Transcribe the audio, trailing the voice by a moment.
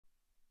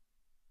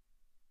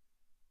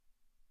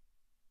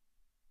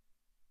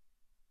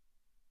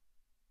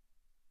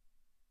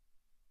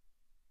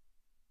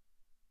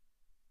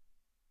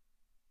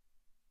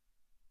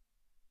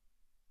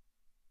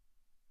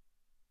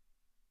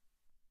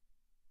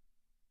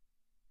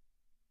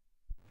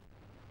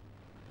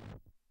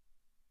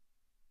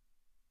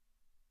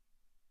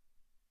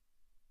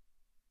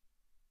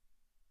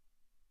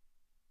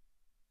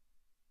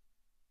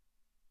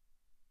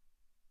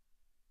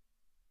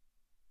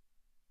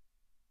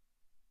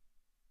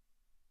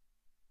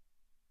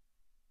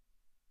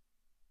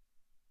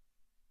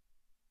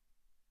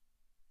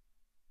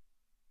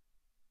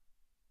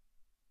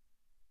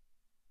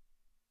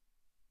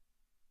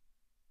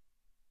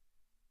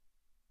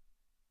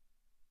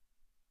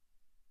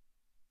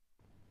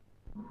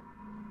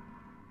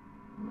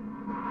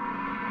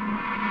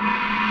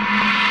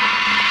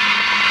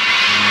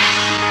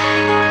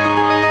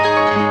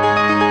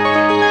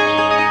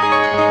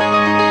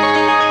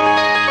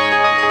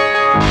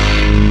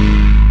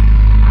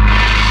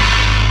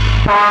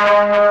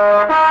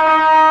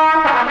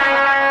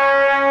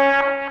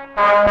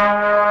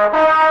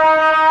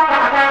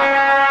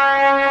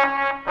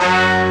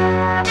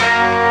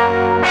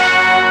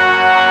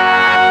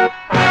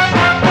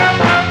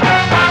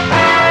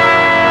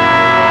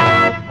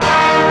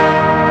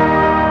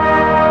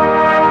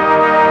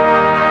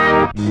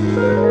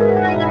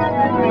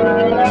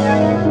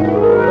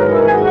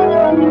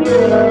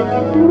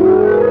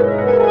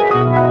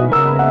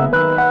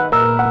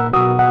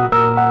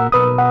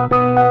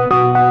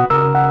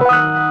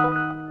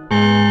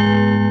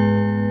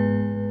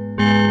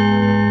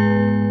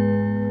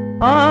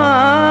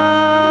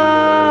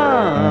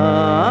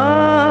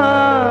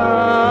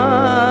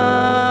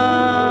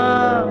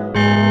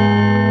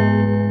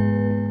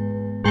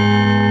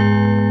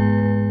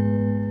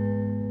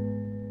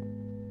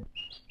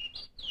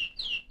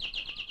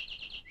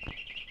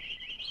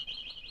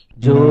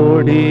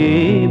ஜோடி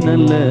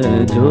நல்ல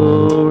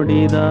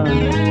ஜோடிதான்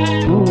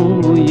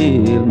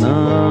உயிர்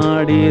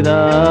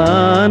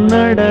நாடிதான்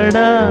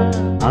நடடா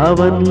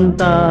அவன்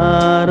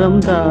தாரம்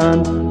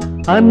தான்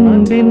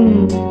அன்பின்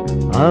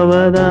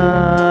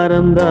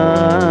அவதாரம்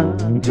தான்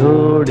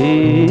ஜோடி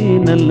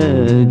நல்ல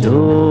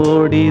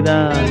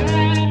ஜோடிதான்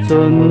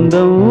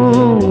சொந்தம்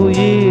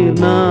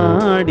உயிர்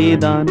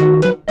நாடிதான்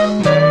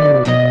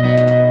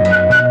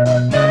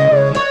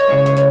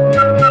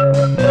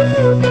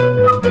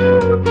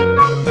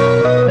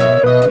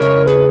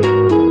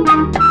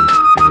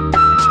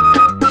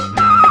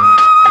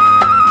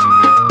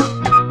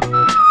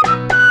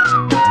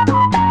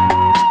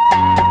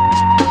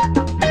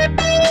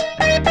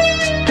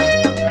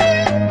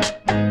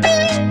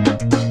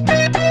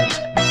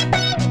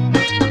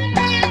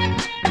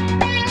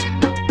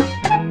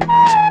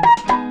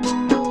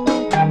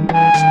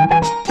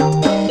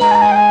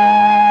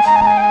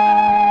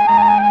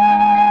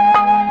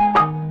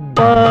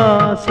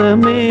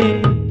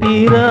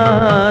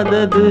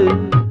தீராதது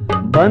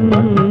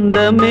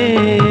பந்தமே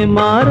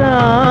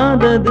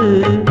மாறாதது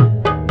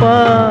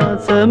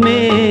பாசமே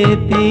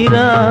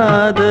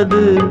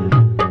தீராதது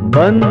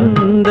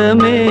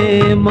பந்தமே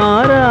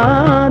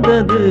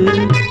மாறாதது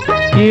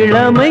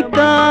இளமை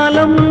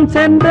காலம்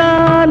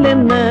சென்றால்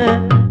என்ன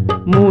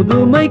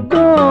முதுமை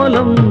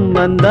கோலம்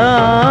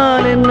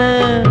வந்தால் என்ன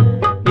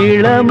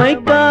இளமை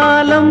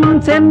காலம்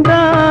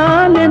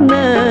சென்றால் என்ன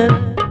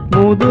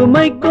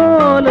முதுமை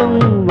கோலம்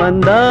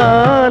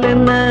வந்தால்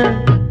என்ன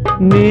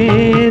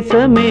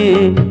நேசமே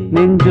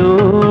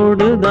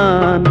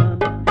நெஞ்சோடுதான்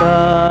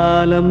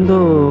காலம்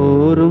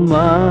தோறும்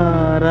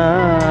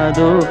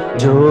மாறாதோ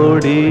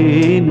ஜோடி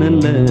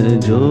நல்ல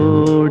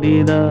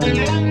ஜோடிதான்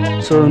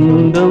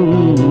சொந்தம்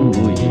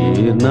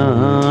உயிர்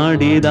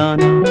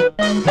நாடிதான்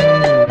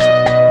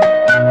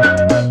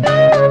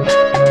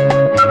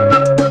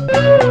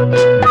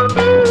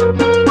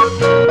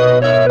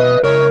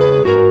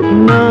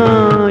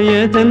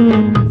நாயகன்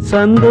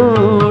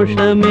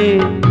சந்தோஷமே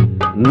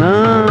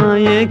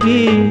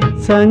நாயகி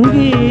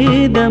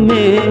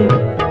சங்கீதமே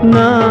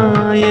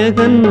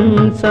நாயகன்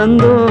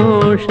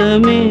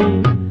சந்தோஷமே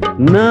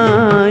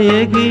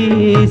நாயகி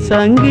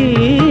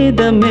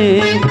சங்கீதமே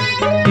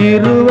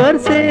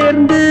இருவர்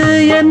சேர்ந்து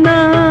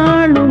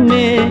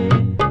என்னாலுமே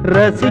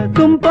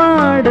ரசிக்கும்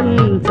பாடல்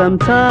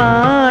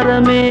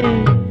சம்சாரமே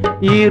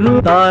இரு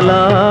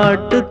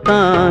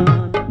தாலாட்டுத்தான்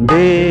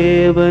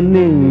தேவன்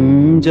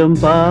நெஞ்சம்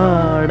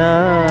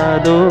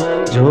பாடாதோ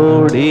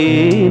ஜோடி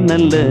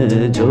நல்ல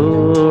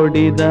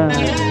ஜோடிதான்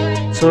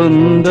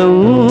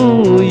சொந்தம்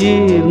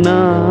உயிர்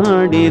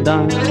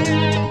நாடிதான்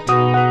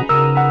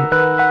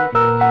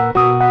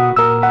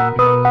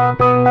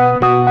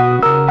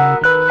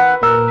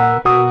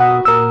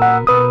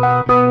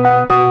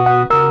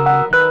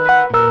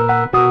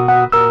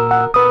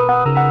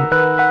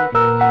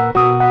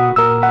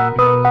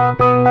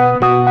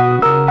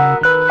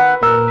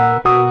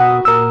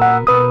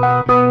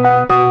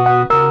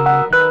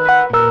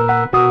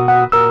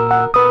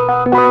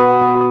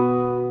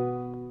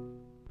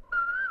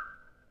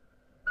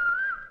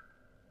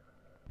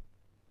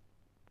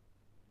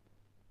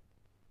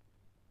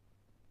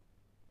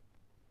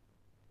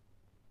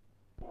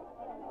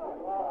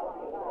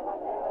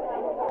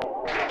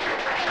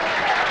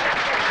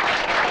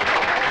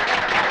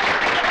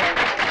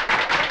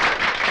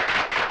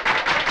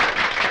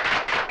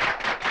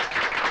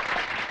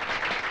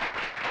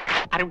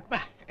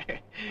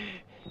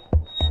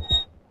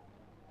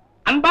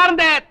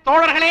அன்பார்ந்த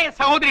தோழர்களே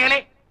சகோதரிகளே,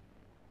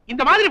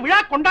 இந்த மாதிரி விழா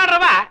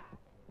கொண்டாடுறவ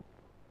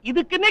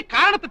இதுக்குன்னே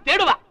காரணத்தை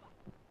தேடுவா.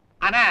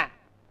 ஆனா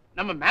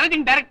நம்ம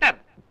மேனேஜிங் டைரக்டர்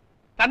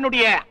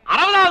தன்னுடைய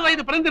 60வது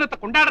வயது பிறந்த தினத்தை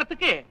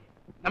கொண்டாடுறதுக்கு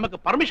நமக்கு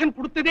பர்மிஷன்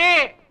கொடுத்ததே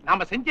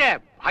நாம செஞ்ச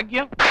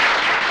பாக்கியம்.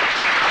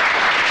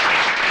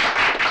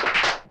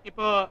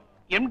 இப்போ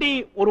எம்டி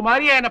ஒரு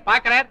மாதிரியா என்ன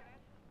பாக்குறார்.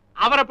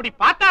 அவர் அப்படி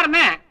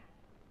பார்த்தாருன்னு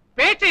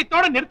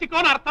பேச்சைத்தோட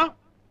நிறுத்திக்கோன்னு அர்த்தம்.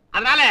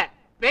 அதனால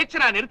பேச்சை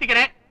நான்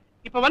நிறுத்திக்கிறேன்.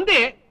 இப்ப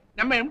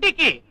நம்ம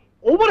எம்டிக்கு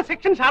ஒவ்வொரு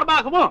செக்ஷன்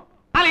சார்பாகவும்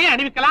மாலையை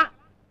அணிவிக்கலாம்.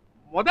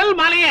 முதல்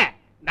மாலையை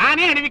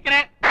நானே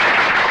அணிவிக்கிறேன்.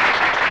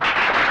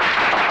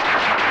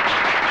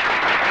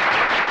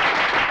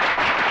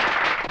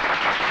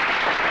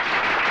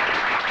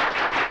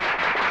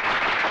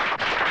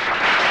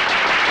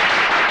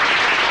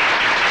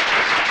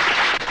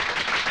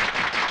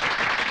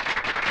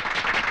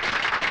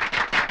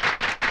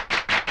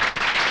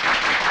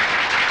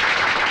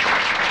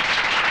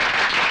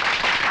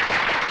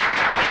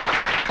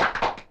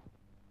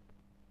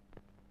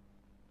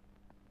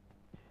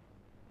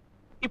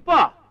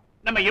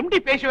 நம்ம எம்டி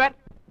பேசுவார்.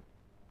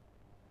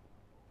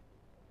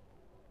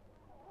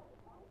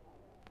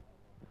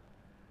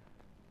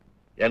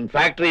 என்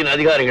ஃபேக்டரியின்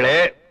அதிகாரிகளே,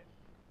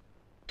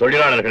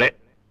 தொழிலாளர்களே,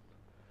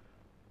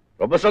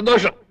 ரொம்ப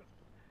சந்தோஷம்.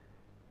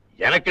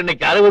 எனக்கு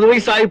இன்னைக்கு 60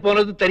 வயசு ஆகி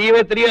போனது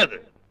தெரியவே தெரியாது.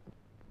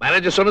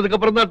 மேனேஜர் சொன்னதுக்கு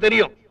அப்புறம் தான்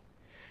தெரியும்.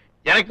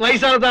 எனக்கு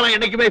வயசானதா நான்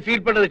என்னைக்குமே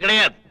ஃபீல் பண்ணது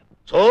கிடையாது.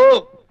 So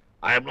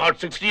I am not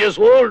 60 years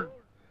old.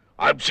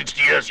 I am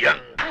 60 years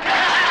young.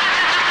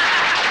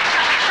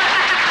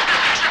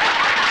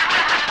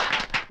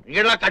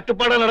 நீங்களா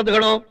கட்டுப்பாடா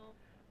நடந்துக்கணும்,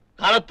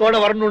 காலத்தோட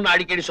வரணும்னு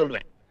அடிக்கடி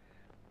சொல்றேன்.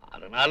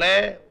 அதனால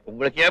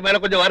உங்களுக்கு என் மேல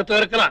கொஞ்சம் வருத்தம்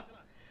இருக்கலாம்.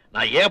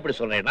 நான் ஏன் அப்படி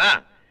சொல்றேன்னா,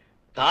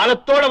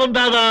 காலத்தோட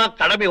வந்தாதான்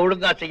கடமை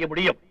ஒழுங்கா செய்ய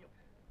முடியும்.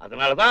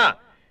 அதனாலதான்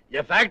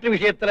என் ஃபேக்டரி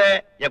விஷயத்துல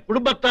என்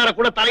குடும்பத்தார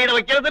கூட தலையிட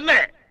வைக்கிறது இல்ல.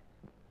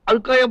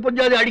 அதுக்காக என்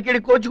பஞ்சாதி அடிக்கடி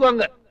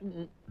கோச்சுக்குவாங்க.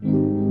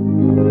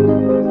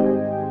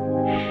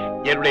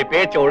 என்னுடைய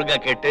பேச்ச ஒழுங்கா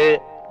கேட்டு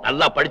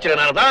நல்லா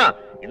படிச்சதுனாலதான்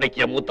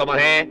இன்னைக்கு என் மூத்த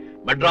மகன்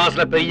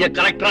மெட்ராஸ்ல பெரிய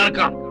கலெக்டரா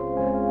இருக்கான்.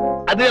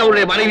 அது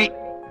அவருடைய மனைவி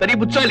பெரிய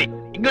புத்தாலி,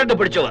 இங்கிலாந்து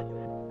படிச்சவன்.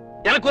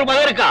 எனக்கு ஒரு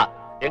மகன் இருக்கா,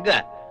 எங்க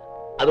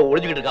அது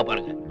ஒளிஞ்சுக்கிட்டு இருக்கா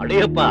பாருங்க.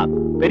 அடையப்பா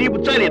பெரிய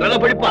புத்தாலி, நல்லா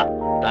படிப்பா,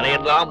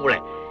 தலையெல்லாம் மூளை.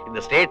 இந்த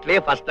ஸ்டேட்லயே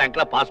ஃபர்ஸ்ட்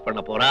ரேங்க்ல பாஸ்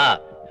பண்ண போறா.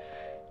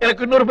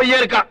 எனக்கு இன்னொரு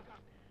பையன் இருக்கான்,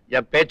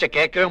 என் பேச்ச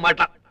கேட்கவே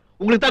மாட்டான்.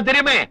 உங்களுக்கு தான்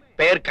தெரியுமே,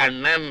 பேர்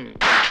கண்ணன்.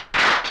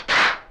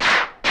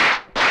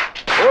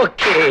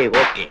 ஓகே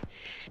ஓகே,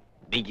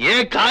 நீங்க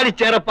ஏன்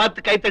காரிச்சேர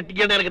பார்த்து கை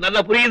தட்டிங்கன்னு எனக்கு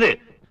நல்லா புரியுது.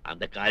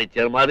 அந்த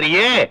காரிச்சேர்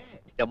மாதிரியே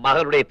என்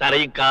மகனுடைய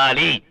தரையும்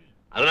காலி.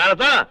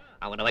 அதனாலதான்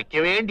அவனை வைக்க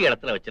வேண்டிய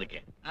இடத்துல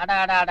வச்சிருக்கேன்.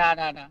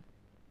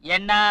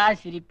 என்ன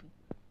சிரிப்பு!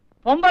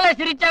 பொம்பளை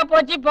சிரிச்சா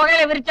போச்சு,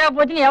 புகையில விரிச்சா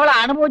போச்சுன்னு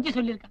எவ்வளவு அனுபவிச்சு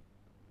சொல்லிருக்கான்.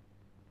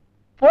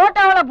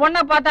 போட்டோவில்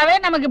பொண்ணை பார்த்தாவே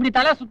நமக்கு இப்படி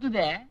தலை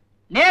சுத்துது.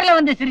 நேர்ல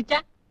வந்து சிரிச்சா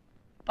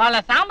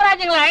பல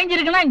சாம்ராஜ்யங்கள்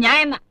அழிஞ்சிருக்குன்னா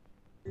நியாயம்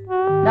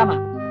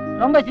தான்.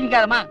 ரொம்ப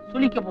சிரிக்காதமா,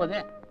 சுளிக்க போகுது.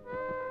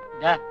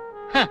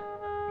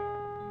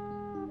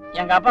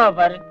 எங்க அப்பாவை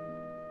பாரு,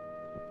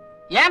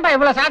 ஏன்பா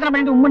இவ்வளவு சாதனை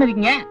பண்ணிட்டு உம்முன்னு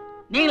இருக்கீங்க?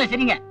 நீங்களும்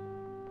சரிங்க.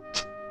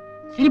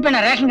 சிரிப்பை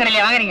ரேஷன்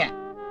கடையில வாங்குறீங்க,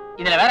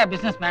 இதுல வேற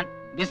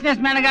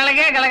பிசினஸ்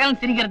மேனுக்காலக்கே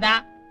கலகலன்னு சிரிக்கிறதா.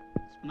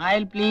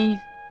 Smile please,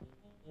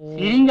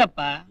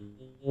 சிரிங்கப்பா.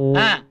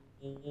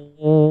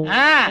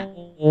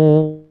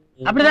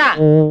 அப்படிதான்,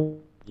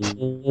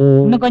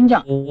 இன்னும்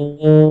கொஞ்சம்.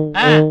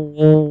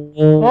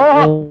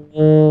 ஓஹோ,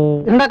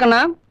 என்ன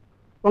கண்ணா,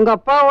 உங்க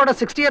அப்பாவோட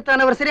 60th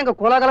anniversary எங்க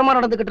கோலாகலமா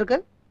நடந்துகிட்டு இருக்கு.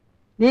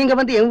 நீங்க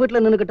வந்து எங்க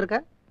வீட்டுல நின்னுகிட்டு இருக்க.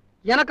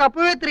 எனக்கு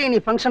அப்பவே தெரியும் நீ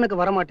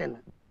ஃபங்க்ஷனுக்கு வர மாட்டேன்னு.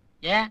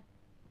 ஏன்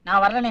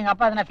நான் வரல, எங்க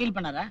அப்பா அதை ஃபீல்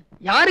பண்ணாரா?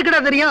 யாருக்கிட்ட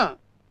தெரியும்?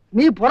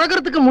 நீ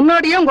பிறக்கிறதுக்கு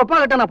முன்னாடியே உங்க அப்பா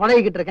கிட்ட நான்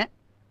பழகிக்கிட்டு இருக்கேன்.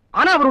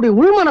 ஆனா அவருடைய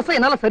உள் மனசை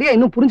என்னால சரியா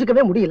இன்னும்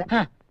புரிஞ்சுக்கவே முடியல.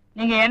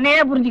 நீங்க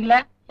என்னையே புரிஞ்சுக்கல,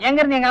 எங்க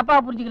இருந்து எங்க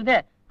அப்பாவை புரிஞ்சுக்கிறது?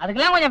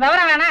 அதுக்கெல்லாம் கொஞ்சம்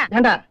விவரம் வேணாம்.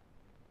 ஏண்டா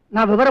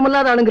நான் விவரம்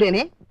இல்லாத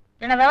ஆளுங்கிறேனே?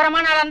 என்ன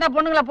விவரமான ஆளா இருந்தா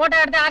பொண்ணுங்களை போட்டோ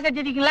எடுத்து ஆசை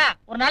செஞ்சுக்கீங்களா?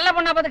 ஒரு நல்ல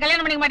பொண்ணா பார்த்து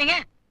கல்யாணம் பண்ணிக்க மாட்டீங்க?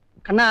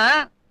 கண்ணா,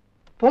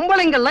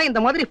 பொம்பளைங்கள்லாம் இந்த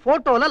மாதிரி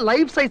போட்டோல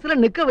லைஃப் சைஸ்ல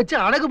நிக்க வச்சு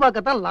அழகு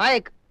பார்க்கத்தான்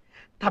லாயக்.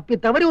 தப்பி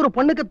தவறி ஒரு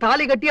பொண்ணுக்கு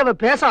தாலி கட்டி அவ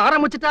பேச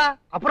ஆரம்பிச்சுட்டா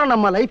அப்புறம்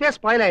நம்ம லைஃபே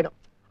ஸ்பாயில் ஆயிடும்.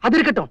 அது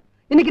இருக்கட்டும்,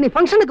 இன்னைக்கு நீ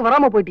ஃபங்க்ஷனுக்கு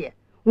வராம போயிட்டியே,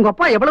 உங்க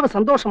அப்பா எவ்வளவு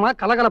சந்தோஷமா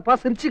கலகலப்பா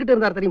சிரிச்சுக்கிட்டு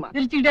இருந்தார் தெரியுமா?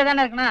 சிரிச்சுக்கிட்டே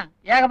தானே இருக்கணும்.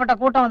 ஏகப்பட்ட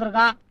கூட்டம்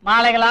வந்திருக்கான்,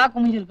 மாலைகளா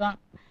குமிஞ்சிருக்கான்.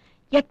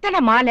 எத்தனை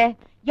மாலை,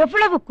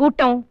 எவ்வளவு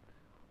கூட்டம்!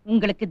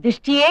 உங்களுக்கு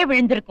திருஷ்டியே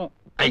விழுந்திருக்கும்.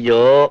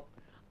 ஐயோ,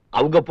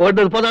 அவங்க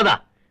போட்டது போதாதா,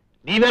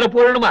 நீ வேற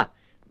போடணுமா?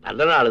 நல்ல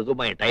நாள்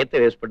எதுவுமா என் டயத்தை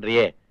வேஸ்ட்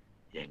பண்றியே.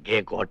 எங்கே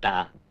கோட்டா?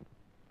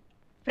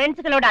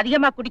 ஃப்ரெண்ட்ஸ்களோட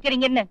அதிகமா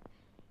குடிக்கிறீங்கன்னு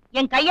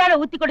என் கையால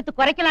ஊத்தி கொடுத்து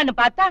குறைக்கலான்னு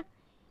பார்த்தா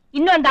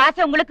இன்னும் அந்த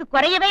ஆசை உங்களுக்கு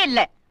குறையவே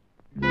இல்லை.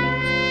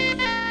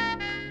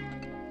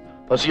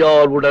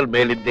 பசியால் உடல்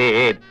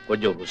மேலிந்தேன்,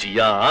 கொஞ்சம்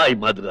ருசியாய்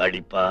மது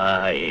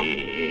அடிப்பாய்.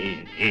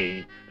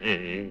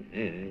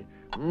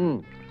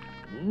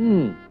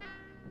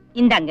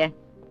 இந்தாங்க.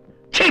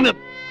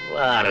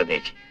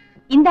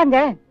 இந்தாங்க.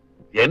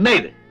 என்ன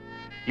இது?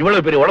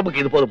 இவ்வளவு பெரிய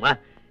உடம்புக்கு இது போதுமா?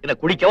 என்ன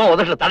குடிக்கவா,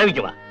 உதட்டுல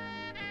தடவிக்கவா?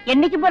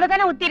 என்னைக்கு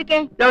போலதானே ஊத்தி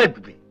இருக்கேன்.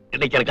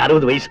 இன்னைக்கு எனக்கு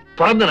 60 வயசு,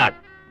 பிறந்த நாள்.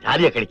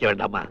 ஜாலியா கிடைக்க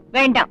வேண்டாமா?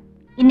 வேண்டாம்,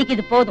 இன்னைக்கு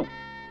இது போதும்.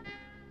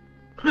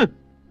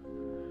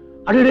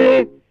 அடே,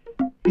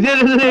 இது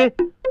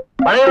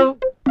பழையம்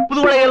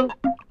புது வளையல்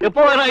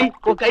எப்போ வராய்?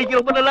 உன் கைக்கு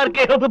ரொம்ப நல்லா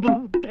இருக்கே.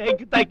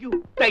 தேங்க்யூ.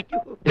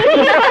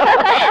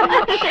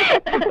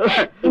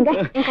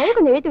 என் கையை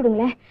கொஞ்சம் எழுத்து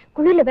விடுங்களேன்,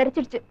 குளிர்ல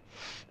விரைச்சிடுச்சு.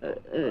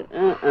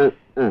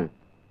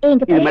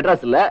 இது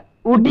மெட்ராஸ் இல்ல,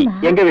 ஊட்டி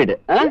எங்க வீடு.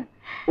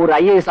 ஒரு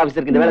IAS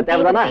ஆபீசருக்கு இந்த வேலை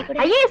தேவைதானா?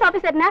 IAS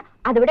ஆபீசர்னா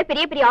அதை விட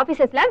பெரிய பெரிய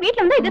ஆபீசர்ஸ்ல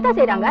வீட்டுல வந்து இதுதான்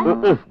செய்யறாங்க.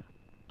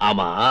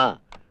 ஆமா,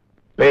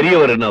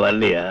 பெரியவர் என்ன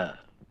வரலையா?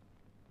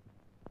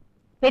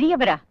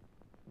 பெரியவரா?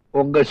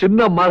 உங்க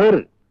சின்ன மகர்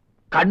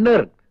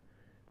கண்ணர்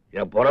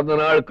என் பிறந்த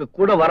நாளுக்கு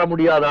கூட வர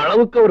முடியாத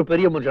அளவுக்கு ஒரு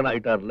பெரிய மனுஷன்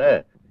ஆயிட்டார்ல.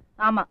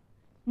 ஆமா,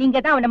 நீங்க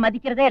தான் அவனை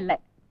மதிக்கிறதே இல்ல.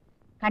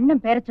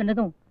 கண்ணன் பேர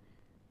சொன்னதும்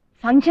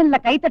ஃபங்க்ஷன்ல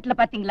கைத்தட்டல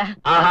பாத்தீங்களா?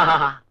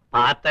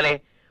 பார்த்தலே,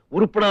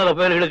 உருப்படாத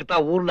பேர்களுக்கு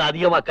தான் ஊர்ல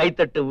அதிகமா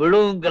கைத்தட்டு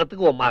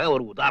விழுங்கிறதுக்கு உன் மகன்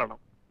ஒரு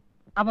உதாரணம்.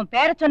 அவன்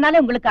பேர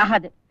சொன்னாலே உங்களுக்கு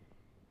ஆகாது.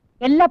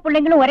 எல்லா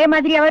பிள்ளைங்களும் ஒரே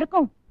மாதிரியாவா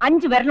இருக்கும்?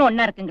 5 விரலும்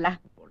ஒன்னா இருக்குங்களா?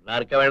 ஒன்னா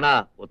இருக்க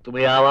வேணாம்,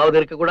 ஒத்துமையாவது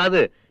இருக்க கூடாது.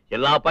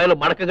 எல்லா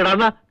பயலும்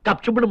மடக்குகிறான்னா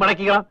கப்சுப்புன்னு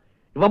மடக்கிக்கிறான்.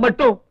 இவன்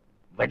மட்டும்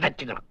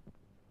வெண்ணச்சுக்கணும்.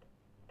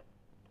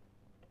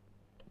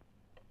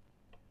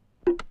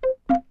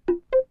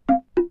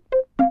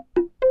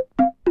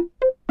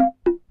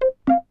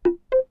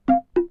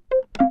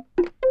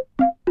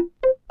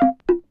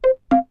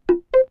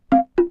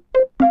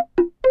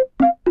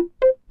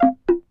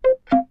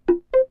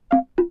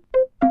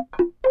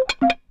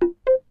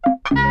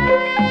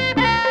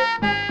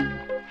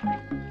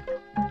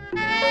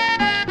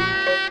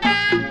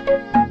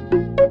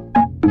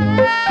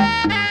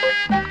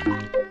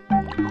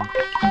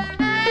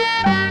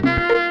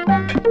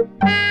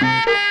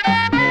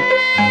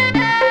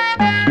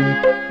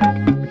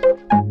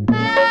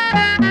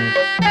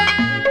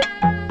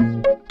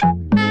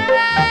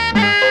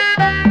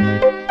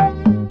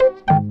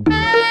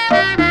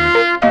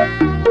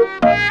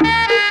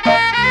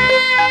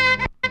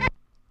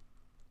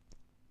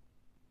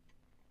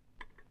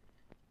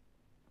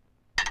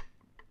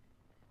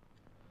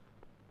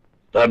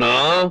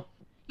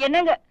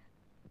 என்னங்க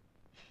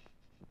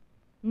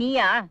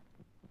நீயா?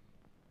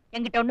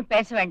 என்கிட்ட ஒண்ணும்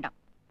பேச வேண்டாம்.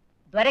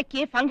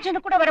 துரைக்கு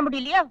ஃபங்க்ஷனுக்கு கூட வர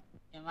முடியலையா?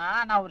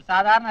 நான் ஒரு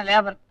சாதாரண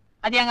லேபர்.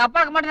 அது எங்க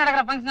அப்பாவுக்கு மட்டும்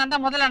நடக்கிற ஃபங்க்ஷன்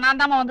தான் முதல்ல நான்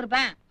தாமா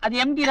வந்திருப்பேன்.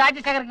 அது எம்டி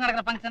ராஜசேகருக்கு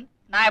நடக்கிற ஃபங்க்ஷன்.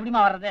 நான்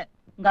எப்படிமா வர்றது?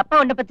 உங்க அப்பா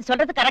உன்னை பத்தி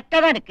சொல்றது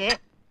கரெக்டா தான் இருக்கு.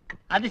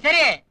 அது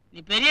சரி,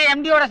 நீ பெரிய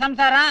எம்டியோட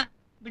சம்சாரம்.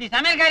 இப்படி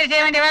சமையல்காரி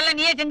செய்ய வேண்டிய வேலை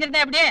நீயே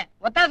செஞ்சிருந்தா எப்படி?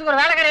 ஒத்தாசுக்கு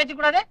ஒரு வேலைக்காரி வச்சு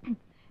கூடாது?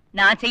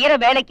 நான் செய்யற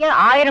வேலைக்கு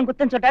 1000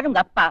 குத்தம் சொல்றாரு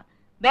உங்க அப்பா.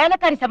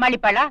 வேலைக்காரி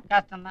சமாளிப்பாளா?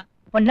 கஷ்டம் தான்.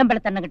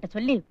 பொன்னம்பலத்தண்ண கிட்ட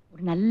சொல்லி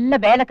ஒரு நல்ல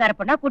வேலைக்கார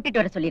பொண்ணா கூட்டிட்டு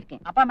வர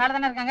சொல்லிருக்கேன். அப்பா மேல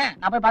தானே இருக்காங்க,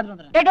 நான் போய் பாத்துட்டு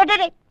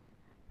வந்துடுறேன்.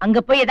 அங்க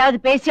போய் ஏதாவது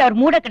பேசி அவர்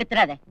மூட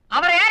கெடுத்துறாத.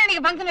 அவரை யார்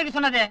இன்னைக்கு ஃபங்க்ஷன் வைக்க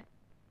சொன்னது?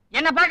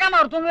 என்ன பார்க்காம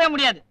அவர் தூங்கவே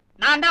முடியாது.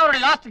 நான் தான்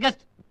அவருடைய லாஸ்ட்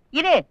கெஸ்ட்.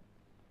 இரு,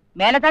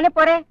 மேலதானே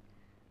போறேன்.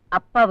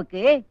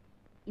 அப்பாவுக்கு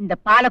இந்த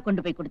பாலை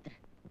கொண்டு போய் கொடுத்துரு.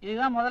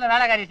 இதுதான் முதல்ல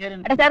வேலைக்காரி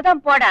சேரும். அட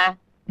சரிதான், போடா.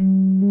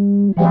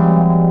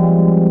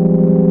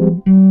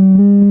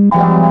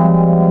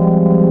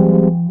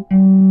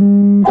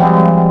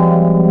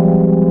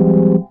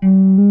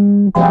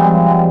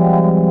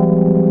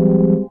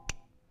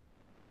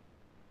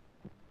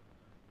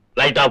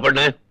 லைட் ஆஃப்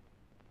பண்ணு.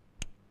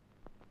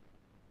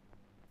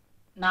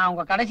 நான்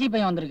உங்க கடைசி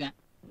பையன் வந்திருக்கேன்.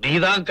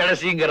 நீதான்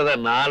கடைசிங்கிறத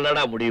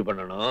நாளடா முடிவு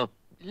பண்ணணும்.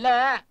 இல்ல,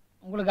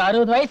 உங்களுக்கு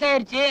 60 வயசு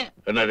ஆயிருச்சு.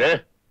 என்னது?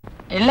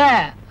 இல்ல,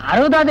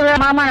 60வது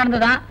மாமா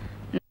நடந்துதான்.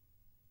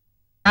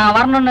 நான்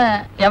வரணும்னு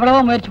எவ்வளவோ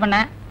முயற்சி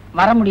பண்ணேன்,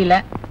 வர முடியல.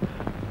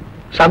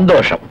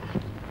 சந்தோஷம்.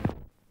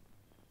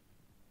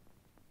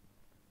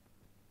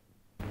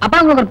 அப்பா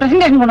உங்களுக்கு ஒரு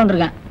பிரசன்டேஷன் கொண்டு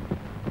வந்திருக்கேன்.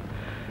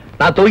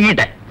 நான்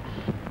தூங்கிட்டேன்.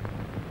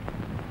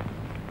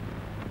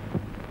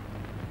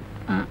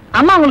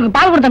 அம்மா உங்களுக்கு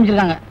பால் கொடுத்து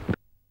அமைச்சிருக்காங்க.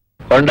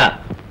 கொண்டா.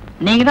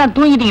 நீங்க தான்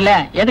தூங்கிட்டீங்களே,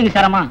 எதுக்கு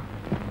சிரமம்?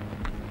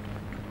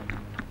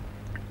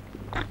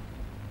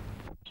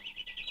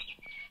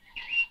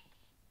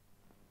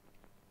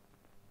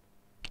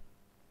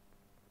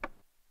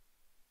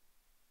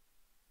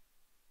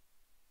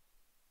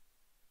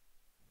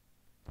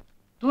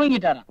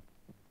 தூங்கிட்டாராம்.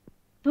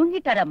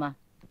 தூங்கிட்டாராமா?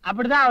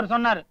 அப்படிதான் அவர்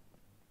சொன்னாரு.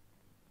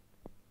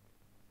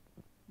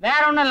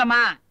 வேற ஒண்ணும்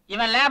இல்லம்மா,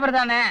 இவன் லேபர்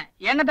தானே,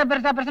 என்னத்தை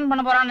பெருசா பிரசன்ட்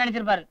பண்ண போறான்னு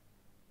நினைச்சிருப்பாரு.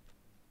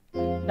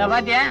 இந்த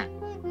பாத்தியா,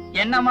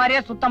 என்ன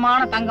மாதிரியே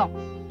சுத்தமான தங்கம்,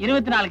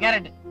 24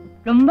 கேரட்.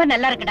 ரொம்ப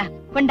நல்லா இருக்குடா,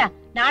 கொண்டா.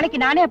 நாளைக்கு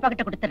நானே அப்பா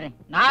கிட்ட கொடுத்துறேன்.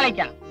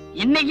 நாளைக்கா?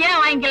 இன்னைக்கு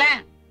ஏன் வாங்கிக்கல?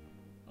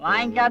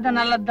 வாங்கிக்காத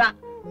நல்லதுதான்.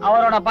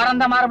 அவரோட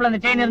பரந்த மார்பிள்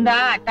அந்த செயின் இருந்தா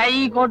டை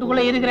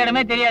கோட்டுக்குள்ள இருக்கிற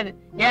இடமே தெரியாது.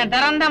 என்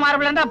திறந்த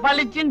மார்பிள் இருந்தா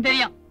பளிச்சுன்னு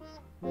தெரியும்.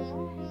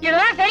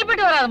 இதெல்லாம்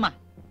சரிப்பட்டு வராதுமா.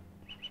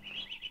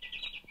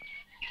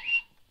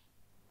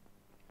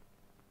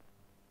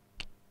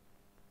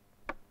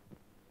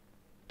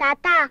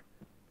 தாத்தா,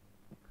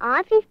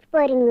 ஆபீஸ்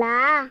போறீங்களா?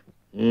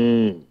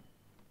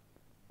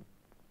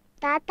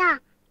 தாத்தா,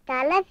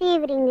 தலை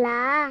சீவுறீங்களா?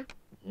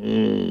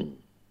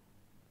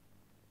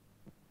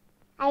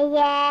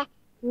 ஐயா,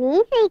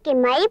 மீசைக்கு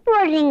மை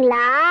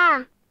போடுறீங்களா?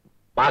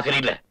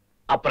 பாக்குறீங்கள,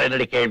 அப்புறம்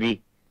என்னடி கேள்வி?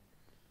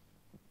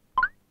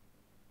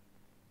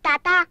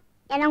 தாத்தா,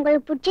 என்ன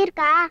உங்களுக்கு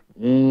பிடிச்சிருக்கா?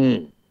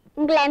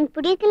 உங்களை எனக்கு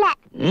பிடிக்கல.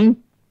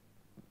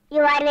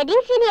 You are very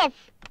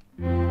serious.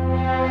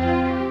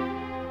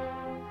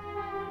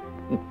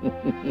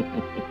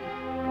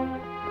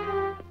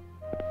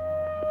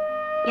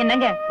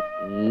 என்னங்க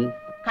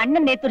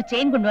கண்ணன் நேத்து ஒரு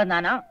செயின் கொண்டு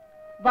வந்தானா,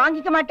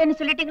 வாங்கிக்க மாட்டேன்னு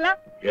சொல்லிட்டீங்களா?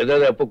 எதை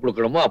எப்ப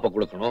கொடுக்கணுமோ அப்ப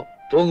கொடுக்கணும்.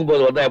 தூங்கும்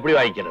போது வந்தா எப்படி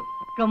வாங்கிக்கிறது?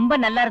 ரொம்ப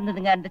நல்லா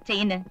இருந்ததுங்க அந்த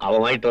செயின்.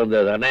 அவன் வாங்கிட்டு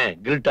வந்தது தானே,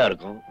 கில்ட்டா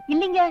இருக்கும்.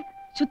 இல்லீங்க,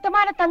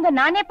 சுத்தமான தங்கம்,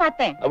 நானே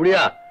பார்த்தேன்.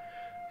 அப்படியா?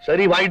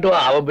 சரி, வாங்கிட்டு வா.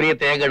 அவன் பெரிய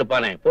தேங்க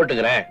எடுப்பானே,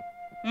 போட்டுக்கிறேன்.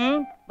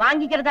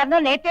 வாங்கிக்கிறதா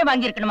இருந்தா நேத்தே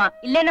வாங்கி இருக்கணுமா?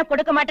 இல்லன்னா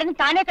கொடுக்க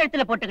மாட்டேன்னு தானே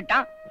கழுத்துல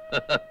போட்டுக்கிட்டான்.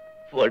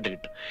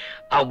 போட்டுக்கிட்டான்.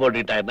 அவன்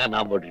போட்டுக்கிட்டான்,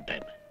 நான்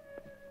போட்டுக்கிட்டேன்.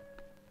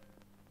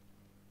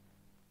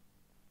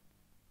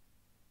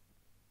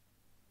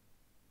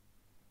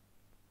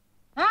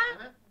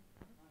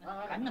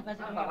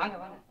 வாங்க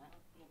வாங்க.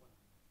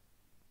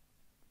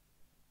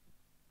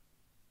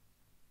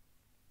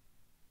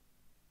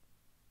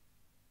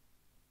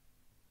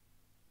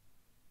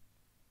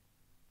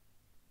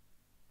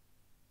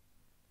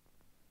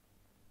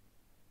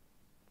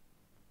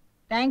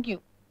 தேங்க்யூ.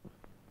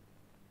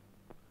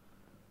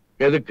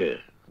 எதுக்கு?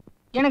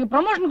 எனக்கு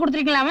ப்ரமோஷன்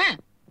கொடுத்துருக்கலாமே.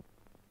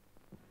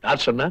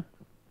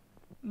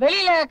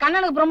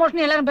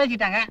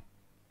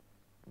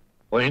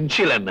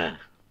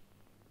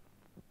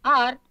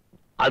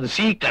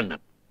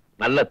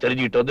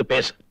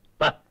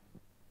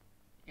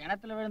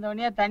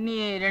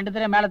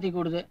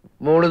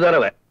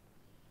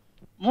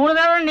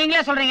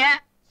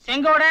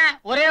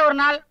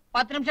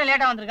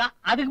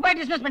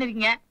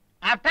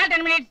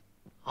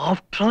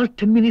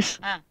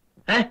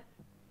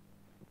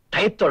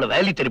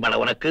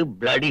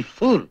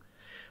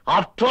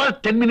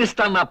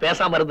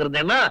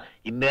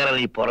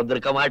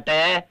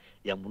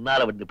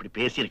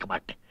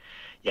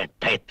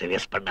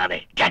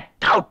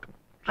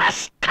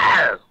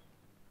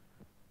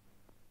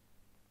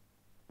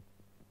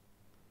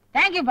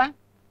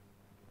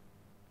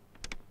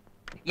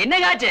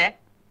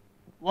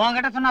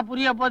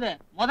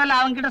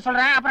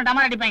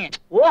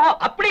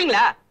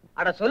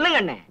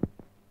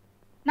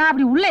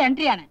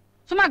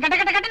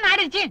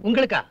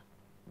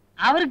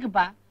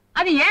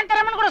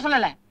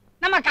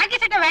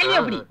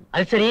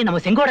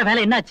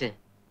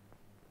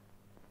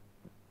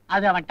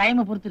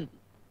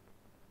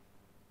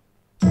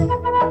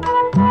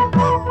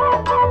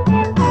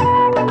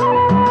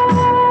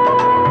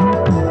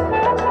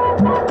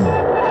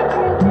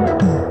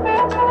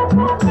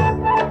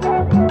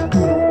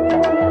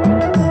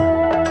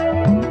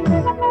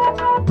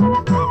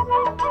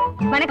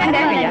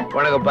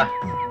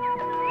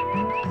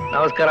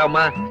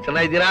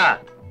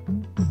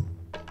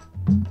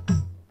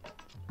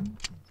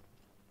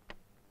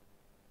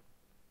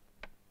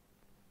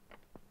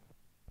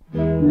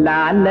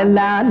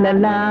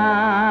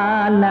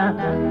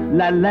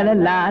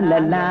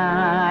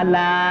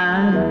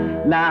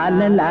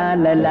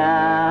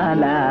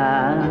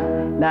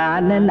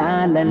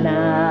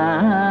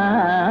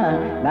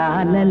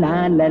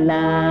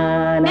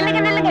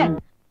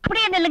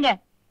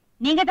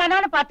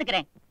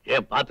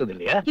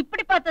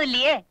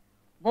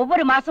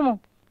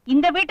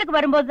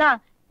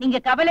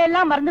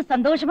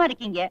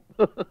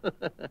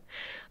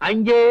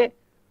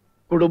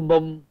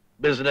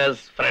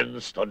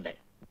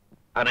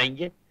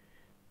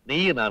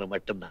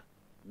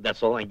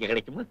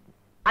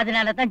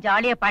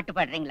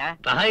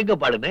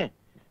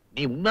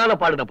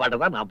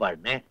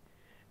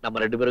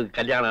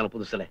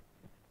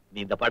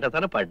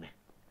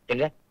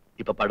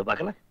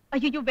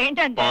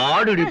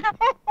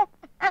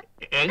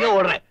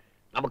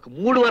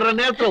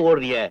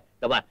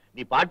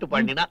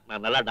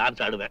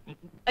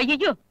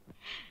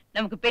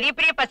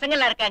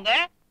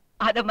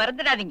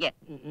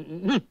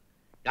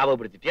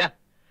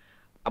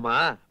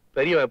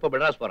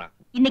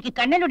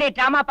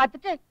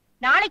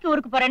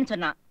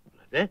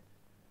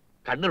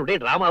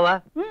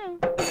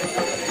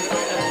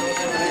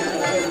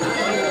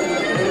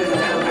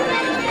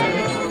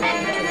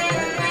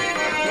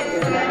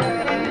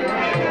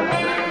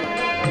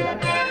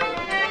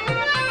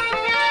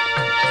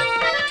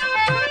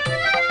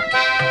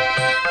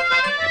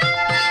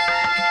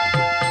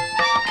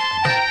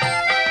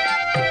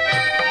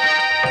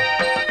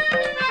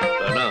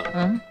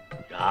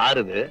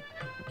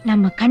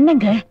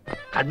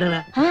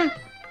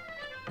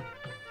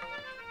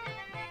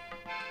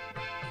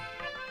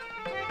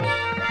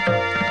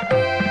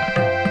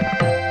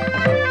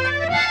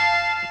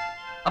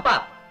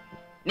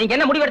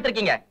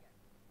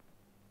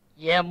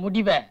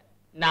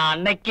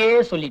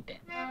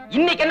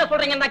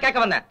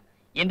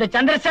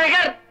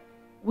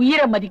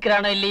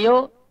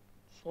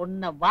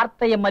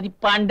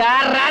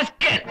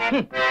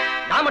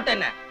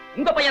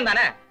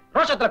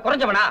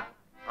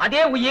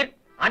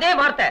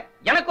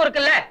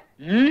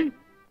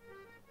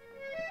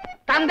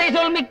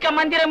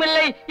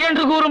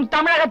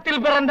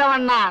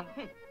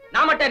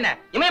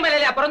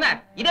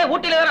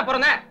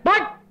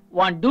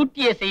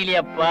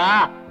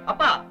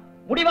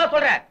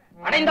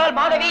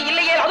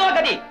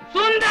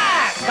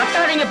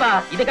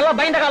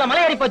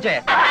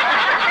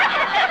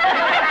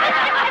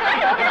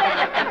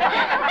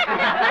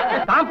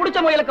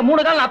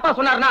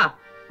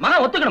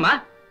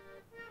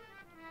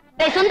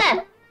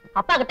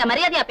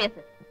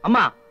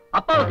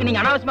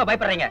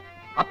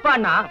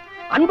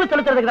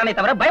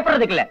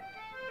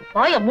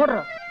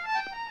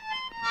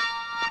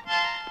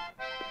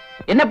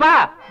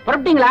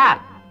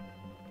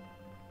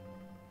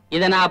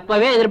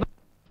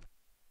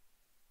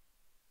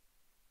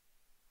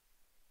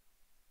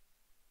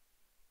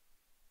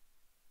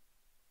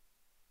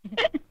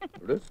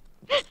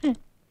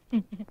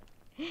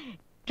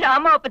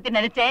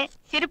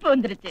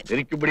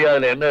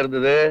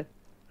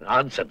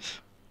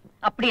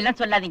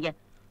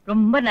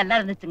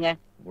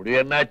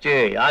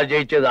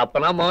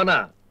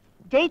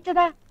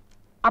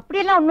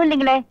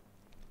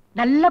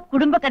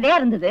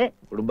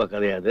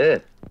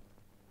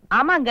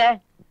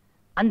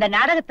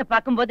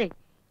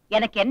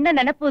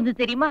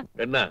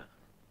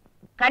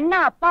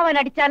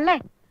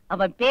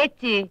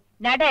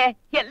 நட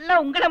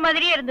எல்லாம் உங்கள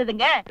மாதிரியே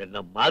இருந்ததுங்க.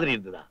 என்ன மாதிரி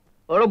இருந்ததா?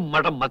 ஒரு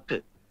மடம் மக்கு.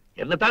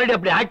 என்ன தாண்டி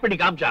அப்படி ஆக்ட் பண்ணி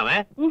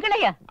காமிச்சாவன்?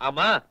 உங்களையா?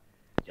 ஆமா,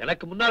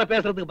 எனக்கு முன்னால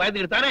பேசுறதுக்கு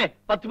பயந்துக்கிட்டு தானே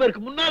 10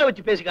 பேருக்கு முன்னால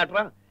வச்சு பேசி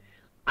காட்டுறான்.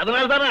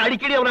 அதனால தானே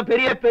அடிக்கடி அவனை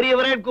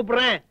பெரியவரே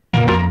கூப்பிடுறேன்.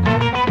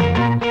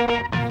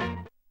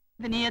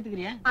 நீ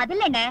ஏத்துக்கிறியா? அது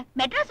இல்ல,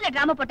 மெட்ராஸ்ல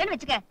டிராமா போட்டேன்னு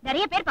வச்சுக்க,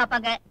 நிறைய பேர்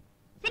பாப்பாங்க.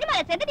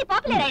 சினிமால சேர்ந்து நீ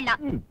பாப்புலர்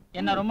ஆயிடலாம்.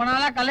 என்ன ரொம்ப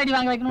நாளா கல்லடி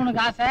வாங்க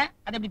வைக்கணும்னு ஆசை,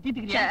 அதை எப்படி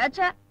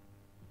தீத்துக்கிறியா?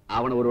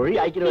 அவன ஒரு வழி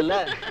ஆக்கிடுவல்ல.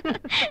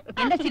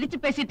 என்ன சிரிச்சு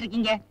பேசிட்டு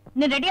இருக்கீங்க?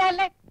 இன்னும் ரெடியா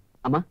இல்ல?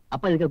 அம்மா,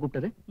 அப்பா எதுக்கா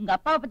கூப்பிட்டாரு? உங்க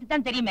அப்பாவை பத்தி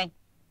தான் தெரியுமே.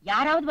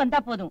 யாராவது வந்தா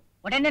போதும்,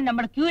 உடனே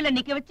நம்மள கியூல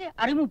நிக்க வச்சு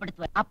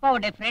அறிமுகப்படுத்துவார்.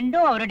 அப்பாவோட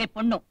ஃப்ரெண்டும் அவருடைய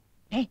பொண்ணும்.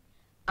 டேய்,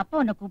 அப்பா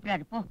உன்னை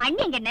கூப்பிடாரு போ.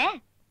 அண்ணி எங்க?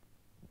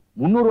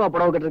 300 ரூபாய்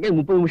புடவை கட்டுறதுக்கு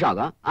 30 நிமிஷம்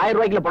ஆகும். 1000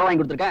 ரூபாய்க்குள்ள புடவை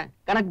வாங்கி கொடுத்துருக்கேன்,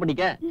 கணக்கு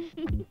பண்ணிக்க.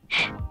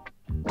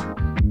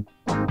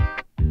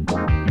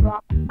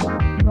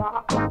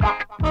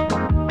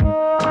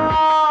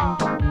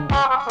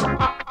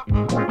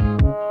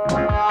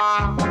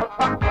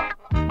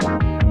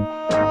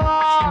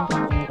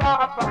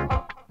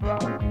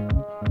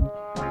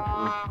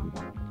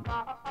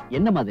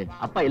 என்ன மாதிரி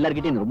அப்பா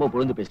எல்லார்கிட்டயும் ரொம்ப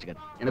பொழுது பேசிட்டு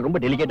எனக்கு ரொம்ப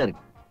டெலிகேட்டா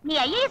இருக்கு. நீ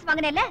ஐஏஎஸ்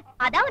வாங்குனல,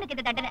 அதான் உனக்கு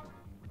இந்த தண்டனை.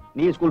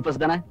 நீ ஸ்கூல்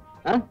ஃபர்ஸ்ட் தானே,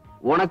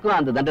 உனக்கும்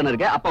அந்த தண்டனை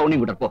இருக்கு. அப்பா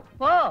உன்னையும் கூட்ட போ.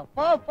 போ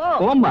போ போ.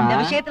 இந்த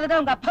விஷயத்துல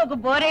தான் உங்க அப்பாவுக்கு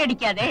போரே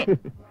அடிக்காதே.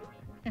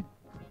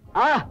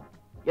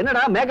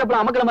 என்னடா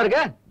மேக்கப்ல அமக்கலமா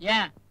இருக்கு?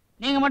 ஏன்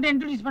நீங்க மட்டும்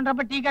இன்ட்ரோ듀ஸ்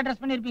பண்றப்ப டீகா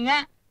ட்ரெஸ் பண்ணிருப்பீங்க,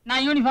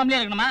 நான் யூனிஃபார்ம்லயே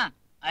இருக்கணுமா?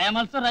 ஐ am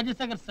also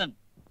Rajasekar Sun.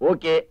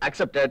 Okay,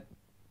 accepted.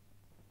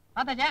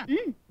 பாத்தாச்சா?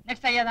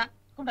 Next ஐயா தான்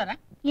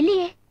கூப்பிடுறேன்.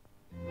 இல்லையே,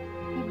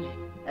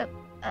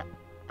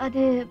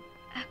 அது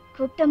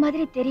கூப்பிட்ட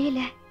மாதிரி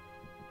தெரியல.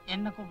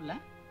 என்ன கூப்பிடல?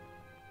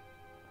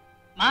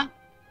 மா,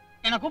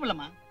 என்ன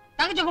கூப்பிடலமா?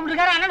 தங்கச்சி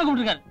கூப்பிட்டுருக்காரு, அண்ணன்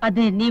கூப்பிட்டுருக்காரு.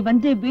 அது நீ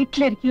வந்து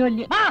வீட்டுல இருக்கியோ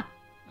இல்லையா? மா,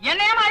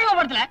 என்னையும்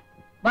அறிமுகப்படுத்தல.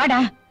 வாடா,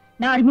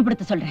 நான்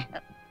அறிமுகப்படுத்த சொல்றேன்.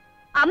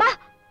 ஆமா,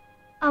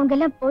 அவங்க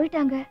எல்லாம்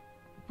போயிட்டாங்க.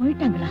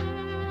 போயிட்டாங்களா?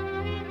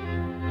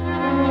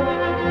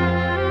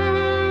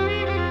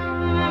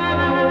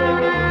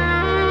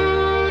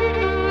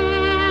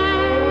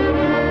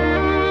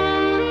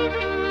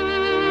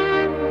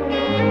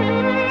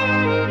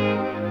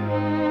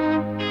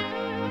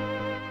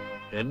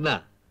 என்ன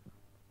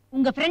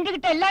உங்க ஃப்ரெண்டு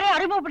கிட்ட எல்லாரையும்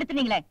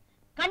அறிமுகப்படுத்தினீங்களே,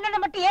 கண்ணனை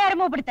மட்டும் ஏன்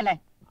அறிமுகப்படுத்தல?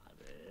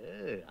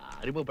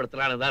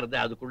 அறிமுகப்படுத்தலான்னு தான்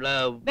இருந்தேன், அதுக்குள்ள.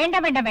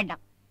 வேண்டாம் வேண்டாம்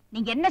வேண்டாம்,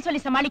 நீங்க என்ன சொல்லி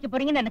சமாளிக்க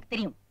போறீங்கன்னு எனக்கு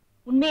தெரியும்.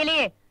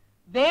 உண்மையிலேயே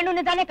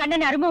வேணும்னு தானே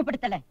கண்ணனை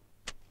அறிமுகப்படுத்தல?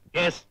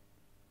 எஸ்,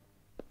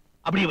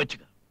 அப்படியே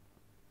வச்சுக்க.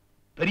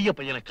 பெரிய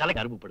பையனை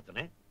கலைக்கு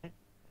அறிமுகப்படுத்தினேன்,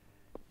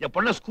 என்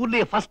பொண்ண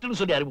ஸ்கூல்லயே ஃபர்ஸ்ட்னு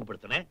சொல்லி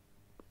அறிமுகப்படுத்தினேன்.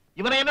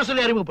 இவனை என்ன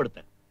சொல்லி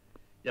அறிமுகப்படுத்த?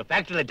 என்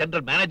ஃபேக்டரியில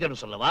ஜெனரல்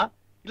மேனேஜர்னு சொல்லவா,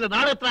 இல்ல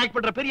நாடகத்துல ஆக்ட்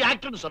பண்ற பெரிய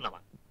ஆக்டர்னு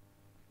சொல்லவா?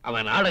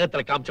 அவன்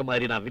நாடகத்துல காமிச்ச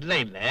மாதிரி நான்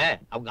வில்லன் இல்ல,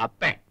 அவங்க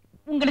அப்பன்.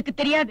 உங்களுக்கு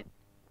தெரியாது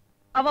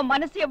அவன்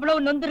மனசு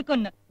எவ்வளவு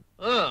நொந்திருக்குன்னு.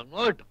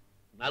 நோட்,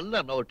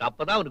 நல்ல நோட்,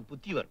 அப்பதான் அவனுக்கு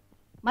புத்தி வரும்.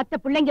 மத்த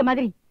பிள்ளைங்க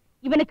மாதிரி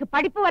இவனுக்கு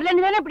படிப்பு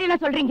வரலன்னு தானே அப்படி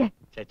எல்லாம் சொல்றீங்க?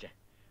 சேச்சே,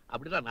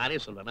 அப்படிதான் நானே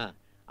சொல்றேனா?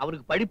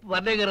 அவனுக்கு படிப்பு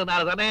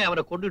வரலங்கிறதுனால தானே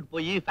அவனை கொண்டுட்டு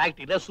போய்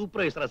ஃபேக்டரியில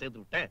சூப்பர்வைசரா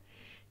சேர்த்து விட்டேன்.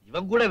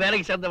 இவன் கூட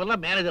வேலைக்கு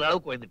சேர்ந்தவெல்லாம் மேனேஜர்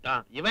அளவுக்கு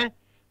வந்துட்டான். இவன்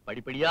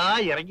படிப்படியா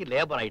இறங்கி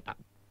லேபர்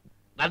ஆயிட்டான்.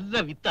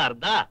 நல்ல வித்தா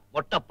இருந்தா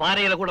மொட்டை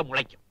பாறையில கூட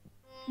முளைக்கும்.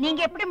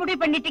 நீங்க எப்படி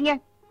முடிவு பண்ணிட்டீங்க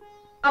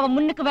அவன்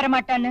முன்னுக்கு வர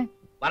மாட்டான்னு?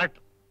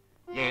 வரட்டும்,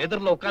 என்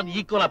எதிரில உட்கார்ந்து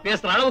ஈக்குவலா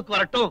பேசுற அளவுக்கு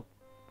வரட்டும்,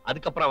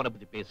 அதுக்கப்புறம் அவனை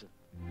பத்தி பேசு.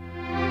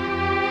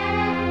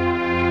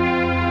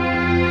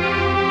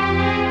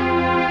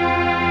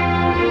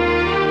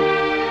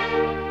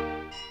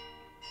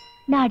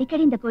 நான்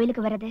அடிக்கடி இந்த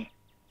கோயிலுக்கு வர்றது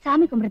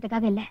சாமி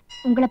கும்பிடுறதுக்காக இல்ல,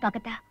 உங்களை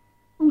பார்க்கத்தா.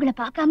 உங்களை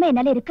பார்க்காம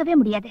என்னால இருக்கவே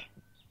முடியாது.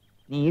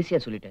 நீ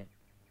ஈஸியா சொல்லிட்ட,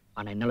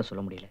 ஆனா என்னால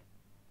சொல்ல முடியல.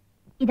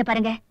 இத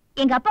பாருங்க,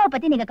 எங்க அப்பாவை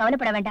பத்தி நீங்க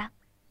கவலைப்பட வேண்டாம்.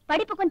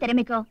 படிப்புக்கும்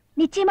திறமைக்கும்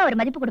நிச்சயமா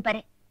ஒரு மதிப்பு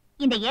கொடுப்பாரு.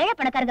 இந்த ஏழை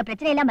பணக்காரங்க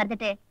பிரச்சனை எல்லாம்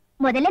மறந்துட்டு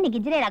முதல்ல நீங்க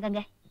இன்ஜினியர்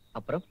ஆகுங்க.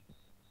 அப்புறம்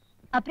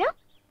அப்புறம்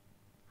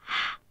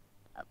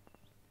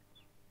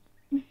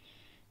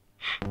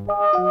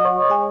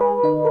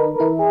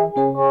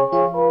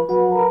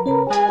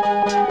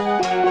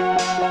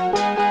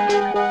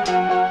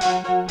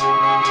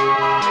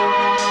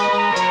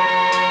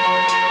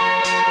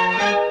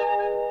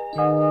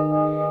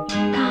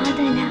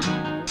காதலா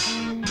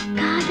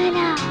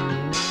காதலா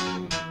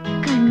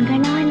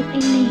கண்களால்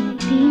என்னை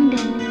தீண்ட.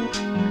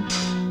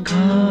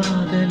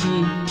 காதலி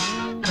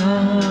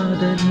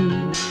காதலி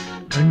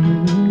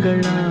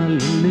கண்களால்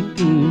என்னை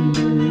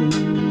தீண்டு.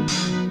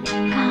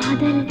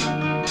 காதல்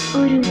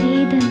ஒரு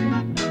வேதம்,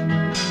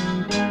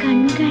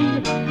 கண்கள்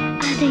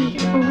அதை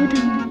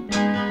ஓதும்.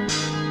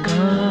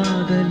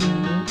 காதலி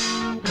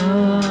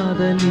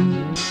காதலி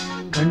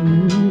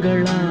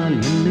கண்களால்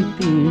என்னை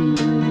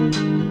தீண்டு.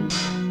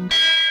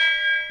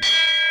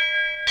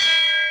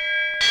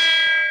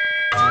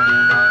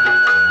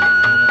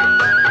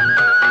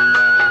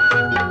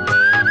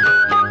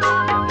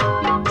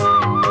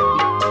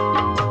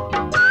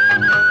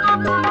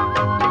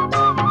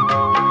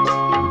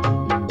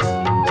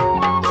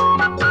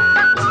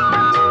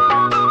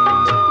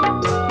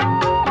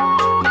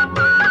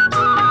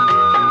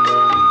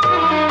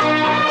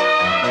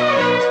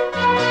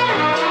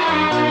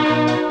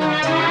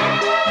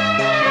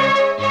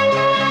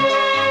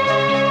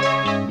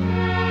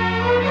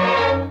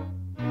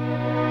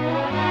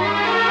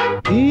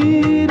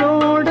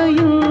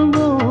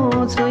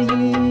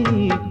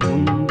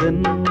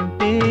 உந்தன்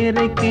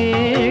பேரை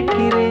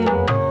கேட்கிறேன்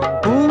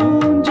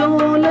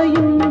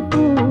பூஞ்சோலையும்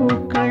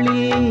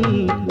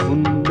பூக்களில்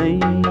உன்னை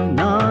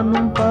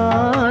நானும்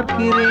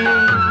பார்க்கிறேன்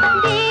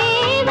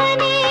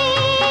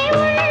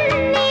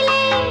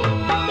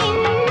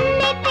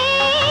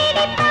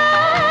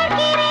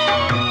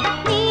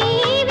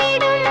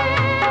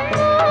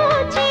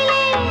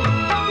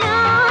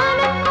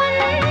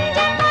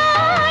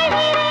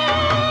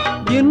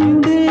என்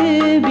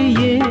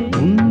தேவியே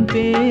உன்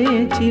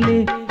பேச்சிலே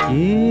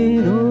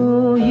ஏதோ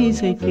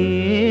இசை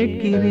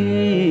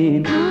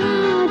கேட்கிறேன்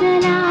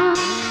காதலா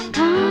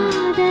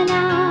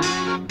காதலா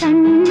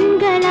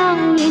கண்களா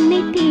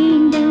என்னை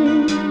தீண்டு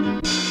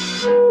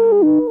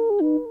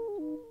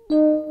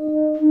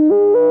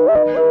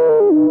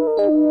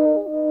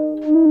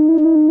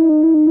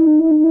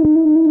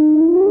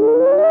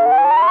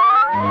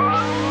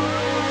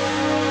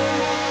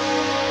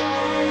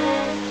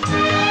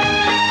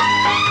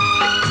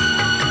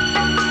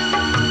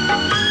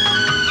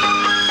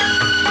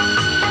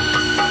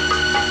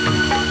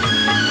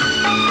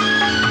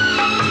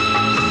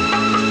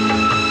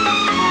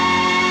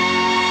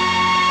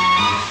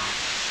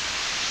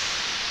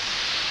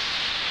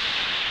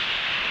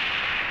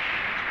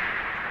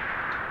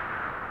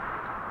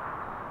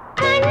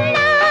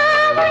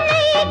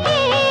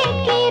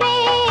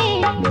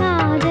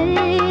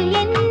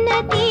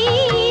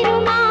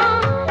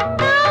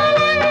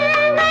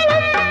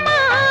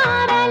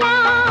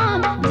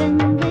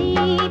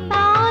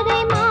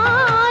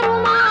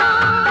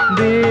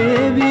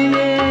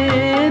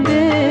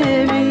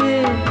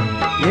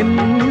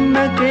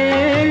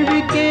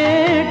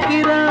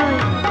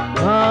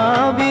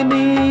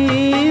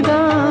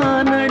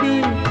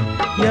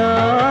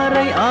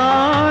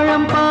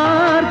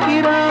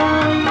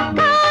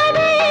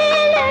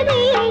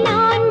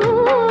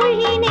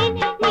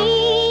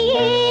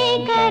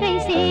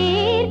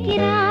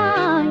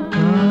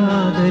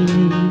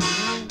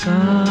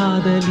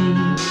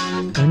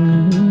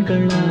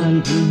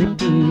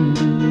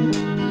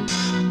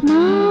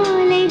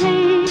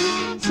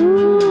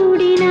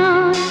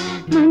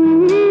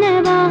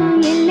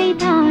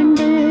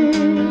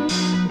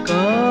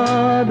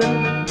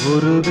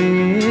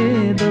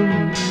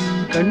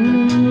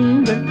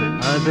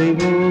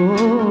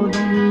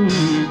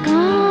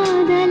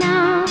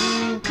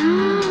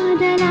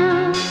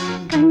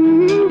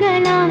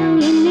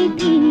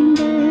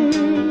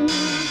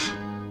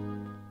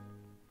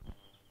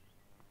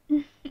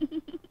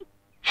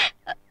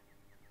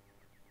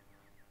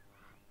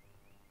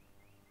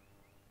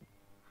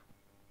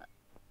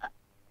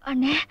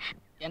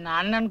என்ன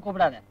அண்ணன்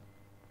கூப்பிடாத.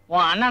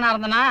 உன் அண்ணனா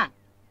இருந்தனா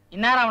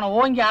இந்நேரம் அவனை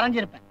ஓங்கி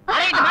அரைஞ்சிருப்பேன்.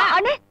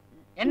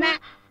 என்ன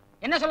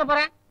என்ன சொல்ல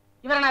போற?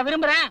 இவரை நான்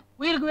விரும்புறேன்,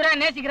 உயிருக்கு உயிரா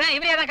நேசிக்கிறேன்,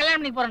 இவரையே தான்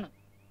கல்யாணம் பண்ணி போறேன்னு.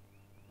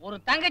 ஒரு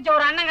தங்கச்சி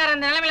ஒரு அண்ணங்கார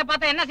இந்த நிலைமையில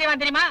பார்த்தா என்ன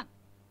செய்வான் தெரியுமா?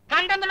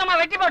 கண்டந்துமா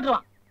வெட்டி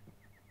போட்டுருவான்.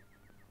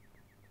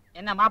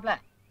 என்ன மாப்பிள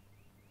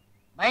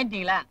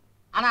பயந்தீங்களா?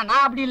 ஆனா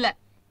நான் அப்படி இல்ல.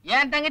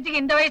 என்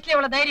தங்கச்சிக்கு இந்த வயசுல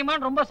இவ்வளவு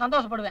தைரியமான்னு ரொம்ப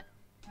சந்தோஷப்படுவேன்.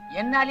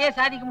 என்னாலேயே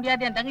சாதிக்க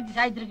முடியாது என் தங்கச்சி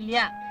சாதிச்சிருக்கு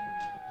இல்லையா?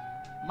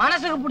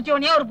 மனசுக்கு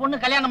பிடிச்சவனையே ஒரு பொண்ணு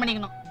கல்யாணம்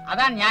பண்ணிக்கணும்,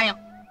 அதான் நியாயம்.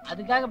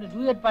 அதுக்காக இப்படி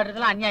டூயட்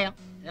பாடுறதுலாம் அநியாயம்.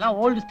 இதெல்லாம்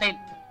ஓல்டு ஸ்டைல்.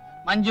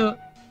 மஞ்சு,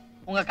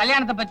 உங்க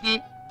கல்யாணத்தை பத்தி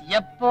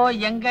எப்போ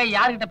எங்க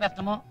யாருகிட்ட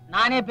பேசணுமோ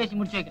நானே பேசி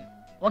முடிச்சு வைக்கிறேன்.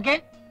 ஓகே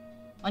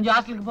மஞ்சு,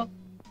 ஹாஸ்டலுக்கு போ.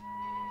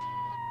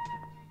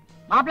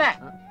 மாப்பிள,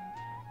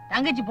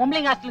 தங்கச்சி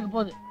பொம்பளைங்க ஹாஸ்டலுக்கு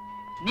போகுது.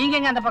 நீங்க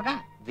எங்க அந்த பக்கம்?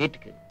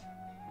 வீட்டுக்கு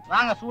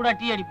வாங்க, சூடா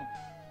டீ அடிப்போம்.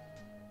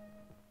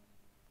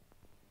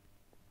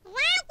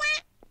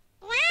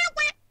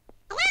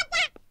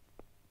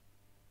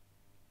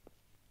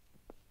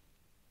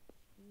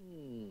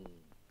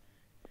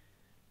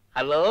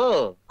 ஹலோ,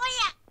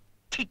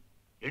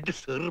 எடு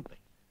செருப்பை.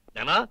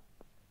 தனா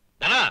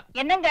தனா,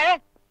 என்னங்க?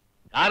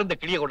 யார் இந்த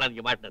கிளிய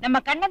கொண்டாந்தீங்க மாட்டேன்? நம்ம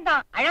கண்ணன்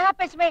தான். அழகா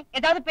பேசுவே.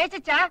 ஏதாவது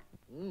பேசிச்சா?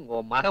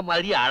 உன் மக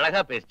மாதிரி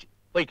அழகா பேசுச்சு.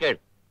 போய் கேளு.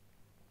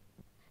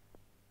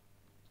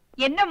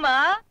 என்னம்மா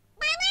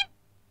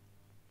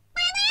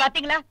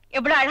பாத்தீங்களா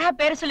எவ்வளவு அழகா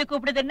பேரு சொல்லி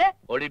கூப்பிடுதுன்னு?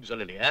 ஓடின்னு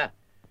சொல்லலையா?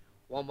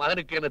 உன்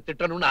மகனுக்கு என்ன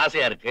திட்டணும்னு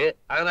ஆசையா இருக்கு,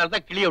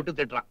 அதனாலதான் கிளிய விட்டு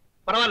திட்டுறான்.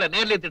 பரவாயில்ல,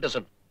 நேர்லயே திட்ட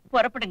சொல்லு.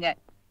 புறப்படுங்க,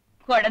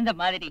 குழந்தை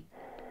மாதிரி.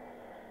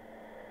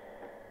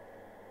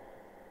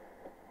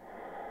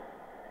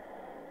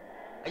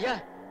 ஐயா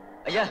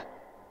ஐயா,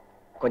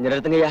 கொஞ்ச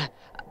நேரத்துங்க ஐயா.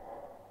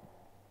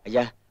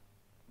 ஐயா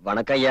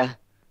வணக்கம் ஐயா.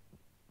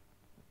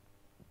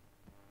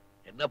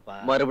 என்னப்பா?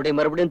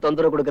 மறுபடியும்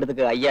தொந்தரவு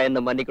கொடுக்கறதுக்கு ஐயா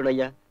என்ன மன்னிக்கணும்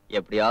ஐயா.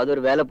 எப்படியாவது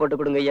ஒரு வேலை போட்டு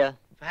கொடுங்க ஐயா.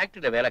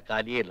 ஃபேக்டரியில வேலை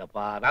காலியே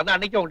இல்லப்பா. நான் தான்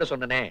அன்னைக்கு உங்ககிட்ட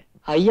சொன்னனே.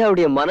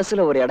 ஐயாவுடைய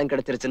மனசுல ஒரு இடம்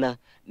கிடைச்சிருச்சுன்னா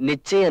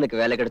நிச்சயம்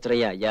எனக்கு வேலை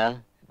கிடைச்சிரும் ஐயா.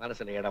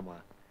 மனசுல இடமா?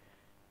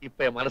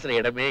 இப்ப என் மனசுல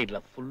இடமே இல்ல.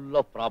 Full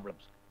of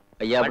problems.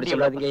 ஐயா அப்படி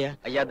சொல்லாதீங்க ஐயா.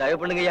 ஐயா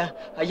தயவு பண்ணுங்க ஐயா.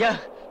 ஐயா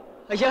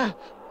ஐயா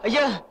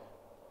ஐயா,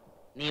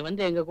 நீ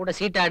வந்து எங்க கூட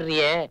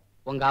சீட்டாடுறியே,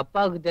 உங்க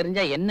அப்பாவுக்கு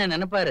தெரிஞ்சா என்ன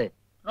நினைப்பாரு?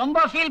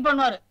 ரொம்ப ஃபீல்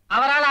பண்ணுவாரு,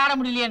 அவரால் ஆட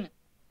முடியலையேன்னு.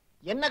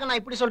 என்னங்க நான்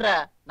இப்படி சொல்ற?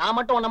 நான்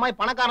மட்டும் உன்ன மாதிரி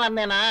பணக்காரனா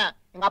இருந்தேனா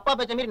எங்க அப்பா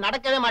பேச்ச மீறி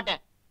நடக்கவே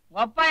மாட்டேன்.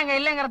 அப்பா எங்க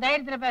இல்லங்கிற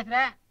தைரியத்துல பேசுற?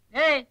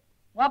 ஏய்,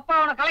 அப்பா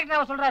அவனை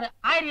கலெக்டரா சொல்றாரு,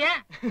 ஆயிரியே.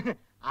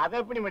 அத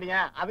எப்படி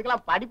முடியும்?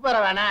 அதுக்கெல்லாம் படிப்பு வர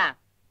வேணாம்.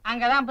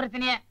 அங்கதான்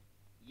பிரச்சனையே.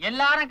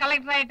 எல்லாரும்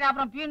கலெக்டர் ஆயிட்டு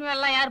அப்புறம் பியூன்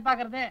வேலை யாரு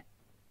பாக்குறது?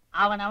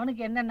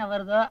 அவனுக்கு என்னென்ன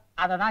வருதோ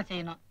அதை தான்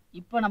செய்யணும்.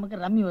 இப்போ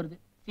நமக்கு ரம்மி வருது,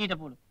 சீட்டை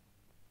போடு.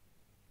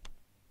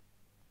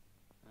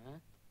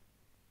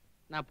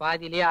 நான்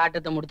பாதியிலேயே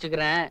ஆட்டத்தை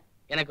முடிச்சுக்கிறேன்,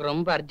 எனக்கு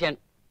ரொம்ப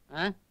அர்ஜென்ட்.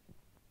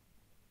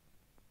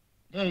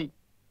 டேய்,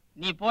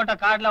 நீ போட்ட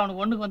கார்டுல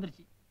அவனுக்கு ஒண்ணுக்கு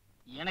வந்துருச்சு,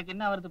 எனக்கு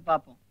என்ன வருது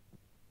பாப்போம்.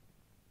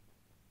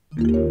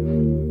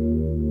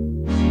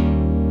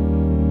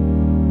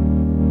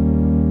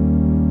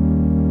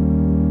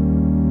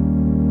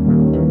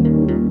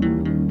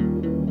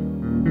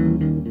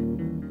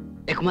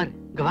 குமார்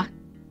இங்க வா.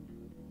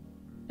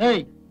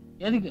 ஏய்,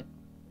 எதுக்கு?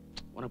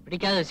 உனக்கு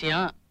பிடிக்காத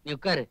விஷயம், நீ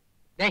உட்காரு.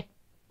 டேய்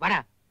வாடா.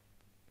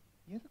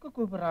 எதுக்கு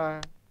கூப்பிடுறா?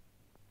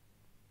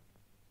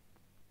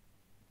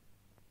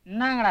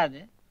 என்னங்கடா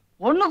அது?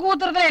 ஒண்ணு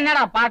கூத்துறதுல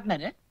என்னடா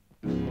பார்ட்னர்?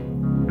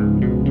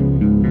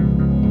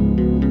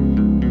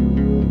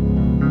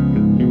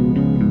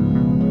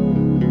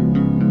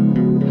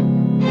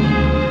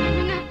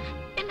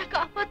 என்ன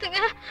காப்பாத்துங்க.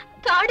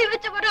 தாடி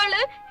வச்ச ஒரு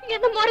ஆளு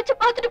என்ன முறைச்சு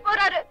பாத்துட்டு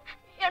போறாரு.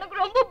 எனக்கு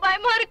ரொம்ப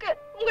பயமா இருக்கு.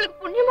 உங்களுக்கு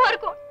புண்ணியமா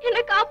இருக்கும், என்ன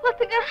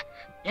காப்பாத்துங்க.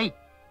 ஏய்,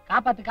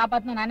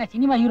 காப்பாத்துனா நான் என்ன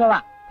சினிமா ஹீரோவா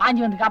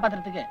பாஞ்சி வந்து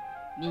காப்பாத்துறதுக்கு?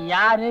 நீ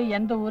யாரு,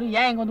 எந்த ஊரு,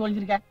 ஏன் இங்க வந்து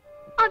ஒளிஞ்சிருக்க?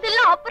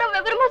 அதெல்லாம் அப்புறம்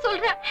விவரமா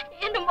சொல்றேன்,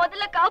 என்ன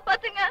முதல்ல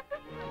காப்பாத்துங்க.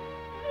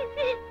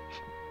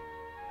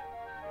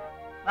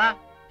 வா.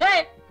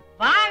 ஏய்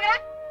வாங்க.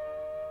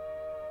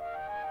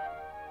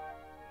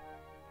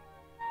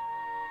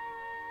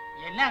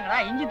 என்னங்கடா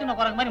இஞ்சி துண்ண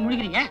குரங்கு மாதிரி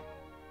முழிக்கிறீங்க?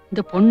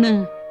 இந்த பொண்ணு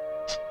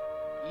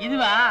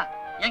இதுவா?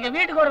 எங்க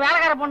வீட்டுக்கு ஒரு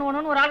வேலைக்கார பொண்ணு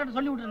ஒண்ணுன்னு ஒரு ஆள்கிட்ட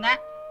சொல்லி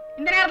விட்டுருந்தேன்.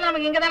 இந்த நேரத்துல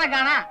நமக்கு இங்க தானே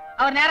காணா,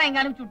 அவர் நேரம் இங்க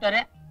அனுப்பிச்சு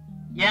விட்டாரு.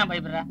 ஏன்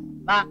பயப்படுற?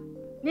 வா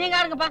நீங்க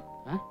ஆடுங்கப்பா.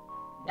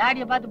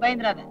 டாடியை பார்த்து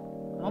பயந்துராத,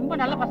 ரொம்ப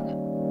நல்ல பசங்க.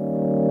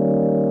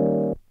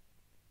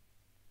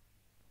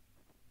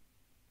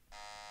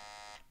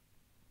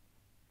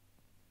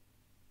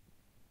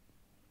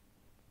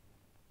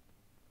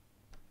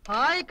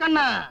 ஹாய்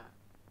கண்ணா.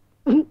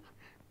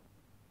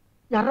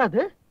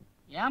 யாராது?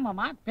 ஏன்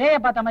மாமா பேய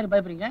பார்த்த மாதிரி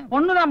பயப்படுறீங்க?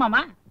 பொண்ணுதான்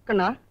மாமா.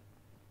 கண்ணா,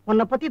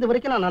 உன்னை பத்தி இது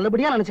வரைக்கும் நான்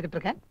நல்லபடியா நினைச்சுக்கிட்டு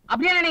இருக்கேன்.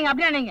 அப்படியே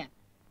நீங்க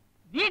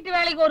வீட்டு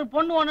வேலைக்கு ஒரு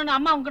பொண்ணு ஒண்ணுன்னு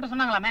அம்மா உங்ககிட்ட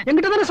சொன்னாங்களாமே?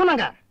 என்கிட்ட தானே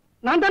சொன்னாங்க,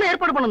 நான் தானே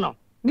ஏற்பாடு பண்ணணும்.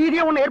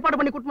 நீதியா உன்னை ஏற்பாடு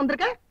பண்ணி கூட்டு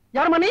வந்திருக்க.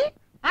 யாருமா நீ?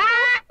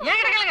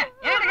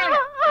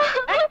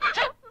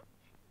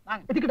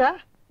 எதுக்குடா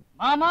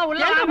மாமா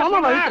உள்ள மாமா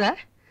வயிற்றுல?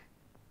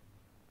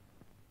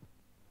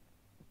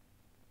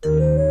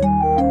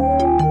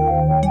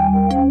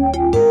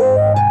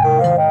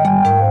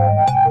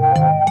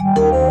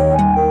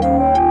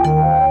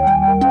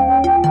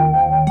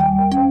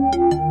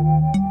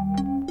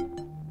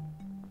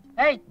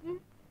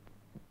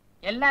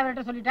 எல்லாம்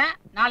விட்டு சொல்லிட்டேன்.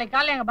 நாளைக்கு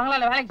காலையில எங்க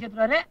பங்களால வேலைக்கு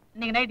சேர்த்துருவாரு.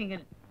 இன்னைக்கு நைட் இங்க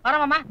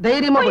வரமாமா?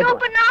 தைரியமா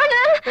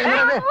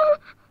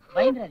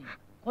பயந்துறாதீங்க,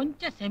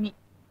 கொஞ்சம் செமி.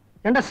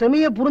 ஏண்டா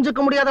செமிய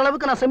புரிஞ்சுக்க முடியாத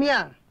அளவுக்கு நான் செமியா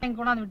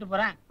கொண்டாந்து விட்டு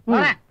போறேன்.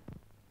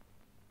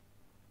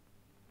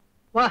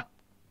 வா,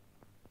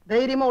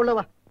 தைரியமா உள்ள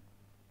வா.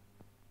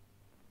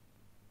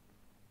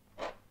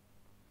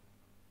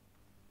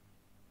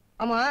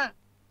 ஆமா,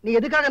 நீ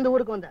எதுக்காக இந்த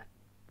ஊருக்கு வந்த?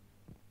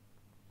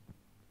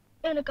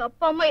 எனக்கு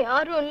அப்பா அம்மா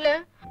யாரும் இல்ல.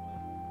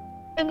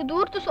 எங்க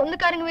தூரத்து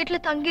சொந்தக்காரங்க வீட்டுல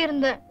தங்கி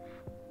இருந்தேன்.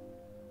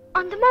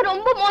 அந்த மாதிரி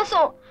ரொம்ப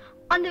மோசம்.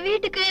 அந்த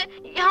வீட்டுக்கு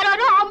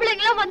யாராரோ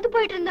ஆம்பளைங்களா வந்து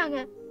போயிட்டு இருந்தாங்க.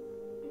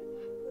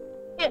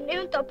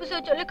 என்னையும் தப்பு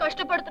சொல்லி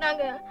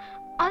கஷ்டப்படுத்துறாங்க.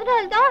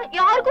 அதனாலதான்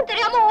யாருக்கும்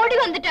தெரியாம ஓடி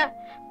வந்துட்டேன்.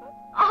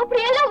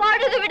 அப்படியெல்லாம்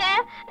வாடுறதை விட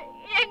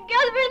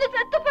எங்கேயாவது விழுந்து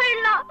செத்து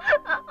போயிடலாம்.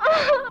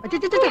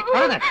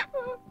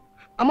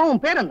 அம்மா,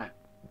 உன் பேர் என்ன?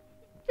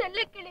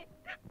 செல்லக்கிளி.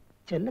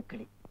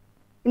 செல்லக்கிளி.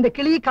 இந்த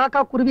கிளி,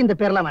 காக்கா, குருவி இந்த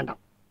பேர்லாம்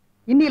வேண்டாம்.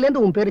 இன்னில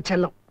இருந்து உன் பேரு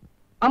செல்லம்.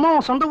 அம்மா,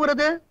 உன் சொந்த ஊர்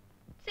எது?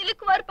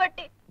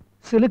 சிலுக்குவார்பட்டி.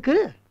 சிலுக்கு?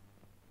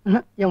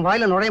 என்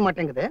வாயில நுழைய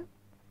மாட்டேங்குது.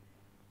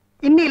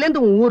 இன்னில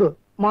இருந்து உன் ஊரு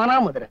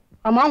மானாமதுரை.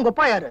 அம்மா, உங்க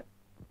அப்பா யாரு?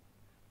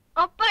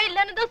 அப்பா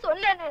இல்லன்னு தான்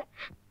சொன்னேனே.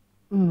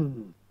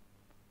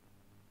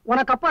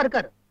 உனக்கு அப்பா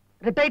இருக்காரு,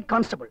 ரிட்டையர்ட்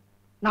கான்ஸ்டபிள்.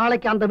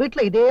 நாளைக்கு அந்த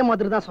வீட்டுல இதே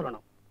மாதிரி தான்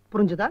சொல்லணும்,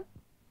 புரிஞ்சுதா?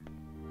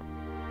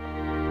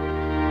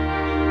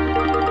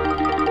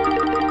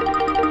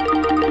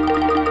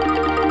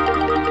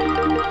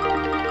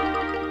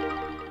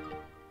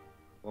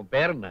 உன்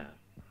பேர் என்ன?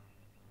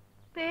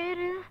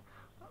 பேரு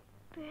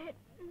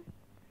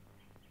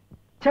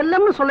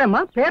செல்லம்னு சொல்லேம்மா.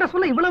 பேரை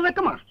சொல்ல இவ்வளவு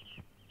வெக்கமா?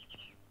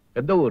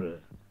 எந்த ஊரு?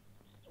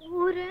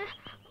 ஊரு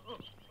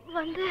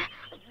வந்து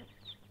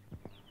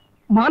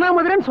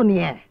மானாமதுரைன்னு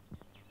சொன்னியே.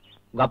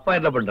 உங்க அப்பா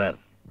என்ன பண்றாரு?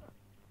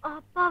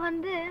 அப்பா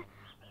வந்து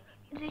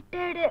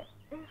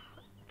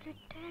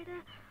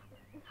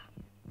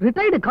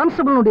ரிட்டையர்டு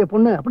கான்ஸ்டபிளுடைய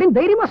பொண்ணு அப்படின்னு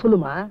தைரியமா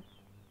சொல்லுமா.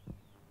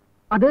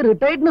 அது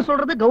ரிட்டையர்ட்னு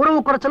சொல்றது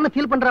கௌரவ குறைச்சல்னு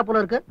ஃபீல் பண்றா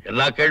போல இருக்கு.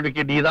 எல்லா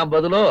கேள்விக்கு நீதான்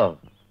பதிலோ?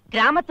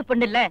 கிராமத்து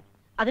பொண்ணு இல்ல,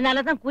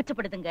 அதனாலதான்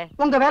கூச்சப்படுதுங்க.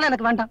 உங்க வேலை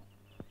எனக்கு வேண்டாம்,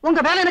 உங்க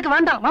வேலை எனக்கு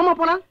வேண்டாம். மாமா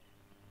போலாம்.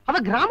 அவ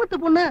கிராமத்து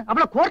பொண்ணு,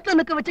 அவளை கோர்ட்ல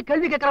நிக்க வச்சு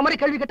கேள்வி கேட்கற மாதிரி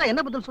கேள்வி கேட்டா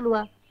என்ன பதில்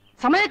சொல்லுவா?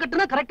 சமய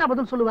கட்டுனா கரெக்டா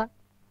பதில் சொல்லுவா.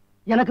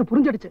 எனக்கு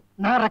புரிஞ்சிடுச்சு.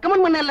 நான்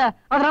ரெக்கமெண்ட் பண்ணல,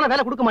 அதனால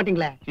வேலை கொடுக்க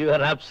மாட்டீங்களே. You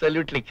are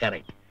absolutely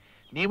correct.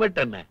 நீ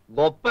மட்டும் என்ன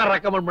கொப்ப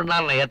ரெக்கமெண்ட்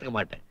பண்ணாலும் நான் ஏத்துக்க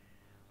மாட்டேன்.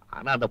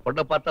 ஆனா அந்த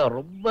பொண்ணை பார்த்தா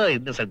ரொம்ப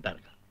இன்னசென்ட்டா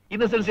இருக்கா.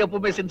 இன்னசென்ஸ்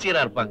எப்பவுமே சின்சியரா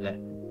இருப்பாங்க.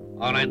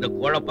 ஆனா இந்த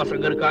கோழ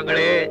பசங்க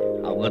இருக்காங்களே,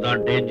 அவங்க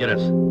தான்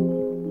டேஞ்சரஸ்.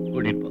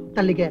 கூட்டிட்டு போ.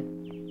 தள்ளிக்க.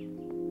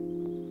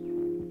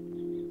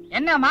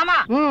 என்ன மாமா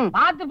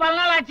பார்த்து பல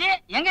நாள் ஆச்சு.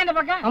 எங்க இந்த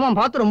பக்கம்? ஆமா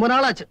பார்த்து ரொம்ப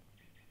நாள் ஆச்சு.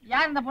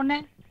 யார் இந்த பொண்ணு?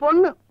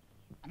 பொண்ணு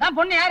அதான்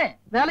பொண்ணு யாரு?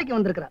 வேலைக்கு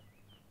வந்திருக்கா.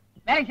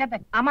 வேலைக்கு சேர்த்த?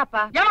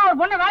 ஆமாப்பா. ஏமா ஒரு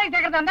பொண்ணு வேலைக்கு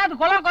சேர்க்கறதா இருந்தா அது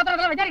கொலை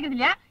கோத்திரத்துல விசாரிக்கிறது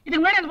இல்லையா?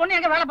 இதுக்கு முன்னாடி அந்த பொண்ணு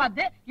எங்க வேலை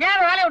பார்த்து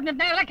ஏன் வேலையை விட்டு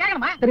நிறுத்தினா எல்லாம்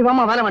கேட்கணுமா? சரி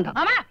வாமா வேலை வேண்டாம்.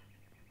 ஆமா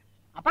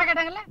அப்பா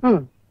கேட்டாங்கல்ல,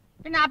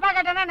 பின்ன அப்பா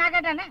கேட்டானே நான்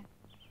கேட்டானே.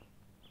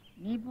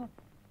 நீ போ.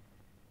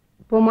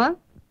 போமா.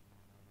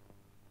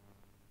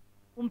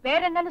 உன்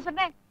பேர் என்னன்னு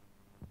சொன்னேன்?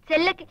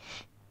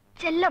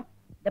 செல்லம்.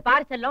 இந்த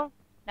பாரு செல்லம்,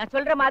 நான்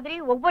சொல்ற மாதிரி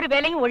ஒவ்வொரு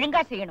வேலையும்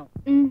ஒழுங்கா செய்யணும்.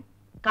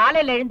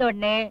 காலையில எழுந்த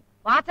உடனே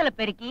வாசலை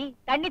பெருக்கி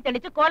தண்ணி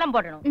தெளிச்சு கோலம்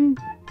போடணும்.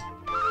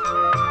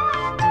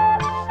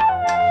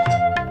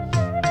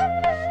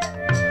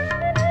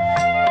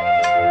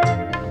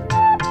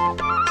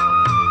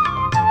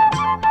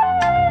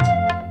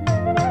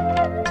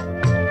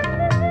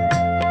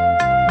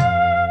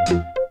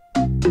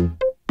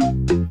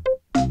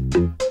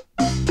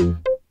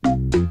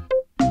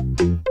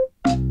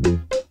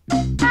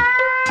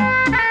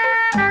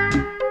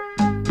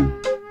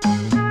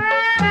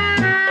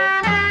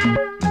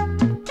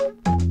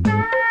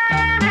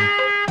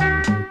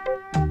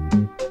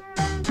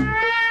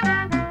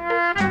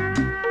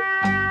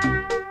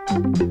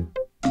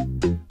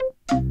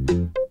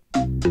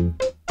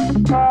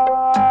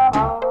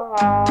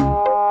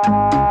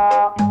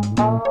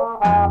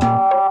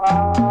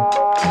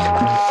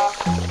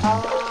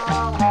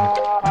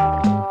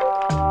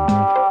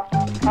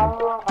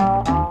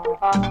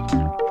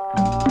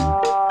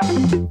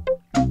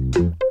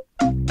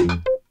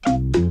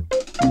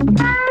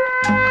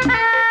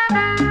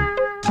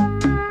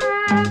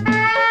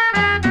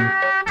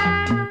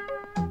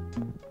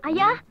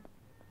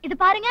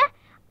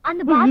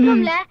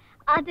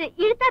 அது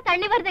இழுத்தா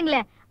தண்ணி வருதுங்களே,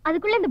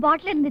 அதுக்குள்ள இந்த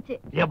பாட்டில் இருந்துச்சு.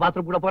 ஏன்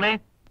பாத்ரூம் கூட போனேன்?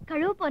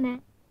 கழுவு போனேன்.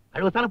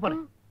 கழுவத்தானே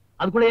போனேன்,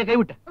 அதுக்குள்ள ஏன் கை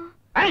விட்ட?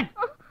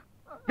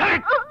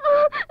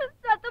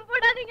 சத்தம்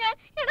போடாதீங்க,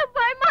 எனக்கு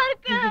பயமா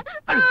இருக்கு.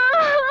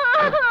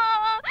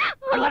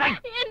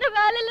 என்ன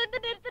வேலையில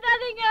இருந்து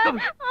நிறுத்திடாதீங்க.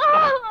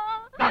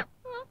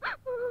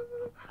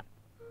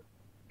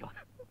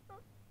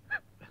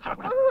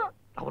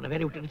 நான் உன்னை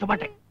வேலையை விட்டு நிறுத்த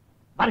மாட்டேன்.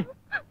 பாரு,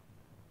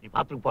 நீ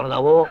பாத்ரூம்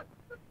போறதாவோ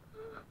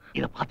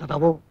இத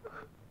பார்த்ததாவோ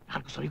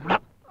யாருக்கு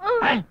சொல்லிக்கூடாது.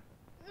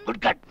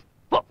 Good cut.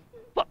 போ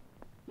போ.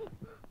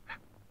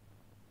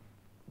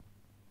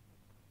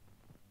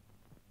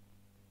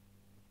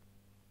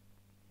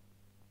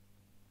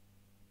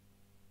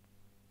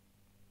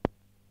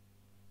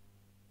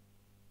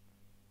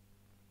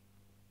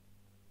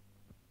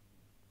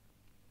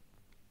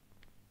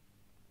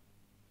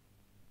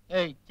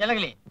 ஏய்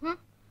செலகலி,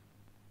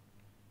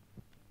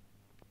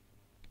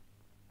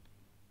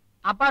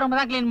 அப்பா ரூம்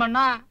தான் கிளீன்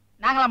பண்ணா,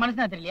 நாங்களா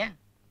மனுஷனா தெரியலையா?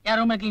 யார்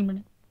ரூம் கிளீன்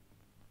பண்ணு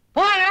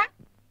போங்க.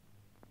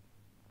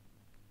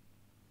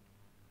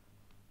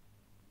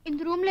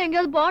 இந்த ரூம்ல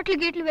எங்கயாவது பாட்டில்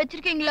கேட்ல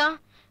வச்சிருக்கீங்களா?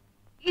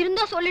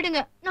 இருந்தா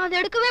சொல்லிடுங்க, நான் அதை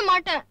எடுக்கவே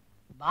மாட்டேன்.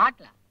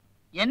 பாட்டில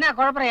என்ன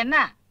குழப்பற? என்ன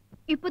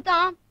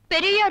இப்பதான்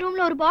பெரிய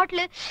ரூம்ல ஒரு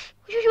பாட்டில்.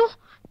 ஐயோ,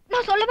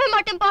 நான் சொல்லவே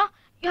மாட்டேன்பா.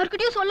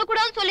 யார்கிட்டயும்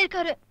சொல்லக்கூடாதுன்னு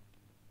சொல்லிருக்காரு.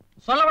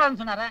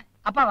 சொல்லக்கூடாதுன்னு சொன்னாரா?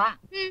 அப்பாவா?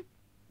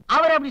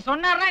 அவர் அப்படி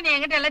சொன்னார்னா நீ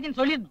என்கிட்ட எல்லாத்தையும்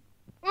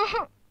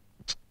சொல்லிடணும்.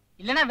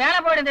 இல்லன்னா வேலை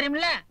போயிடும்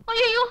தெரியுமில்ல.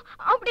 ஐயோ,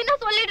 அப்படின்னா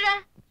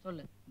சொல்லிடுறேன்.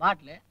 சொல்லு.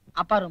 பாட்டில்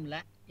அப்பா ரூம்ல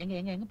எங்க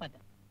எங்க எங்க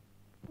பார்த்த?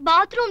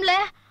 பாத்ரூம்ல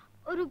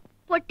ஒரு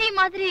பொட்டி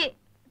மாதிரி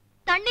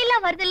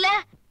தண்ணிலாம் வருது இல்ல.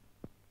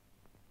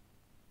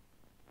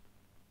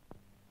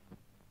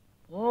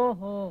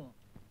 ஓஹோ,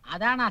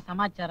 அதானா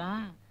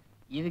சமாச்சாரம்.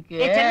 இதுக்கு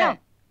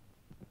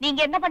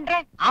நீங்க என்ன பண்ற?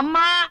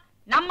 அம்மா,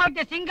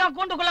 நம்ம சிங்கம்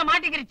கூண்டுக்குள்ள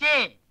மாட்டிக்கிருச்சு.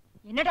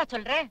 என்னடா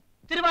சொல்ற?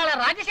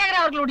 திருவாளர்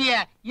ராஜசேகர் அவர்களுடைய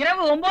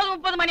இரவு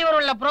 9:30 மணி வரை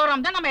உள்ள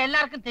ப்ரோகிராம் தான் நம்ம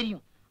எல்லாருக்கும்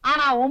தெரியும்.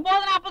 ஆனா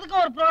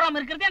 9:40க்கு ஒரு ப்ரோகிராம்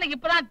இருக்கிறது எனக்கு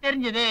இப்பதான்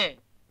தெரிஞ்சது.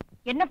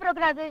 என்ன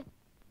ப்ரோகிராம் அது?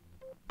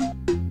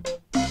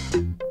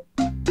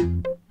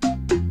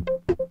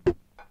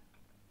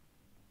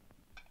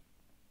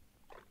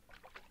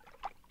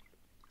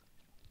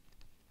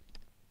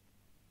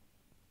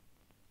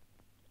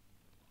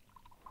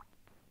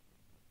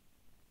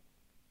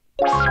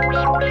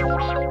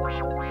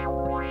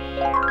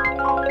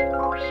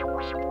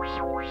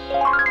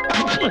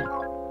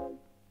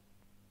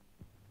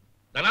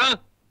 தனா,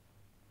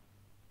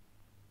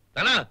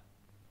 தனா,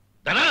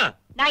 தனா,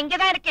 நான்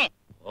இங்கதான் இருக்கேன்.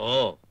 ஓ,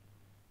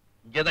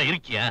 இங்கதான்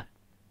இருக்கியா?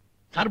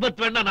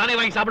 சர்பத் வேணா நானே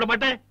வாங்கி சாப்பிட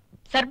மாட்டேன்.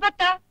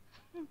 சர்பத்தா?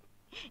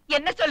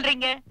 என்ன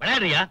சொல்றீங்க?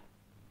 விளையாடுறியா?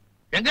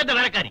 எங்க இந்த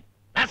வேலைக்காரி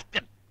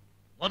ராஸ்கல்,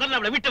 முதல்ல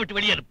அவளை வீட்டை விட்டு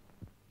வெளியேறு.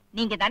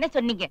 நீங்க தானே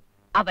சொன்னீங்க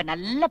அவ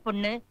நல்ல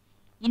பொண்ணு,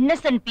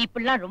 இன்னசென்ட்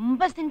பீப்புள்லாம்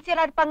ரொம்ப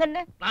சின்சியரா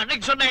இருப்பாங்கன்னு. நான்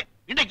அன்னைக்கு சொன்னேன்,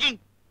 இன்னைக்கு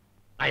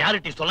நான்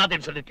யார்கிட்டயும்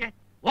சொல்லாதேன்னு சொல்லிருக்கேன்.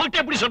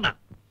 உன்கிட்ட எப்படி சொன்னா?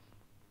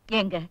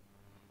 ஏங்க,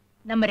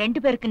 நம்ம 2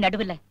 பேருக்கு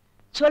நடுவுல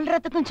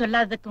சொல்றதுக்கும்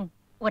சொல்லாததுக்கும்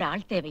ஒரு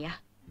ஆள் தேவையா?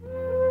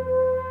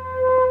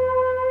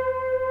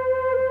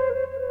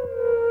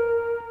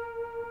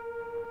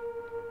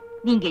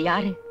 நீங்க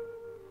யாரு?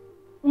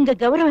 உங்க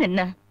கௌரவம்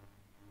என்ன?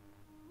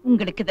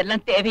 உங்களுக்கு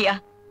இதெல்லாம் தேவையா?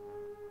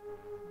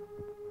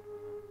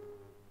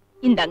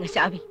 இந்தாங்க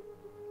சாவி.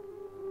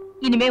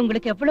 இனிமே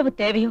உங்களுக்கு எவ்வளவு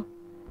தேவையோ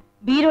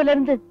பீரோல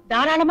இருந்து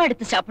தாராளமா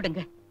எடுத்து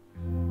சாப்பிடுங்க.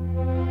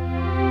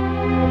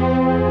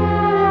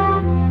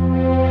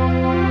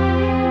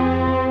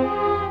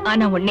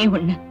 ஆனா ஒண்ணே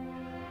ஒண்ணு,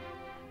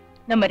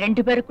 நம்ம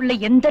 2 பேருக்குள்ள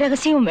எந்த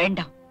ரகசியமும்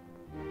வேண்டாம்.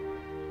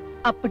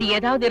 அப்படி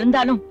ஏதாவது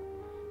இருந்தாலும்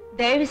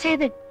தயவு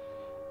செய்து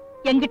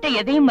என்கிட்ட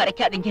எதையும்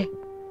மறைக்காதீங்க.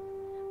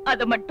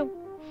 அத மட்டும்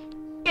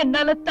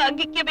என்னால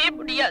தாங்கிக்கவே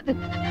முடியாது.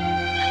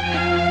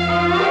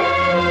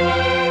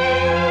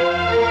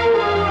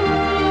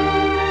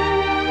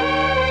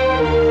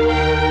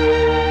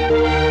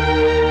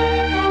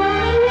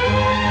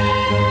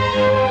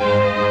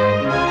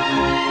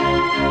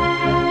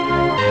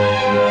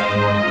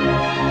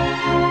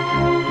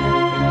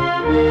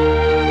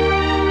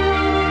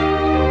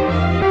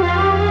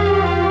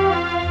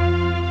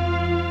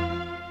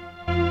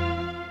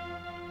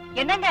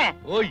 என்னங்க?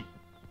 ஓய்,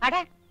 அட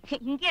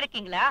இங்க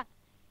இருக்கீங்களா?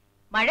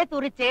 மழை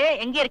தூரிச்சு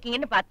எங்க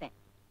இருக்கீங்கன்னு பார்த்தேன்.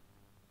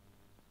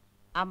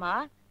 ஆமா,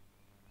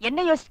 என்ன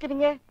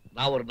யோசிக்கிறீங்க?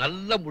 நான் ஒரு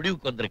நல்ல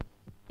முடிவுக்கு வந்திருக்கேன்.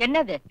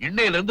 என்னது?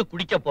 இன்னையில இருந்து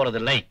குடிக்க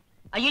போறதில்லை.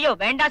 ஐயோ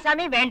வேண்டாம்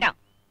சாமி வேண்டாம்.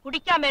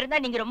 குடிக்காம இருந்தா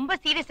நீங்க ரொம்ப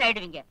சீரியஸ்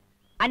ஆயிடுவீங்க.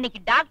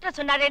 அன்னைக்கு டாக்டர்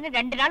சொன்னாரேன்னு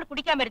 2 நாள்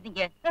குடிக்காம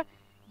இருந்தீங்க.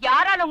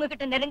 யாரால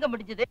உங்ககிட்ட நெருங்க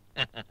முடிஞ்சது?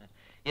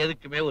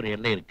 எதுக்குமே ஒரு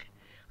எல்லை இருக்கு.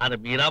 அதை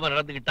மீறாம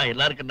நடந்துகிட்டா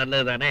எல்லாருக்கும்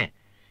நல்லது தானே.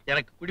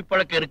 எனக்கு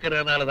குடிப்பழக்கம்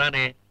இருக்கிறதுனால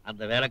தானே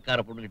அந்த வேலைக்கார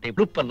பொண்ணுகிட்ட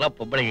குழுப்பெல்லாம்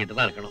பொம்பளை கிட்ட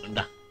தான் இருக்கணும்.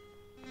 இந்தா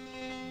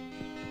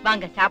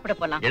வாங்க சாப்பிட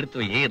போலாம். எடுத்து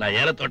வை, நான்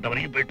ஏலத்தோட்டம்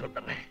வரைக்கும் போயிட்டு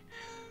வந்துடுறேன்.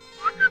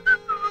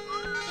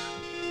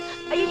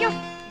 ஐயோ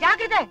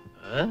ஜாக்கிரதை.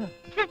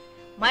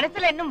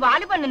 மனசுல இன்னும்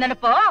வாலிபன்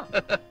நினைப்போ.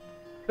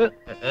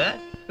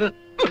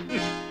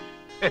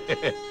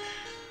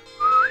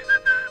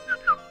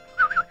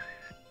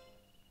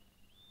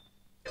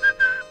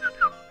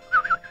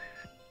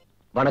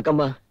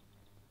 வணக்கம்மா.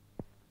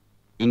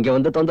 இங்க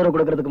வந்து தொந்தரவு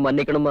கொடுக்கறதுக்கு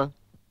மன்னிக்கணுமா.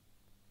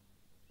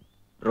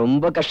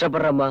 ரொம்ப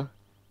கஷ்டப்படுறேம்மா.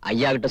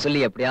 ஐயா கிட்ட சொல்லி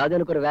எப்படியாவது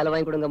எனக்கு ஒரு வேலை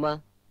வாங்கி கொடுங்கம்மா.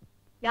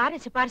 யாரை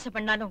சிபாரிசு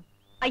பண்ணாலும்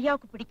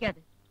ஐயாவுக்கு பிடிக்காது.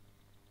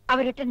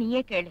 அவர்கிட்ட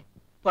நீயே கேளு.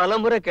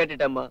 பலமுறை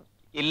கேட்டுட்டேம்மா,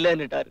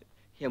 இல்லன்னுட்டாரு.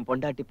 என்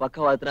பொண்டாட்டி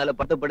பக்கவாதத்தினால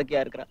பட்டு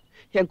படுக்கையா இருக்கிறா.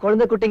 என்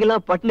குழந்தை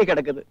குட்டிங்கெல்லாம் பட்டினி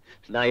கிடக்குது.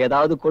 நான்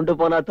ஏதாவது கொண்டு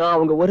போனா தான்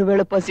அவங்க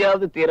ஒருவேளை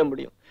பசியாவது தீர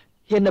முடியும்.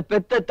 என்ன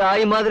பெத்த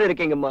தாய் மாதிரி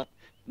இருக்கீங்கம்மா.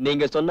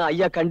 நீங்க சொன்ன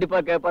ஐயா கண்டிப்பா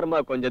கேட்பாருமா.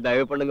 கொஞ்சம்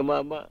தயவு பண்ணுங்கம்மா.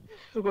 அம்மா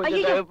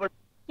கொஞ்சம் தயவு பண்ணு.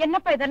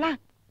 என்னப்பா இதெல்லாம்?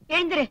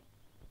 எழுந்திரு.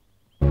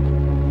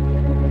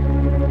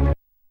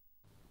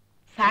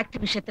 ஃபேக்ட்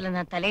விஷயத்துல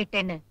நான்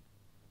தலையிட்டேன்னு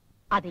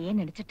அதையே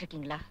நினைச்சிட்டு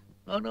இருக்கீங்களா?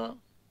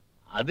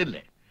 அது இல்ல,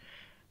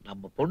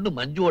 நம்ம பொண்ணு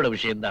மஞ்சுவோட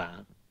விஷயம்தான்.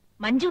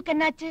 மஞ்சுக்கு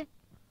என்னாச்சு?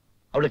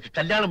 அவளுக்கு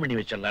கல்யாணம் பண்ணி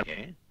வச்சிடலாம்.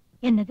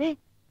 என்னது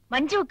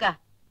மஞ்சுக்கா?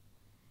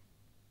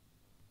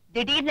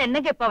 திடீர்னு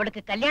என்னங்க இப்ப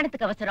அவளுக்கு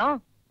கல்யாணத்துக்கு அவசரம்?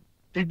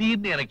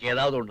 திடீர்னு எனக்கு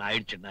ஏதாவது ஒண்ணு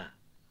ஆயிடுச்சுன்னா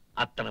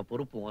அத்தனை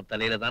பொறுப்பும்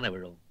தலையில தானே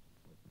விழும்.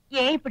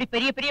 ஏன் இப்படி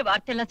பெரிய பெரிய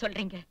வார்த்தை எல்லாம்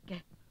சொல்றீங்க?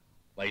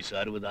 வயசு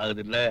 60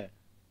 ஆகுது இல்ல,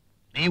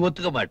 நீ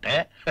ஒத்துக்க மாட்ட.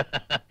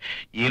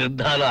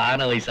 இருந்தாலும்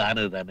ஆன வயசு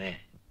ஆனது தானே.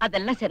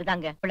 அதெல்லாம்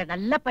சரிதாங்க. அவளை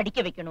நல்லா படிக்க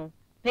வைக்கணும்,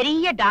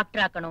 பெரிய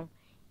டாக்டர் ஆக்கணும்.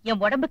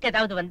 என் உடம்புக்கு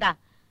ஏதாவது வந்தா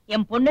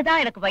என்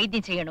பொண்ணுதான் எனக்கு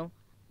வைத்தியம் செய்யணும்.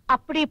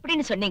 அப்படி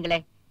இப்படின்னு சொன்னீங்களே,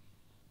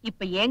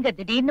 இப்ப ஏங்க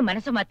திடீர்னு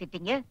மனசு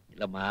மாத்திட்டீங்க?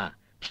 இல்லம்மா,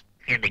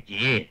 இன்னைக்கு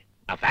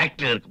நான்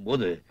ஃபேக்டரியில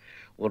இருக்கும்போது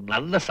ஒரு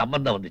நல்ல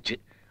சம்பந்தம் வந்துச்சு.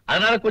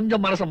 அதனால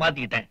கொஞ்சம் மனசை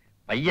மாத்திக்கிட்டேன்.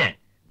 பையன்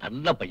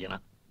நல்ல பையனா,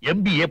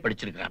 MBA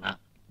படிச்சிருக்கானா.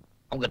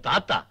 அவங்க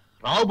தாத்தா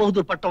ராவ்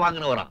பகதூர் பட்டம்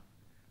வாங்கினவராம்.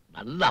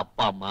 நல்ல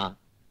அப்பா அம்மா,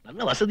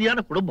 நல்ல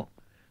வசதியான குடும்பம்.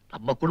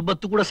 நம்ம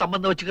குடும்பத்து கூட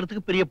சம்பந்தம்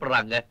வச்சுக்கிறதுக்கு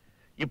பிரியப்படுறாங்க.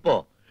 இப்போ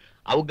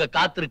அவங்க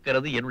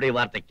காத்திருக்கிறது என்னுடைய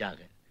வார்த்தைக்காக,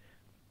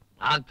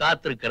 நான்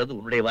காத்திருக்கிறது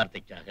உன்னுடைய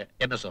வார்த்தைக்காக.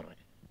 என்ன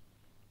சொல்றேன்?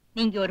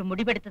 நீங்க ஒரு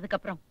முடிவெடுத்ததுக்கு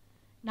அப்புறம்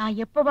நான்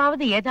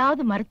எப்பவாவது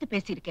ஏதாவது மறுத்து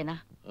பேசியிருக்கேனா?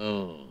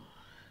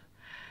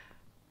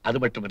 அது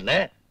மட்டும் இல்ல,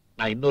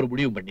 நான் இன்னொரு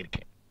முடிவு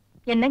பண்ணிருக்கேன்.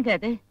 என்னங்க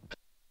அது?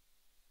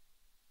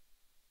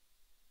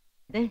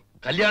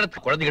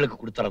 கல்யாணத்துக்கு குழந்தைகளுக்கு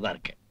கொடுத்துறதா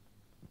இருக்கேன்.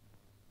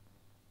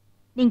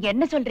 நீங்க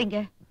என்ன சொல்றீங்க?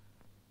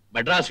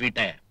 மெட்ராஸ்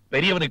வீட்டை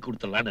பெரியவனுக்கு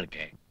கொடுத்துடலான்னு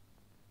இருக்கேன்.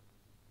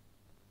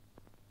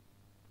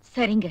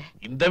 சரிங்க.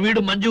 இந்த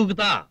வீடு மஞ்சுவுக்கு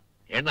தான்.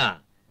 ஏன்னா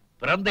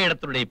பிறந்த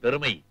இடத்தினுடைய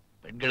பெருமை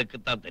பெண்களுக்கு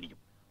தான்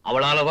தெரியும்.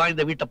 அவளாலதான்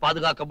இந்த வீட்டை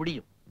பாதுகாக்க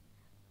முடியும்.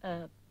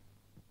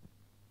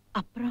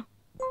 அப்புறம்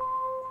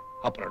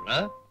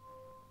அப்புறம்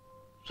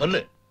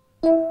சொல்லு.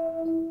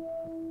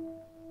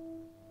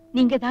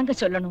 நீங்க தாங்க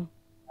சொல்லணும்.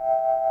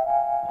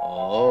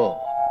 ஓ,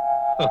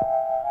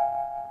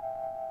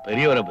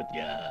 பெரியவரை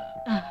பத்தியா?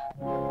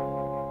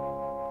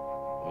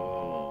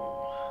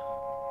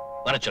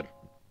 வரச்சல்.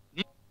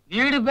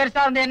 வீடு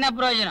பெருசா இருந்தா என்ன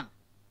பிரயோஜனம்?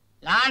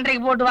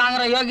 லாண்டரிக்கு போட்டு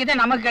வாங்குற யோகியதை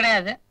நமக்கு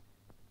கிடையாது.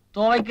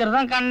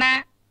 துவைக்கிறதும் கண்ண,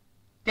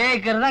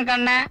 தேய்க்கிறதும்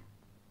கண்ண,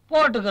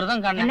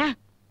 போட்டுக்கிறதும் கண்ண.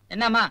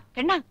 என்னம்மா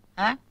கண்ணா?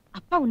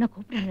 அப்பா உன்னை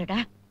கூப்பிடுறடா.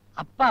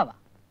 அப்பாவா?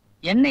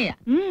 என்னையா?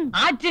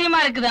 ஆச்சரியமா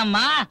இருக்குது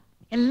அம்மா.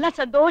 எல்லாம்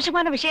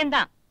சந்தோஷமான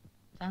விஷயம்தான்.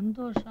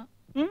 சந்தோஷம்?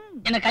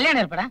 என்ன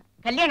கல்யாணம் ஏற்படா?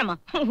 கல்யாணமா?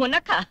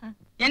 உனக்கா?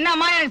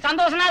 என்னம்மா எனக்கு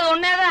சந்தோஷம்னா அது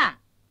ஒன்னேதான்.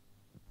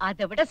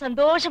 அதை விட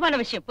சந்தோஷமான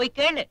விஷயம், போய்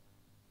கேளு.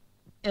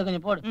 இது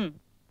கொஞ்சம் போடு.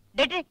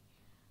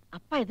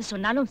 அப்பா எது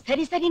சொன்னாலும்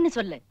சரி சரின்னு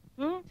சொல்லு.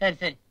 சரி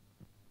சரி.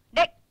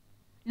 டே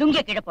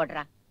லுங்கிய கீழே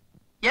போடுறா.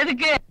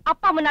 எதுக்கு?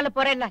 அப்பா முன்னால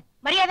போறேன்ல,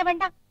 மரியாதை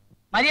வேண்டாம்?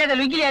 மரியாதை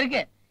லுங்கிலியா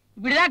இருக்கு.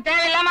 இப்படிதான்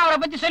தேவையில்லாம அவரை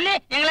பத்தி சொல்லி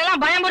எங்களை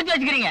எல்லாம் பயமுறுத்தி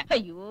வச்சுக்கிறீங்க.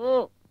 ஐயோ,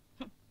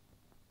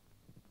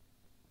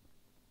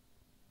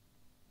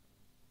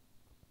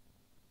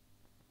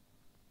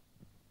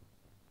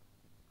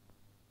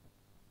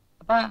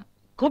 அப்பா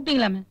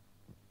கூப்பிட்டீங்களாமே?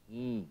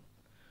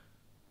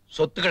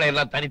 சொத்துக்களை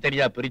எல்லாம்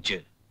தனித்தனியா பிரிச்சு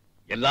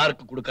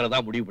எல்லாருக்கும் கொடுக்கறதா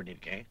முடிவு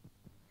பண்ணிருக்கேன்.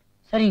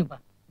 சரிங்கப்பா.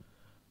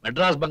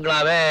 மெட்ராஸ்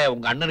பங்களாவே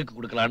உங்க அண்ணனுக்கு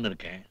கொடுக்கலான்னு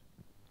இருக்கேன்.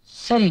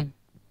 சரிங்க.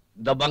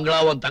 இந்த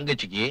பங்களாவும்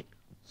தங்கச்சிக்கு.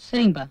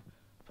 சரிங்கப்பா.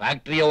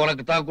 ஃபேக்டரிய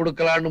உனக்கு தான்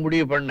கொடுக்கலான்னு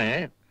முடிவு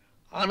பண்ணேன்.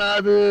 ஆனா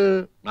அது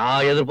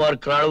நான்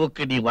எதிர்பார்க்கிற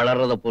அளவுக்கு நீ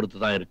வளர்றத பொறுத்து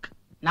தான் இருக்கு.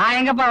 நான்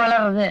எங்கப்பா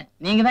வளர்றது?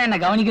 நீங்க தான் என்ன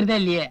கவனிக்கிறதே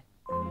இல்லையே.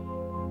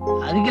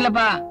 அதுக்கு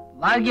இல்லப்பா,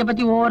 வாழ்க்கைய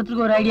பத்தி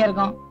ஒவ்வொருத்தருக்கும் ஒரு ஐடியா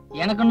இருக்கும்.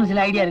 எனக்குன்னு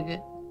சில ஐடியா இருக்கு.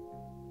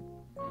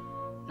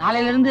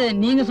 நாளையில இருந்து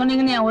நீங்க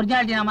சொன்னீங்கன்னு என்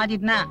ஒரிஜினாலிட்டி நான்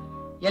மாத்திட்டேன்னா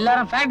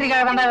எல்லாரும்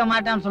ஃபேக்டரிக்காக தாண்டா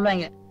மாட்டான்னு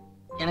சொல்லுவாங்க.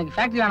 எனக்கு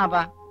ஃபேக்டரி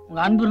வேணாப்பா,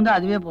 உங்க அன்பு இருந்தா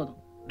அதுவே போதும்.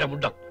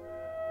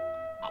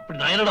 அப்படி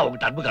நான் என்னடா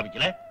உங்ககிட்ட அன்பு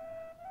காமிக்கிறேன்?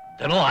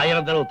 தினம்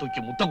 1000 தடவை தூக்கி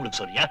முத்தம் கொடுக்க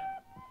சொல்றியா?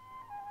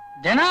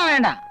 தினம்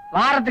வேண்டாம்,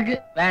 வாரத்துக்கு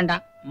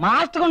வேண்டாம்,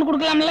 மாசத்துக்கு ஒன்று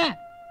கொடுக்கலாம்ல.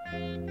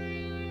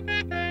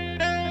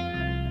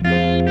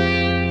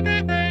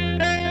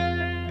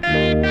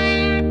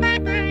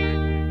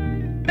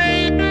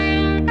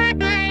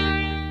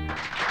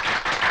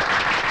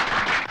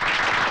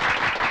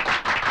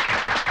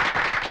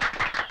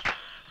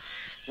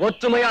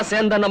 ஒற்றுமையா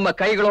சேர்ந்த நம்ம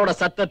கைகளோட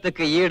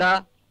சத்தத்துக்கு ஈடா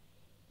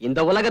இந்த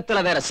உலகத்துல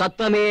வேற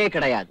சத்தமே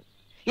கிடையாது.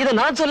 இத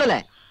நான் சொல்லல,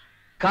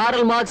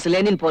 கார்ல் மார்க்ஸ்,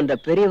 லெனின் போன்ற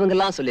பெரியவங்க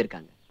எல்லாம்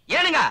சொல்லிருக்காங்க.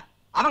 ஏனுங்க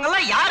அவங்க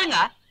எல்லாம் யாருங்க?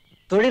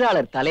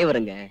 தொழிலாளர்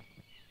தலைவருங்க.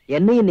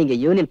 என்னையும் நீங்க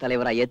யூனியன்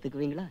தலைவரா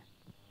ஏத்துக்குவீங்களா?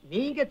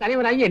 நீங்க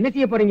தலைவராகி என்ன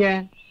செய்ய போறீங்க?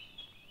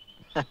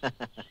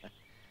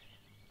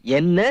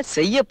 என்ன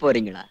செய்ய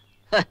போறீங்களா?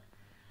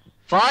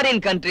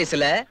 ஃபாரின்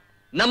கண்ட்ரீஸ்ல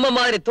நம்ம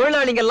மாதிரி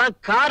தொழிலாளிங்க எல்லாம்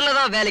கார்ல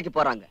தான் வேலைக்கு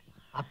போறாங்க.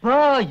 அப்போ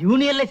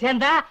யூனியன்ல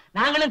சேர்ந்தா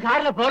நாங்களும்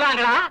கார்ல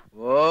போறாங்களா?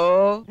 ஓ,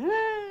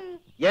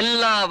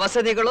 எல்லா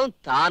வசதிகளும்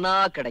தானா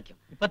கிடைக்கும்.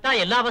 இப்பதான்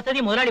எல்லா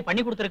வசதியும் முதலாளி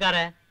பண்ணி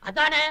கொடுத்திருக்காரு.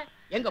 அதானே,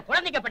 எங்க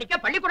குழந்தைங்க படிக்க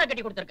பள்ளிக்கூடம்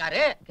கட்டி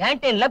கொடுத்திருக்காரு.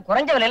 கேண்டீன்ல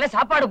குறைஞ்ச விலையில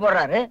சாப்பாடு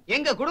போடுறாரு.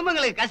 எங்க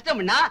குடும்பங்களுக்கு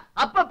கஷ்டம்னா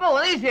அப்பப்ப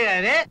உதவி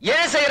செய்யறாரு.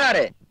 ஏன்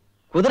செய்யறாரு?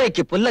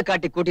 குதிரைக்கு புல்ல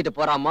காட்டி கூட்டிட்டு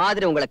போற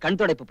மாதிரி உங்களை கண்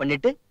துடைப்பு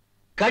பண்ணிட்டு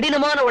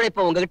கடினமான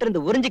உழைப்ப உங்ககிட்ட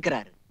இருந்து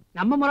உறிஞ்சிக்கிறாரு.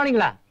 நம்ம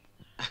முதலாளிங்களா?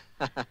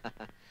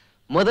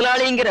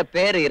 முதலாளிங்கிற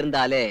பேரு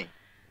இருந்தாலே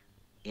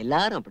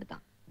எல்லாரும்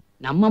அப்படித்தான்.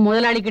 நம்ம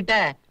முதலாளி கிட்ட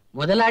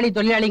முதலாளி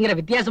தொழிலாளிங்கிற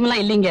வித்தியாசம்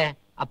எல்லாம் இல்லைங்க.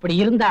 அப்படி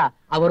இருந்தா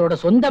அவரோட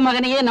சொந்த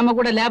மகனையே நம்ம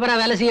கூட லேபரா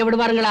வேலை செய்ய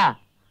விடுவாருங்களா?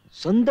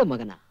 சொந்த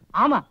மகனா?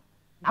 ஆமா,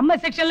 நம்ம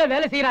செக்ஷன்ல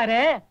வேலை செய்யறாரு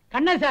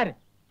கண்ணன் சார்.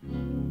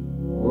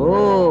 ஓ,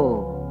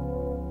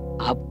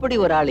 அப்படி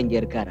ஒரு ஆள் இங்க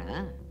இருக்காரா?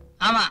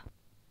 ஆமா.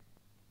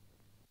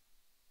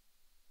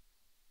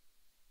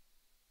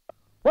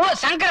 ஓ,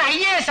 சங்கர்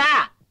ஐஏஎஸ்ஆ?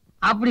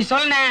 அப்படி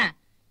சொன்ன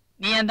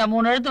நீ அந்த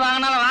 3 எழுத்து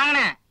வாங்கினாலும் வாங்கின,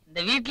 இந்த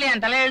வீட்டுல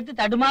என் தலையெழுத்து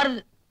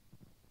தடுமாறுது.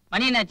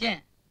 மணி என்னாச்சு?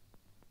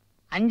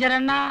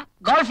 5:30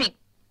 கோல்ஃபிங்.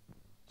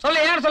 சொல்லு,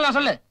 யார் சொல்ல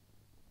சொல்லு.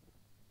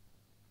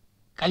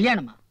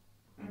 கல்யாணமா?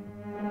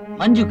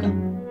 மஞ்சுக்கா?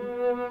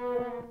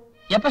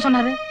 எப்ப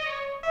சொன்னாரு?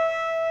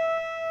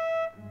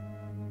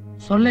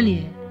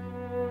 சொல்லலையே.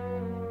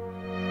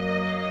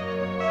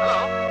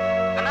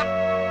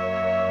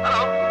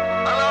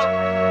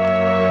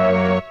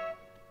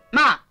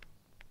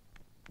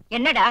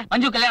 என்னடா?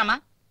 மஞ்சு கல்யாணமா?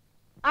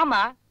 ஆமா.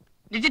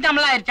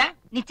 நிச்சயதாம்பலம் ஆயிருச்சா?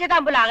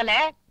 நிச்சயதாம்பலம் ஆகல,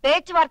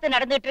 பேச்சுவார்த்தை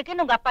நடந்துட்டு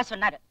இருக்குன்னு உங்க அப்பா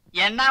சொன்னாரு.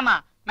 என்னமா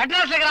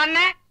மெட்ராஸ்ல இருக்கிற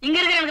அண்ணன் இங்க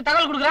இருக்கிற எனக்கு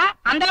தகவல் கொடுக்குறா?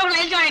 அந்த அளவுக்கு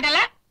எழுச்சி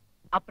வாங்கிட்டல.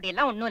 அப்படி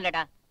எல்லாம் ஒண்ணும்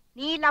இல்லடா.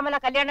 நீ இல்லாமல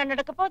கல்யாணம்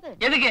நடக்க போகுது?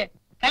 எதுக்கு?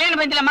 கல்யாண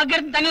பந்தியில மக்க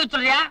எடுத்து தண்ணி ஊத்த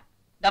சொல்றியா?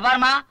 இந்த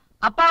பாருமா,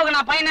 அப்பாவுக்கு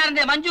நான் பையனா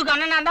இருந்து மஞ்சுக்கு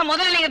அண்ணனா இருந்தா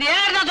முதல்ல நீங்க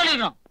ஏன் தான்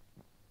சொல்லிடணும்.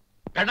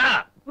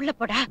 உள்ள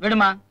போடா.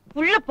 விடுமா,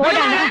 உள்ள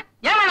போடா.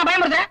 ஏமா நான்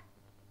பயமுறுத்த?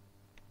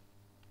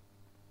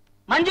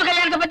 மஞ்சு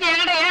கல்யாணத்தை பத்தி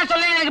என்கிட்ட ஏன்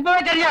சொல்ல எனக்கு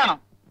இப்பவே தெரிஞ்சாகணும்.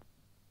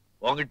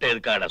 உங்ககிட்ட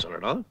இருக்காடா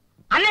சொல்லணும்?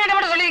 அண்ணன் கிட்ட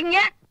மட்டும்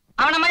சொல்லிருக்கீங்க.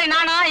 அவன மாதிரி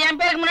நானா என்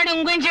பேருக்கு முன்னாடி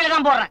உங்க இன்சியல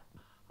தான் போடுறேன்.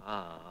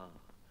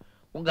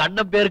 உங்க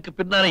அண்ணன் பேருக்கு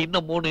பின்னால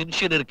இன்னும் 3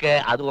 இன்சியல் இருக்கு,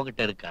 அது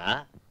உங்ககிட்ட இருக்கா?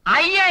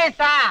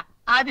 ஐஏஎஸ்ஆ?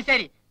 அது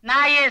சரி,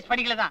 நான் ஐஏஎஸ்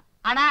படிக்கல தான்.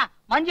 ஆனா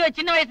மஞ்சுவை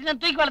சின்ன வயசுல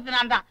தூக்கி வளர்த்து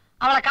நான் தான்.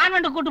 அவளை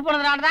கான்வென்ட் கூட்டு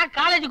போனதுனால தான்,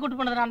 காலேஜ் கூட்டு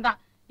போனதுனால தான்.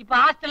 இப்ப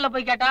ஹாஸ்டல்ல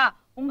போய் கேட்டா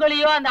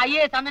உங்களையோ அந்த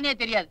ஐஏஎஸ் அண்ணனே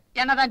தெரியாது,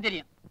 என்னதான்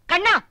தெரியும்.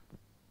 கண்ணா,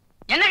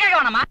 என்ன கேட்க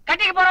வேணாமா?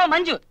 கட்டிக்கு போறவ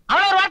மஞ்சு,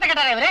 அவள ஒரு வார்த்தை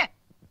கேட்டாரே இவரு.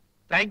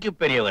 தேங்க்யூ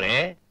பெரியவரே.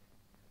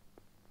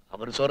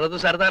 அவர்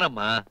சொல்றது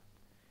சரிதானம்மா.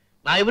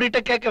 நான் இவர்கிட்ட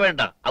கேட்க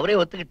வேண்டாம், அவரே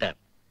ஒத்துக்கிட்டார்.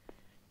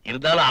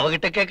 இருந்தாலும்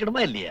அவகிட்ட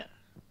கேட்கணுமா இல்லையா?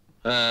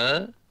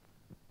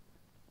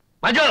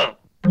 மஞ்சு,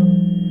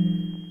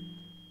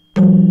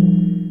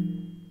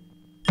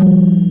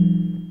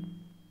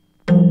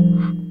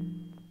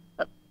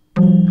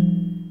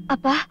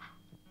 அப்பா.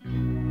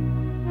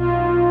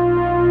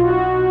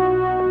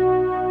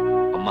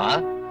 அம்மா,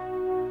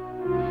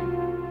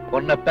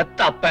 உன்னை பெத்த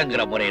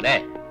அப்பங்கிற முறையில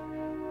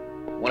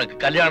உனக்கு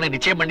கல்யாணம்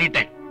நிச்சயம்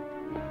பண்ணிட்டேன்.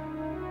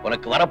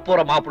 உனக்கு வரப்போற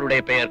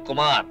மாப்பிளுடைய பெயர்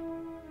குமார்.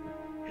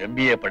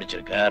 MBA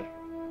படிச்சிருக்கார்,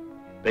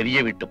 பெரிய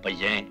வீட்டு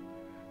பையன்,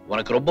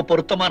 உனக்கு ரொம்ப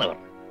பொருத்தமானவர்.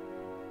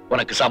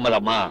 உனக்கு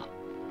சம்மதமா?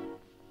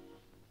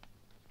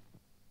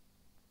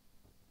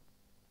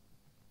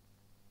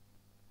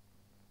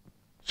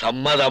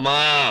 சம்மதமா?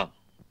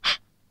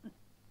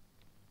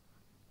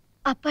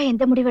 அப்பா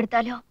எந்த முடிவு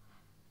எடுத்தாலும்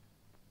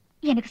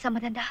எனக்கு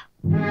சம்மதம்தான்.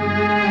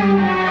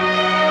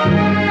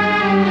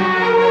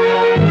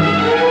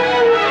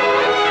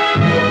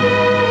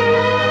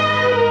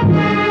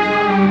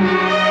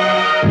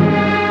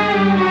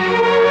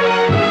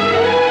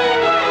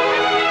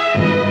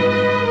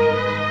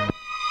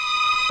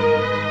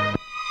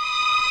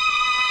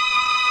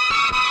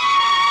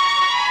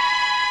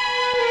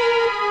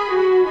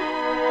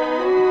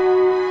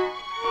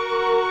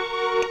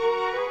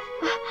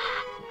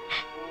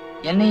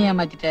 என்னையும்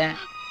ஏமாத்திட்டேன்,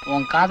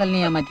 உன்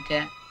காதலையும்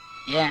ஏமாத்திட்டேன்,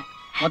 ஏன்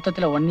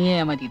மொத்தத்துல ஒன்னையே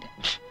ஏமாத்திட்டேன்.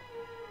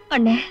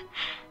 அண்ணே,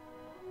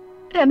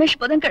 ரமேஷ்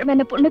புதன்கிழமை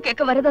என்ன பொண்ணு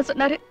கேட்க வரதா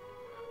சொன்னாரு.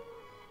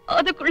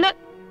 அதுக்குள்ள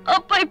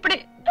அப்பா இப்படி.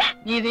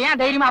 நீ இதை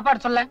ஏன் தைரியமா அப்பா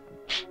சொல்ல?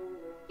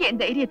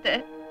 என் தைரியத்தை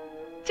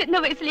சின்ன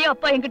வயசுலயே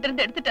அப்பா என்கிட்ட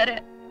இருந்து எடுத்துட்டாரு.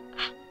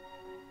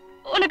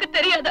 உனக்கு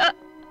தெரியாதா?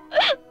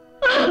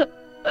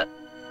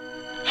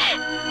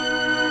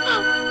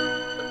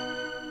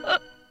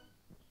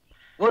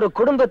 ஒரு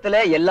குடும்பத்துல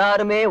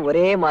எல்லாருமே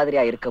ஒரே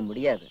மாதிரியா இருக்க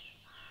முடியாது.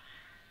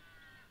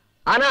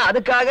 ஆனா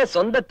அதுக்காக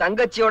சொந்த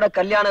தங்கச்சியோட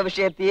கல்யாண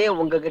விஷயத்தையே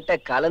உங்ககிட்ட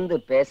கலந்து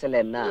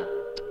பேசலன்னா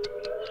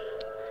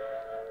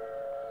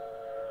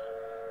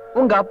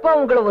உங்க அப்பா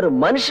உங்களை ஒரு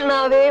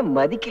மனுஷனாவே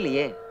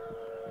மதிக்கலையே.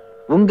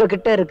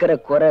 உங்ககிட்ட இருக்கிற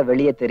குறை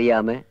வெளியே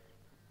தெரியாம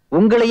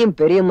உங்களையும்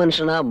பெரிய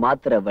மனுஷனா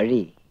மாத்துற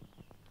வழி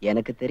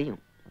எனக்கு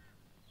தெரியும்.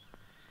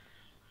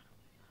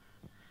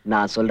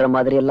 நான் சொல்ற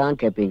மாதிரி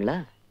எல்லாம் கேட்பீங்களா?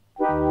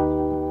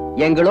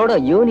 எங்களோட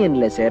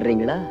யூனியன்ல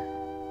சேர்றீங்களா?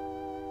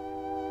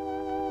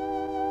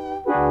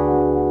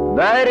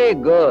 Very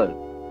good.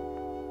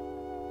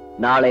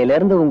 நாளையில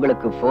இருந்து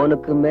உங்களுக்கு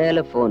போனுக்கு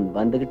மேல போன்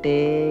வந்துகிட்டே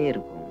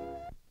இருக்கும்.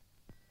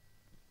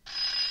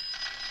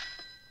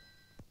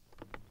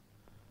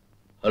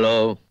 ஹலோ,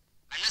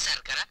 அண்ணா சார்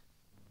இருக்காரா?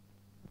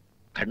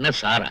 கண்ண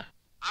சாரா?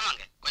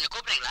 ஆமாங்க, கொஞ்சம்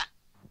கூப்பிடுறீங்களா?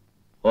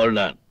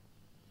 Hold on.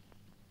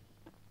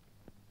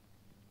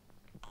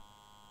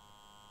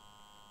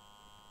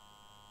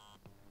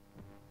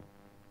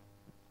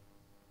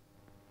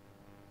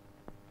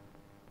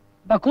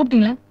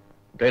 கூப்பிட்டீங்களா?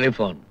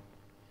 டெலிபோன்.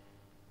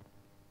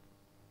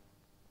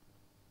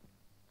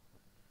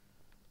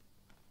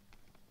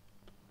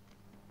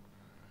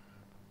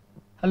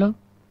 ஹலோ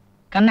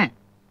கண்ண,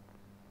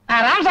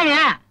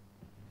 ராமசாமியா?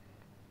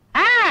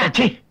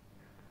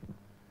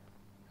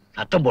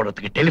 சத்தம்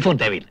போடுறதுக்கு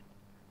டெலிபோன் தேவையில்லை.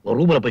 ஒரு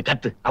ரூம்ல போய்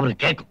கத்து,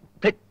 அவருக்கு கேட்கும்.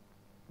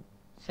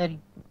 சரி,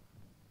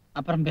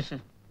 அப்புறம் பேசு.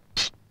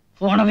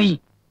 போன வை.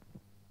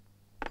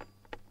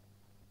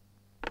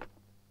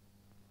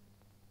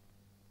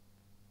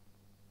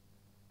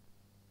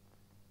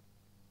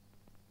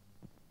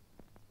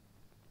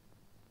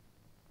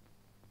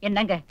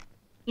 என்னங்க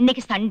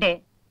இன்னைக்கு சண்டே,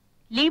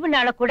 லீவு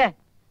நாள கூட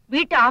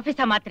வீட்டு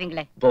ஆபீஸா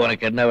மாத்துறீங்களே. இப்போ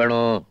உனக்கு என்ன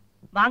வேணும்?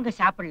 வாங்க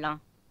சாப்பிடலாம்.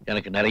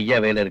 எனக்கு நிறைய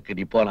வேலை இருக்கு,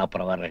 நீ போ, நான்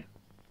அப்புறம் வர்றேன்.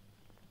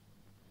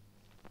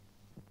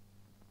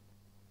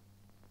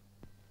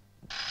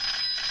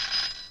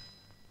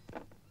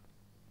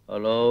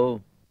 ஹலோ,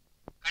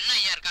 கண்ணா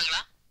ஐயா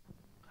இருக்காங்களா?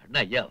 கண்ணா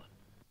ஐயா?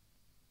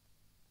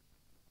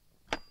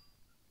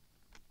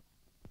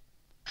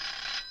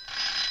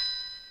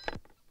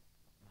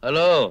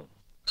 ஹலோ,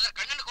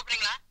 கண்ணன்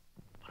கூப்பிடுறீங்களா?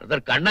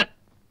 பிரதர் கண்ணன்.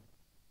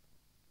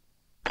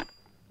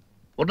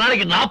 ஒரு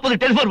நாளைக்கு 40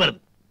 டெலிபோன் வருது.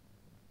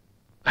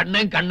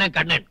 கண்ணன் கண்ணன்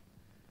கண்ணன்.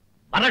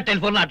 வர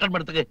டெலிபோன் அட்டன்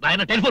பண்றதுக்கு நான்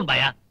என்ன டெலிபோன்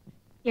பாயா?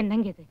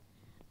 என்னங்க இது?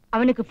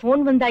 அவனுக்கு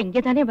போன் வந்தா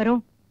இங்க தானே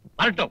வரும்.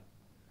 வரட்டும்.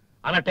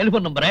 ஆனா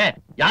டெலிபோன் நம்பரை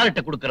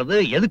யார்கிட்ட கொடுக்கறது,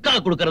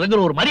 எதுக்காக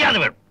கொடுக்கறதுங்கிற ஒரு மரியாதை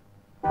வேணும்.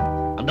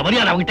 அந்த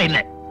மரியாதை அவங்கிட்ட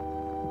இல்ல.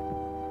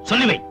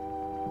 சொல்லுவை.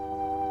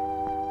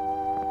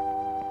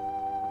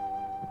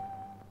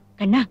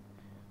 கண்ணா,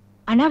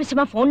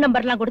 அனாவசியமா போன்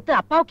நம்பர்லாம் கொடுத்து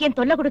அப்பாவுக்கு ஏன்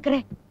தொல்லை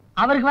கொடுக்கறேன்?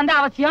 அவருக்கு வந்த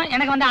அவசியம்,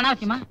 எனக்கு வந்து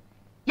அனாவசியமா?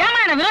 ஏமா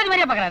என்ன விரோதி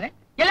மாதிரியா பாக்குறாரு?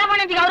 எல்லா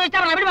போனையும் அவர்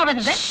வச்சா எப்படிமா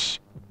பேசுறது?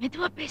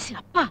 மெதுவா பேசு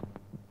அப்பா.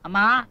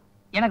 அம்மா,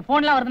 எனக்கு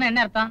போன்லாம் வருதுன்னா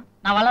என்ன அர்த்தம்?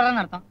 நான்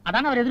வளர்றேன்னு அர்த்தம்.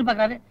 அதான அவர்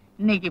எதிர்பார்க்கறாரு.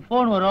 இன்னைக்கு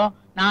போன் வரும்,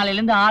 நாளையில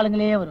இருந்து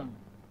ஆளுங்களே வரும்.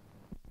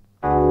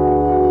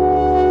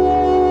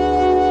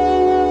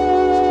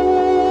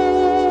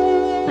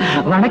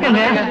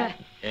 வணக்கங்க.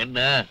 என்ன?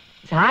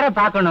 சார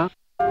பாக்கணும்.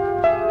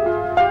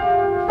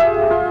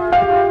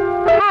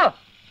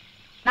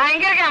 நான்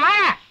இங்க இருக்கேன்,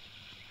 வாங்க.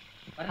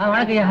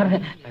 வணக்கம்.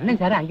 அண்ணன்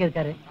சார் அங்க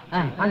இருக்காரு.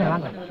 வாங்க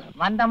வாங்க.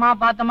 வந்தமா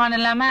பார்த்தமான்னு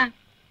இல்லாம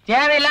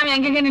தேவையில்லாம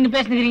எங்கெங்க நின்னு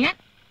பேசுறீங்க?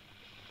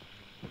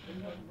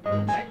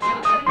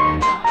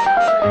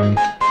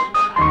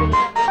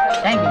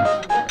 தேங்க்யூ.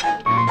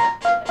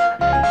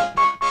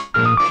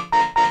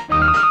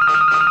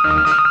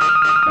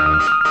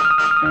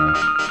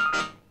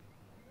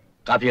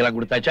 காஃபி எல்லாம்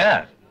கொடுத்தாச்சா?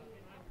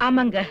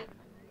 ஆமாங்க.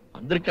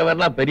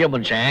 வந்திருக்கவரெல்லாம் பெரிய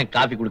மனுஷன்,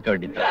 காஃபி கொடுக்க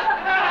வேண்டியது.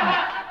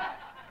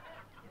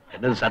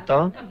 என்னது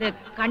சத்தம்? இந்த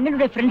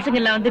கண்ணனுடைய ஃப்ரெண்ட்ஸுங்க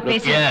எல்லாம் வந்து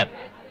பேசி.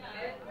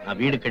 நான்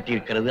வீடு கட்டி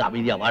இருக்கிறது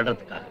அமைதியா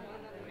வாழ்றதுக்காக.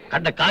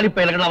 கண்ட காலி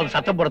பயல்கள் அவன்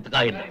சத்தம்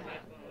போடுறதுக்காக இல்லை.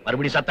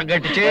 மறுபடியும் சத்தம்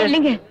கேட்டுச்சு.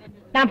 இல்லைங்க,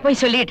 நான்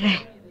போய்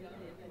சொல்லிடுறேன்.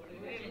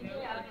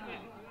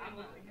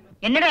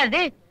 என்னடா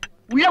அது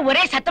உள்ள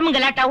ஒரே சத்தமும்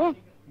கலாட்டாவும்?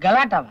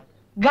 கலாட்டாவா?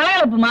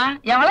 கலாலப்புமா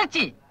என்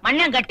வளர்ச்சி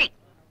மண்ணம் கட்டி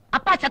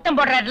அப்பா சத்தம்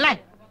போடுறாருல.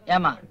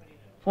 ஏமா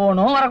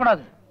போனும்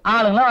வரக்கூடாது,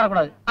 ஆளுங்களும்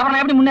வரக்கூடாது, அப்புறம்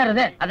நான் எப்படி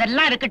முன்னேறது?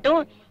 அதெல்லாம்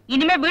இருக்கட்டும்,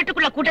 இனிமே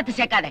வீட்டுக்குள்ள கூட்டத்தை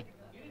சேர்க்காத.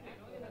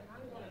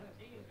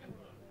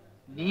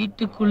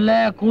 வீட்டுக்குள்ள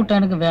கூட்டம்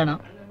எனக்கு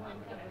வேணும்,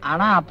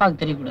 ஆனா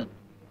அப்பாவுக்கு தெரியக்கூடாது.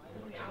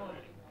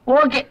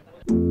 ஓகே.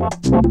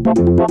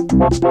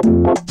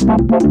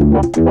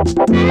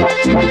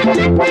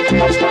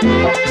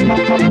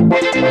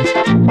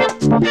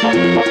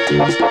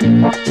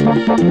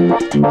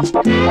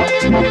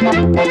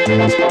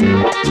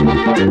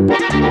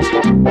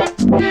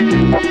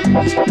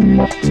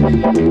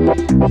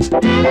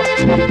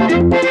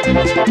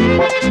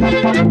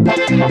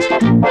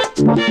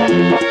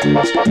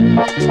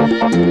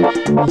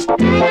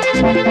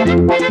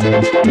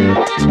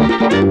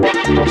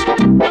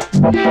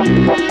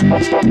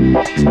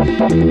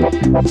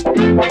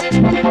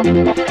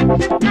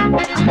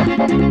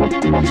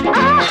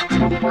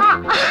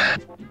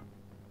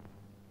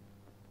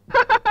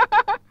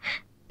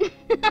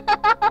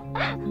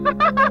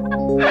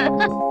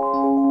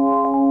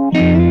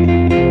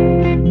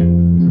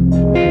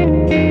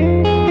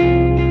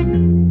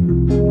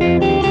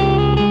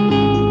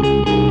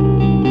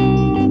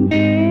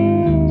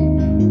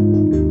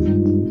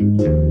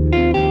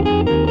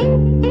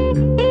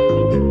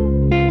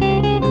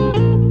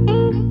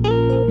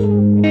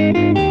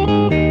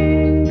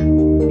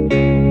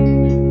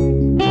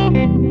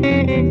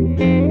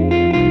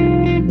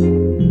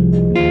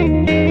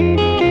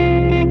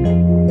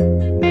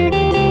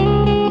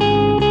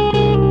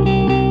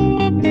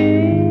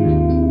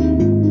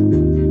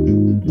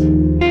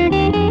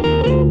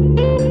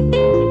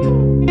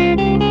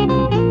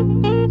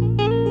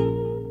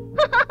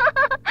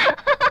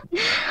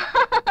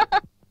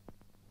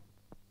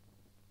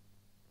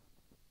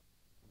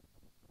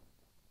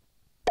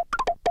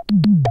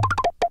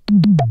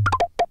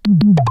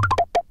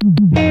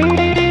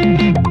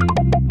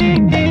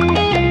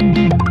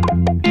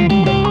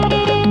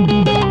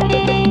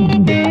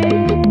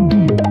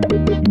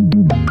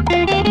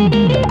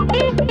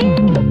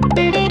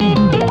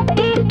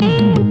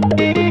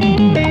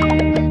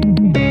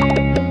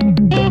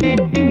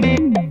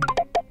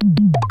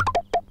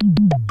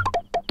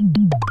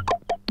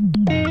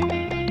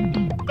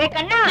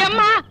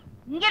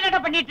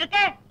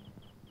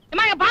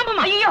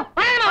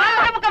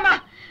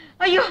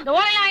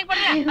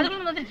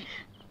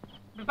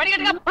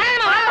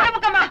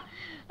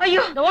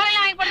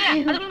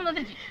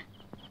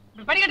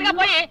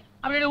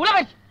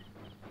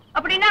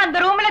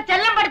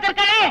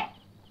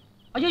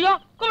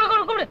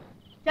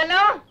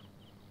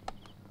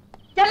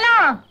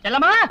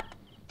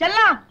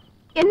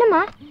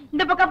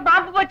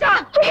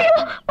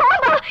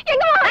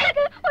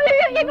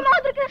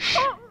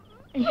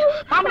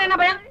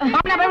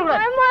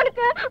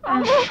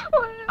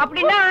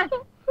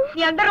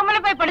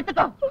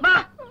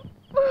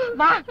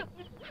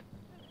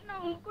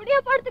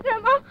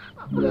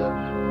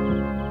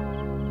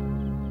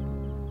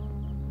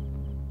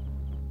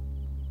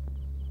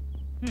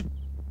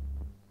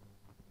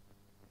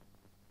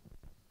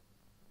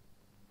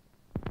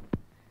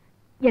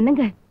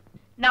 என்னங்க,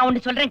 நான்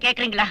ஒண்ணு சொல்றேன்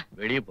கேக்குறீங்களா?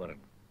 வெளியே போறேன்.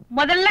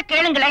 முதல்ல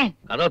கேளுங்களேன்.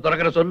 கதவை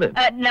திறக்கிற சொல்லு.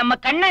 நம்ம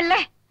கண்ண இல்ல,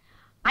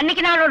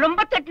 அன்னைக்கு நான்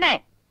ரொம்ப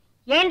திட்டினேன்.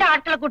 ஏண்டா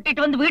ஆட்களை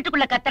கூட்டிட்டு வந்து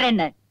வீட்டுக்குள்ள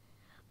கத்துறேன்னு.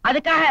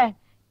 அதுக்காக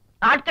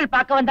ஆட்கள்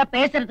பார்க்க வந்தா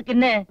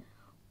பேசுறதுக்குன்னு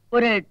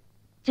ஒரு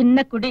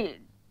சின்ன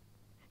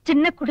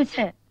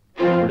குடிசை.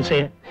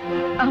 குடிசையா?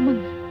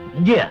 ஆமாங்க.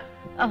 இங்கயா?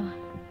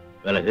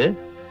 விலகு.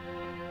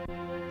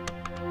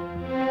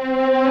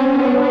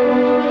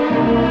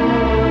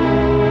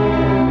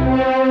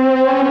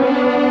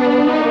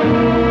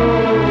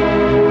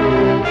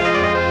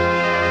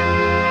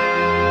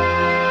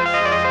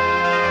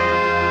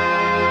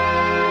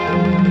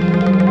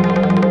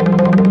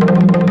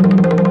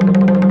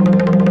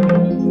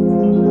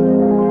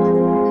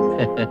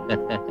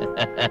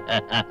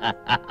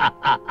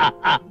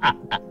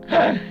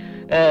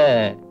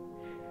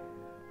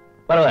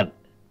 பரவாயில்ல,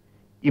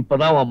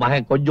 இப்பதான் உன்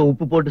மகன் கொஞ்சம்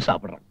உப்பு போட்டு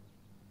சாப்பிடுறான்.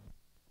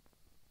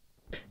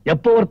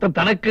 எப்ப ஒருத்தன்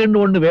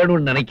தனக்குன்னு ஒண்ணு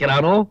வேணும்னு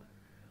நினைக்கிறானோ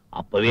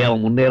அப்பவே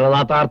அவன்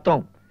முன்னேறதா தான்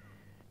அர்த்தம்.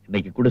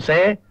 இன்னைக்கு குடிசை,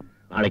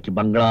 நாளைக்கு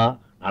பங்களா,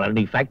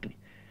 நாளைக்கு ஃபேக்டரி.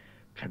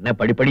 கண்ணை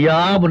படிப்படியா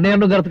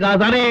முன்னேறணுங்கிறதுக்காக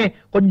தானே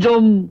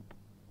கொஞ்சம்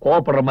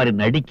கோவப்படுற மாதிரி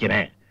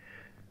நடிக்கிறேன்.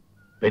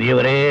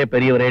 பெரியவரே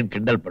பெரியவரேன்னு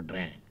கிண்டல்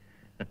பண்றேன்.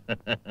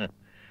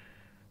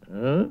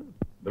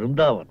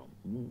 பிருந்தாவனம்.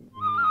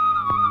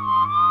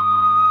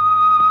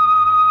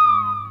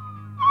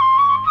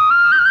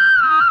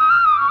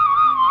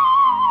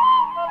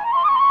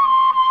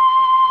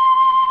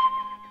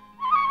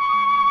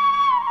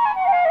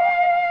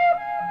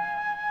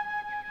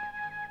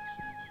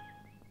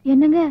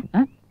 என்னங்க?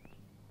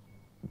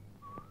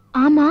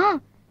 ஆமா,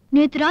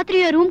 நேத்து ராத்திரி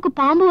ரூமுக்கு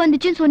பாம்பு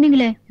வந்துச்சுன்னு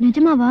சொன்னீங்களே,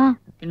 நிஜமாவா?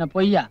 என்ன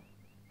பொய்யா?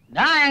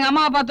 நான் எங்க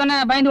அம்மா பார்த்தோன்னே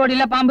பயந்து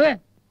ஓடில பாம்பு.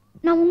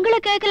 நான் உங்களை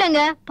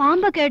கேட்கலங்க,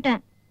 பாம்ப கேட்டேன்.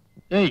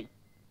 ஏய்,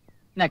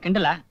 என்ன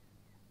கிண்டலா?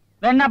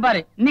 வேணா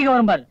பாரு, இன்னைக்கு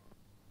வரும் பாரு.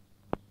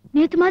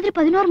 நேத்து மாதிரி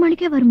 11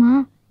 மணிக்கே வருமா?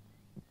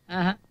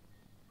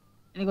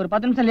 இன்னைக்கு ஒரு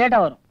 10 நிமிஷம் லேட்டா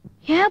வரும்.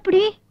 ஏன்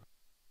அப்படி?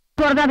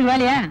 அதுக்கு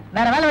வேலையா?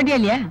 வேற வேலை வெட்டியா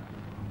இல்லையா?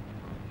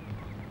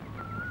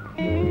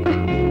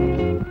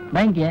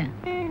 பயங்கிய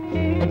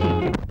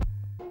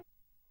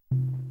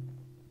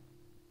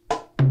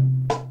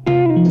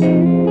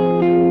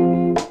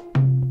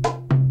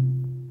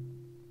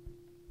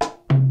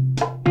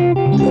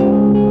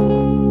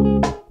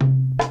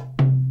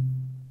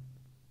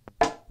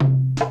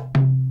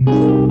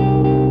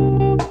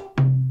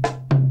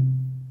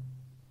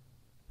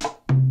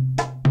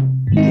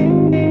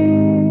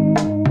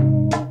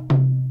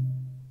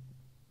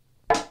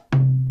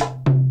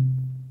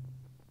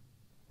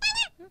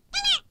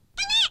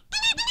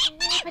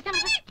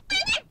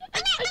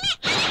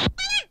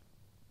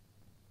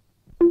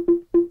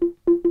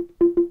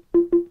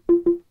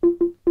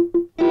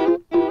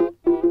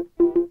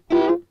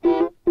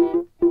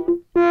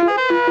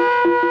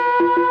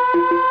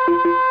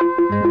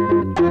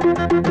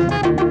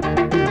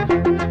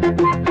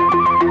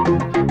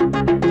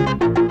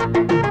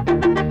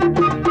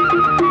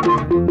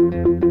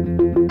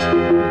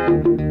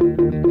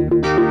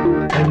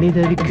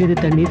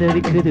தண்ணி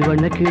தவிக்குது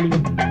வண்ணக்கிளி,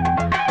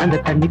 அந்த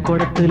தண்ணி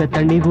குடத்துல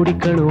தண்ணி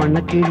குடிக்கணும்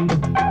வண்ணக்கிளி.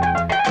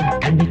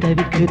 தண்ணி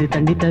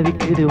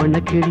தவிக்குது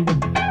வண்ணக்கிளி,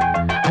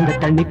 அந்த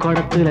தண்ணி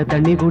குடத்துல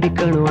தண்ணி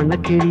குடிக்கணும்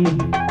வண்ணக்கிளி.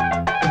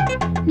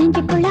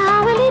 நெஞ்சுக்குள்ள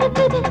ஆவல்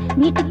இருக்குது,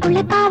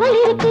 வீட்டுக்குள்ள காவல்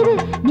இருக்குது.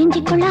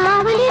 நெஞ்சுக்குள்ள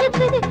ஆவல்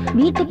இருக்குது,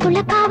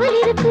 வீட்டுக்குள்ள காவல்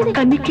இருக்குது.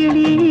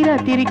 கன்னிக்கிளி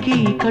ராத்திரிக்கு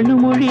கண்ணு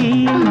மொழி.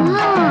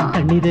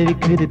 தண்ணி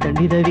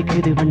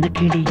தவிக்குது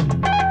வண்ணக்கிளி,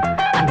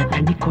 அந்த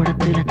தண்ணி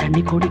குடத்துல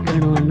தண்ணி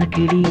குடிக்கணும்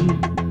வண்ணக்கிளி.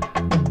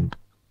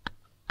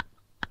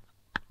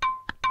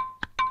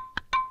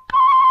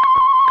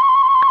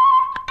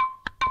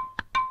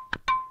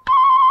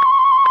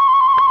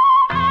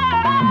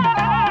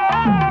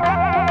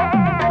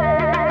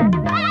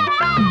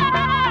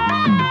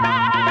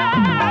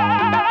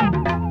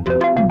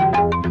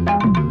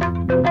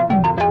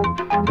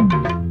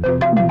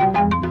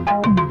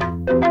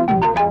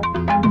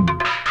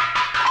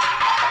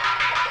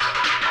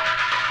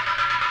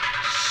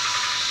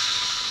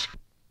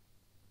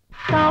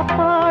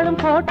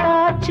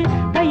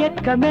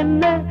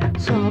 என்ன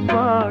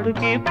சாப்பாடு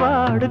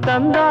கீப்பாடு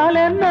தந்தால்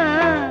என்ன?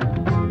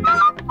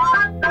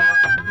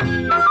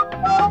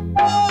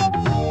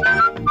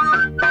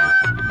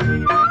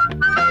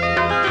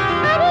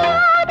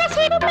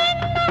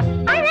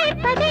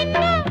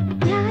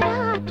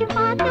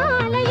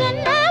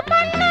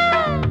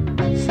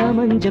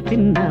 சமஞ்ச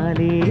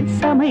பின்னாலே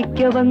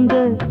சமைக்க வந்த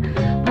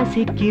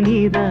பசிக்கு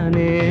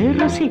நீதானே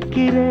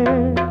ருசிக்கிற.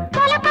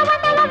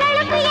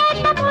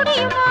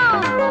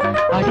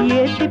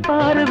 அடியேத்தி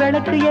பாரு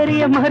விளக்கு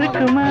எரிய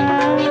மறுக்குமா?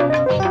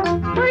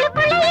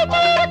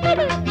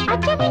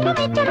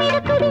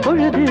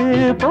 பொழுது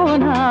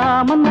போனா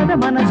மன்னத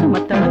மனசு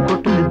மத்தள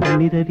கொட்டுது.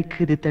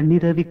 தண்ணி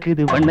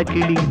தவிக்குது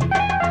வண்ணக்கிளி,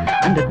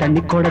 அந்த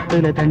தண்ணி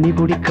குடத்துல தண்ணி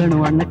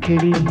குடிக்கணும்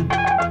வண்ணக்கிளி.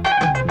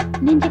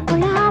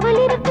 நெஞ்சுக்குள்ள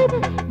ஆவல் இருக்குது,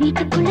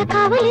 வீட்டுக்குள்ள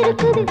காவல்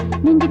இருக்குது.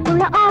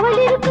 நெஞ்சுக்குள்ள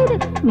ஆவல் இருக்குது,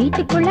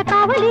 வீட்டுக்குள்ள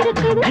காவல்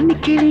இருக்குது.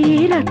 கன்னிக்கிளி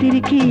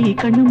ராத்திரிக்கு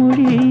கண்ணு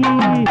மொழி.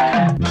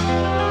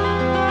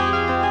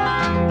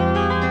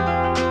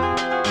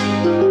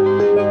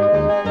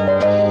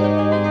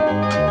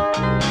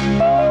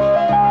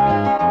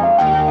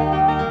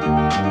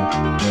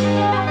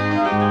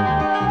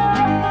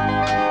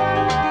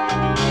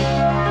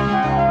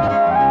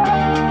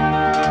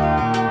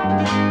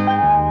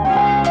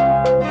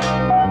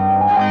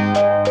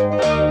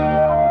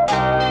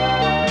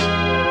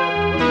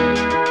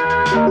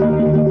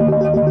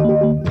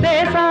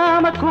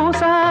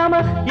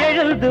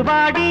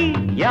 வாடி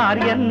யார்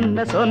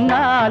என்ன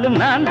சொன்னாலும்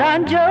நான்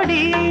தான்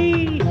ஜோடி.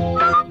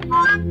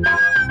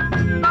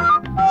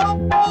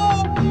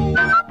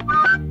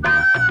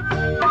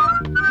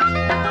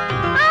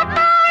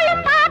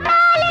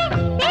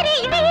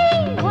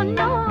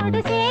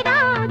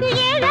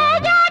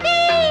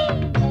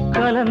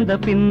 கலந்த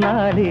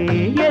பின்னாலே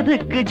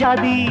எதுக்கு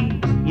ஜாதி,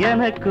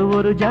 எனக்கு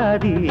ஒரு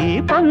ஜாதி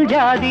பொன்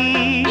ஜாதி.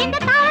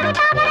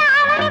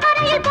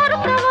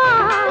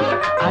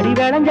 அடி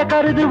விளைஞ்ச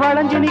கருது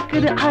வளைஞ்சு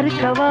நிக்குது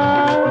அறுக்கவா.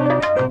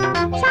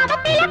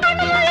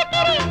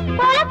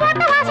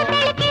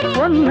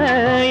 ஒன்ன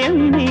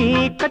எண்ணி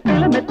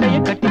கட்டில மெத்தைய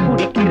கட்டி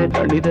குடிக்கிற.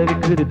 தண்ணி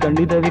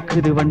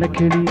தவிக்குது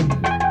வண்ணக்கிளி,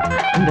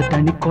 இந்த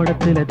தண்ணி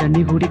குடத்துல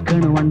தண்ணி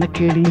குடிக்கணும்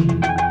வண்ணக்கிளி.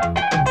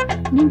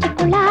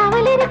 நெஞ்சுக்குள்ள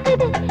ஆவல்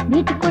இருக்குது,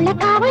 வீட்டுக்குள்ள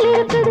காவல்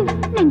இருக்குது.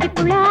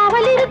 நெஞ்சுக்குள்ள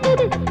ஆவல்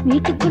இருக்குது,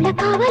 வீட்டுக்குள்ள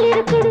காவல்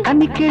இருக்குது.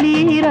 கன்னிக்கிளி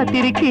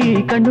ராத்திரிக்கு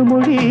கண்ணு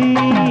மொழி.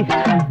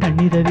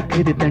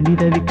 தண்ணி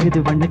தவிக்குது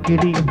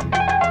வண்ணக்கிளி,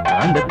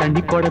 அந்த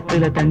தண்ணி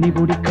குடத்துல தண்ணி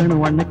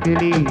குடிக்கணும்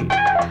வண்ணக்கிளி.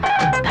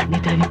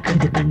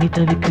 தண்ணி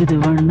தவிக்குது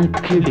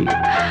வண்ணக்கிளி,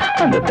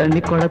 அந்த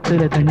தண்ணி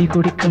குடத்துல தண்ணி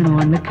குடிக்கணும்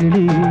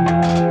வண்ணக்கிளி.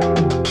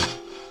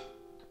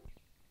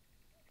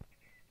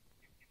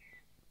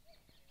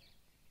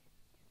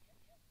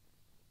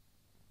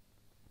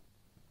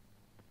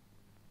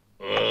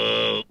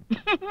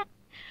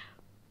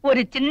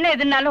 ஒரு சின்ன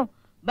இதுனாலும்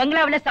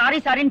பங்களாவில சாரி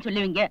சாரின்னு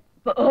சொல்லுவீங்க.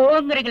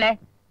 போங்கிறீங்களே,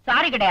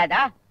 சாரி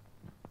கிடையாதா?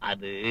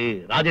 அது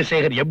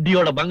ராஜசேகர்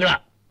எம்டியோட பங்களா.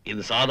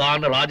 இது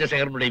சாதாரண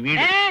ராஜசேகரனுடைய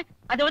வீடு.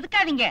 அதை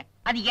ஒதுக்காதீங்க,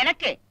 அது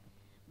எனக்கு.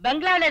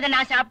 பங்களாவில இதை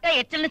நான் சாப்பிட்டா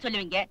எச்சல்னு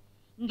சொல்லுவீங்க.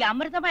 இங்க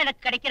அமிர்தமா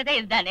எனக்கு கிடைக்கிறதே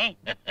இதுதானே.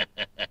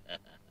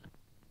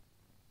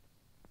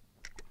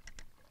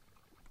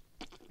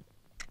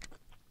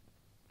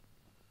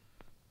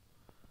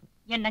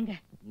 என்னங்க,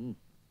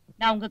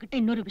 நான் உங்ககிட்ட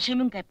இன்னொரு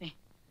விஷயமும் கேட்பேன்.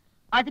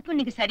 அதுக்கும்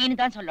நீங்க சரின்னு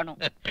தான் சொல்லணும்.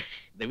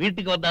 இந்த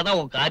வீட்டுக்கு வந்தாதான்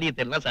உன்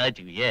காரியத்தை எல்லாம்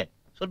சாதிச்சுவியே.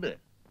 சொல்லு.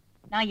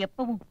 நான்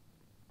எப்பவும்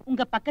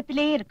உங்க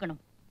பக்கத்திலேயே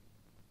இருக்கணும்.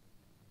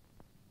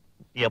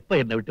 நீ எப்ப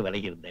என்ன விட்டு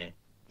விலகி இருந்தேன்?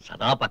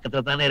 சதா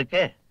பக்கத்துல தானே இருக்க.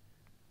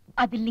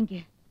 அது இல்லைங்க,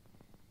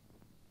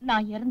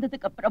 நான்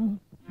இறந்ததுக்கு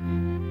அப்புறமும்.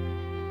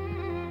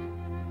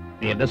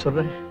 நீ என்ன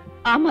சொல்ற?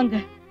 ஆமாங்க,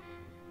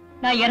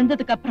 நான்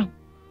இறந்ததுக்கு அப்புறம்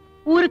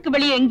ஊருக்கு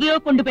வெளியே எங்கேயோ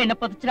கொண்டு போய் என்ன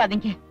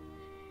புதைச்சிடாதீங்க.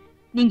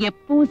 நீங்க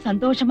எப்பவும்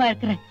சந்தோஷமா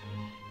இருக்கிற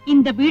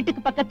இந்த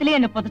வீட்டுக்கு பக்கத்திலே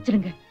என்ன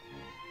புதைச்சிருங்க.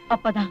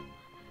 அப்பதான்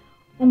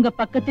உங்க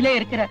பக்கத்திலே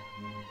இருக்கிற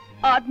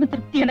ஆத்ம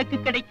திருப்தி எனக்கு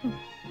கிடைக்கும்.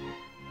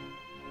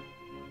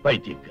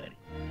 பைத்தியக்காரி,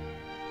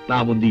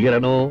 நான்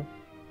முந்திக்கிறனோ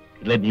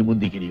இல்ல நீ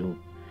முந்திக்கிறியோ?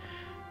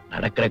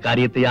 நடக்கிற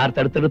காரியத்தை யார்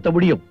தடுத்து நிறுத்த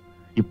முடியும்?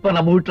 இப்ப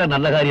நம்ம வீட்டுல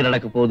நல்ல காரியம்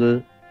நடக்க போகுது,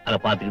 அதை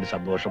பார்த்துக்கிட்டு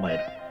சந்தோஷமா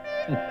இருக்கு.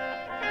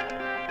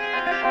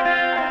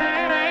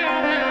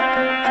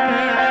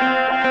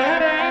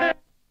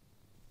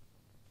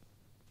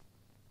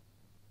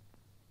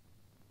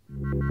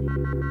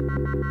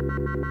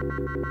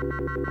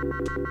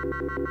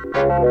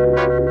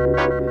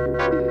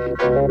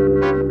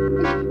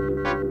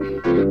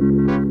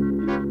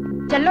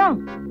 செல்லம்,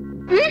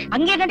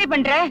 அங்க என்னடி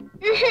பண்ற?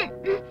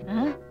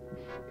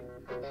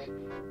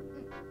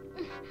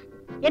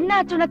 என்ன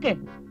ஆச்சு உனக்கு?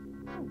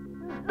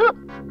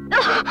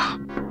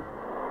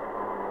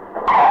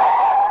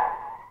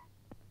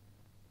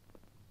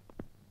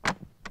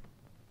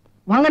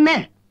 வாங்கண்ணே.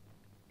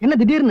 என்ன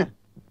திடீர்னு?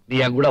 நீ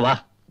என் கூட வா.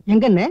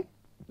 எங்கண்ணே?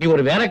 நீ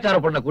ஒரு வேலைக்கார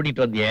பொண்ணை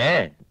கூட்டிட்டு வந்தியே.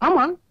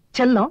 ஆமா,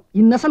 செல்லம்,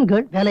 இன்னசென்ட்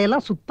கேர்ள்,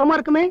 வேலையெல்லாம் சுத்தமா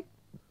இருக்குமே.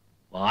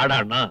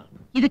 வாடாண்ணா.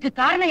 இதுக்கு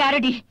காரணம்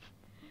யாரடி?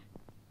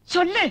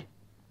 சொல்லு.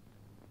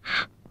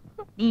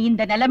 நீ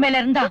இந்த நிலைமையில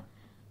இருந்தா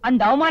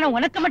அந்த அவமானம்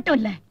உனக்கு மட்டும்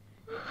இல்ல,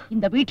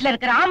 இந்த வீட்டுல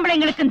இருக்கிற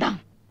ஆம்பளைங்களுக்கும் தான்.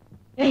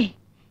 ஏய்,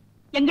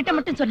 என்கிட்ட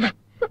மட்டும் சொல்ல,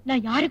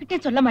 நான்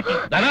யாருக்கிட்டையும் சொல்ல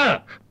மாட்டேன்.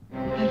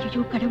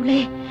 ஐயோ கடவுளே,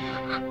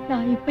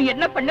 நான் இப்ப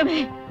என்ன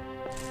பண்ணுவேன்?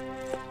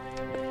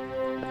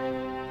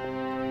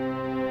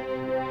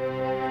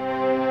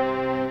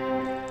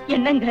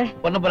 என்னங்க?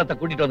 பொன்னபுரத்தை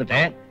கூட்டிட்டு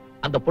வந்துட்டேன்.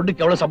 அந்த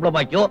பொண்ணுக்கு எவ்வளவு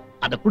சம்பளமாக்கியோ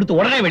அதை கொடுத்து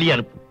உடனே வெளியே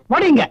அனுப்பு.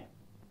 வாடிங்க.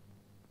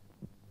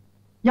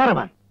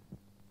 யாரவன்?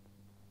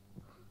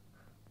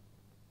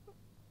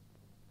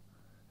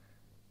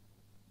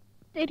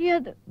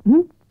 தெரியாது.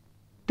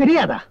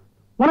 தெரியாதா?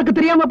 உனக்கு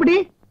தெரியாம அப்படி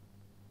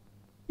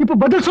இப்ப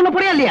பதில் சொல்ல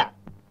போறியா இல்லையா?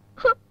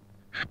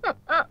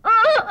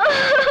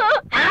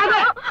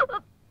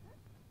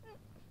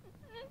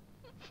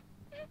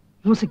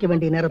 யோசிக்க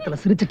வேண்டிய நேரத்துல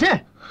சிரிச்சுட்டு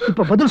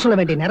இப்ப பதில் சொல்ல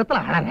வேண்டிய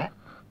நேரத்துல அழற.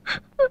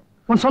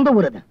 உன் சொந்த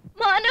ஊர் அது?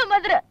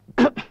 மானாமதுரை.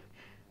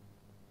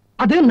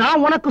 அது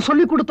நான் உனக்கு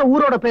சொல்லி கொடுத்த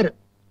ஊரோட பேரு.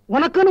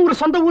 உனக்குன்னு ஒரு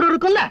சொந்த ஊர்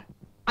இருக்குல்ல,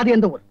 அது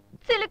எந்த ஊர்?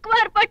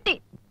 சிலுக்குவார்பட்டி.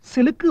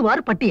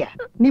 சிலுக்குவார்பட்டியா?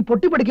 நீ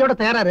பொட்டி படிக்கையோட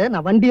தயாராரு,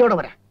 நான் வண்டியோட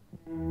வரேன்.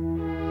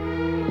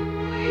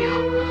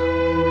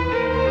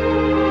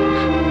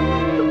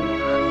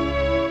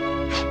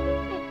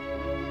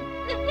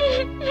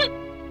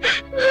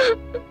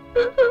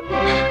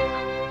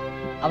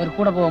 அவர்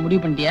கூட போக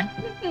முடிவு பண்ணிட்டியா?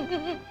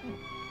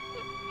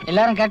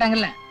 எல்லாரும்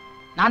கேட்டாங்கல்ல,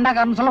 நான் தான்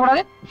காரணம்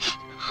சொல்லக்கூடாது.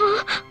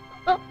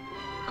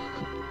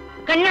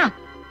 கண்ணா,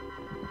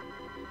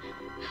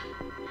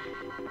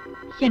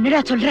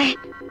 என்னடா சொல்ற?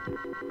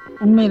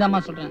 உண்மைதாம்மா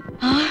சொல்றேன்.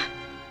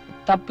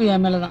 தப்பு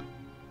என் மேலதான்.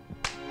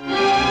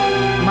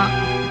 அம்மா,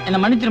 என்ன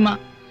மன்னிச்சிருமா,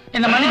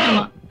 என்ன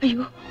மன்னிச்சிருமா.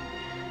 ஐயோ,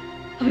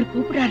 அவர்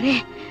கூப்பிடாரே.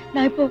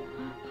 நான் இப்போ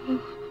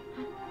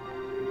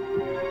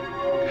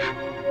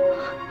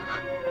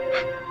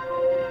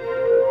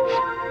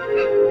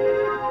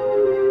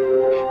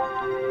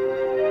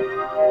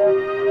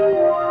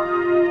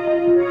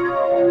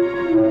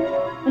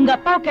உங்க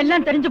அப்பாவுக்கு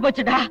எல்லாம் தெரிஞ்சு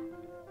போச்சுடா.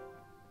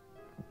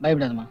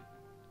 பயப்படாதம்மா,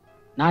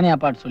 நானே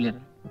அப்பாட்டு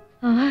சொல்லிடுறேன்.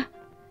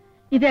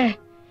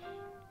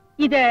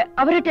 இத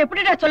அவர்கிட்ட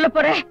எப்படிடா சொல்ல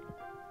போற?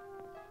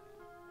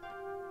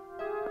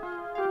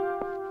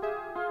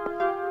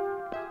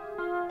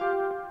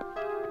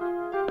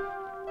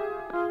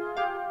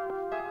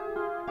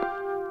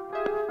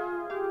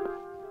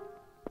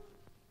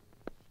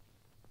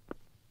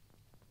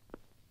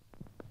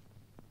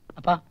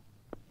 அப்பா,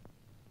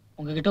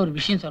 உங்ககிட்ட ஒரு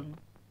விஷயம்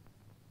சொல்லணும்.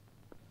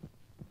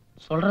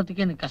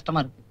 சொல்றதுக்கே எனக்கு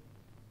கஷ்டமா இருக்கு.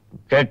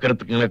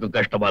 கேட்கறதுக்கு எனக்கு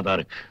கஷ்டமா தான்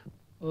இருக்கு.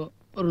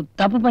 ஒரு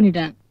தப்பு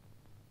பண்ணிட்டேன்,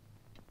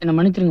 என்ன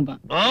மன்னிச்சிருங்கப்பா.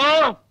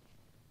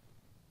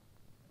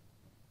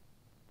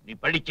 நீ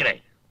படிக்கிற,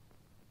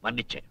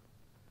 மன்னிச்சேன்.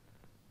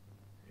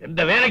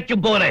 எந்த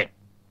வேலைக்கும் போற,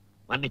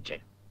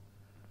 மன்னிச்சேன்.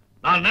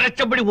 நான்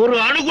நினைச்சபடி ஒரு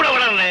அணு கூட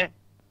வளரல,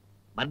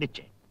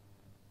 மன்னிச்சேன்.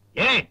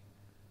 ஏன்?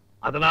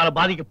 அதனால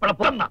பாதிக்கப்பட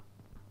போறா.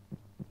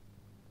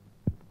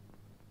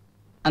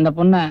 அந்த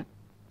பொண்ண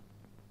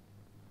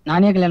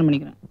நானே கல்யாணம்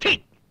பண்ணிக்கிறேன்.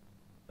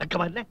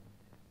 வெக்கமா இல்ல?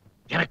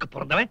 எனக்கு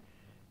பிறந்தவன்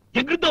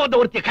எங்கிருந்து வந்த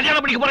ஒருத்திய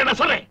கல்யாணம் பண்ணிக்க போறேன்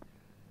நான் சொல்றேன்.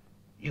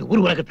 இது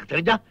ஊர் உலகத்துக்கு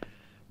தெரிஞ்சா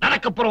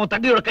நடக்க போறவன்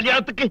தங்கையோட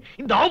கல்யாணத்துக்கு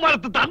இந்த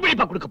அவமானத்தை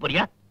அன்பளிப்பா கொடுக்க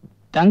போறியா?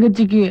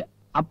 தங்கச்சிக்கு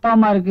அப்பா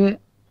அம்மா இருக்கு,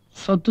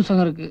 சொத்து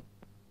சுகம் இருக்கு.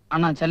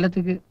 ஆனா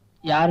செல்லத்துக்கு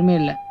யாருமே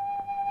இல்ல.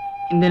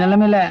 இந்த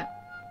நிலைமையில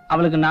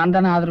அவளுக்கு நான்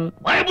தானே ஆதரவு.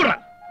 பயப்படுற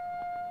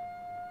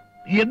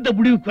நீ எந்த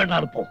முடிவுக்கு வேணா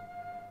இருப்போம்.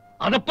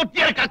 அதை பத்தி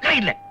எனக்கு அக்கறை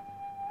இல்லை.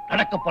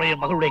 நடக்க போற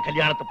என் மகளுடைய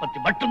கல்யாணத்தை பத்தி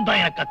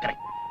மட்டும்தான் எனக்கு அக்கறை.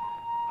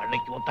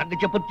 அன்னைக்கு உன்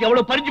தங்கச்சியை பத்தி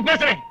அவ்வளவு பறிஞ்சு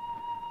பேசுறேன்.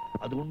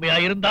 அது உண்மையா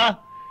இருந்தா,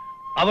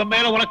 அவன்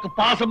மேல உனக்கு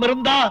பாசம்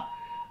இருந்தா,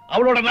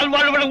 அவளோட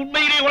நல்வாழ்வுகளை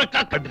உண்மையிலேயே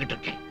உனக்கு கண்டுகிட்டு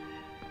இருக்கேன்.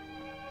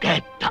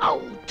 Get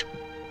out.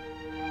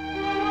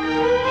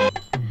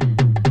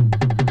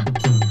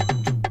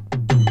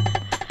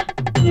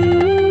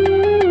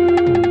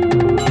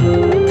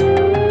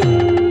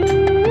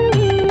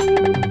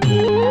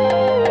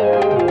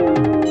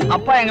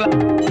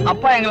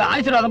 அப்பா எங்களை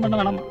ஆசீர்வாதம் பண்ண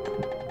வேணாமா?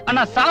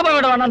 அண்ணா சாப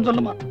விட வேணாம்னு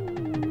சொல்லுமா?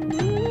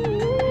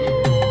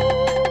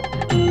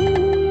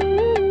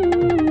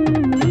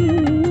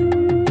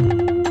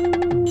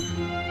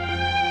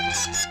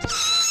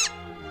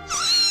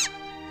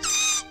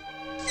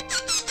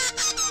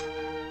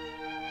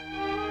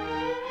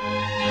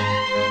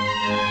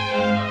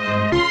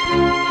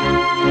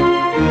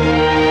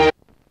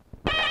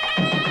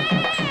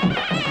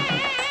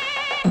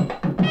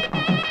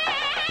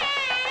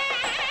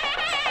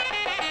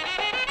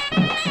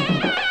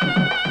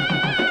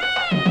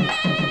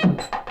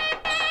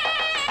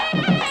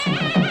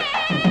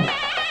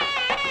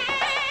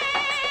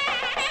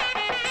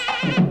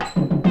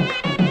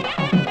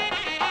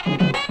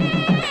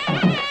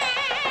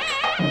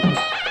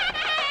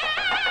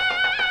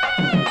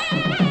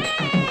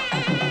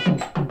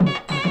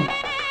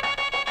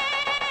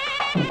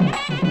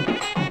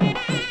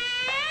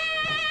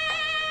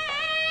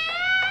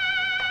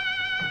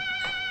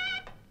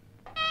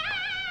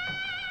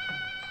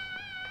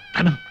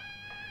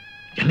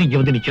 இங்க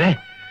வந்து நிக்கிற,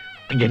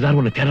 அங்க எல்லாரும்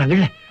உன்னை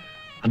தேடுறாங்கல்ல,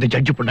 அந்த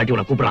ஜட்ஜு பொண்டாட்டி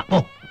உன்னை கூப்பிடுறா. போ.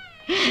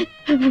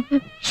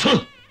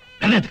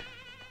 என்னது?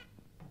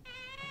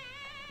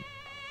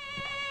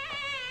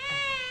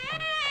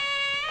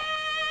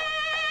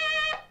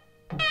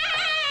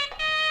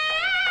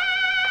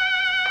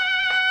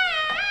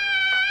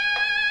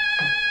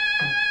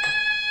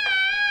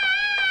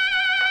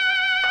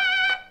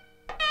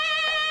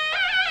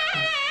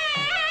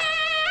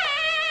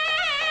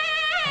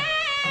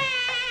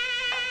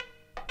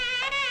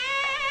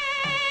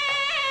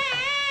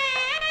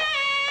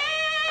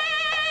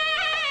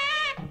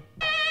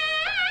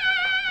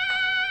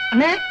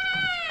 அண்ணே,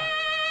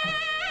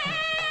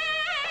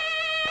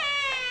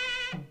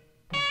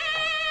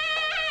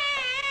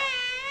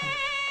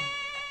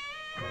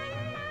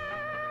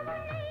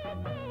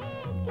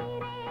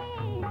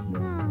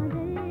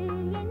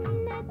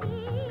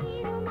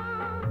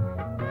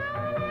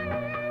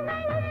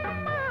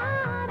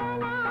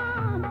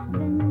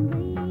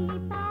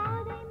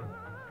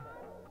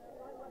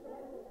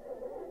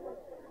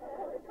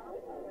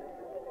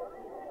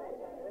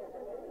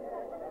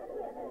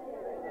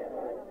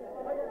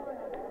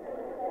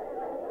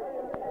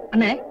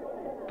 அண்ணே,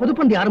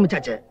 பொதுப்பந்தி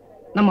ஆரம்பிச்சாச்சு.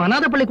 நம்ம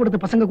அநாத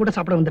பள்ளிக்கூடத்து பசங்க கூட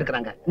சாப்பிட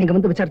வந்திருக்காங்க. நீங்க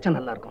வந்து விசாரிச்சா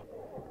நல்லா இருக்கும்.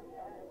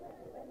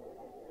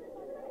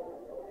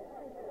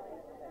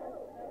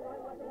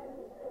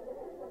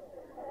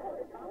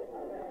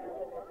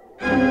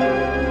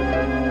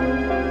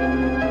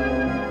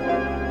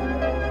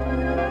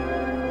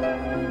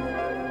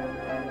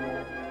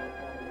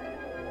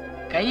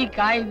 கை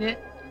காயுது.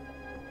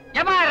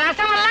 ஏமா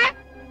ரசம் இல்ல?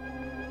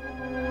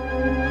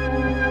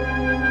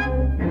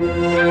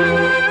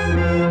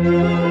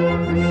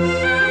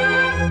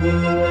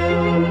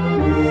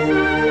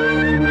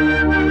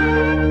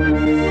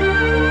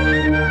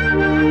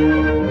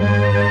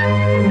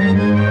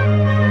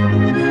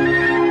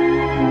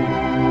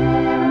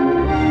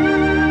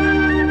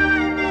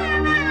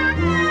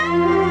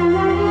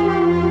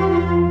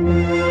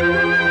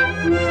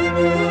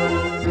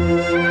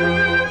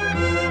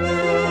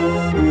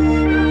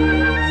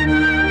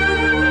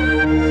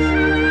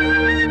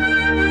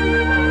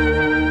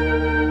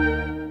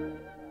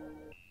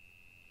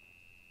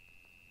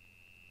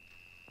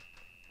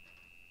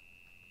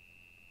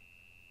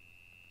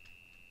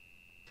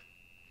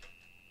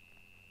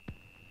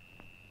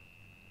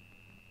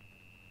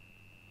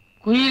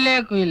 குயிலே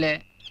குயிலே,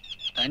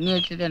 தண்ணி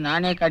வச்சதை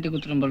நானே காட்டி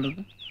குத்துரும் போல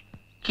இருக்கு.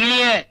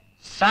 கிளியே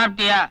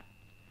சாப்பிட்டியா?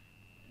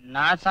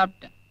 நான்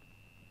சாப்பிட்டேன்.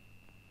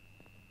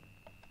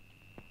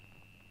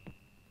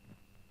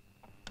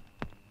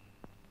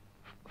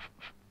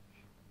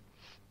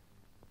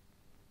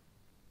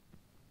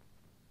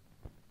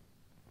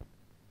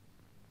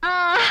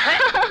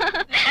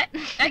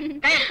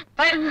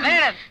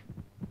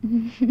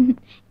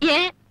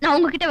 ஏன் நான்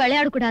உங்ககிட்ட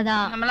விளையாட கூடாதா?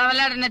 நம்மளா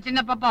விளையாடுற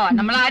சின்ன பாப்பா,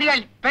 நம்மளா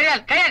அறிவாளி பெரிய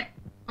கையல்.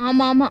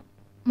 ஆமா ஆமா,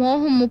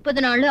 மோகம்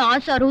 30 நாள்,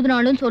 ஆசை 60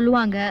 நாளும்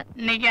சொல்லுவாங்க.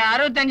 இன்னைக்கு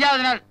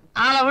 65வது நாள்.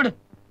 ஆள விடு.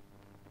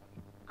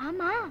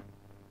 ஆமா,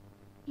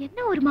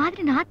 என்ன ஒரு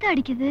மாதிரி நாத்து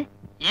அடிக்குது?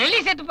 எலி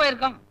செத்து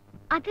போயிருக்கோம்.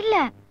 அது இல்ல,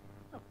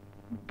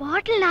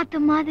 பாட்டில்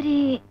நாத்து மாதிரி.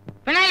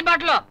 பினாயில்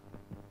பாட்டிலோ?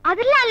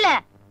 அதெல்லாம் இல்ல.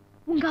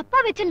 உங்க அப்பா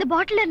வச்சிருந்த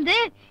பாட்டில இருந்து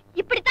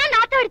இப்படித்தான்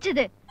நாத்தம்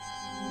அடிச்சது.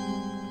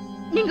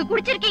 நீங்க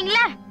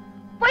குடிச்சிருக்கீங்களா?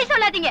 போய்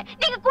சொல்லாதீங்க.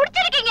 நீங்க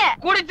குடிச்சிருக்கீங்க.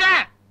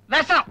 குடிச்சேன்.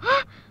 விஷம்.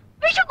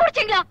 விஷம்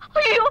குடிச்சீங்களா?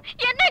 ஐயோ,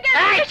 என்னங்க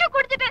விஷம்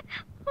குடிச்சிட்டு.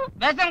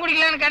 விஷம்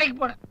குடிக்கலன்னு கடைக்கு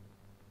போனேன்.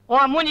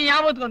 ஓ மூஞ்சி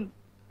ஞாபகத்துக்கு வந்து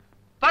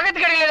பக்கத்து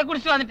கடையில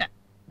குடிச்சு வந்துட்டேன்.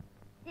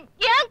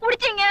 ஏன்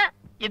குடிச்சீங்க?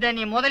 இத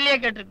நீ முதல்லயே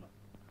கேட்டிருக்கணும்.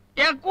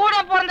 என் கூட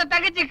பிறந்த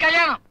தங்கச்சி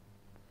கல்யாணம்.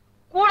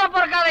 கூட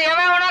பிறக்காத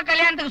எவனா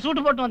கல்யாணத்துக்கு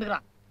சூட்டு போட்டு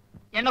வந்துக்கிறான்.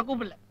 என்ன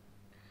கூப்பிடல.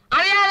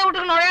 அதையாத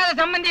வீட்டுக்கு நுழையாத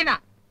சம்பந்தினா.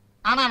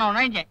 ஆனா நான்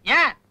நுழைஞ்சேன்.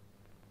 ஏன்?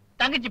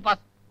 தங்கச்சி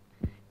பாஸ்.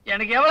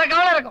 எனக்கு எவ்வளவு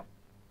கவலை இருக்கும்.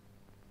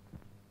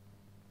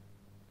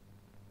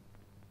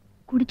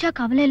 குடிச்சா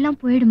கவலை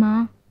எல்லாம் போயிடுமா?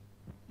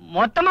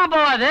 மொத்தமா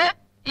போவாது,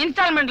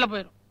 இன்ஸ்டால்மெண்ட்ல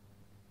போயிடும்.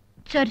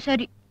 சரி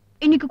சரி,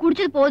 இன்னைக்கு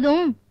குடிச்சது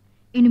போதும்.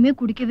 இனிமே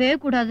குடிக்கவே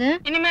கூடாது.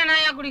 இனிமே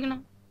நான் ஏன்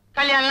குடிக்கணும்?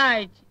 கல்யாணம்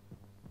ஆயிடுச்சு.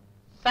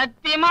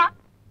 சத்தியமா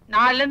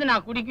நாளைல இருந்து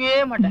நான் குடிக்கவே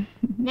மாட்டேன்.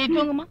 நீ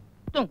தூங்குமா?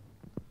 தூங்கு.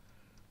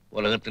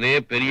 உலகத்திலே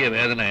பெரிய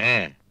வேதனை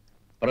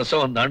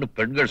பிரசவம் தான்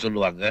பெண்கள்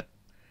சொல்லுவாங்க.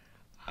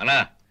 ஆனா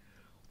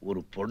ஒரு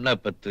பொண்ணை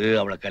பெத்து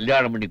அவளை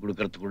கல்யாணம் பண்ணி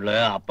கொடுக்கறதுக்குள்ள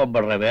அப்பம்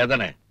படுற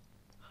வேதனை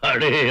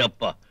அடே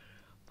அப்பா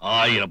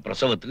 1000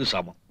 பிரசவத்துக்கு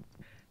சமம்.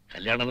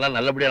 கல்யாணம் எல்லாம்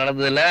நல்லபடியா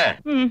நடந்தது இல்ல?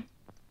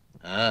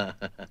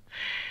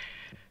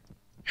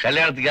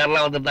 கல்யாணத்துக்கு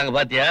யாரெல்லாம் வந்திருந்தாங்க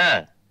பாத்தியா?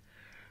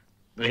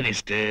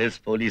 மினிஸ்டர்ஸ்,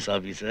 போலீஸ்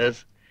ஆபீசர்ஸ்,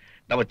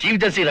 நம்ம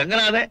சீஃப் ஜஸ்டிஸ்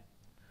ரங்கநாதன்.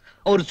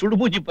 ஒரு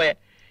சுடுமூச்சி பைய,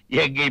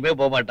 எங்கேயுமே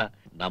போக மாட்டான்.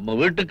 நம்ம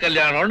வீட்டு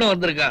கல்யாணம்னு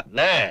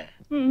வந்திருக்கான்ல.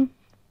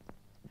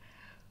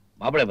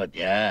 மாப்பிள்ளை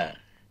பாத்தியா?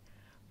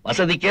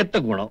 வசதிக்கேத்த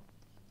குணம்,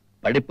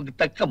 படிப்புக்கு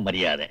தக்க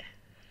மரியாதை.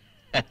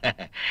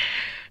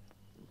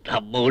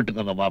 நம்ம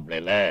வீட்டுக்கு வந்த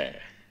மாப்பிள்ளைல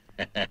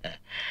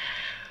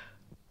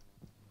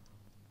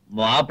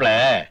மாப்பிள்ளை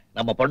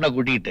நம்ம பொண்ணை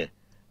கூட்டிக்கிட்டு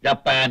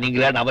ஜப்பான்,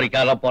 இங்கிலாந்து, அமெரிக்கா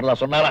போறதா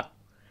சொன்னாராம்.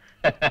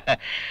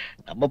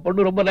 நம்ம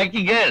பொண்ணு ரொம்ப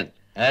லக்கி கேர்ள்.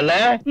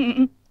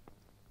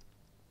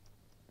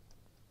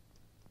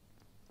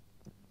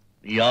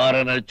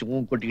 யார நினைச்சு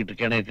ஊன் கொட்டிக்கிட்டு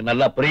இருக்கேன்னு எனக்கு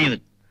நல்லா புரியுது.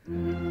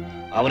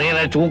 அவனே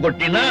நினைச்சு ஊன்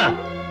கொட்டினா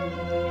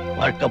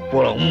வாழ்க்கை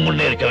பூரா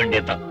முன்னே இருக்க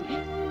வேண்டியதான்.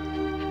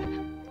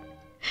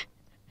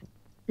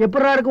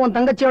 எப்படா இருக்கு உன்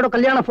தங்கச்சியோட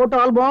கல்யாண போட்டோ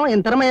ஆல்பம்?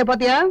 என் திறமைய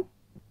பாத்தியா?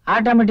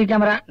 Automatic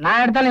camera.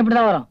 நான் எடுத்தாலும்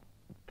இப்படிதான் வரும்.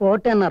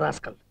 போட்டேன்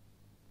ராஸ்கல்.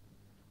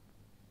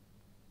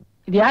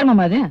 இது யார்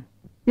மாமா? இது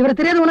இவரை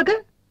தெரியாது உனக்கு?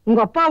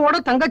 உங்க அப்பாவோட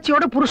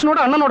தங்கச்சியோட புருஷனோட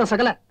அண்ணனோட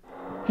சகல.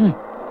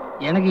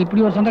 எனக்கு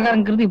இப்படி ஒரு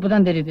சொந்தக்காரங்கிறது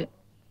இப்பதான் தெரியுது.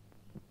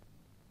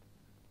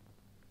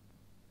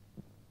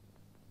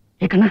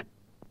 ஏ கண்ணா,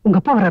 உங்க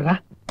அப்பா வர்றா.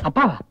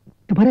 அப்பாவா?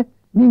 பாரு,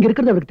 நீங்க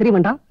இருக்கிறது அவருக்கு தெரிய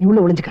வேண்டாம். நீ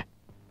உள்ள ஒளிஞ்சுக்க.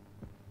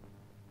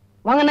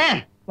 வாங்கண்ணே,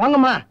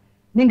 வாங்கம்மா.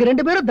 நீங்க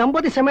 2 பேரும்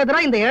தம்பதி சமேதரா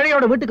இந்த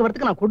ஏழையோட வீட்டுக்கு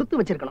வரதுக்கு நான் கொடுத்து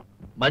வச்சிருக்கணும்.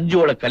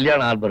 மஞ்சுவோட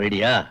கல்யாண ஆல்பம்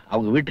ரெடியா?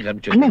 அவங்க வீட்டுக்கு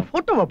அனுப்பிச்சு. அண்ணே,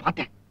 போட்டோவை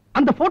பார்த்தேன்.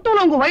 அந்த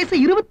போட்டோல உங்க வயசு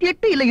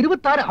 28 இல்ல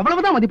 26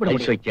 அவ்வளவுதான் மதிப்பிட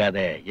முடியும். வைக்காத,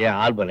 ஏன்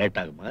ஆல்பம் லேட்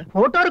ஆகுமா?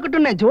 போட்டோ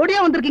இருக்கட்டும்,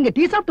 ஜோடியா வந்திருக்கீங்க.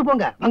 டீ சாப்பிட்டு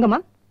போங்க. வாங்கம்மா,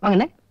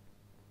 வாங்கண்ணே,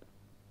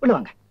 உள்ள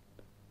வாங்க.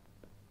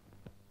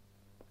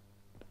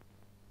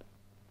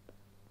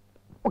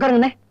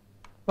 உட்காருங்கண்ணே.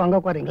 வாங்க,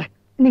 உட்காருங்களா?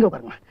 நீங்க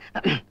உட்காருங்க.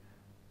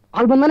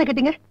 ஆல்பம் தானே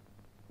கேட்டீங்க?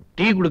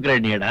 டீ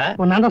குடுக்கறேன் நீடா.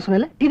 நான் தான்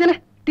சொன்னேன்ல, டீ தானே?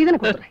 டீ தானே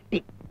கொடுக்குறேன். டீ.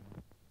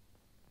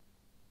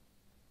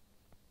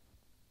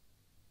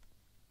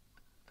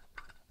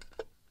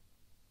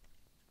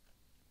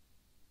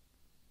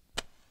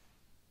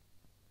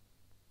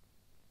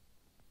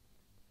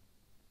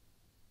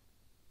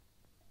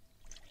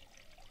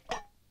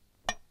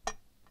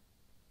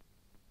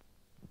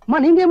 அம்மா,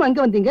 நீங்க ஏமா அங்க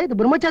வந்தீங்க? இது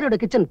பிரம்மச்சாரியோட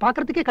கிச்சன்,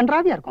 பாக்குறதுக்கே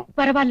கன்றாவியா இருக்கும்.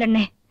 பரவாயில்ல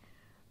அண்ணே,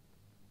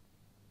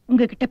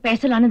 உங்ககிட்ட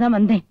பேசலான்னு தான்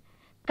வந்தேன்.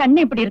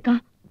 கண்ணன் எப்படி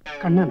இருக்கான்?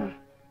 கண்ணனா?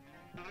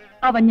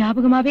 அவன்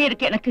ஞாபகமாவே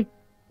இருக்கு எனக்கு.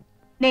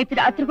 நேத்து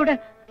ராத்திரி கூட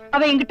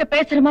அவன் என்கிட்ட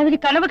பேசுற மாதிரி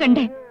கனவு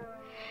கண்டேன்.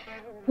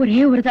 ஒரே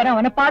ஒரு தரம்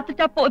அவனை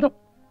பார்த்துட்டா போதும்.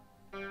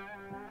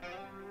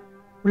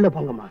 உள்ள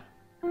போங்கம்மா,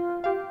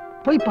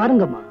 போய்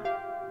பாருங்கம்மா.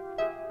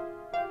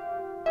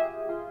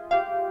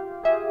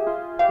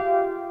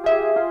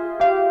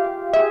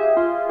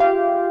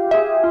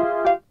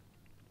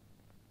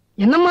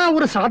 என்னம்மா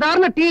ஒரு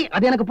சாதாரண டீ,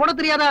 அது எனக்கு போட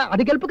தெரியாதா?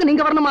 அதுக்கு ஹெல்ப்புக்கு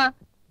நீங்க வரணுமா?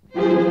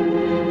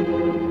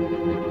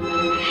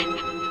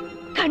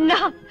 கண்ணா,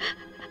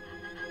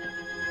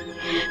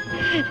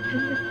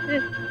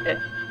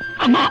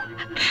 அம்மா,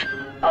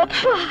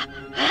 அப்பா.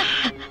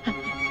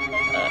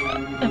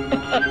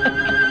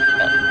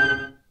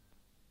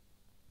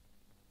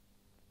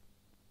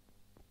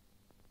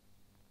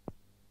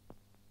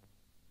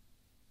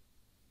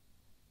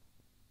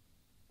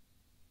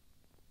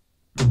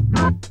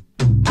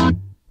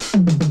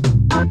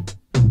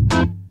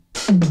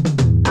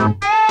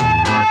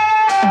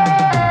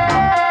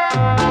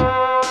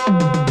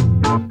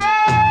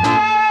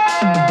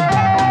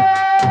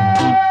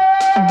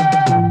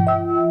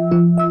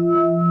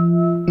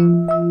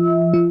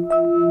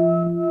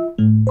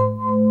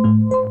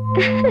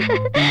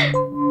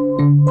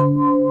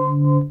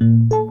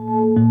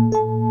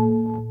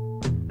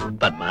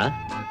 பத்மா,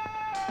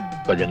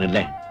 கொஞ்சம் நில்ல.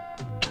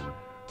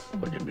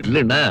 கொஞ்சம்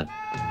நில்லுன்னா.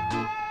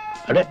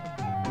 அட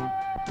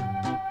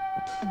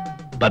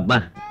பத்மா,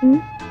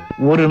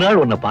 ஒரு நாள்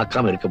உன்னை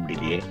பார்க்காம இருக்க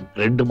முடியலையே.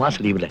 2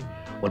 மாசம் லீவ்ல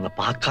உன்னை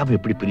பார்க்காம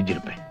எப்படி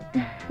பிரிஞ்சிருப்பேன்.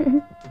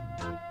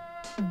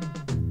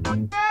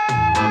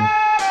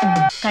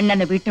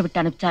 கண்ணனை வீட்டை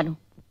விட்டு அனுப்பிச்சாலும்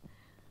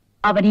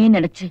அவனே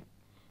நினைச்சு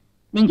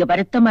நீங்க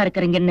வருத்தமா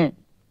இருக்கிறீங்கன்னு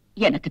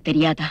எனக்கு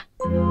தெரியாதா?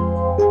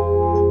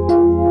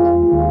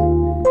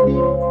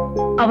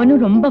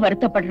 அவனும் ரொம்ப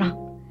வருத்தப்படுறான்.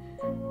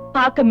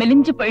 பார்க்க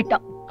மெலிஞ்சு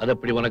போயிட்டான். அது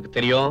எப்படி உனக்கு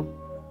தெரியும்?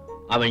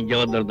 அவன் இங்க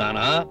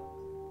வந்திருந்தானா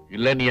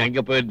இல்ல நீ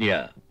அங்க போயிருந்தியா?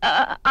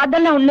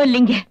 அதெல்லாம் ஒண்ணும்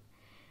இல்லைங்க.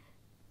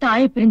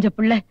 தாயை பிரிஞ்ச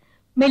புள்ள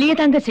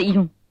மெலியதாங்க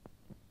செய்யும்.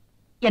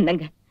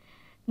 என்னங்க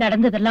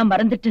நடந்ததெல்லாம்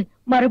மறந்துட்டு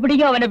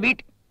மறுபடியும் அவனை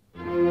வீட்டு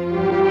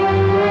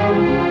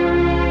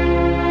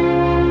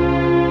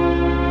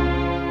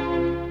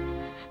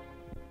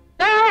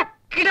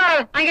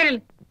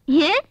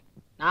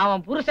நான்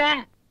அவன் புருஷன்,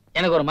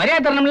 எனக்கு ஒரு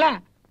மரியாதை தரணும்ல.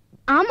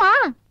 ஆமா,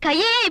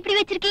 கையே எப்படி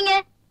வச்சிருக்கீங்க?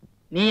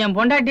 நீ என்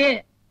பொண்டாட்டி,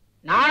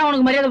 நானும்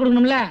உனக்கு மரியாதை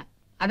கொடுக்கணும்ல.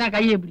 அதான்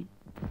கையை எப்படி.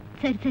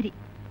 சரி சரி,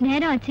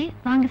 நேரம் ஆச்சு,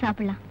 வாங்க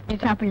சாப்பிடலாம்.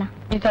 சாப்பிடலாம்.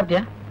 நீ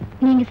சாப்பிட்டியா?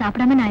 நீங்க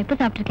சாப்பிடாம நான் எப்ப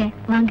சாப்பிட்டிருக்கேன்?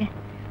 வாங்க.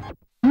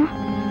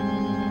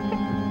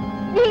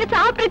 நீங்க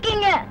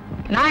சாப்பிட்டிருக்கீங்க.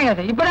 நான்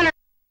இப்பதான்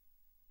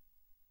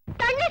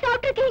தண்ணி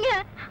சாப்பிட்டிருக்கீங்க.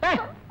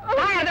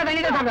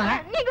 தண்ணி தான் சாப்பிடுங்க.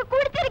 நீங்க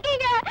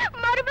குடிச்சிருக்கீங்க.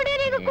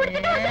 மறுபடியும் நீங்க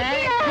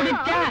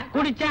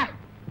குடிச்சா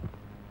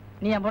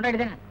நீ என் பொண்டாட்டி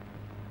தானே?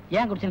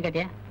 ஏன் குடிச்சுன்னு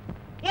கேட்டியா?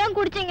 ஏன்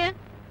குடிச்சீங்க?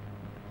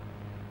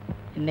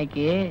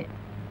 இன்னைக்கு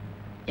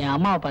என்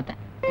அம்மாவை பார்த்தேன்.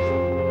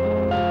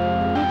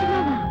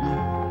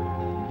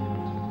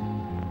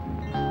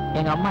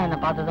 எங்க அம்மா என்ன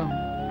பார்த்ததும்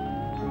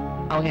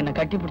அவங்க என்ன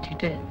கட்டி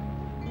பிடிச்சிக்கிட்டு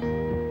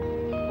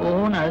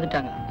ஓன்னு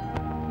அழுதுட்டாங்க.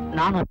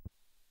 நானும்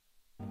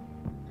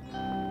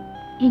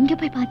எங்க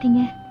போய்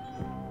பாத்தீங்க?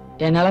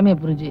 என் நிலைமையை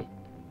புரிஞ்சு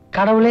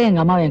கடவுளே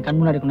எங்க அம்மாவை என் கண்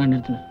முன்னாடி கொண்டாந்து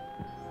நிறுத்தினேன்.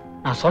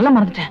 நான் சொல்ல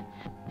மறந்துட்டேன்.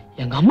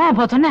 எங்க அம்மாவை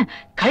பார்த்தோன்னே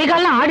கை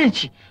காலெல்லாம்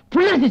ஆடிடுச்சு,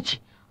 புல்லடிச்சு.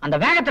 அந்த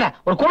வேகத்துல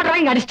ஒரு கோட்டை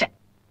வாங்கி அடிச்சிட்டேன்.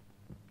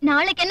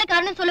 நாளைக்கு என்ன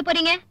காரணம் சொல்ல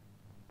போறீங்க?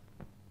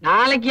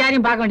 நாளைக்கு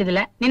யாரையும் பார்க்க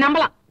வேண்டியதில்லை, நீ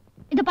நம்பலாம்.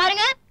 இது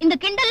பாருங்க, இந்த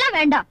கிண்டல்லாம்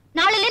வேண்டாம்.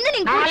 நாளையில இருந்து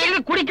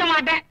நீங்க குடிக்க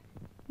மாட்டேன்.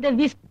 இந்த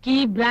விஸ்கி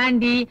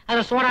பிராண்டி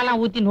அத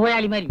சோடாலாம் ஊத்தி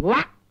நோயாளி மாதிரி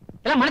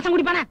எல்லாம் மனுஷன்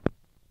குடிப்பானே.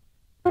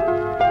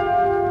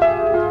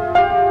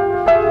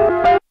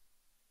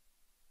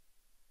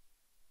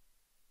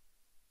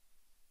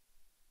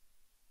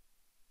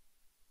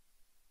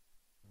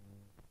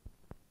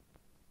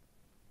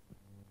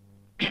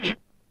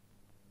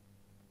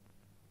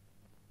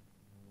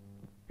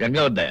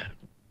 எங்க வந்த?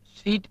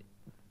 ஸ்வீட்.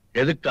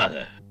 எதுக்காக?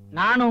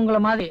 நானும் உங்களை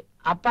மாதிரி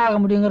அப்பா ஆக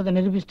முடியுங்கிறத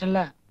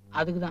நிரூபிச்சிட்டேன்ல,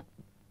 அதுக்குதான்.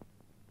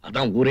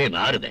 அதான் ஊரே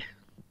நாறுதே.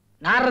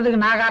 நாடுறதுக்கு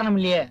நான் காரணம்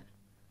இல்லையே.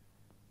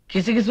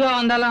 கிசு கிசுவா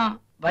வந்தாலும்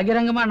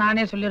பகிரங்கமா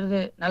நானே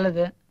சொல்லிடுறது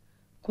நல்லது.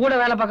 கூட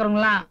வேலை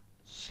பார்க்கறவங்களாம்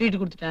ஸ்வீட்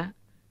கொடுத்துட்டேன்.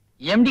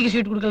 எம்டிக்கு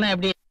ஸ்வீட் கொடுக்கலாம்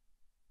எப்படி?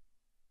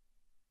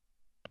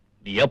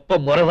 நீ எப்ப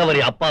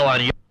முறதவரி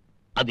அப்பாவானியோ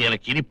அது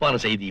எனக்கு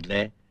இனிப்பான செய்தி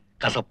இல்ல,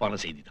 கசப்பான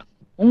செய்தி தான்.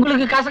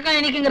 உங்களுக்கு கசக்கம்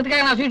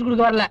இனிக்குங்கிறதுக்காக நான் ஸ்வீட்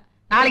கொடுக்க வரல.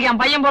 நாளைக்கு என்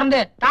பையன் பிறந்து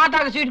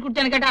தாத்தாக்கு ஸ்வீட்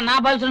கொடுத்தேன்னு கேட்டா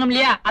நான் பதில் சொல்லணும்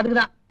இல்லையா?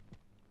 அதுக்குதான்.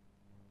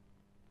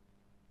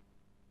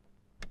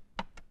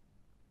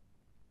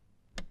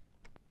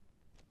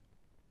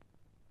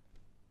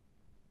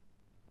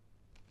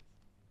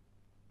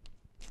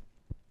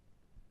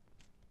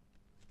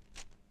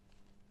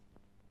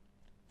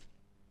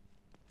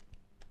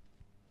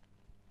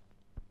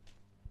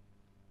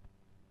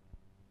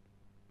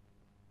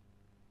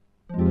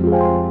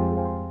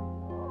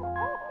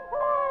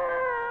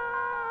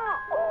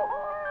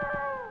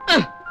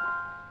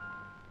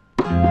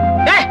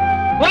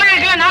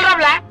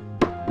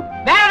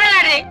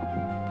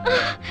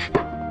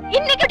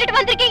 இன்னைக்கு விட்டுட்டு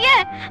வந்திருக்கீங்க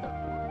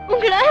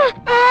உங்களை.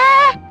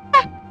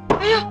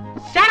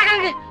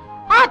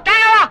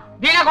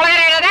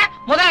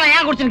 முதல்ல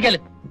ஏன் குடிச்சுன்னு கேளு.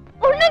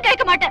 ஒண்ணும்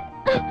கேட்க மாட்டேன்.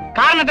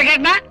 காரணத்தை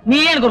கேட்டா நீ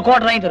எனக்கு ஒரு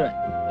கோட்டை வாங்கி தருவேன்.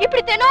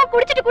 இப்படி தினம்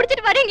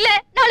குடிச்சிட்டு வரீங்களே,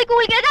 நாளைக்கு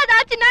உங்களுக்கு ஏதாவது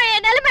ஆச்சுன்னா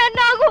என் நிலைமை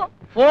என்ன ஆகும்?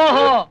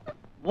 ஓஹோ,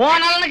 ஓ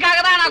நலனுக்காக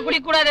தான் நான்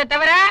குடிக்க கூடாதே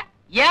தவிர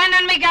ஏன்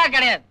நன்மைக்காக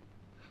கிடையாது.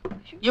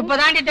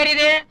 இப்பதாண்டி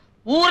தெரியுது.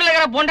 ஊர்ல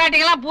இருக்கிற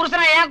பொண்டாட்டிங்கெல்லாம்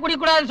புருஷனை ஏன் குடிக்க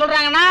கூடாதுன்னு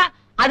சொல்றாங்கன்னா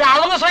அது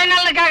அவங்க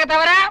சுயநலனுக்காக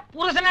தவிர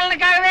புருஷ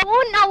நலனுக்காகவே.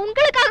 நான்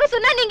உங்களுக்காக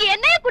சொன்னா நீங்க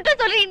என்னைய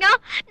குற்றம் சொல்றீங்க.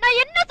 நான்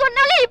என்ன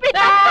சொன்னாலும் இப்படி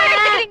தப்பா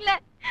எடுத்துக்கிறீங்களே.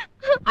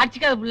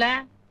 அடிச்சுக்காத புள்ள,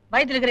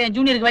 வயித்துல இருக்கிற என்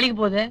ஜூனியருக்கு வலிக்கு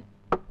போகுது.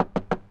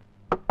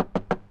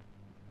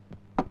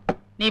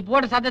 நீ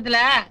போட்ட சத்தத்துல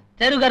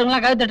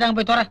தெருக்காரங்களாம் கழுத்து தட்டாங்க,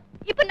 போய் தோற.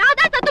 இப்ப நான்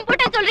தான் சத்தம்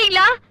போட்டேன்னு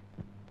சொல்றீங்களா?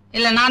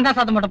 இல்ல, நான் தான்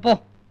சத்தம் போட்டேன். போ.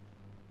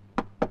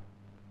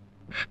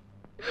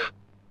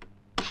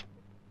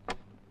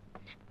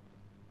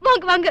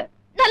 வாங்க வாங்க,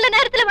 நல்ல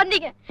நேரத்துல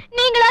வந்தீங்க.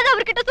 நீங்களாவது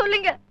அவர்கிட்ட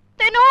சொல்லுங்க.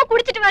 தினம்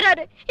குடிச்சிட்டு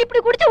வராரு. இப்படி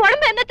குடிச்ச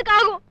உடம்பு என்னத்துக்கு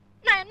ஆகும்?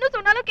 நான் என்ன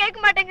சொன்னாலும் கேட்க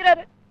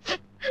மாட்டேங்கிறாரு.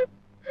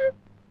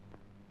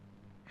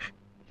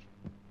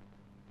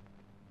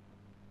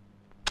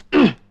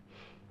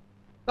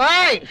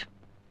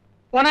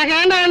 உனக்கு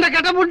ஏண்டா இந்த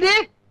கட்ட புட்டி?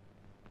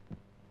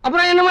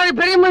 அப்புறம் என்ன மாதிரி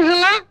பெரிய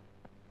மனுஷன்லாம்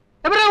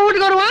எப்பறம்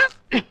வீட்டுக்கு வருவான்?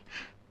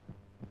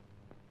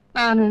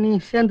 நான் நீ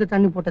சேர்ந்து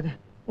தண்ணி போட்டது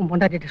உன்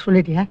பொண்டாட்டிட்ட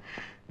சொல்லிட்டியா?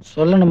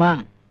 சொல்லணுமா?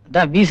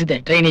 அதான் வீசுதே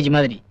ட்ரைனேஜ்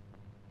மாதிரி.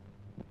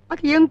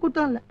 அது என்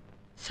குத்தம் இல்ல,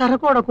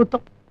 சரக்கோட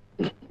குத்தம்.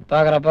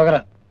 பாக்குற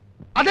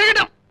அதே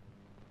இடம்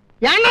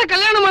ஏன்னா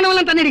கல்யாணம்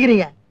பண்ணவெல்லாம் தண்ணி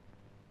அடிக்கிறீங்க?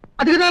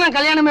 அதுக்குதான் நான்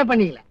கல்யாணமே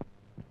பண்ணிக்கல.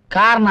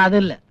 காரணம் அது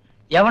இல்ல,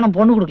 எவனும்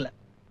பொண்ணு கொடுக்கல.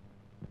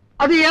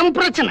 அது என்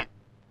பிரச்சனை.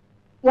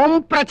 உன்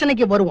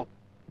பிரச்சனைக்கு வருவோம்.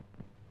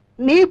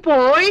 நீ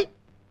போய்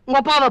உங்க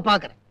அப்பாவை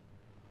பாக்குற.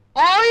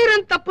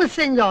 1000 தப்பு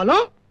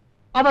செஞ்சாலும்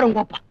அவர்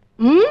உங்க அப்பா.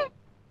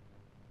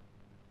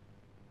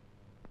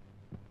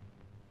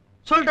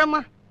 சொல்றேம்மா,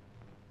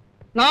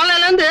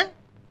 நாளையில இருந்து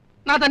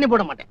நான் தண்ணி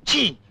போட மாட்டேன்.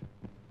 சீ,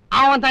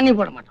 அவன் தண்ணி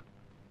போட மாட்டான்.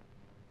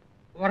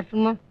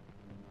 வரட்டுமா?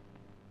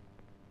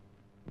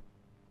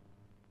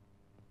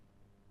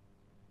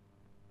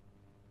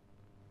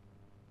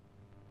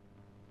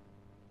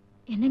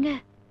 என்னங்க,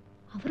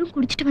 அவரும்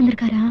குடிச்சிட்டு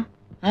வந்திருக்காரா?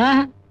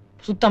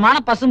 சுத்தமான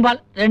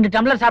பசும்பால் 2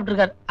 டம்ளர் சாப்பிட்டு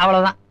இருக்காரு,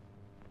 அவ்வளவுதான்.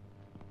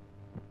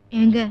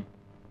 ஏங்க,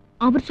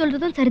 அவர்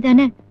சொல்றதும்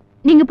சரிதானே.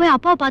 நீங்க போய்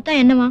அப்பாவை பார்த்தா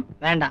என்னவா?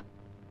 வேண்டாம்.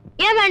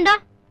 ஏன்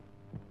வேண்டாம்?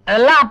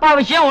 அதெல்லாம் அப்பா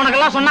விஷயம்,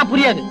 உனக்கெல்லாம் சொன்னா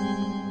புரியாது.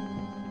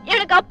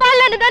 எனக்கு அப்பா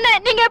இல்லன்னு தானே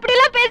நீங்க எப்படி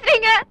எல்லாம்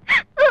பேசுறீங்க?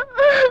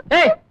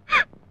 ஏய்,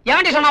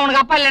 எவன்டி சொன்னா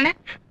உனக்கு அப்பா இல்லன்னு?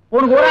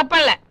 உனக்கு ஒரு அப்பா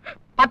இல்ல,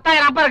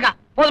 10,000 அப்பா இருக்கா.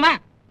 போதுமா?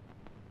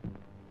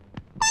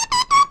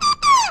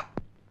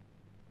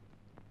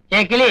 ஏ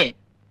கிளி,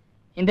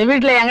 இந்த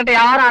வீட்டுல என்கிட்ட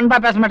யாரும் அன்பா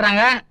பேச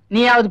மாட்டாங்க,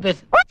 நீயாவது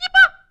பேசு.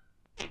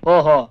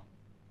 ஓஹோ,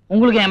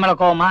 உங்களுக்கு என் மேல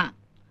கோவமா?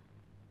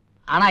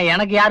 ஆனா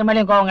எனக்கு யாரு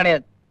மேலயும் கோவம்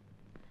கிடையாது.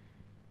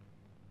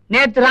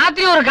 நேத்து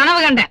ராத்திரி ஒரு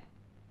கனவு கண்டேன்.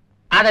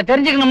 அதை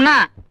தெரிஞ்சுக்கணும்னா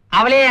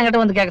அவளையே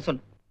என்கிட்ட வந்து கேட்க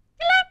சொல்லு.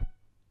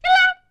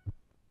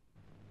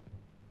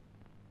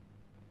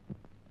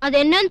 அது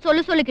என்னன்னு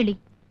சொல்லு கிளி.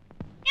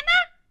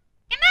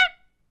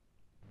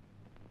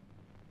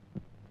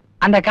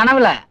 அந்த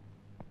கனவுல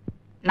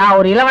நான்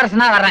ஒரு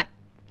இளவரசனா வர்றேன்.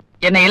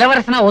 என்ன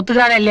இளவரசனா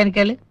ஒத்துக்கிறாரா இல்லையான்னு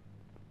கேளு.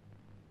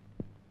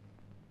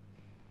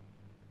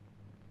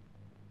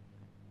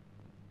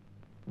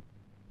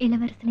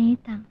 இளவரசனே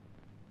தான்.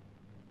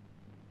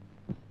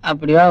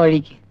 அப்படிவா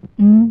வழிக்கு.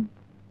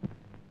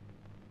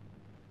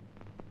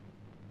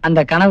 அந்த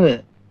கனவு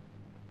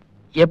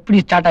எப்படி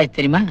ஸ்டார்ட் ஆச்சு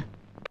தெரியுமா?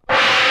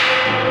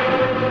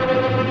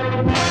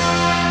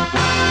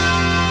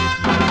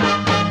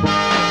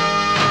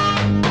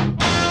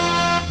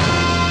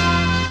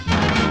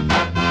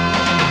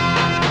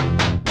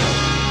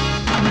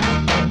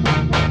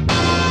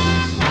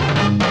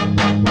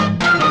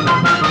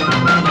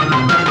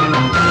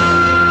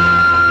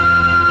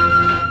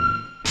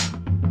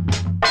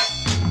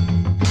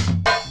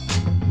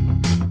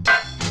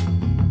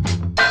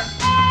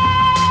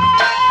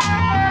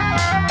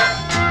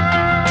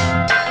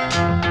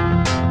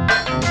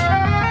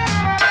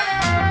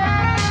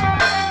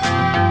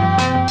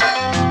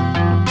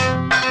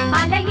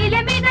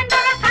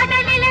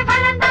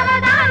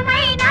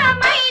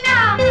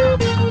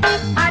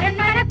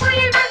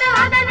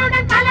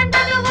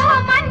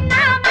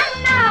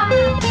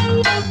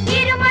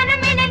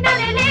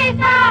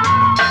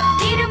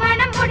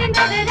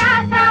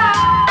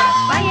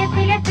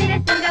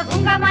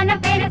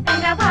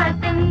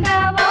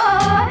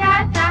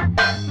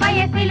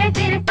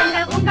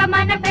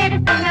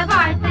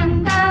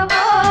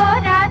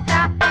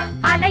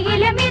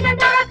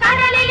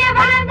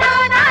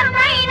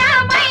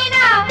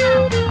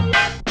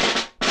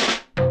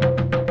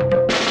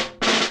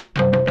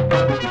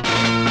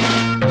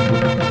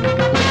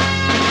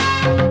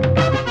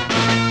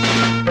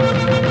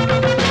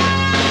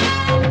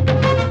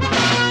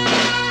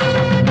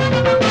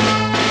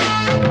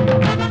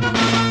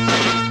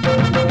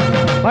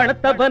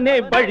 பழத்தவனே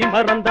வழி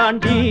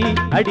மறந்தாண்டி,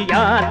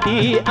 அடியாத்தி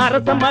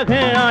அரச மக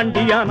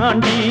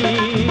ஆண்டியானாண்டி.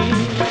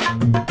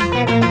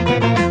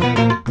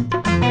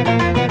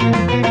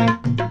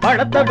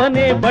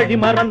 பழத்தவனே வழி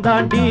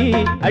மறந்தாண்டி,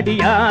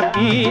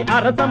 அடியாத்தி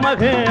அரச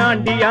மக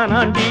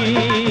ஆண்டியானாண்டி.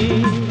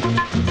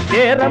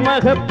 சேர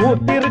மக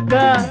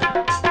பூத்திருக்கா,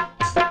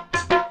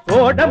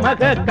 சோட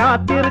மக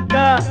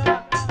காத்திருக்கா.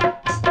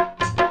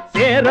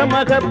 சேர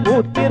மக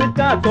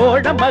பூத்திருக்கா,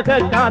 சோழ மக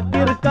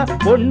காத்திருக்கா.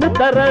 பொண்ணு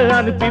தர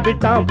அனுப்பி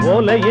விட்டான்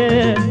போலையே,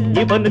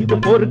 இவனுக்கு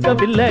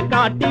பொறுக்கவில்லை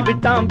காட்டி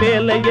விட்டான்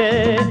வேலையே.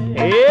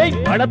 ஏய்,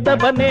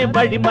 பழத்தவனே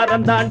வழி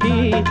மறந்தாண்டி,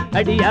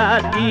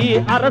 அடியாத்தி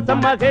அரச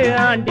மக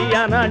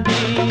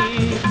ஆண்டியானாண்டி.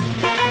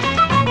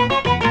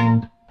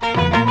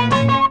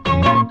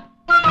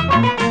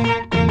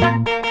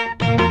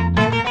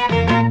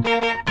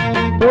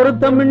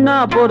 பொருத்தம் என்ன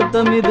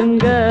பொருத்தம்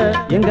இதுங்க,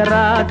 எங்க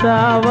ராசா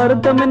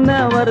வருத்தம் என்ன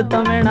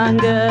வருத்தம்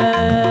வேணாங்க.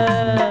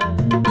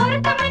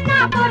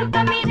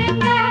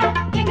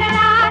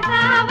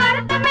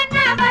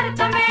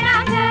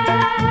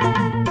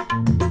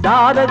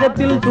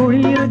 ஜாதகத்தில் சுழி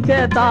இருக்க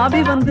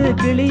தாவி வந்து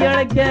கிளி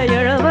அழைக்க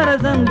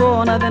இளவரசன்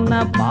போனதென்ன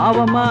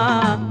பாவமா?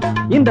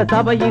 இந்த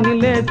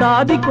சபையினிலே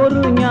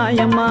சாதிக்கொரு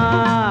நியாயமா?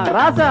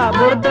 ராசா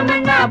பொருத்தம்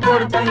என்ன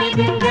பொருத்தம்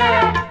இதுங்க,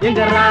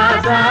 எங்க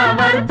ராசா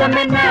வருத்தம்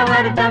என்ன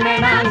வருத்தம்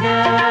வேணாங்க.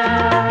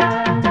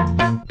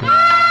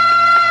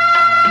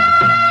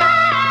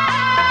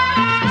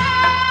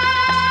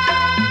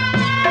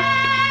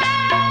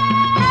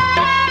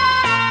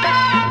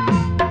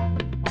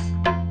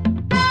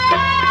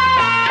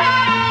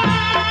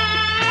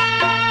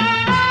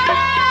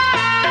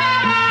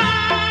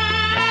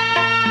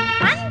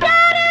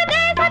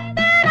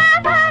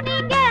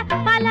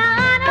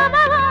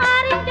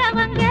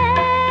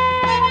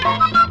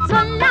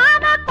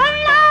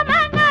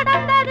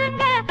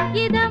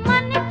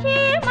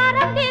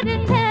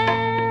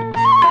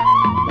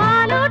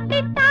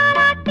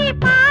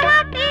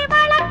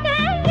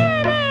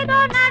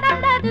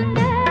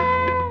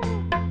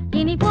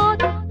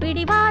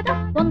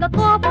 பிடிவாதம் உங்க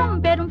கோபம்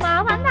பெரும்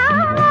பாவம்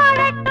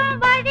ஓடட்டும்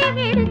வழி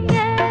விடுங்க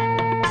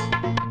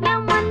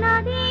என்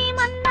மன்னாதி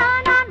மன்னா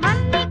நான்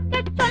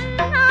மன்னிக்க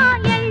சொன்னா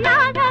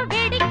எல்லாக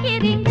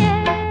வெடிக்கிறீங்க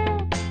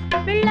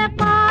பிள்ளை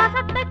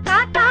பாசத்தை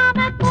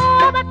காட்டாம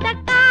கோபத்தை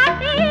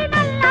காட்டி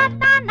நல்லா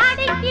தான்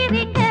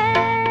நடிக்கிறீங்க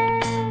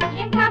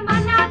எங்க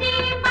மன்னாதி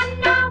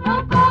மன்னா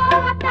உன்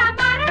கோபத்தை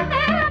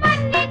மறந்து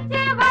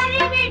மன்னிச்சு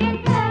வழி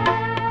விடுங்க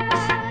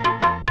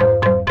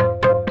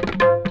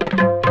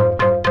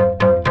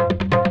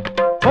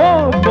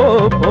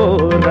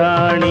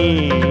ராணி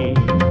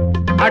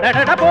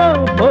அடடட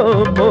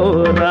போ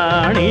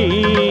ராணி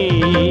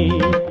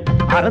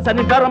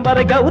அரசனின்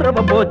பரம்பரை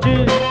கௌரவம் போச்சு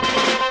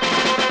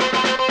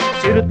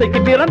சிறுத்தைக்கு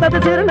பிறந்தது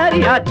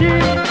சிறுநரியாச்சு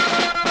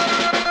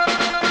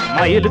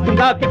மயிலுக்கும்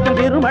காக்கைக்கும்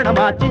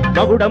திருமணமாச்சு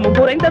மகுடமும்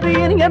குறைந்தது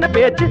இனியன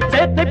பேச்சு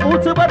சேத்தை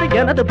பூசுவது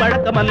எனது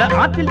பழக்கமல்ல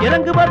ஆற்றில்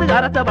இறங்குவது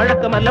அரச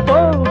வழக்கமல்ல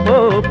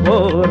போ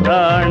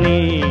ராணி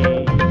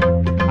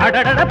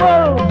அடடட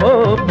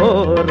போ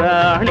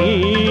ராணி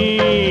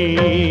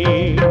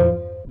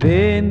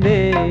வேந்தே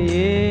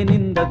ஏன்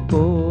இந்த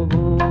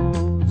கோபம்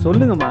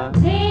சொல்லுங்கம்மா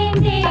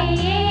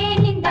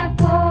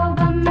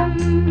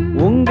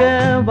உங்க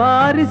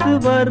வாரிசு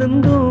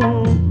வருந்தும்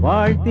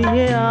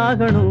வாழ்த்தியே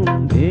ஆகணும்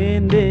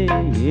வேந்தே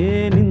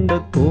ஏன் இந்த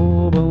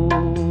கோபம்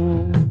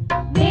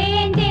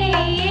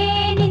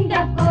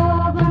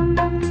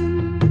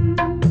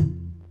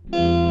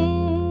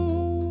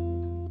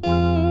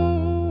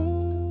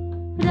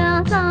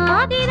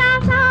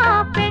ராசாதிராசா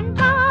பெண்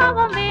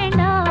பாவம்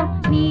வேண்டாம்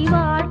நீ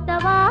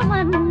வாழ்த்தவா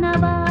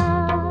மன்னவா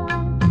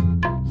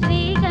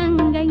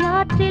ஸ்ரீகங்கை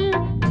ஆற்றில்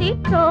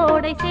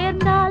சிற்றோடை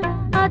சேர்ந்தால்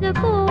அது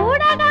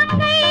கூட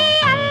கங்கை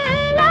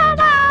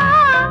அல்லவா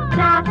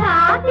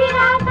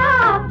ராசாதிராசா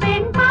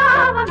பெண்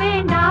பாவம்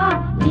வேண்டாம்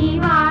நீ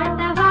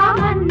வாழ்த்தவா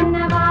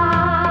மன்னவா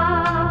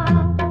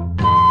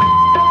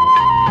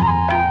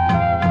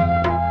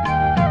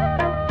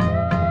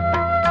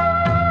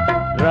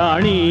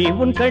ராணி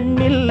உன்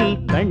கண்ணில்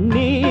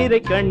கண்ணீரை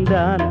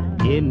கண்டான்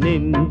என்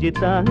நெஞ்சு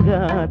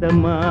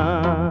தாங்காதம்மா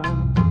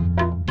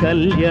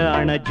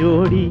கல்யாண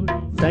ஜோடி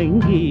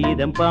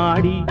சங்கீதம்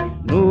பாடி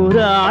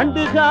 100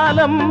 ஆண்டு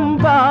காலம்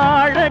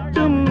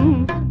வாழட்டும்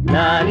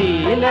லாலி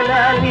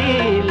லலாலி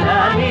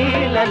லாலி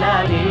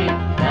லலாலி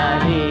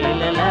லாலி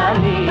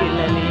லலாலி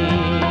லலி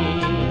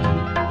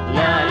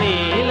லாலி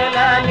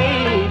லலாலி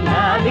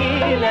லாலி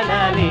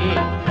லலாலி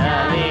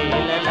லாலி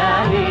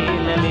லலாலி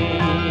லலி.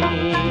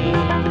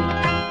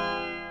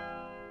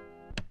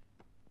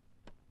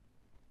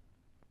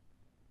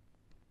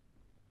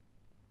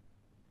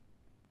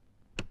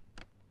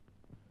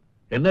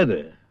 என்னது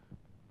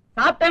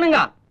சாப்பிட்டேனுங்க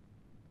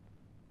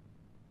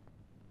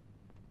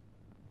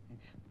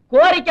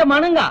கோரிக்கை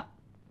மனுங்க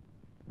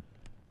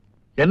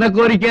என்ன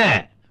கோரிக்கை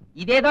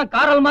இதேதான்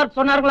காரல் மார்க்ஸ்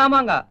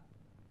சொன்னார்களாமாங்க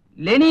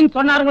லெனின்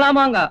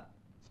சொன்னார்களாமாங்க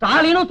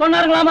ஸ்டாலினும்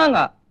சொன்னார்களாமாங்க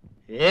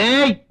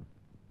ஏய்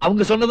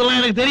அவங்க சொன்னதெல்லாம்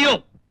எனக்கு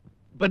தெரியும்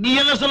இப்ப நீ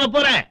என்ன சொல்ல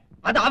போற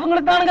அது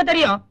அவங்களுக்கு தானுங்க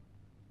தெரியும்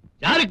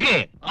யாருக்கு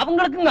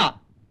அவங்களுக்குங்க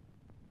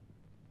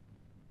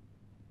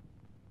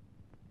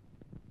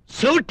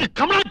செவிட்டு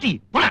கமலாத்தி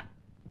போட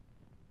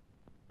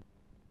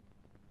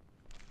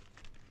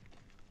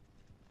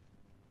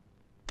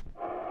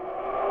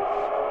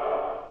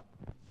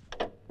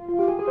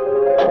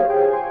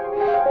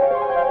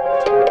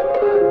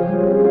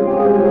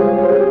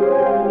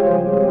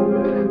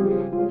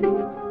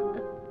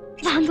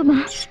வாங்கம்மா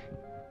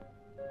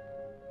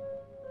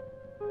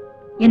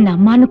என்ன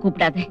அம்மான்னு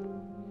கூப்பிடாதே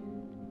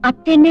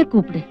அத்தேன்னே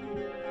கூப்பிடு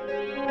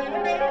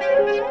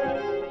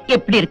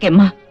எப்படி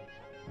இருக்கேம்மா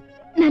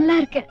நல்லா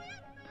இருக்கேன்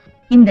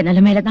இந்த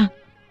நிலைமையிலதான்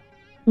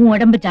உன்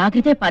உடம்பு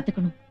ஜாக்கிரதையா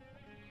பாத்துக்கணும்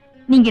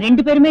நீங்க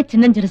 2 பேருமே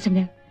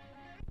சின்னஞ்சிறுசுங்க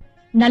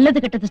நல்லது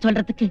கெட்டது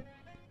சொல்றதுக்கு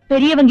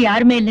பெரியவங்க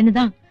யாருமே இல்லைன்னு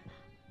தான்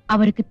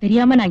அவருக்கு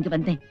தெரியாம நான் இங்க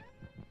வந்தேன்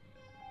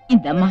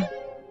இந்த அம்மா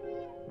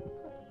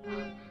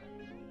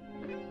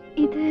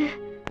இது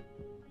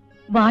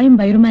வாயும்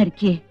வயிறுமா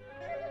இருக்கியே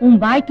உன்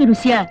வாய்க்கு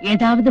ருசியா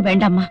ஏதாவது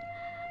வேண்டாமா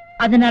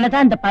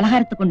அதனாலதான் அந்த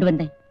பலகாரத்தை கொண்டு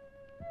வந்தேன்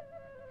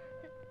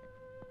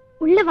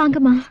உள்ள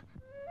வாங்கம்மா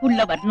உள்ள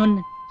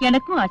வரணும்னு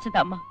எனக்கும்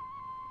ஆசைதாம்மா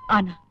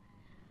ஆனா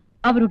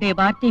அவருடைய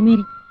வார்த்தை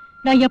மீறி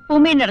நான்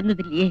எப்பவுமே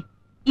நடந்தது இல்லையே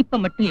இப்ப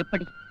மட்டும்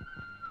எப்படி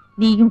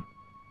நீயும்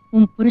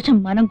உன்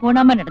புருஷன் மனம்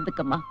கோணாம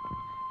நடந்துக்கம்மா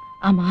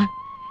ஆமா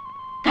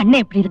கண்ணை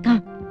எப்படி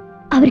இருக்கான்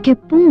அவருக்கு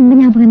எப்பவும் உங்க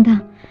ஞாபகம்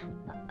தான்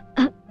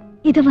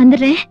இத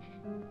வந்துடுறேன்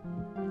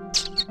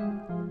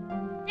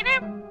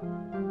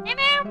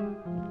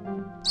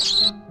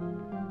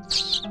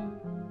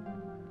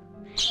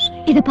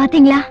இத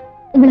பாத்தீங்களா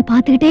உங்களை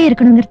பாத்துக்கிட்டே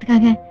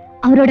இருக்கணுங்கிறதுக்காக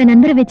அவரோட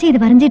நண்பரை வச்சு இதை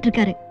வரைஞ்சிட்டு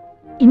இருக்காரு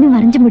இன்னும்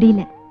வரைஞ்ச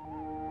முடியல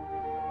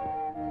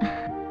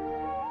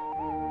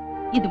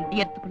இது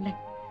முடியறதுக்குள்ள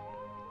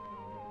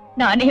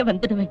நானே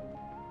வந்துடுவேன்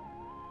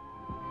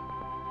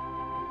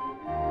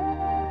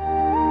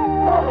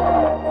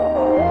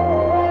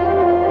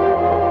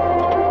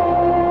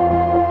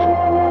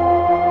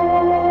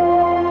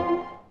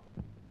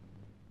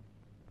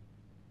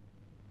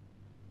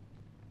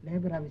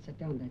லேபர் ஆபீஸ்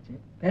சட்டம் வந்தாச்சு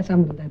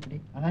பேசாம இருந்தா எப்படி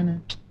அதானே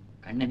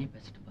கண்ணனே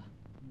பேசிட்டுப்பா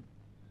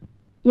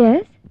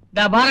எஸ்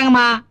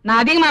பாருங்கம்மா,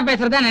 நான் அதிகமா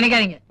பேசுறதா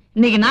நினைக்காதீங்க.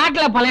 இன்னைக்கு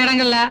நாட்டுல பல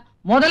இடங்கள்ல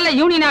முதல்ல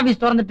யூனியன்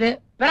ஆபீஸ் திறந்துட்டு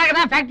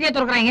பிறகுதான் ஃபேக்டரியே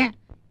திறக்கிறாங்க.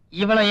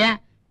 இவ்வளவு ஏன்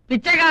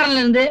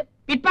பிச்சைக்காரன்ல இருந்து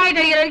பிட்பாக்கெட்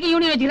அடிக்கிற வரைக்கும்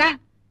யூனியன் வச்சுக்கிறேன்.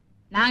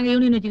 நாங்க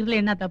யூனியன்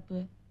வச்சுக்கிறதுல என்ன தப்பு?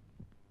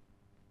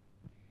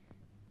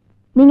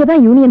 நீங்க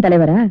தான் யூனியன்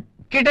தலைவரா?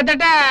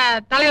 கிட்டத்தட்ட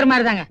தலைவர்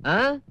மாதிரி தாங்க.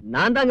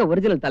 நான் தாங்க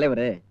ஒரிஜினல்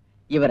தலைவர்.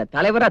 இவரை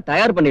தலைவரா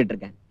தயார் பண்ணிட்டு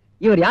இருக்கேன்.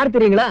 இவர் யார்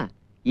தெரியுங்களா?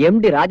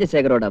 எம்டி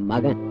ராஜசேகரோட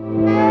மகன்.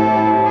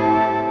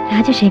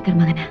 ராஜசேகர்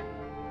மகனா?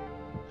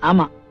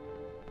 ஆமா.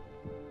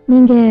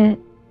 நீங்க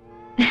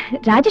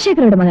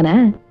ராஜசேகரோட மகனா?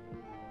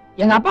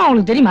 எங்க அப்பா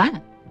உங்களுக்கு தெரியுமா?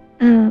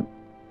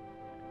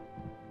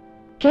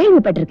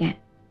 கேள்விப்பட்டிருக்கேன்.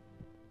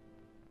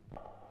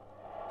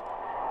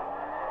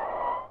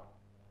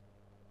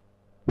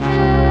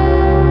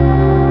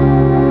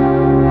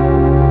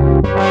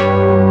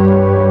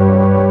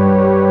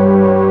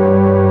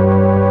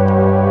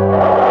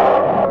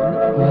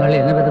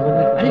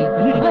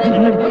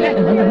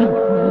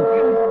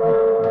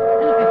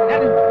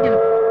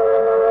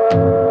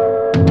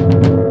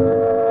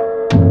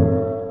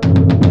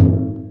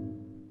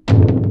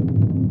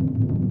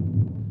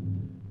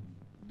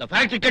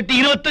 கட்டி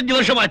 25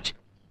 வருஷம் ஆச்சு.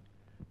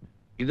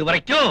 இது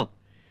வரைக்கும்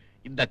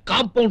இந்த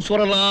காம்பவுண்ட்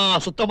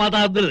சுவரெல்லாம் சுத்தமா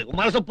தான் இருந்தது,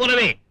 மனச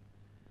போலவே.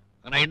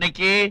 ஆனா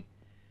இன்னைக்கு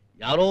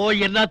யாரோ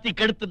எல்லாத்தையும்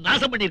கெடுத்து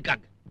நாசம்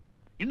பண்ணிருக்காங்க.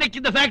 இன்னைக்கு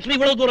இந்த ஃபேக்டரி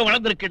இவ்வளவு தூரம்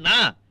வளர்ந்திருக்குன்னா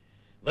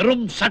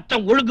வெறும்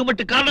சட்டம் ஒழுங்கு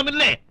மட்டும் காரணம்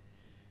இல்லை,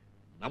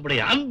 நம்முடைய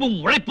அன்பும்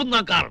உழைப்பும்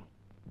தான் காரணம்.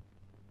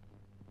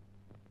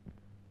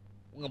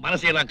 உங்க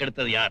மனசையெல்லாம்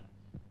கெடுத்தது யார்?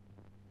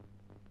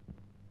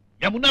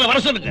 என் முன்னால வர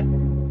சொல்லுங்க.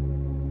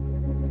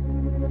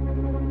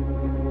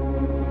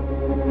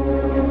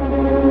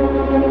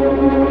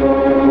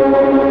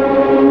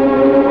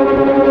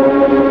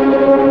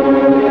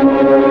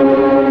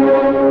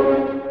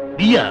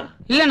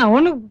 இல்ல நான்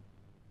ஒண்ணு.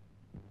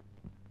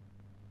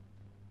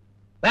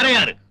 வேற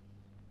யாரு?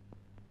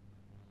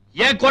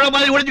 ஏன் கோழ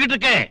மாதிரி ஒளிஞ்சுக்கிட்டு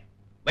இருக்க?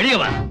 வெளியே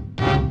வா.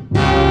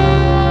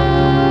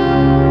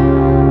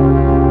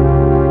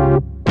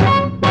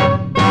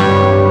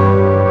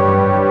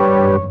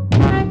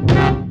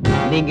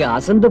 நீங்க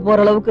அசந்து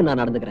போற அளவுக்கு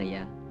நான் நடந்துக்கிறேன்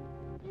ஐயா.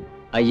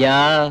 ஐயா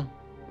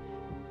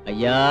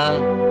ஐயா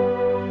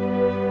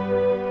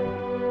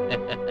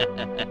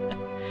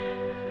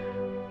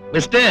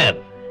மிஸ்டர்,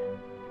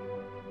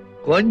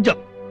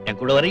 கொஞ்சம் என்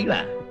கூட வரீங்களா?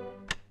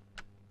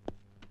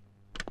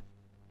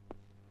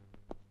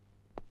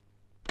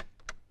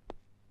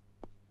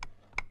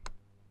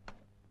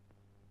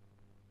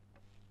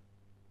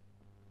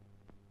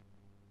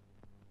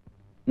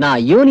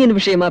 நான் யூனியன்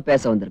விஷயமா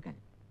பேச வந்திருக்கேன்.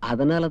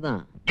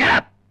 அதனாலதான்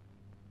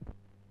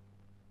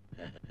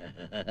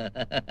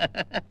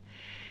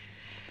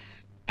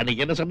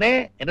அன்னைக்கு என்ன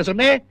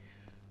சொன்னேன்?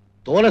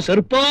 தோலை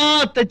செருப்பா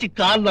தச்சு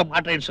கால்ல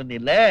மாட்டேன்னு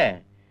சொன்னில்ல,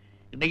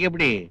 இன்னைக்கு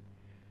எப்படி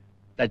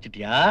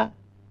தச்சிட்டியா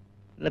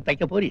இல்ல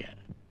தைக்க போறியா?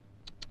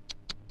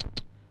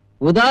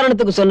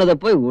 உதாரணத்துக்கு சொன்னதை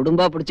போய்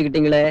உடும்பா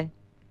பிடிச்சுக்கிட்டீங்களே.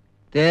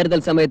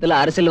 தேர்தல் சமயத்துல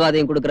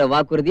அரசியல்வாதியும் கொடுக்கிற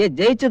வாக்குறுதியை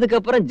ஜெயிச்சதுக்கு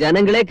அப்புறம்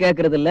ஜனங்களே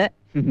கேட்கறது இல்ல.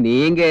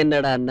 நீங்க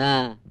என்னடான்னா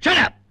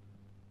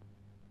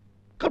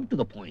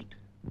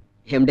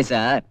எம்டி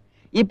சார்,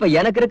 இப்ப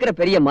எனக்கு இருக்கிற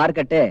பெரிய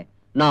மார்க்கெட்டே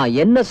நான்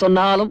என்ன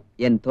சொன்னாலும்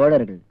என்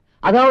தோழர்கள்,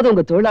 அதாவது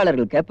உங்க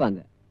தொழிலாளர்கள் கேட்பாங்க.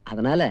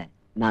 அதனால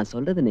நான்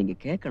சொல்றது நீங்க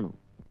கேட்கணும்.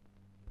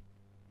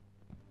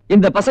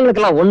 இந்த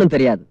பசங்களுக்கெல்லாம் ஒண்ணும்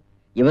தெரியாது.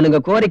 இவனுங்க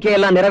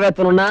கோரிக்கையெல்லாம்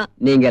நிறைவேற்றணும்னா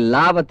நீங்க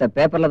லாபத்தை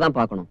பேப்பர்ல தான்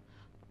பார்க்கணும்.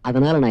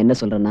 அதனால நான் என்ன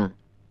சொல்றேன்னா,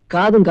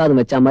 காதும்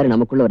வச்ச மாதிரி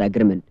நமக்குள்ள ஒரு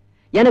அக்ரிமெண்ட்.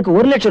 எனக்கு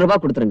 1 லட்சம்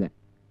ரூபாய் கொடுத்துருங்க.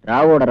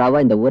 ராவோட ராவா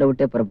இந்த ஊரை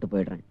விட்டே புறப்பட்டு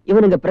போயிடுறேன்.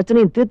 இவனுங்க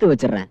பிரச்சனையும் தீர்த்து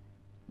வச்சிடறேன்.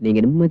 நீங்க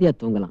நிம்மதியா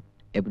தூங்கலாம்.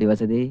 எப்படி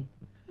வசதி?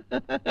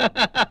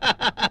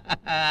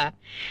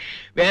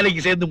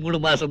 வேலைக்கு சேர்ந்து 3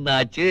 மாசம் தான்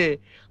ஆச்சு.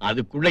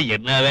 அதுக்குள்ள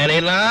என்ன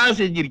வேலையெல்லாம்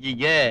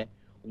செஞ்சிருக்கீங்க?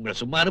 உங்களை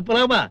சும்மா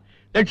அனுப்பலாமா?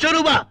 1 லட்சம்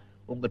ரூபாய்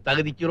உங்க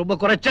தகுதிக்கு ரொம்ப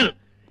குறைச்சல்.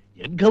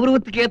 என்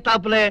கௌரவத்துக்கு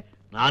ஏத்தாப்புல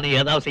நானும்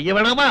ஏதாவது செய்ய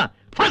வேணாமா?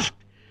 First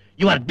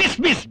you are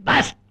dismiss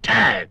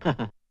bastard.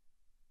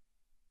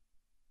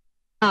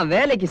 நான்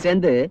வேலைக்கு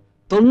சேர்ந்து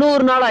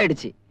 90 நாள்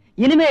ஆயிடுச்சு.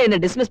 இனிமே என்ன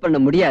டிஸ்மிஸ் பண்ண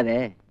முடியாதே.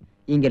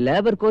 இங்க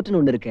லேபர் கோர்ட்னு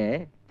ஒண்ணு இருக்கு,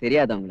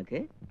 தெரியாதா உங்களுக்கு?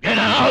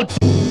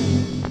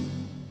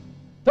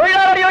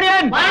 தொழிலாளர்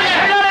யூனியன்,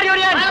 தொழிலாளர்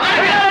யூனியன்,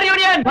 தொழிலாளர்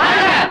யூனியன்,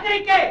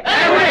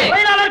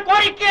 தொழிலாளர்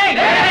கோரிக்கை,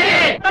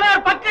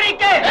 தலைவர்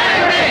பத்திரிக்கை,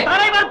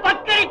 தலைவர்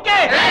பத்திரிக்கை,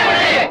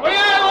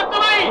 தொழிலாளர்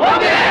ஒற்றுமை,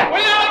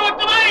 தொழிலாளர்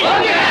ஒற்றுமை,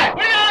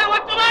 தொழிலாளர்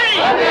ஒற்றுமை,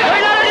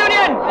 தொழிலாளர்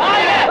யூனியன்,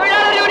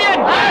 தொழிலாளர்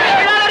யூனியன்,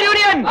 தொழிலாளர்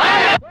யூனியன்.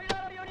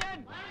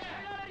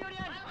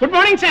 Good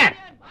morning sir.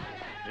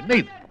 என்ன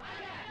இது?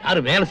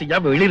 யாரும் வேலை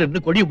செய்யாம வெளியில இருந்து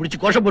கொடியை பிடிச்சு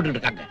கோஷம் போட்டுட்டு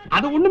இருக்காங்க.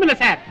 அது ஒண்ணும் இல்ல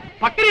சார்,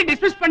 பக்கரி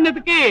டிஸ்மிஸ்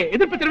பண்ணதுக்கு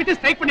எதிர்ப்பு தெரிவித்து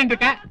ஸ்ட்ரைக் பண்ணிட்டு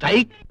இருக்கேன்.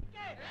 ஸ்ட்ரைக்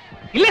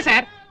இல்ல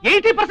சார்,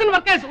 80%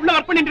 வர்க்கர்ஸ் உள்ள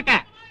வர்க் பண்ணிட்டு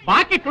இருக்கேன்.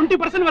 பாக்கி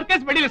 20%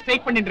 வர்க்கர்ஸ் வெளியில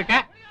ஸ்ட்ரைக் பண்ணிட்டு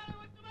இருக்கேன்.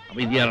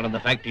 அமைதியா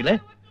நடந்த ஃபேக்டரியில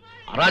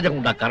அராஜகம்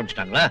உண்டாக்க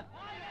ஆரம்பிச்சிட்டாங்களா?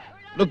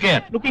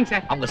 Looking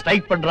sir. அவங்க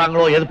ஸ்ட்ரைக்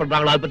பண்றாங்களோ எது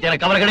பண்றாங்களோ அதை பத்தி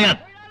எனக்கு கவலை கிடையாது.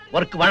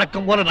 ஒர்க்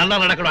வழக்கம் போல நல்லா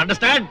நடக்கணும்.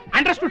 அண்டர்ஸ்டாண்ட்?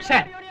 Understood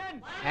sir.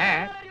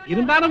 சார்,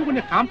 இருந்தாலும்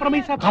கொஞ்சம்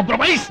காம்ப்ரமைஸ்.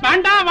 காம்ப்ரமைஸ்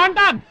வேண்டாம்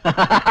வேண்டாம்.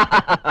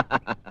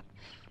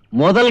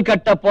 முதல்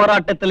கட்ட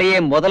போராட்டத்திலேயே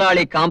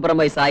முதலாளி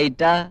காம்ப்ரமைஸ்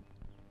ஆயிட்டா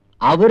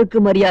அவருக்கு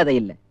மரியாதை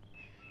இல்ல.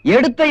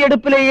 எடுத்த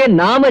எடுப்பிலேயே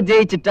நாம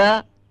ஜெயிச்சுட்டா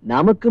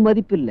நமக்கு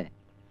மதிப்பு இல்ல.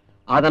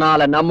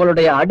 அதனால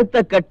நம்மளுடைய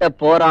அடுத்த கட்ட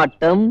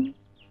போராட்டம்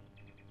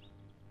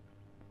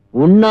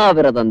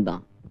உண்ணாவிரதம்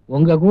தான்.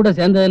 உங்க கூட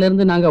சேர்ந்ததுல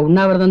இருந்து நாங்க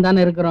உண்ணாவிரதம்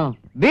தானே இருக்கிறோம்.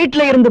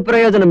 வீட்டுல இருந்து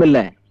பிரயோஜனம் இல்ல,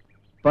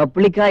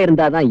 பப்ளிக்கா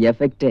இருந்தாதான்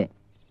எஃபெக்ட்.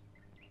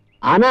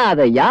 ஆனா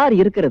அத யார்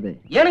இருக்கிறது?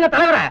 ஏனுங்க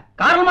தலைவர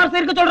கார்ல் மார்க்ஸ்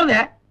இருக்க சொல்றது?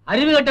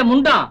 அறிவு கட்ட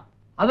முண்டான்.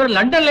 அவர்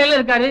லண்டன்ல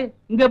இருக்காரு,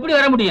 இங்க எப்படி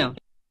வர முடியும்?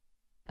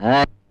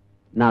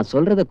 நான்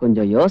சொல்றத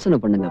கொஞ்சம் யோசனை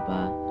பண்ணுங்கப்பா.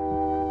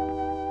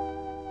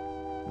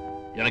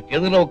 எனக்கு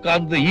எதிர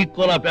உட்கார்ந்து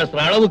ஈக்குவலா பேசுற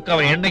அளவுக்கு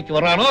அவன் என்னைக்கு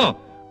வரானோ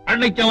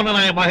அன்னைக்கு அவனை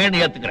நான் மகன்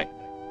ஏத்துக்கிறேன்.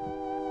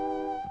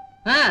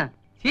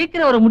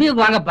 சீக்கிரம் ஒரு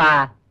முடிவுக்கு வாங்கப்பா.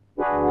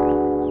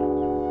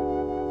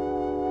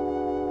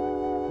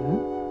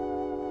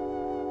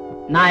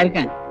 நான்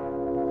இருக்கேன்.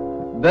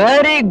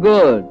 Very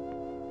good.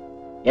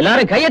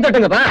 எல்லாரும் கையை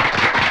தட்டுங்கப்பா.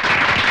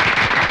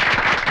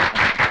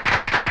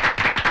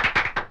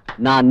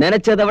 நான்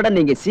நினைச்சதை விட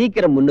நீங்க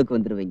சீக்கிரம் முன்னுக்கு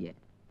வந்துருவீங்க.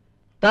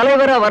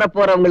 தலைவரா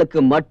வரப்போறவங்களுக்கு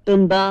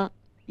மட்டும்தான்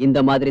இந்த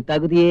மாதிரி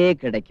தகுதியே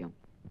கிடைக்கும்.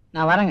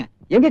 நான் வரேங்க.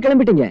 எங்க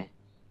கிளம்பிட்டீங்க?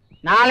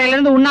 நாளையில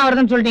இருந்து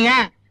உண்ணாவிரதம் சொல்லிட்டீங்க,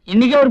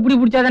 இன்னைக்கே ஒரு புடி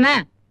பிடிச்சாதானே?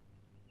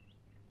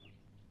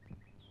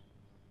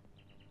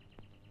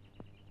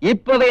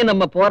 இப்பவே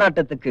நம்ம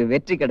போராட்டத்துக்கு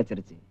வெற்றி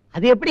கிடைச்சிருச்சு.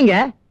 அது எப்படிங்க?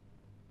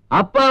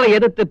 அப்பாவை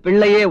எதிர்த்து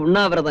பிள்ளையே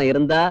உண்ணாவிரதம்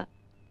இருந்தா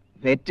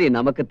வெற்றி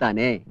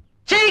நமக்குத்தானே.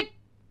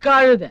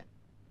 கழுத,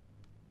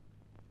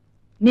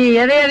 நீ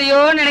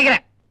எதையோ நினைக்கிற.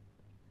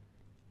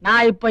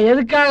 நான் இப்ப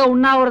எதுக்காக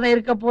உண்ணாவிரதம்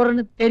இருக்க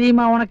போறேன்னு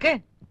தெரியுமா உனக்கு?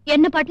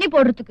 என்ன பட்னி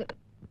போடுறதுக்கு.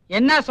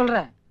 என்ன சொல்ற?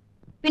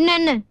 பின்ன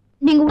என்ன,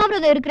 நீங்க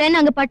உண்ணாவிரதம்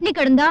இருக்கிறேன்னு அங்க பட்னி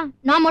கிடந்தா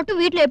நான் மட்டும்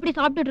வீட்டுல எப்படி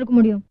சாப்பிட்டுட்டு இருக்க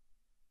முடியும்?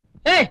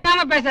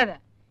 நாம பேசாத.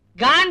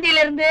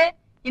 காந்தியில இருந்து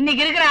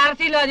இன்னைக்கு இருக்கிற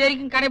அரசியல்வாதி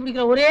வரைக்கும்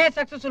கடைபிடிக்கிற ஒரே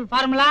சக்சஸ்ஃபுல்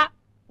ஃபார்முலா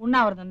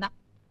உண்ணாவிரதம் தான்.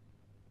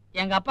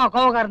 எங்க அப்பா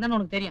கோவக்காரன் தான்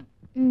உனக்கு தெரியும்.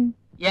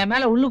 என்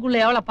மேல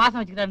உள்ளுக்குள்ள எவ்வளவு பாசம்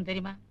வச்சுக்கிறாருன்னு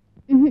தெரியுமா?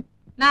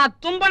 நான்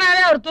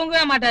தும்பனாவே அவர்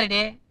தூங்கவே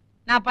மாட்டாருடி.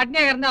 நான்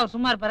பட்னியாக இருந்தா அவர்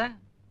சும்மா இருப்பாரு?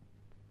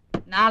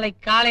 நாளைக்கு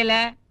காலையில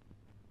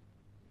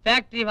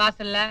ஃபேக்டரி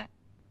வாசல்ல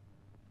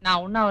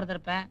நான் உண்ணாவிரதம்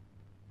இருப்பேன்.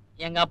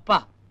 எங்க அப்பா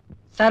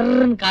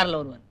சர்ன்னு கார்ல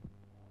வருவார்.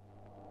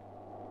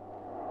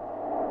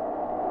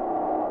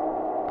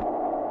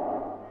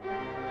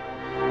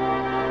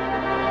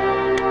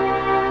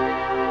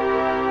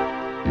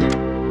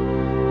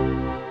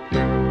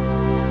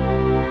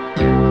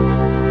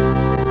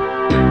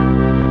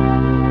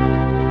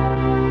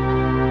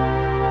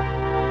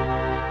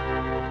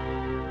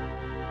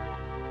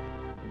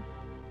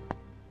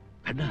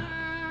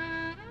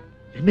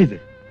 என்ன இது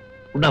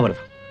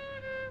உண்ணாவிரதம்?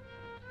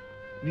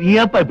 நீ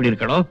ஏப்பா இப்படி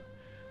இருக்கணும்?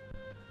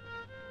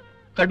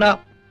 கண்ணா,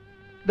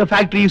 இந்த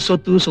ஃபேக்டரி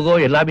சொத்து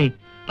சுகம் எல்லாமே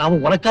நாம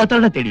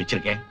உனக்காத்தான தேடி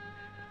வச்சிருக்கேன்.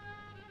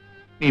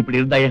 நீ இப்படி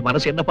இருந்தா என்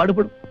மனசு என்ன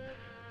பாடுபடும்?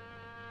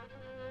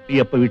 நீ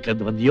எப்ப வீட்டுல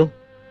இருந்து வந்தியோ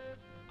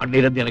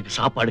அன்னிலிருந்து எனக்கு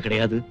சாப்பாடு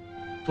கிடையாது,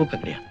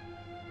 தூக்கம் கிடையாது.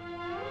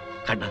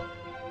 கண்ணா,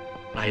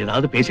 நான்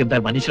ஏதாவது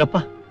பேசியிருந்தா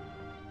மன்னிச்சிரப்பா.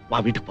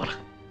 வா வீட்டுக்கு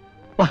போறேன்.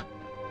 வா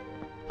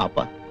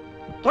அப்பா.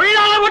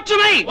 தொழிலாளர்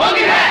ஒற்றுமை,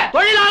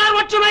 தொழிலாளர்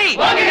ஒற்றுமை,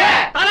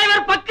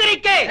 தலைவர்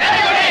பத்திரிக்கை,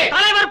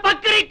 தலைவர்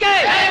பத்திரிக்கை,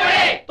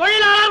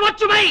 தொழிலாளர்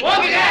ஒற்றுமை,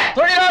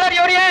 தொழிலாளர்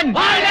யூனியன்,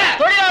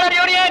 தொழிலாளர்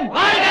யூனியன்,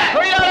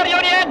 தொழிலாளர்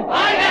யூனியன்,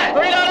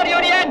 தொழிலாளர்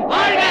யூனியன்,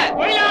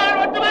 தொழிலாளர்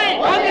ஒற்றுமை,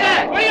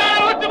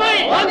 தொழிலாளர் ஒற்றுமை,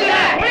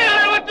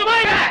 தொழிலாளர்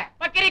ஒற்றுமை,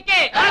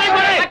 பத்திரிக்கை,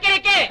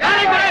 பத்திரிக்கை,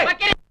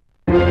 பத்திரிக்கை.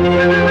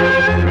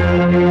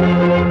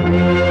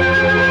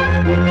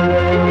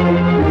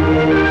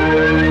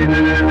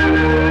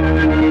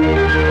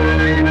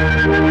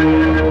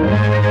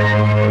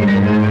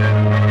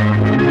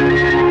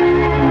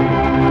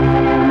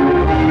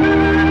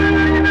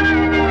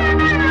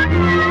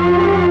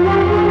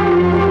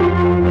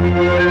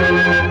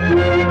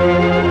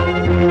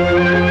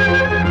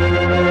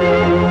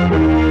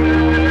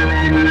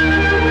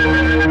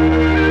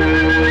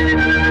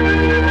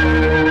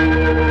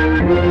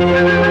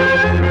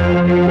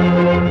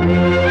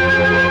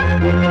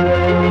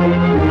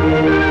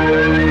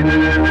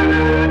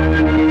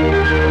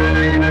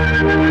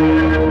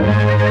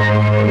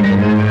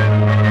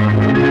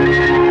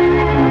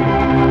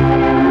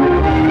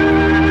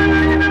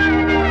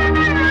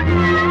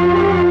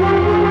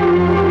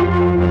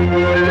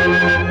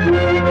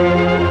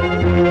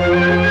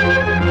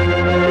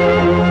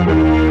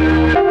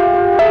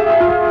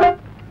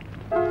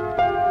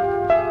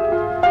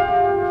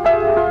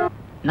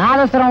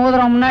 நாதஸ்வரம்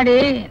ஊதுறோம் முன்னாடி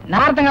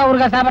நார்த்தங்காய்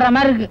ஊறுகாய் சாப்பிடுற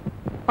மாதிரி இருக்கு.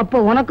 அப்போ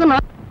உனக்கும்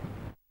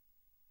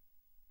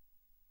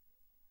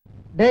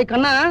டேய்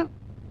கண்ணா,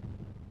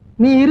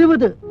 நீ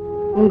 20,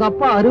 உங்க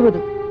அப்பா 60.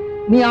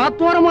 நீ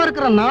ஆத்தோரமா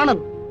இருக்கிற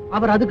நாணல்,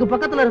 அவர் அதுக்கு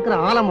பக்கத்துல இருக்கிற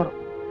ஆலமரம்.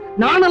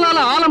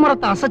 நாணலால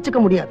ஆலமரத்தை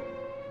அசைச்சுக்க முடியாது.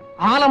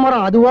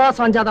 ஆலமரம் அதுவா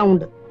சாஞ்சாதான்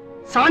உண்டு.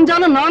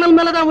 சாஞ்சாலும் நாணல்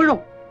மேலதான்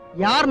விழும்.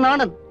 யார்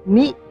நாணல்?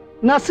 நீ.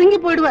 நான் சிங்கி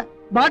போயிடுவேன்.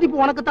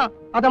 பாதிப்பு உனக்கு தான்,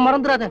 அதை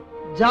மறந்துடாத.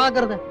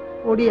 ஜாகிரதை.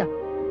 ஒடியா.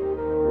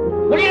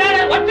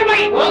 தொழிலாளர் ஒற்றுமை,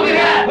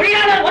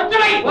 தொழிலாளர்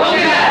ஒற்றுமை,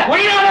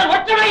 தொழிலாளர்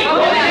ஒற்றுமை.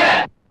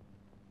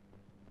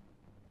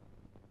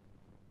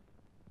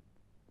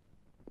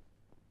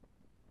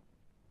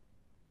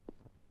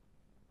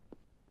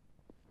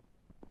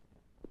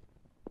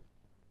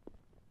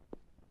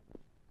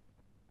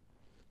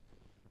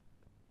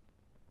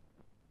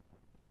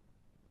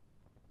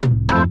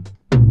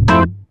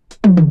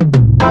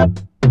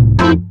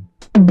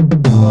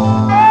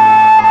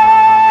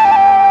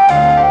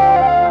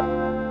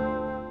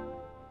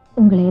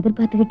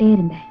 எதிர்பார்த்துக்கிட்டே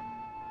இருந்தேன்.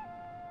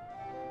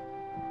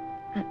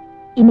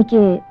 இன்னைக்கு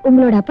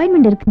உங்களோட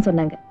அப்பாயின்மெண்ட் இருக்குன்னு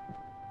சொன்னாங்க.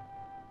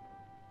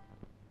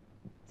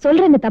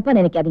 சொல்றேன்னு தப்பா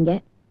நினைக்காதீங்க.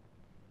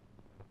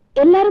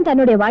 எல்லாரும்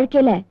தன்னுடைய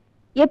வாழ்க்கையில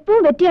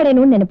எப்பவும் வெற்றி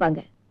அடையணும்னு நினைப்பாங்க.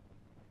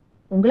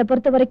 உங்களை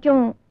பொறுத்த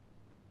வரைக்கும்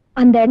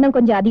அந்த எண்ணம்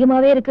கொஞ்சம்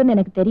அதிகமாவே இருக்குன்னு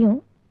எனக்கு தெரியும்.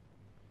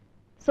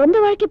 சொந்த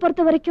வாழ்க்கை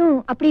பொறுத்த வரைக்கும்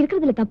அப்படி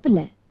இருக்கிறதுல தப்பு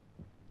இல்ல.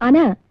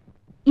 ஆனா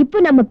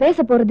இப்ப நம்ம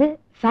பேச போறது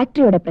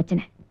ஃபேக்டரியோட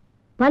பிரச்சனை,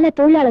 பல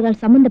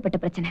தொழிலாளர்கள் சம்பந்தப்பட்ட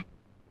பிரச்சனை.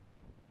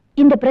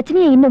 இந்த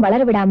பிரச்சனையை இன்னும்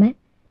வளர விடாம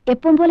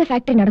எப்பவும் போல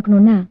ஃபேக்டரி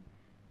நடக்கணும்னா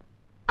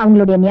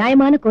அவங்களுடைய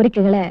நியாயமான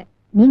கோரிக்கைகளை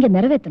நீங்க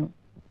நிறைவேற்றணும்.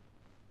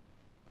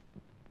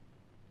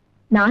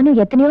 நானும்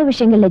எத்தனையோ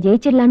விஷயங்கள்ல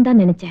ஜெயிச்சிடலான்னு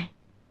தான் நினைச்சேன்.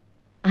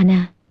 ஆனா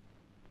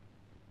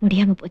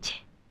முடியாம போச்சு.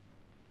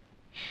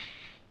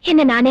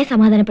 என்ன நானே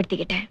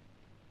சமாதானப்படுத்திக்கிட்டேன்.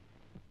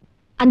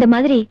 அந்த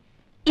மாதிரி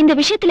இந்த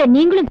விஷயத்துல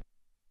நீங்களும்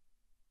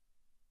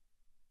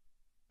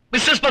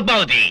Mrs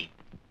Padmavathi.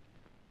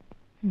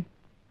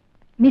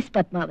 Miss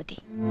Padmavathi.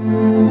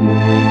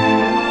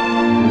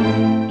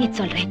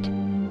 It's all right.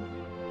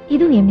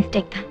 இதுவும் என்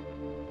மிஸ்டேக் தான்.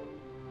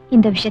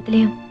 இந்த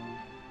விஷயத்திலையும்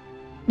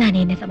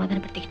நான் என்ன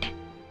சமாதானப்படுத்திக்கிட்டேன்.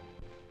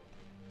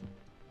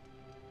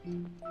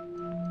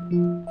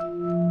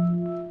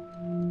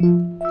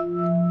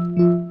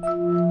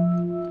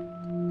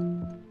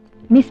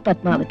 Miss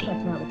Padmavathi.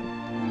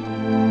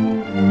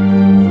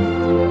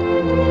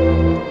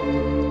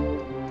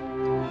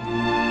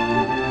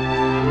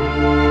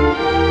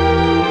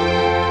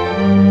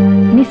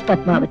 Miss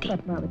Padmavathi.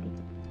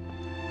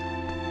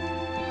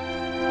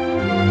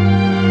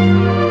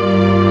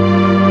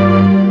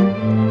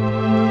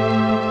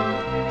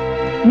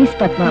 Miss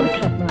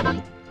Padmavathi.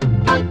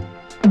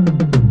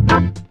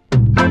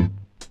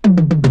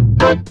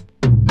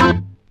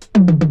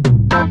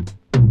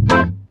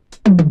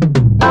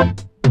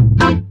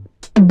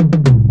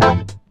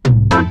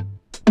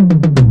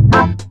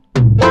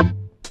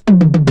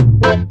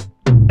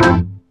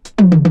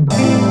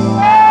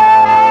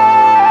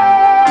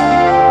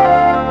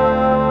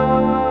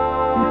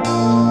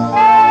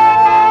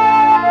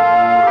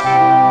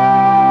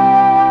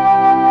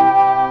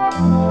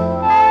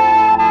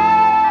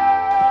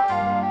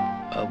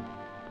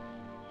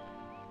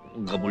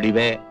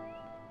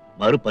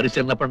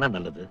 பரிசீலனை பண்ணா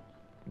நல்லது.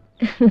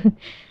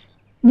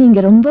 நீங்க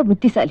ரொம்ப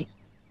புத்திசாலி.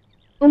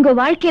 உங்க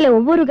வாழ்க்கையில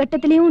ஒவ்வொரு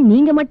கட்டத்திலையும்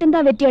நீங்க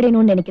மட்டும்தான் வெற்றி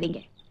அடையணும்னு நினைக்கிறீங்க.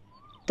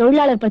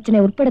 தொழிலாளர்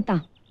பிரச்சனை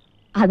உட்படத்தான்.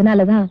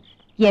 அதனாலதான்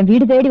என்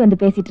வீடு தேடி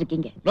வந்து பேசிட்டு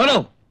இருக்கீங்க.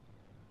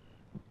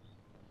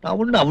 நான்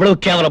ஒண்ணு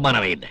அவ்வளவு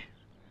கேவலமானவை இல்லை.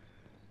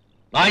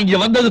 நான் இங்க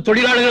வந்தது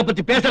தொழிலாளர்களை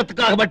பத்தி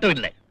பேசுறதுக்காக மட்டும்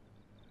இல்லை,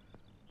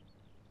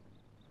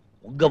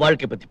 உங்க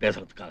வாழ்க்கை பத்தி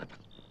பேசுறதுக்காக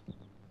தான்.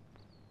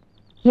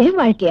 ஏன்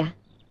வாழ்க்கையா?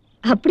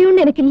 அப்படி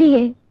ஒண்ணு எனக்கு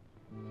இல்லையே.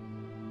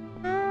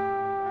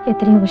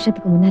 எத்தனையோ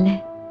வருஷத்துக்கு முன்னால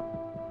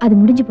அது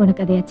முடிஞ்சு போன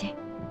கதையாச்சே.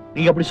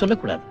 நீங்க அப்படி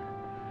சொல்லக்கூடாது.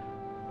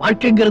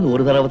 வாழ்க்கைங்கிறது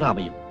ஒரு தடவை தான்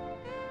அமையும்.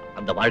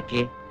 அந்த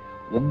வாழ்க்கையை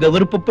உங்க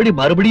விருப்பப்படி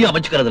மறுபடியும்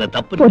அமைச்சுக்கிறதுல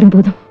தப்பு. போதும்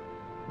போதும்.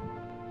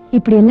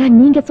 இப்படி எல்லாம்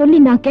நீங்க சொல்லி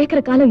நான்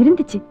கேட்கிற காலம்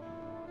இருந்துச்சு.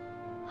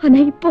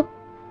 ஆனா இப்போ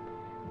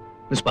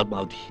மிஸ்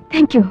பத்மாவதி,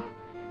 தேங்க்யூ.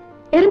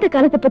 இறந்த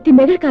காலத்தை பத்தி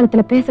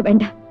நிகழ்காலத்துல பேச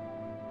வேண்டாம்.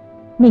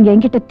 நீங்க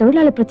என்கிட்ட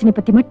தொழிலாளர் பிரச்சனை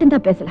பத்தி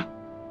மட்டும்தான் பேசலாம்.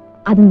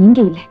 அதுவும்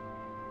இங்க இல்ல,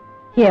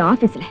 என்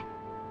ஆபீஸ்ல.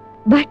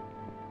 But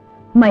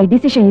my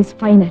decision is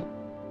final.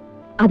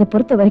 அதை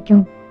பொறுத்த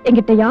வரைக்கும்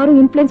என்கிட்ட யாரும்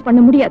இன்ஃப்ளூயன்ஸ் பண்ண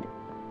முடியாது.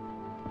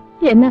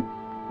 என்ன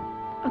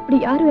அப்படி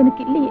யாரும்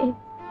எனக்கு இல்லையே.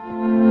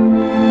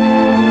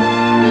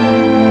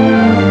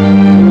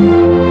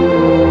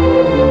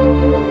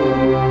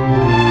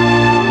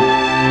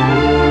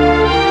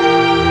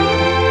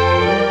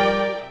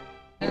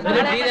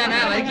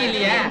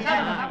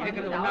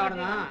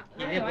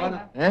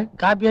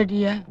 காப்பியா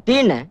டீயா?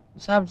 டீன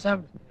சாப்பிடு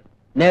சாப்பிடு.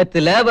 நேத்து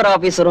லேபர்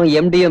ஆபீசரும்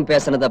எம்டியும்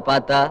பேசினதை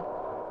பார்த்தா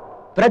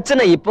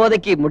பிரச்சனை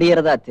இப்போதைக்கு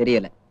முடியறதா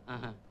தெரியல.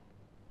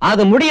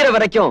 அது முடியற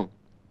வரைக்கும்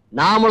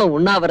நாமளும்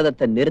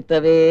உண்ணாவிரதத்தை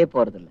நிறுத்தவே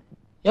போறதில்ல.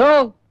 யோ,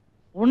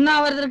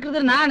 உண்ணாவிரதம்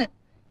இருக்கிறது நானு.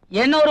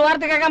 என்ன ஒரு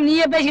வார்த்தை கேட்காம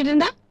நீயே பேசிட்டு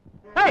இருந்தா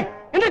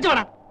எந்திரிச்சு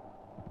வாடா.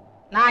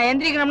 நான்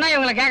எந்திரிக்கணும்னா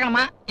இவங்களை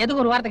கேட்கணுமா?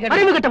 எதுக்கு ஒரு வார்த்தை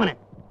அறிவு கட்டவனே,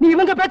 நீ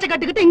இவங்க பேச்ச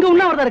கட்டுக்கிட்டு இங்க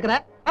உண்ணாவிரதம் இருக்கிற.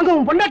 அங்க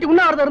உன் பொண்டாட்டி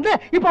உண்ணாவிரதம் இருந்து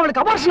இப்ப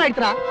அவளுக்கு அபார்ஷன்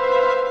ஆயிடுறா.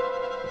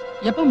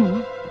 எப்ப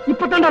மாமா?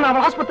 இப்பதான் நான்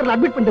அவளை ஹாஸ்பிட்டல்ல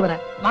அட்மிட் பண்ணிட்டு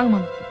வரேன். வாங்க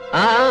மாமா.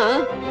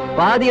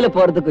 பாதியில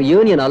போறதுக்கு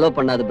யூனியன் அலோ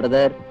பண்ணாது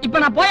பிரதர். இப்ப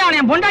நான் போய்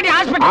அவன் பொண்டாட்டி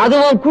ஹாஸ்பிட்டல்.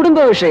 அதுவும்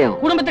குடும்ப விஷயம்.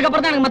 குடும்பத்துக்கு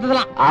அப்புறம் தான் எனக்கு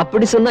மத்ததெல்லாம்.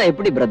 அப்படி சொன்னா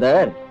எப்படி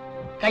பிரதர்?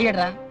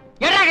 கையடா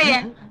ஏடா கைய.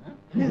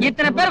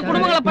 இத்தனை பேர்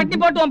குடும்பங்களை பட்டி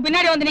போட்டு உன்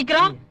பின்னாடி வந்து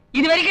நிக்கிறோம்.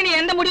 இது வரைக்கும் நீ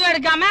எந்த முடிவும்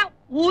எடுக்காம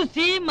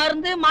ஊசி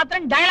மருந்து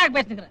மாத்திரம் டயலாக்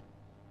பேசிக்கிற.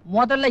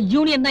 முதல்ல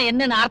யூனியன் தான்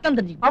என்னன்னு அர்த்தம்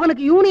தெரிஞ்சு.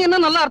 அவனுக்கு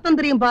யூனியன் நல்லா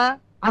அர்த்தம் தெரியும்பா.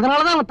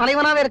 அதனாலதான் அவன்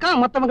தலைவனாவே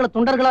இருக்கான், மத்தவங்களை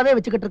தொண்டர்களாவே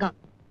வச்சுக்கிட்டு இருக்கான்.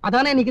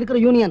 அதானே இன்னைக்கு இருக்கிற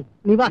யூனியன்.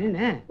 நீ வா.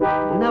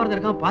 உண்ணாவிரதம்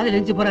இருக்கான், பாதியில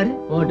எழுச்சி போறாரு.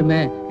 போட்டுமே,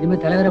 இனிமே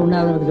தலைவரை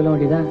உண்ணாவிரதம் சொல்ல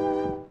வேண்டியதா?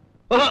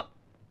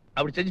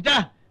 அப்படி செஞ்சுட்டா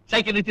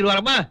சைக்கிள்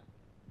நிறுத்திடுவாரம்மா.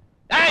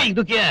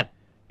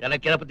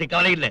 எனக்கு இதை பத்தி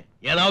கவலை இல்லை.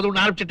 ஏதாவது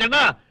ஒண்ணு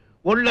ஆரம்பிச்சுட்டேன்னா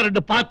ஒண்ணு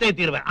ரெண்டு பார்த்தே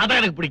தீருவேன். அதான்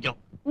எனக்கு பிடிக்கும்.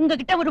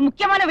 உங்ககிட்ட ஒரு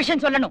முக்கியமான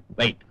விஷயம் சொல்லணும்.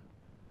 வெயிட்,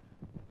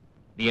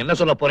 நீ என்ன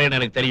சொல்ல போறேன்னு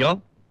எனக்கு தெரியும்.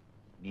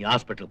 நீ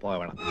ஹாஸ்பிட்டல் போக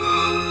வேணாம்.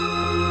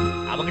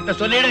 அவங்கிட்ட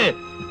சொல்லிடு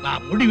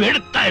நான் முடிவு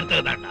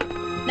எடுத்ததுதான்டா.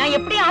 நான்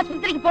எப்படி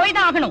ஆஸ்பத்திரிக்கு போய்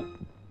தான் ஆகணும்.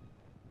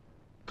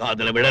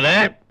 காதுல விடல,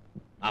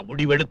 நான்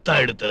முடிவு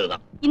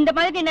எடுத்ததுதான். இந்த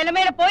மாதிரி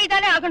நிலைமையில போய்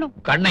தானே ஆகணும்.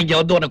 கண்ணன் இங்க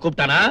வந்து உன்னை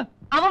கூப்பிட்டானா?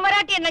 அவன்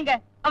வராட்டி என்னங்க,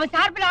 அவன்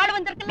சார்பில் ஆள்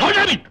வந்திருக்கு.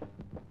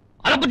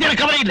 அத பத்தி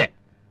எனக்கு கவலை இல்ல.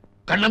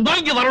 கண்ணன் தான்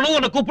இங்க வரணும்,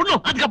 உன்னை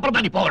கூப்பிடணும், அதுக்கப்புறம்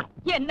தான் நீ போகணும்.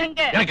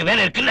 என்னங்க, எனக்கு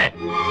வேலை இருக்குல்ல.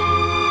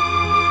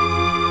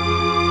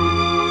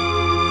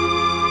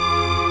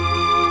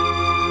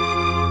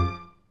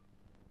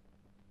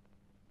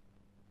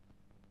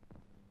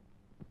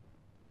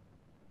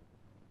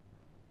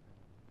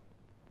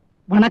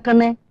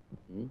 வணக்கண்ணே.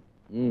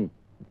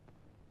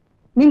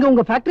 நீங்க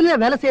உங்க ஃபேக்டரியில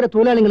வேலை செய்யற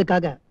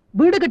தொழிலாளிகளுக்காக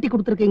வீடு கட்டி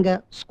கொடுத்திருக்கீங்க,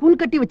 ஸ்கூல்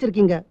கட்டி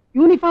வச்சிருக்கீங்க,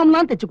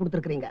 யூனிஃபார்ம்லாம் தைச்சு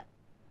கொடுத்திருக்கீங்க.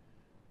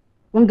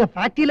 உங்க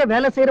ஃபேக்டரியில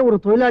வேலை செய்யற ஒரு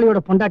தொழிலாளியோட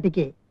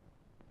பொண்டாட்டிக்கு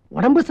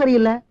உடம்பு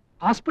சரியில்லை,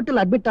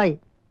 ஹாஸ்பிட்டல் அட்மிட் ஆகி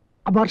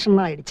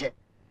அபார்ஷன் ஆயிடுச்சு.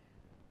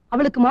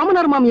 அவளுக்கு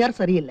மாமனார் மாமியார்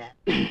சரியில்லை.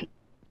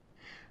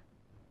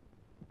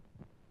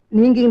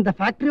 நீங்க இந்த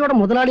ஃபேக்டரியோட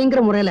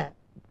முதலாளிங்கிற முறையில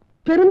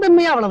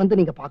பெருந்தன்மையா அவளை வந்து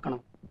நீங்க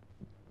பார்க்கணும்.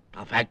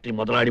 நான் ஃபேக்டரி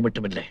முதலாளி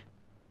மட்டும் இல்லை,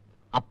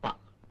 அப்பா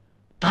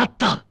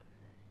தாத்தா.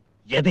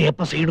 எதை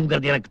எப்ப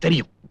செய்யணுங்கிறது எனக்கு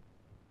தெரியும்.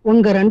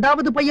 உங்க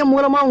ரெண்டாவது பையன்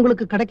மூலமா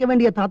உங்களுக்கு கிடைக்க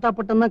வேண்டிய தாத்தா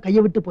பட்டம் தான்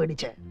கையை விட்டு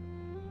போயிடுச்சு.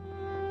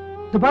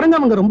 பாருங்க,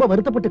 அவங்க ரொம்ப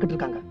வருத்தப்பட்டுக்கிட்டு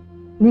இருக்காங்க.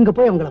 நீங்க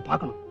போய் அவங்கள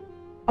பார்க்கணும்.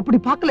 அப்படி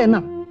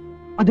பார்க்கலன்னா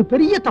அது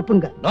பெரிய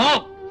தப்புங்க.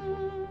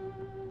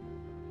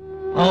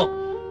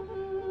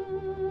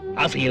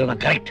 நான்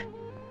செய்யறதான் கரெக்ட்.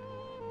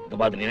 இந்த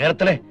மாதிரி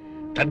நேரத்துல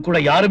தன் கூட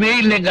யாருமே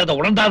இல்லைங்கிறத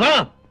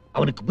உணர்ந்தாதான்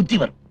அவனுக்கு புத்தி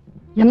வரும்.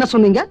 என்ன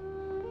சொன்னீங்க?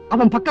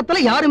 அவன்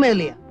பக்கத்துல யாருமே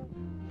இல்லையா?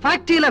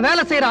 ஃபேக்டரியில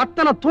வேலை செய்யற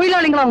அத்தனை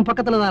தொழிலாளிகளும் அவன்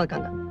பக்கத்துல தான்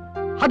இருக்காங்க.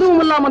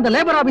 அதுவும் இல்லாம அந்த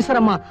லேபர் ஆபீசர்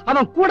அம்மா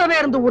அவன் கூடவே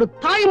இருந்து ஒரு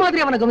தாய்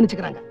மாதிரி அவனை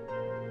கவனிச்சுக்கிறாங்க.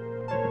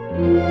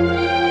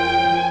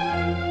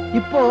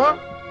 இப்போ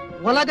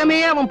உலகமே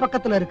அவன்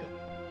பக்கத்துல இருக்கு.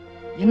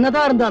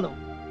 என்னதான் இருந்தாலும்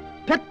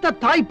பெத்த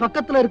தாய்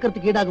பக்கத்துல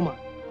இருக்கிறதுக்கு ஈடாகுமா?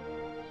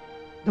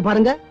 இது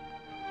பாருங்க,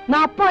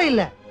 நான் அப்பா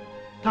இல்ல,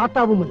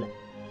 தாத்தாவும் இல்ல.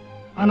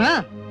 ஆனா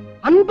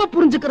அன்பை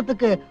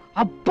புரிஞ்சுக்கிறதுக்கு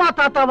அப்பா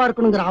தாத்தாவா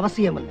இருக்கணுங்கிற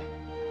அவசியம் இல்லை.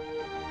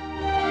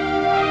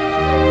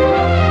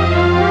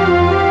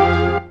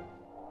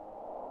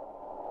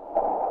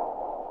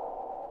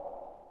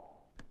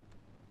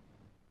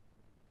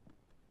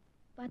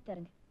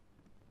 பாத்துறங்க.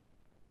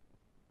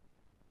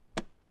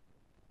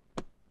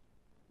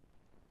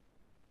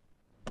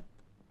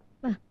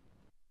 வா.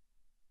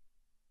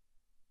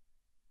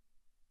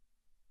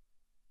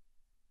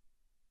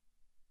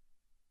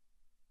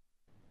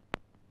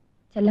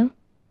 செல்லம்,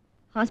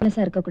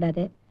 ஹாஸ்பிட்டல்ஸா இருக்க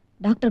கூடாது.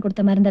 டாக்டர்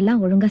கொடுத்த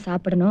மருந்தெல்லாம் ஒழுங்கா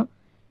சாப்பிடணும்.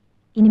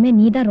 இனிமே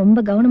நீ தான்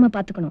ரொம்ப கவனமா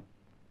பாத்துக்கணும்.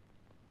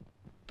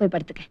 போய்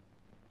படுத்துக்க.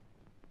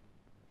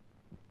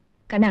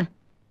 கண்ணா,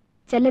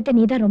 செல்லத்தை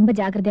நீ தான் ரொம்ப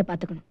ஜாக்கிரதையா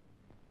பாத்துக்கணும்.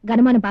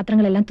 கனமான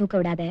பாத்திரங்கள் எல்லாம் தூக்க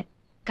விடாத,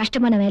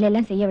 கஷ்டமான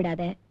வேலையெல்லாம் செய்ய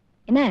விடாத.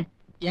 என்ன?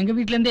 எங்க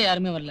வீட்ல இருந்தே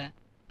யாருமே வரல.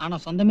 ஆனா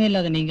சொந்தமே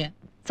இல்லாத நீங்க.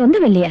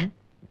 சொந்தம் இல்லையா?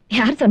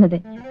 யார் சொன்னது?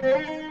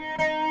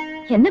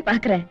 என்ன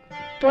பாக்குற?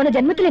 போன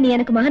ஜென்மத்துல நீ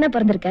எனக்கு மகனா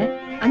பிறந்திருக்க.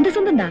 அந்த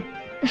சொந்தம் தான்.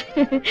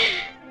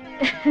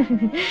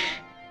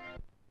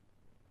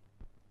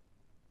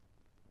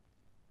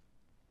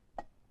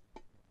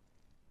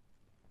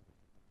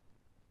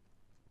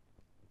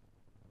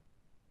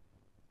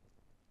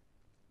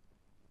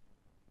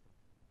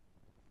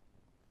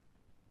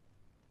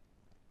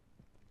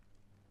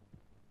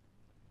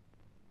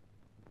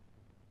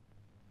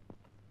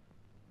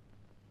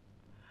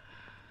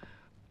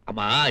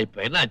 அம்மா,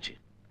 இப்ப என்னாச்சு?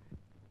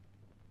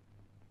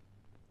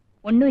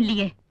 ஒண்ணும்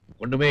இல்லையே.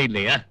 ஒண்ணுமே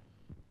இல்லையா?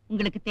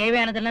 உங்களுக்கு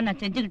தேவையானதெல்லாம் நான்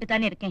செஞ்சுக்கிட்டு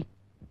தானே இருக்கேன்.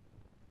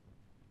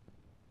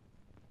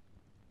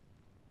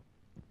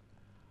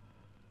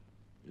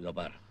 இதோ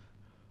பாரு,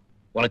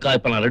 உனக்கா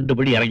இப்ப நான் 2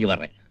 படி இறங்கி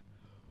வர்றேன்.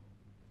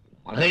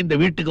 மகன் இந்த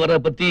வீட்டுக்கு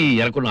வர்றத பத்தி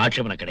எனக்கு ஒன்னும்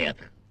ஆட்சேபனை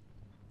கிடையாது.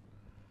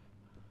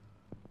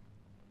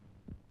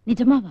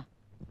 நிஜமாவா?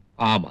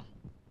 ஆமா.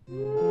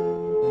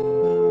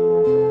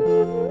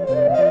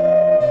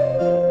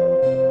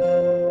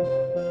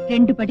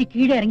 ரெண்டு படி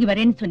கீழே இறங்கி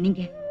வரேன்னு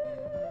சொன்னீங்க.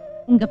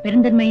 உங்க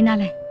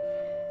பெருந்தன்மையினால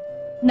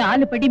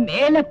 4 படி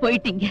மேல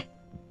போயிட்டீங்க.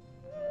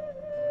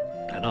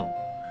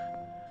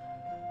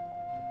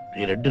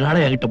 நீ 2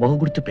 நாளா என்கிட்ட முகம்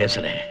கொடுத்து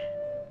பேசல.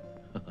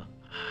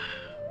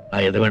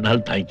 நான் எதை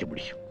வேணாலும் தாங்கிக்க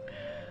முடியும்.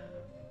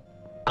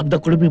 அந்த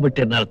குடும்பை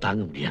மட்டும் என்னால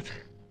தாங்க முடியாது.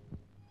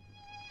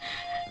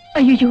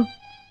 ஐயோ,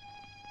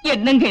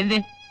 என்னங்க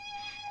இது?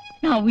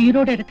 நான்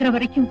உயிரோட இருக்கிற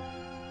வரைக்கும்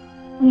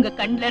உங்க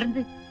கண்ல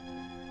இருந்து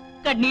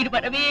கண்ணீர்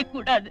வரவே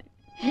கூடாது.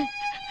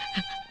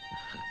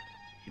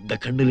 இந்த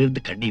கண்ணில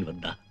இருந்து கண்ணீர்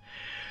வந்தா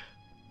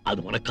அது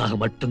உனக்காக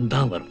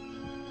மட்டும்தான் வரும்.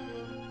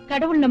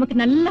 கடவுள் நமக்கு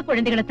நல்ல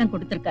குழந்தைகளை தான்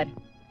கொடுத்திருக்காரு.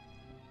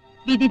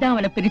 விதிதான்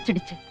அவனை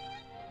பிரிச்சிடுச்சு.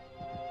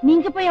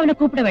 நீங்க போய் அவனை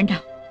கூப்பிட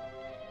வேண்டாம்.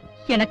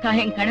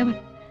 எனக்காக என் கணவன்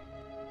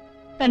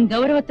தன்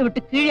கௌரவத்தை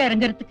விட்டு கீழே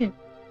இறங்கறதுக்கு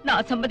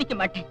நான் சம்மதிக்க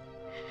மாட்டேன்.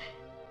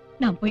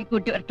 நான் போய்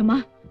கூட்டி வரட்டுமா?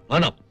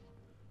 வேணாம்,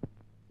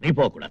 நீ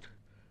போக கூடாது.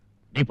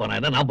 நீ போனா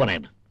என்ன, நான் போனா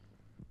என்ன?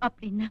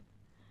 அப்படின்னா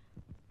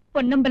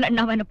பொன்னம்பல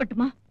அண்ணாவை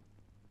அனுப்பட்டுமா?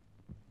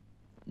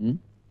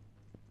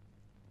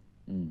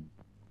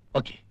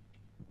 ஓகே.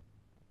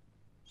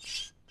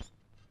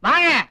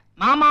 வாங்க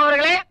மாமா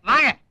அவர்களே,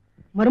 வாங்க.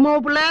 மருமவ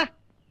புள்ள,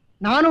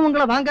 நானும்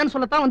உங்களை வாங்கன்னு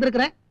சொல்லத்தான்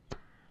வந்திருக்கிறேன்.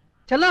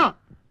 செல்லம்,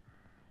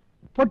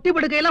 பொட்டி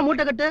படுக்கையெல்லாம்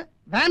மூட்டை கட்டு,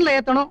 வேன்ல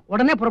ஏத்தணும்,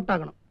 உடனே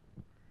புறப்பட்டாகணும்.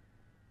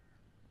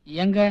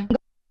 எங்க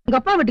உங்க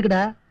அப்பா வீட்டுக்கிட்ட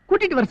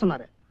கூட்டிட்டு வர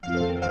சொன்னாரு.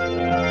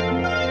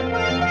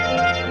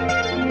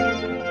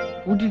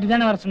 கூட்டிட்டு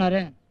தானே வர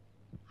சொன்னாரு,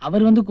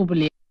 அவர் வந்து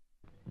கூப்பிடலையே.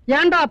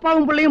 ஏன்டா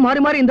அப்பாவும் பிள்ளையும் மாறி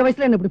மாறி இந்த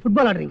வயசுல என்ன இப்படி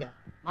ஃபுட்பால் ஆடுறீங்க?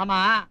 மாமா,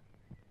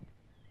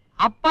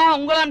 அப்பா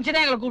உங்களை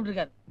அனுப்பிச்சுதான் எங்களை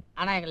கூப்பிட்டுருக்காரு.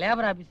 ஆனா எங்க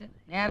லேபர் ஆபீசர்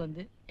நேரம்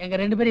வந்து எங்க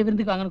 2 பேரும்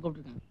விருந்துக்கு வாங்கன்னு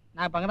கூப்பிட்டுருக்காங்க.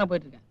 நான் இப்ப அங்கதான்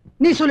போயிட்டு இருக்கேன்.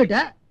 நீ சொல்லிட்ட,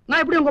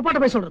 நான் எப்படி உங்க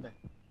அப்பாட்ட போய் சொல்றது?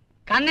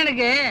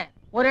 கண்ணனுக்கு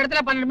ஒரு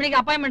இடத்துல 12 மணிக்கு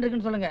அப்பாயின்மெண்ட்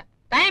இருக்குன்னு சொல்லுங்க.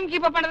 டைம்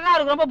கீப் அப் பண்றதுனா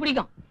அவருக்கு ரொம்ப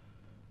பிடிக்கும்.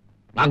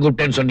 நான்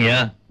கூப்பிட்டேன்னு சொன்னியா?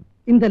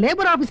 இந்த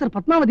லேபர் ஆபீசர்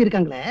பத்மாவதி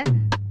இருக்காங்களே,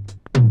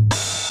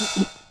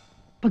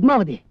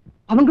 பத்மாவதி,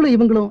 அவங்களும்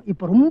இவங்களும்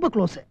இப்ப ரொம்ப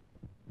க்ளோஸ்,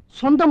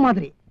 சொந்த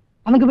மாதிரி.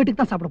 அவங்க வீட்டுக்கு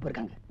தான் சாப்பிட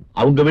போயிருக்காங்க.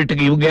 அவங்க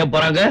வீட்டுக்கு இவங்க ஏன்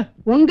போறாங்க?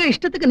 உங்க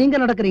இஷ்டத்துக்கு நீங்க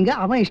நடக்கிறீங்க,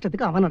 அவன்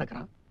இஷ்டத்துக்கு அவன்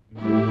நடக்கிறான்.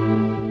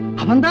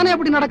 அவன் தானே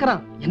அப்படி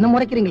நடக்கிறான், என்ன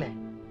முறைக்கிறீங்களே?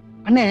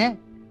 அண்ணே,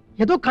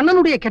 ஏதோ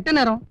கண்ணனுடைய கெட்ட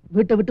நேரம்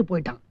வீட்டை விட்டு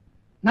போயிட்டான்.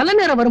 நல்ல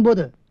நேரம்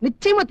வரும்போது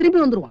நிச்சயமா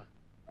திரும்பி வந்துருவான்.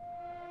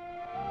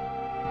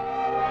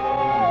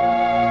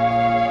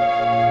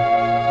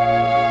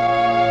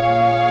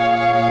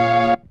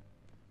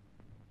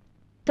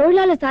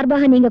 தொழிலாளர்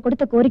சார்பாக நீங்க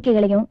கொடுத்த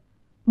கோரிக்கைகளையும்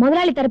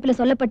முதலாளி தரப்புல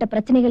சொல்லப்பட்ட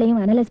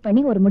பிரச்சனைகளையும் அனலைஸ்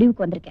பண்ணி ஒரு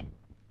முடிவுக்கு வந்திருக்கேன்.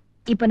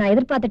 இப்ப நான்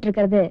எதிர்பார்த்துட்டு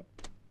இருக்கிறது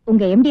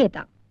உங்க எம்டிஏ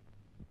தான்.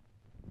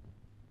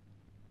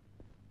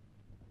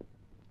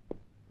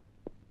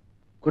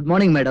 Good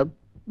morning madam.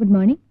 Good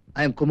morning.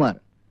 I am Kumar.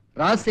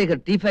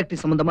 Rajasekar tea factory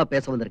சம்பந்தமா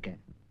பேச வந்திருக்கேன்.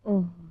 ஓ,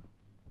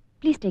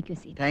 please take you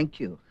seat. Thank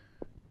you.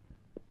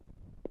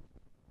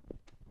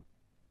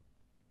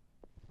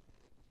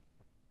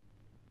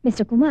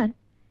 Mister Kumar,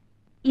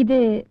 இது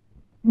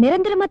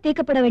நிரந்தரமா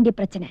தீர்க்கப்பட வேண்டிய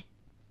பிரச்சனை.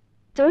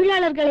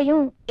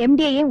 தொழிலாளர்களையும்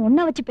எம்டியையும்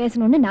ஒன்னா வச்சு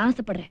பேசணும்னு நான்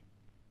ஆசைப்படுறேன்.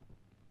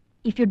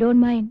 இஃப் யூ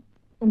டோன்ட் மைண்ட்,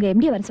 உங்க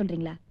எம்டி வர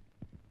சொல்றீங்களா?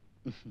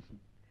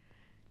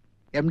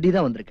 எம்டி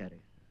தான் வந்திருக்காரு.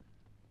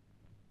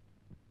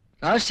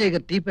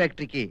 ராஜசேகர் டீ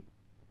ஃபேக்டரிக்கு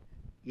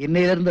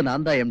இன்னையிலிருந்து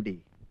நான் தான் எம்டி.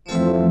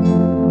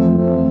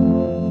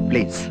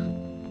 ப்ளீஸ்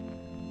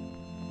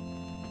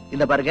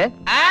இந்த பாருங்க,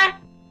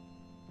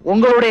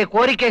 உங்களுடைய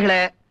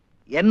கோரிக்கைகளை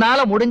என்னால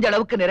முடிஞ்ச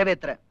அளவுக்கு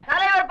நிறைவேற்றுறேன்.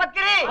 தலைவர்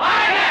பக்கிரி,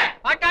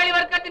 பாட்டாளி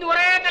வர்க்கத்தின்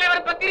ஒரே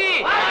தலைவர் பக்கிரி,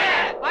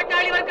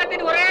 பாட்டாளி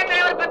வர்க்கத்தின் ஒரே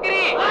தலைவர்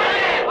பக்கிரி,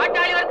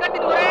 பாட்டாளி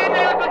வர்க்கத்தின் ஒரே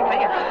தலைவர் பக்கிரி.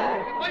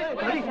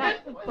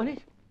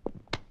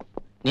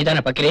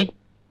 நீதானே பக்கிரி?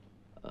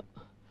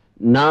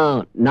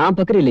 நான்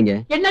பக்கிரி இல்லைங்க.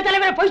 என்ன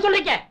தலைவரை போய்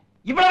சொல்றீங்க?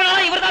 இவ்வளவு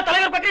நாளா இவர்தான்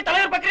தலைவர் பக்கிரி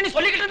தலைவர் பக்கிரின்னு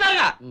சொல்லிக்கிட்டு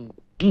இருந்தாங்க.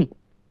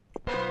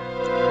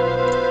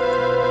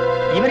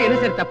 இவர் என்ன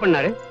சார் தப்பு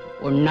பண்ணாரு?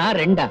 1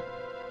 2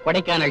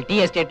 கொடைக்கானல் டீ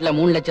எஸ்டேட்ல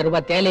 3 லட்சம்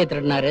ரூபாய் தேலையை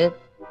திருடினாரு.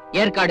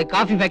 ஏற்காடு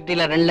காஃபி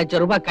ஃபேக்டரியில 2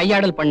 லட்சம் ரூபாய்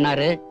கையாடல்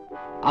பண்ணாரு.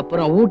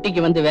 அப்புறம்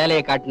ஊட்டிக்கு வந்து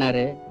வேலையை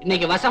காட்டினாரு.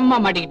 இன்னைக்கு வசமா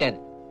மாட்டிக்கிட்டாரு.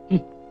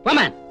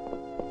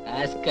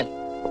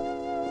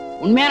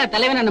 உண்மையான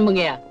தலைவனை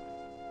நம்புங்கயா.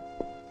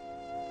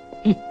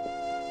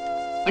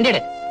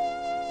 வண்டிடு.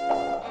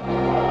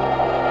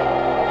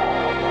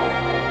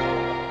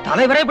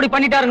 தலைவரே இப்படி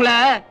பண்ணிட்டாருங்களே.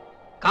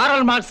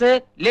 காரல் மார்க்ஸ்,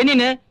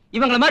 லெனின்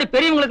இவங்கள மாதிரி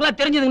பெரியவங்களுக்கு எல்லாம்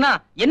தெரிஞ்சதுன்னா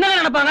என்ன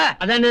நினைப்பாங்க?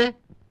 அதானே.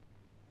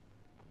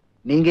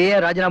 நீங்க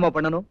ஏன் ராஜினாமா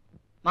பண்ணணும்?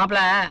 மாப்பிள,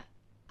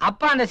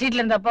 அப்பா அந்த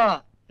சீட்ல இருந்தப்போ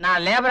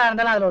நான் லேபரா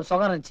இருந்தாலும் அதுல ஒரு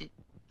சுகம் இருந்துச்சு.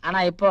 ஆனா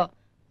இப்போ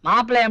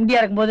மாப்பிள எம்டியா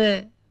இருக்கும்போது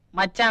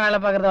மச்சான் வேலை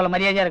பார்க்கறது அவ்வளவு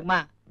மரியாதையா இருக்குமா?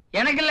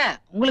 எனக்கு இல்ல,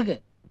 உங்களுக்கு.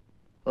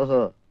 ஓஹோ,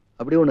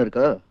 அப்படி ஒண்ணு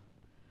இருக்கோ?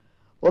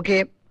 ஓகே,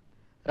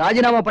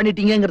 ராஜினாமா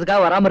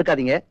பண்ணிட்டீங்கிறதுக்காக வராம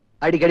இருக்காதீங்க,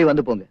 அடிக்கடி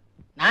வந்து போங்க.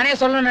 நானே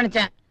சொல்லணும்னு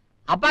நினைச்சேன்.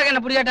 அப்பாக்கு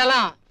என்ன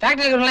புரியாட்டாலும்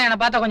ஃபேக்டரி என்ன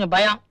பார்த்தா கொஞ்சம்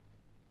பயம்.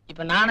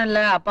 இப்ப நானும் இல்ல,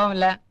 அப்பாவும்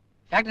இல்ல.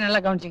 ஃபேக்டரி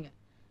நல்லா கவனிச்சுங்க.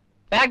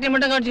 ஃபேக்டரி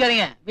மட்டும்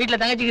கவனிச்சுக்காதீங்க, வீட்டுல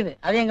தங்கச்சிக்குது,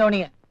 அதையும்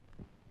கவனிங்க.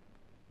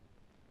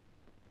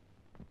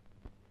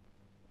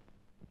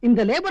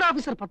 இந்த லேபர்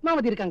ஆபீசர்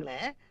பத்மாவதி இருக்காங்களே,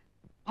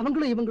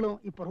 அவங்களும்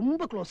இவங்களும் இப்ப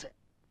ரொம்ப க்ளோஸ்,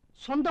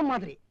 சொந்த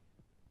மாதிரி.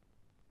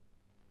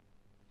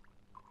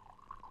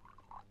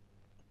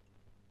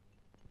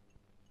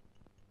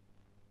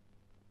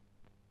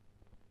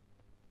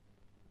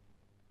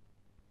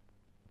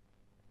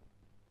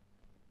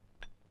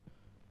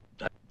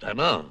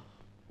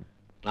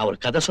 நான் ஒரு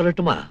கதை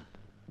சொல்லட்டுமா?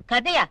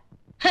 கதையா?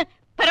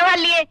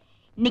 பரவாயில்லையே,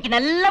 இன்னைக்கு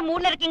நல்ல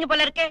மூட்ல இருக்கீங்க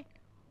போல இருக்கே.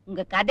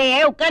 உங்க கதையை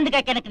உட்கார்ந்து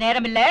கேட்க எனக்கு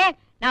நேரம் இல்ல.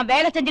 நான்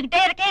வேலை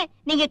செஞ்சுக்கிட்டே இருக்கேன்,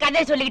 நீங்க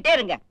கதையை சொல்லிக்கிட்டே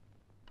இருங்க.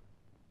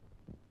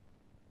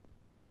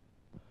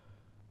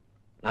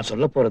 நான்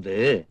சொல்ல போறது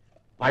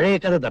பழைய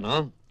கதை தானோ?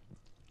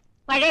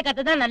 பழைய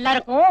கதை தான் நல்லா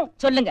இருக்கும்,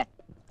 சொல்லுங்க.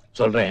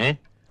 சொல்றேன்.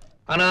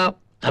 ஆனா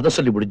கதை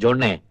சொல்லி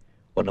முடிஞ்சோடனே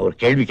உன்னை ஒரு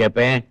கேள்வி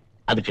கேட்பேன்,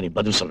 அதுக்கு நீ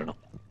பதில் சொல்லணும்.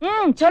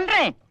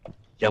 சொல்றேன்.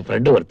 என்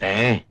ஃப்ரெண்டு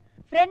ஒருத்தன்.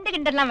 ஃப்ரெண்டு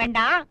கிண்டலாம்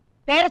வேண்டாம்,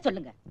 பேரை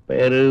சொல்லுங்க.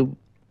 பேரு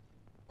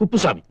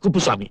குப்புசாமி.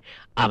 குப்புசாமி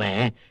அவன்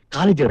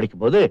காலேஜ்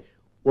படிக்கும் போது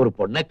ஒரு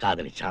பொண்ணை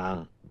காதலிச்சான்.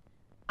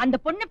 அந்த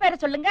பொண்ணு பேரை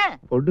சொல்லுங்க.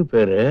 பொண்ணு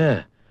பேரு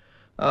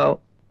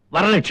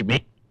வரலட்சுமி.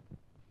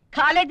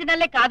 காலேஜ்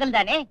நல்ல காதல்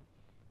தானே,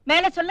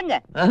 மேல சொல்லுங்க.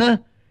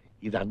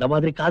 இது அந்த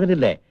மாதிரி காதல்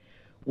இல்ல.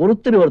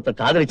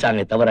 ஒருத்தர்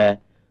காதலிச்சாங்க தவிர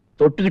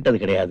தொட்டுக்கிட்டது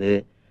கிடையாது.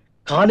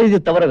 காலேஜ்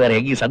தவிர வேற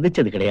எங்கேயும்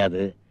சந்திச்சது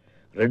கிடையாது.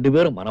 2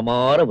 பேரும்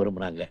மனமாற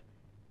விரும்பினாங்க.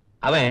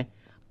 அவன்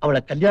அவளை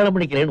கல்யாணம்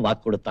பண்ணிக்கிறேன்னு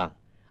வாக்கு கொடுத்தான்.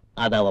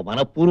 அத அவ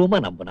மனப்பூர்வமா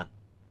நம்பினான்.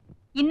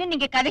 இன்னும்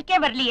நீங்க கதைக்கே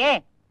வரலையே,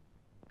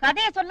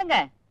 கதைய சொல்லுங்க.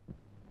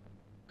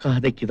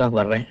 கதைக்கு தான்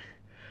வர்றேன்.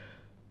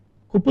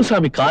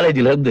 குப்புசாமி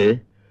காலேஜ்ல இருந்து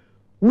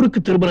ஊருக்கு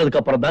திரும்பினதுக்கு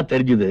அப்புறம் தான்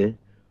தெரிஞ்சது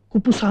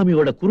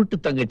குப்புசாமியோட குருட்டு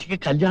தங்கச்சிக்கு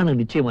கல்யாணம்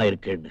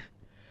நிச்சயமாயிருக்குன்னு.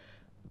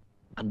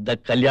 அந்த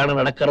கல்யாணம்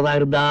நடக்கிறதா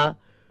இருந்தா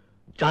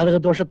ஜாதக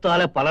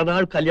தோஷத்தால பல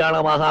நாள்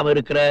கல்யாணமாகாம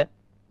இருக்கிற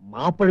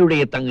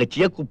மாப்பிள்ளையுடைய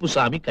தங்கச்சிய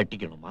குப்புசாமி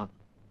கட்டிக்கணுமா?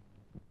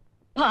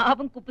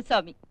 பாவம்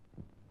குப்புசாமி.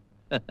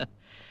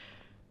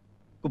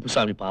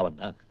 குப்புசாமி பாவம்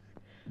தான்.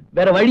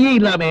 வேற வழியே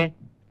இல்லாம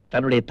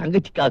தன்னுடைய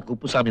தங்கச்சிக்காக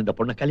குப்புசாமி இந்த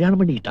பொண்ணை கல்யாணம்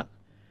பண்ணிக்கிட்டான்.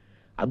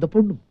 அந்த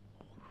பொண்ணு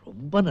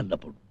ரொம்ப நல்ல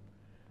பொண்ணு,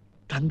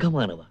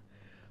 தங்கமானவா,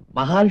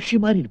 மகாரிஷி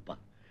மாதிரி இருப்பா.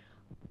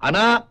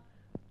 ஆனா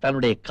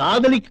தன்னுடைய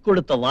காதலிக்கு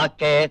கொடுத்த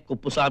வாக்க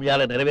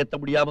குப்புசாமியால நிறைவேற்ற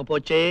முடியாம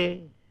போச்சே.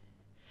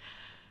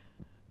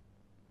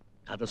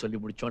 கதை சொல்லி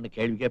முடிச்சோன்னு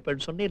கேள்வி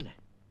கேட்பேன்னு சொன்னேன்ல,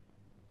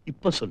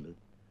 இப்ப சொல்லு,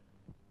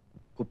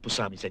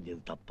 குப்புசாமி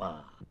செஞ்சது தப்பா?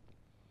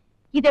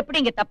 இது எப்படி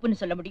இங்க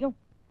தப்புன்னு சொல்ல முடியும்?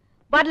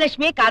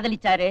 வரலட்சுமியே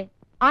காதலிச்சாரு,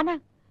 ஆனா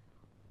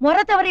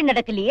முறை தவறி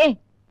நடக்கலையே.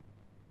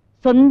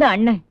 சொந்த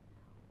அண்ணன்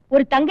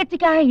ஒரு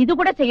தங்கச்சிக்காக இது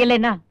கூட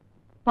செய்யலைன்னா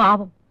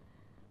பாவம்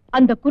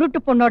அந்த குருட்டு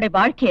பொண்ணோட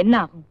வாழ்க்கை என்ன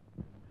ஆகும்?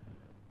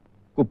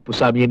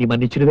 குப்புசாமியை நீ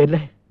மன்னிச்சிடுவே? இல்ல,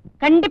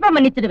 கண்டிப்பா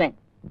மன்னிச்சிடுவேன்.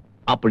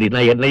 அப்படின்னா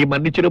என்னையும்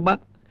மன்னிச்சிடுமா?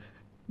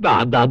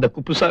 நான் தான் அந்த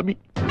குப்புசாமி.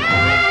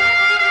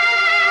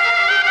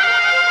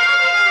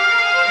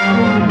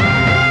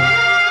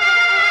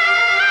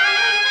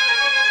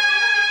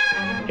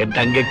 என்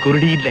தங்கை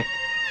குருடி இல்ல,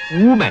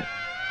 ஊமை,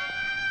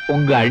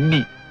 உங்க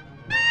அண்ணி.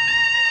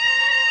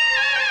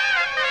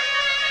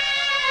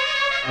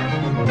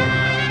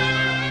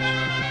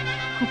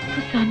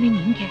 குப்புசாமி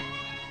நீங்க?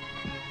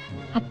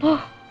 அப்போ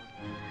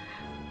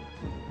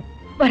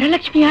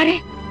வரலட்சுமி யாரு?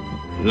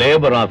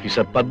 Labour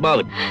officer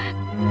Padmavathi.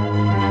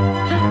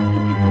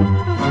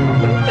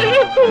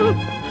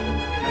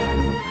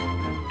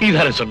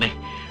 நீதான சொன்னேன்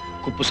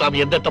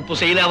குப்புசாமி எந்த தப்பு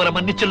செய்யல, அவரை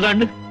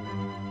மன்னிச்சிடலான்னு.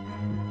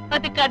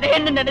 அது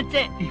கதைன்னு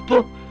நினைச்சேன். இப்போ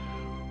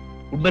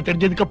உண்மை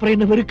தெரிஞ்சதுக்கு அப்புறம்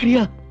என்ன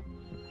வெறுக்கிறியா?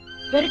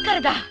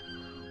 வெறுக்கிறதா?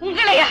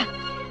 உங்களையா?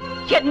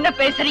 என்ன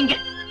பேசுறீங்க?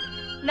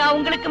 நான்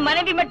உங்களுக்கு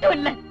மனைவி மட்டும்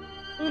இல்ல,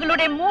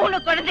 உங்களுடைய 3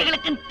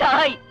 குழந்தைகளுக்கு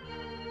தாய்.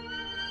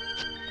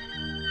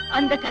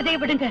 அந்த கதையை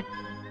விடுங்க.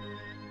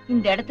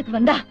 இந்த இடத்துக்கு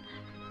வந்தா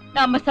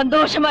நாம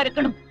சந்தோஷமா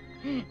இருக்கணும்.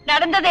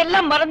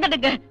 நடந்ததெல்லாம்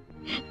மறந்துடுங்க,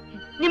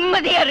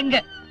 நிம்மதியா இருங்க.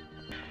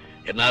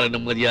 என்னால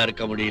நிம்மதியா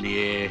இருக்க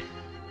முடியலையே.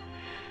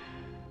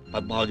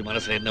 பத்மாவதி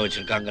மனசுல என்ன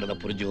வச்சிருக்காங்கிறத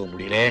புரிஞ்சுக்க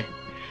முடியல.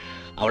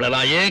 அவளை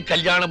நான் ஏன்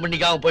கல்யாணம்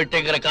பண்ணிக்காம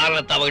போயிட்டேங்கிற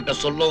காரணத்தை அவகிட்ட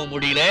சொல்லவும்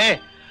முடியல.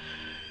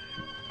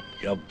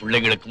 என்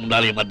பிள்ளைங்களுக்கு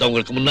முன்னாலையும்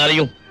மத்தவங்களுக்கு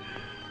முன்னாலையும்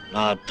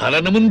நான் தலை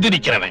நிமிர்ந்து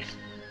நிக்கிறவன்.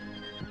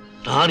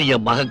 நான்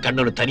என் மகன்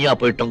கண்ணனு தனியா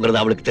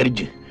போயிட்டோங்கிறது அவளுக்கு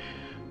தெரிஞ்சு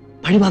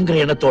பழிவாங்கிற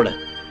எண்ணத்தோட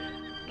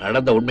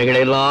நடந்த உண்மைகளை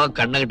எல்லாம்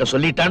கண்ணகிட்ட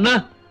சொல்லிட்டான்னா?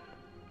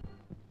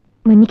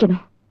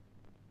 மன்னிக்கணும்,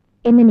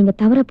 என்ன நீங்க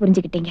தவறா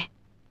புரிஞ்சுக்கிட்டீங்க.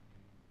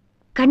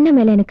 கண்ண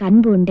மேல எனக்கு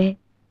அன்பு உண்டு,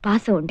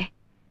 பாசம் உண்டு.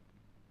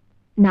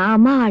 நான்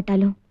அம்மா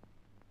ஆட்டாலும்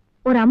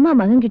ஒரு அம்மா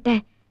மகன் கிட்ட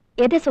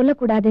எதை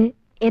சொல்லக்கூடாது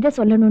எதை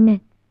சொல்லணும்னு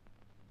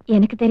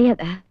எனக்கு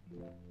தெரியாதா?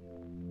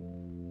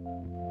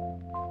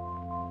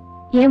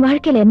 என்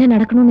வாழ்க்கையில என்ன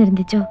நடக்கணும்னு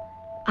இருந்துச்சோ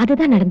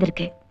அதுதான்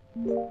நடந்திருக்கு.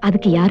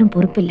 அதுக்கு யாரும்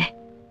பொறுப்பு இல்லை.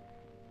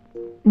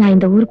 நான்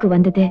இந்த ஊருக்கு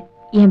வந்தது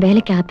என்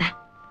வேலைக்காகத்தான்,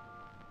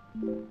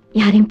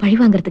 யாரையும் பழி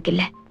வாங்கறதுக்கு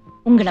இல்ல.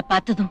 உங்களை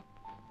பார்த்ததும்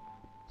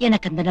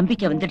எனக்கு அந்த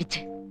நம்பிக்கை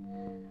வந்துடுச்சு.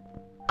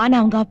 ஆனா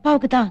அவங்க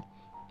அப்பாவுக்கு தான்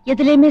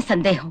எதுலயுமே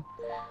சந்தேகம்.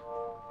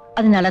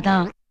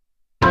 அதனாலதான்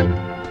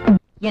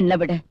என்னை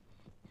விட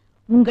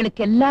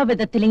உங்களுக்கு எல்லா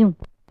விதத்திலையும்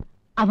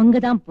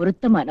அவங்கதான்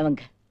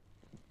பொருத்தமானவங்க.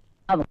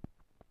 அவங்க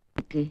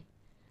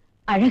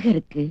அழகு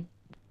இருக்கு,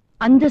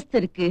 அந்தஸ்து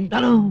இருக்கு.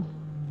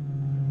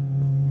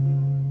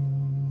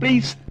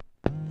 ப்ளீஸ்,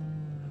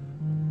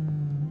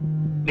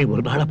 நீ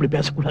ஒரு நாள் அப்படி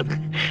பேசக்கூடாது.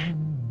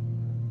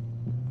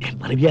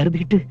 என் மனைவியா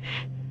இருந்துகிட்டு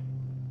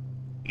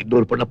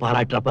இன்னொரு பொண்ணை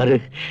பாராட்டுற பாரு,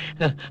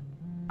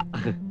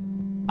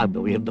 அந்த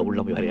உயர்ந்த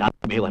உள்ளம் வேற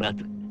யாருமே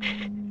வராது.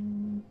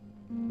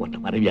 உன்னை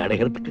மனைவி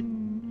அடைகிறதுக்கு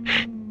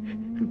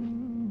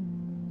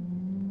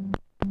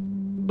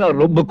நான்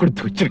ரொம்ப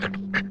கொடுத்து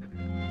வச்சிருக்கணும்.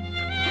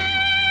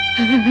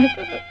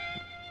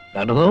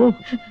 நானோ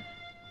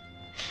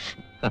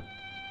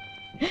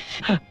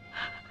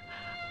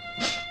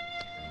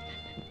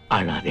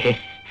அழாதே.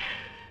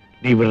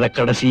 நீ விடுற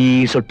கடைசி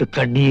சொட்டு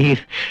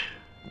கண்ணீர்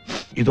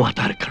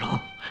இதுவாத்தான் இருக்கணும்.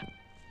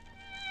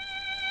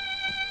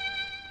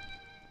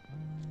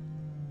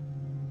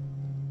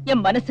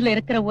 என் மனசுல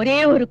இருக்கிற ஒரே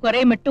ஒரு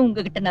குறை மட்டும்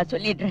உங்ககிட்ட நான்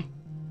சொல்லிடுறேன்.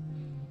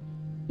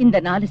 இந்த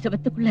 4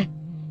 செவத்துக்குள்ள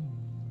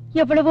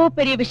எவ்வளவோ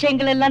பெரிய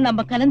விஷயங்கள் எல்லாம்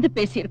நம்ம கலந்து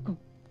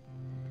பேசியிருக்கோம்.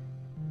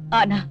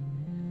 ஆனா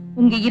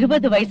உங்க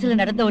 20 வயசுல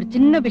நடந்த ஒரு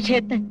சின்ன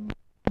விஷயத்தை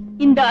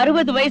இந்த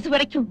 60 வயசு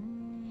வரைக்கும்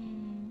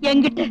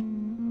என்கிட்ட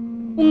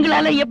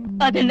உங்களால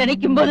அதை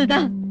நினைக்கும்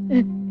போதுதான்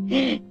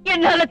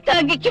என்னால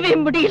தாங்கிக்கவே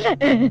முடியல.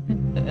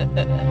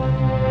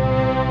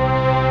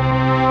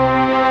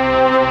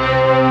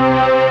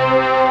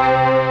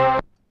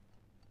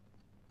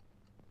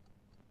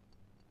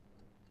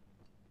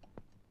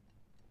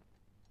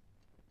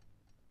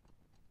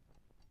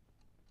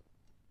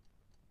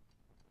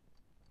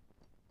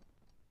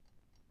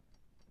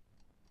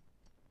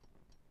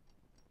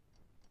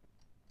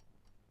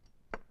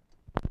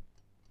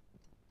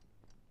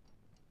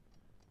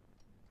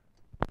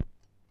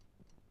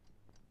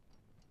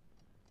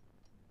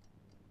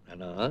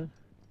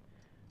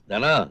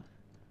 தானா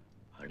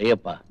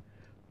அடையப்பா,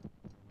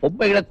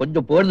 பொம்மைகளை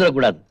கொஞ்சம்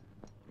போர்ந்துடக்கூடாது,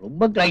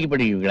 ரொம்ப கிளாக்கி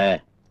பண்ணிக்குவீங்களே.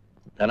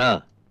 தானா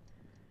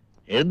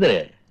எழுந்துரு.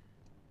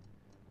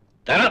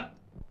 தானா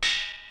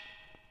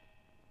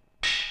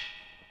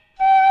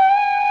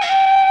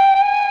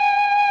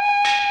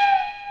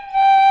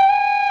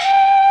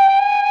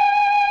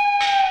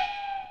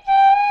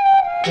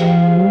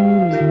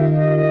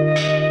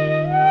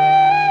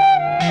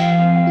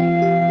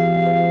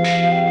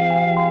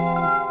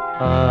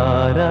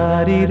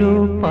ஆராரிரோ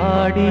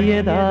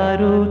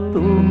பாடியதாரோ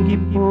தூங்கி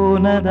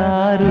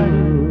போனதாரோ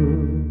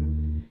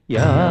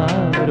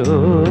யாரோ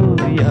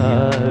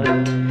யாரோ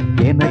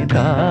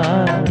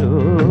எனக்காரோ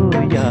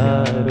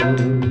யாரோ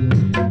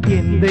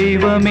என்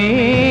தெய்வமே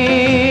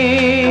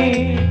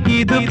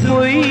இது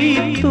பொய்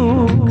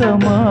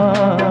தூக்கமா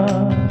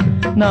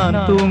நான்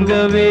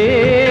தூங்கவே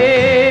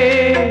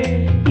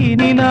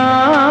இனி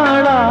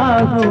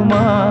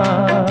நாளாகுமா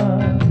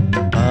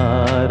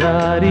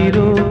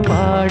ஆராரிரோ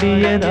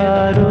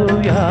பாடியதாரோ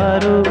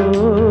யாரோ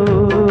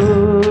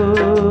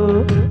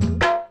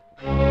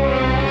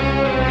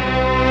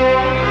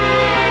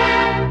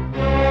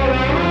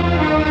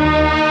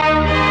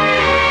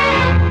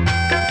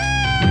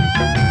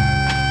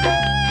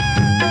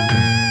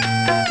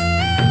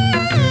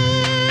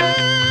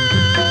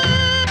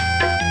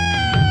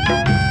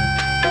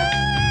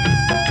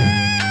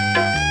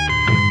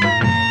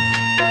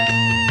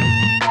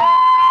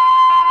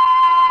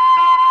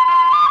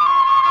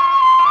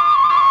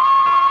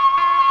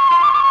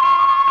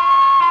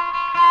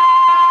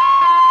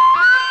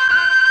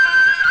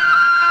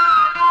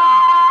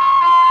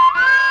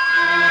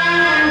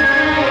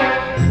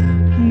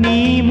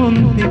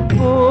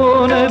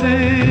போனது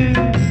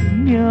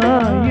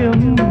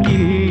நியாயம்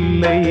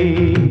இல்லையே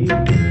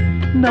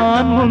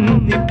நான்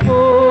முந்தி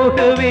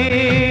போகவே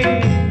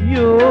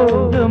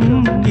யோகம்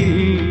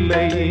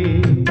இல்லையே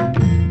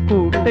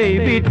கூட்டை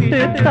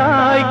விட்டு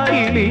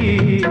தாய்க்கிளி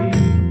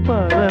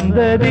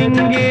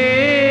பறந்ததிங்கே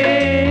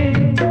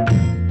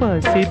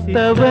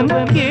பசித்தவன்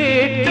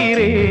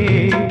கேட்கிறே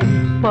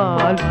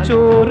பால்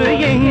சோறு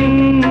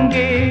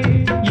எங்கே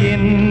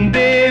என்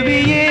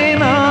தேவியே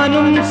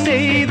நானும்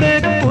செய்த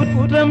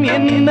குற்றம்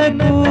என்ன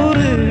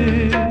கூறு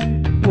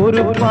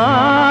ஒரு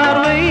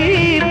பார்வை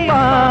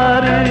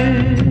பாரு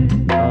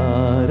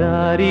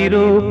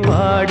ஆராரிரோ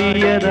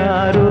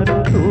பாடியதாரோ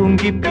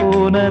தூங்கி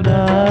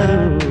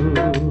போனதாரோ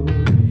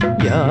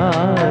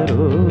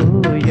யாரோ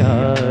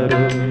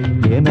யாரோ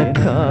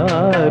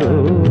எனக்காரோ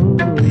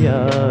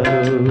யாரோ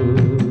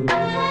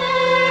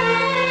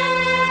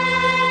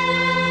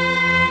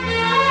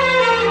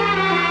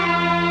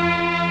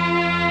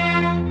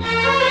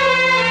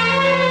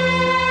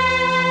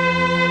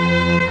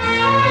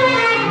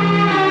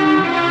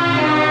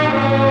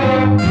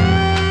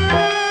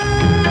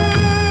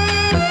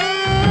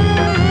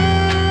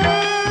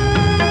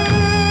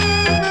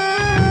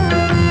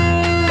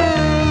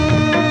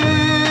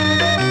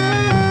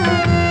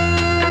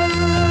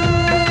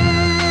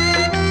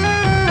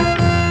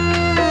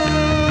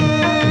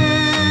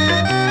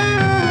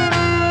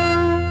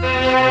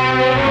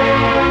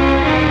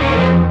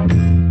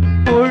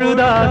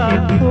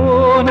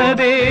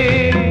போனதே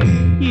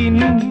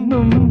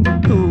இன்னும்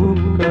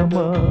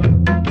தூக்கமா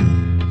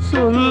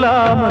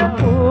சொல்லாமல்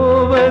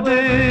போவது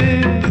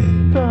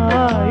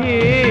தாயே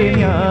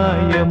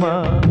நியாயமா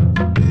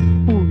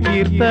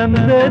உயிர்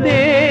தந்த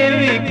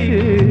தேவிக்கு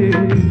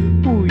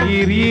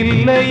உயிர்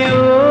இல்லையோ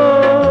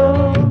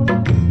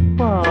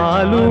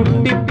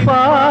பாலூட்டி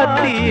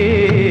பாத்தியே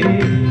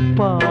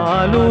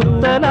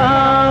பாலூத்தலாமோ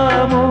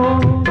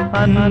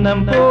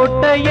அன்னம்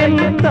போட்ட என்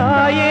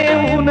தாயே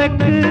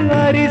உனக்கு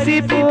அரிசி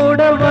போட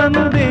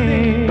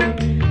வந்தேன்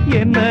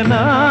என்ன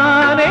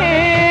நானே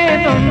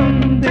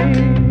நொந்தேன்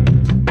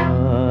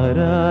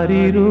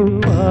ஆராரிரோ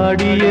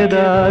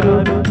பாடியதாரோ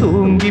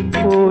தூங்கி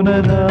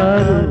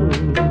போனதாரோ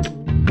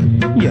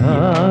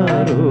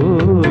யாரோ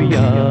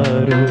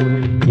யாரோ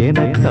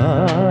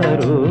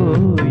எனக்காரோ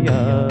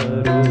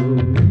யாரோ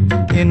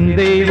என்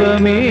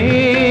தெய்வமே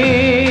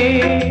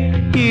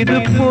இது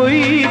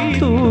பொய்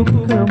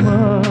தூக்கமா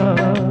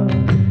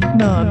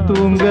நான்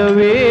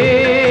தூங்கவே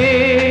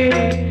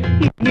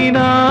இனி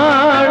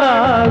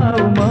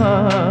நாளாகுமா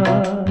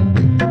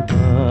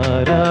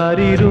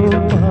ஆராரிரோ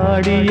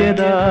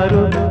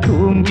பாடியதாரோ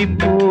தூங்கி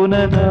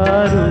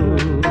போனதாரோ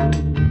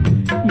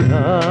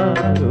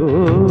யாரோ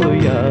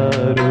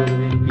யாரோ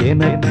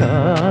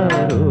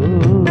எனக்காரோ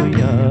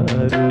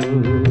யாரோ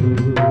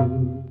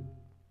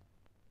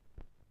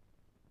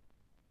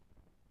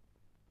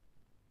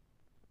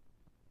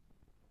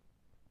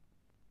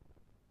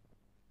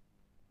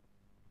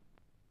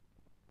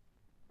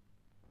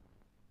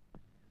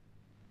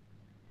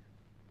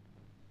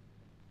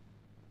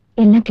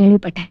எல்லாம்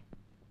கேள்விப்பட்டேன்.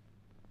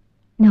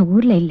 நான்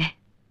ஊர்ல இல்ல,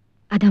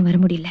 அதான் வர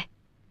முடியல.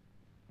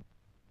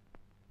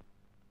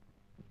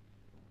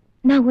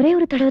 நான் ஒரே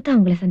ஒரு தடவை தான்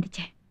அவங்கள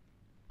சந்திச்சேன்.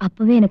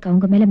 அப்பவே எனக்கு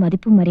அவங்க மேல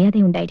மதிப்பும்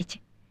மரியாதையும் உண்டாயிடுச்சு.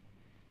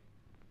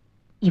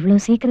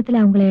 இவ்வளவு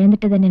சீக்கிரத்துல அவங்கள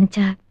இழந்துட்டதை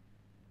நினைச்சா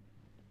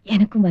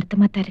எனக்கும்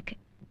வருத்தமா தான் இருக்கு.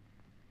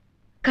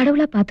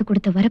 கடவுளா பார்த்து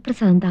கொடுத்த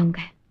வரப்பிரசாதம் தான்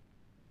அவங்க.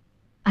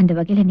 அந்த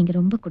வகையில நீங்க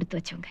ரொம்ப கொடுத்து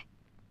வச்சவங்க.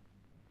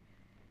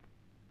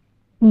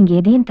 நீங்க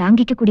எதையும்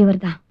தாங்கிக்க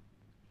கூடியவர் தான்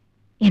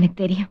எனக்கு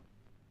தெரியும்.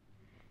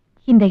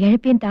 இந்த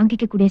இழப்பையும்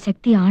தாங்கிக்க கூடிய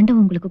சக்தி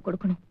ஆண்டவன் உங்களுக்கு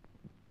கொடுக்கணும்.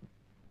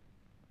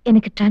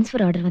 எனக்கு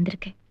டிரான்ஸ்ஃபர் ஆர்டர்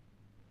வந்திருக்கு.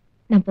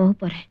 நான் போக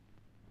போறேன்.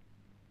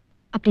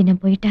 அப்படி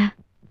நான் போயிட்டா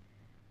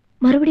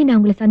மறுபடியும் நான்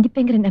உங்களை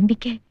சந்திப்பேங்கிற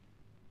நம்பிக்கை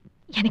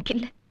எனக்கு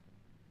இல்லை.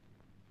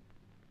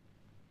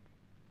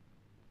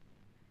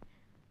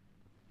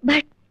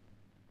 But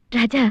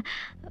Raja,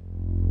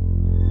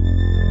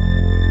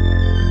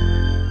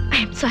 I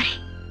am sorry.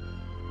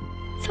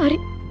 Sorry.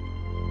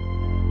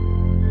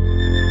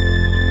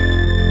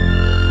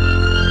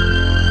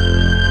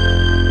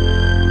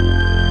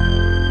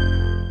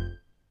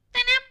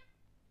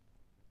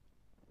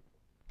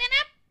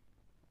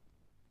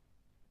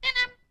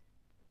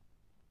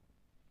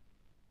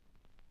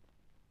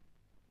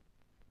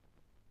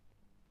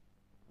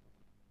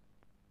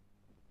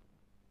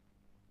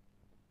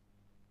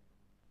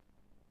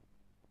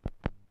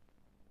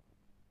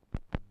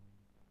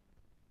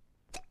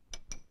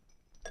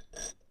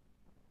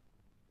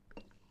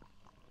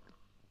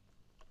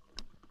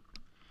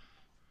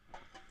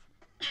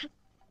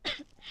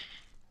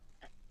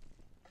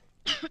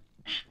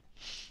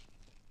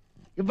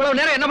 இவ்வளவு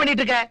நேரம் என்ன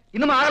பண்ணிட்டு இருக்க?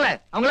 இன்னும் ஆகல?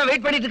 அவங்க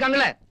வெயிட் பண்ணிட்டு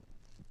இருக்காங்களே.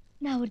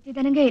 நான் ஒருத்தி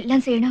தானங்க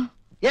எல்லாம் செய்யணும்.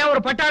 ஏன் ஒரு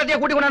பட்டாளத்தையே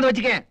கூட்டி கொண்டாந்து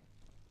வச்சுக்க.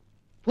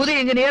 புது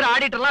இன்ஜினியர்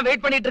ஆடிட்டர் எல்லாம்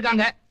வெயிட் பண்ணிட்டு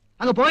இருக்காங்க.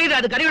 அங்க போயிடு,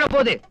 அது கறிவிட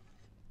போகுது.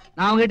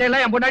 நான் அவங்க கிட்ட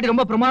எல்லாம் என் பொண்டாட்டி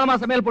ரொம்ப பிரமாதமா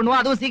சமையல் பண்ணுவா,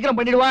 அதுவும் சீக்கிரம்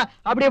பண்ணிடுவா,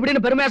 அப்படி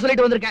இப்படின்னு பெருமையா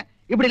சொல்லிட்டு வந்திருக்கேன்.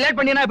 இப்படி லேட்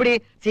பண்ணினா இப்படி?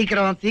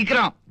 சீக்கிரம்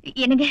சீக்கிரம்.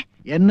 என்னங்க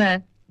என்ன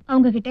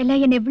அவங்க கிட்ட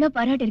எல்லாம் என்ன எவ்வளவு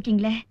பாராட்டி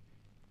இருக்கீங்களே,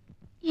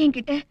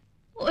 என்கிட்ட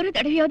ஒரு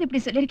தடவையாவது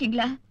இப்படி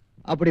சொல்லிருக்கீங்களா?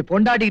 அப்படி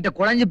பொண்டாட்டி கிட்ட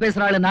குழஞ்சு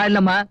பேசுற ஆளு நான்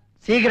இல்லம்மா.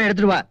 சீக்கிரம்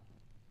எடுத்துட்டு வா.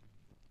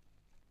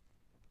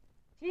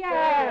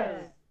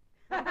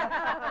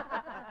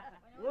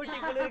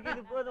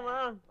 ஊட்டிக்குள்ள போதுமா?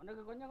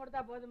 உனக்கு கொஞ்சம்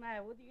கொடுத்தா போதுமே,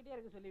 ஊத்திக்கிட்டே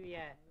இருக்க சொல்லுவிய.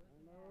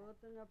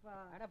 ஊத்துங்கப்பா.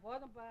 அட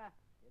போதும்பா.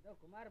 ஏதோ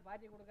குமார்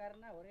பாட்டி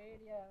கொடுக்காருன்னா ஒரே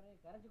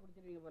கரைச்சு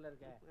குடிச்சிருவீங்க போல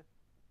இருக்க.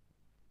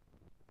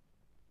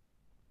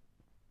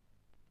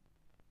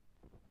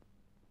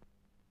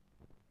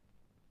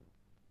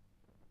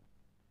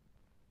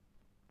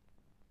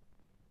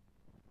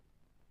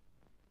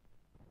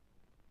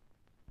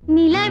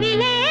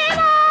 நிலவிலே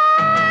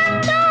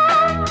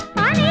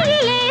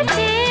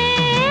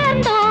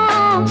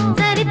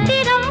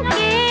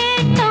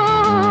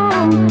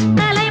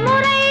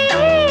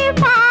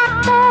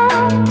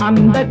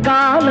அந்த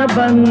கால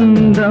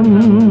பந்தம்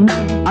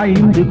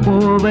அழிந்து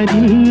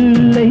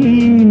போவதில்லை,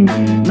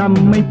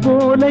 நம்மை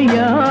போல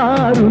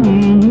யாரும்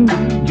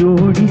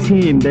ஜோடி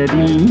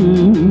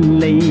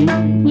சேர்ந்ததில்லை.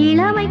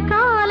 இளமை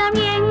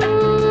காலம்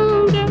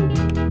எங்கே?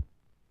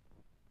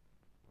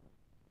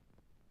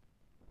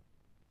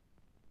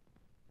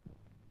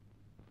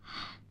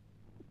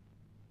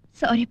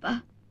 சாரிப்பா.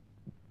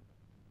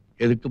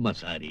 எதுக்குமா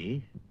சாரி?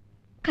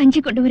 கஞ்சி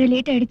கொண்டு வர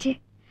லேட் ஆயிடுச்சு.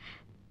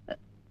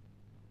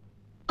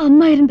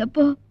 அம்மா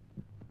இருந்தப்போ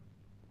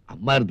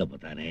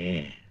தானே.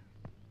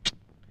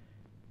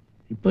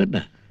 இப்ப என்ன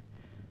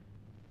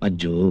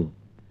மஞ்சு,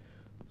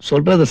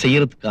 சொல்றத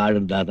செய்யறதுக்கு ஆள்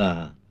இருந்தாதான்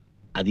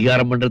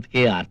அதிகாரம்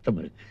பண்றதுக்கே அர்த்தம்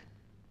இருக்கு.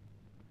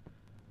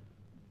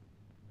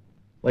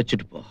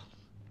 வச்சுட்டு போ.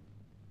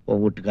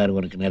 உன் வீட்டுக்காரர்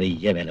உனக்கு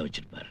நிறைய வேலை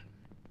வச்சிருப்பாரு.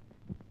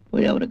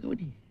 போய் அவரை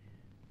கவனி.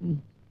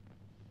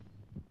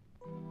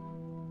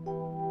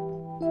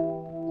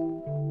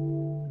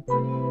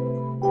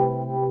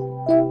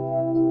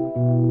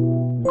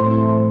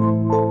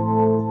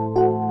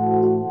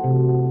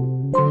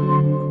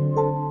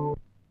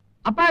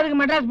 அப்பா அதுக்கு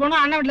மெட்ராஸ்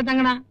போனோம், அண்ணன் வீட்டுல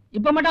தங்கனா.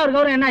 இப்ப மட்டும் அவர்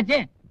கௌரவம் என்னாச்சு?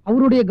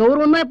 அவருடைய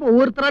கௌரவம் தான் இப்ப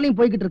ஒவ்வொருத்தராலையும்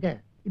போய்கிட்டு இருக்க.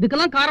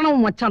 இதுக்கெல்லாம்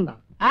காரணம் மச்சான் தான்.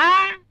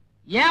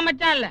 ஏன்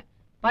மச்சான் இல்ல,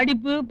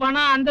 படிப்பு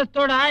பணம்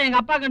அந்தஸ்தோட எங்க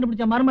அப்பா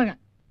கண்டுபிடிச்ச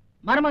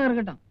மருமகன்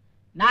இருக்கட்டும்.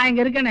 நான்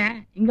இங்க இருக்கேனே,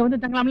 இங்க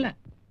வந்து தங்கலாம்ல.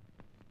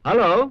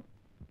 ஹலோ,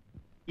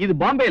 இது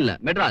பாம்பே இல்ல,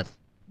 மெட்ராஸ்.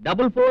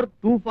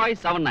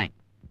 442579.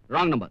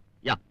 Wrong number.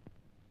 யா.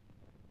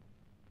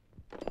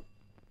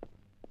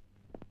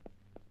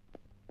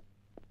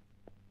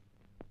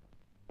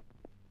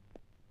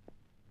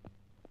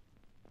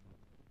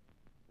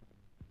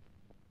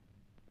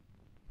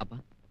 அப்பா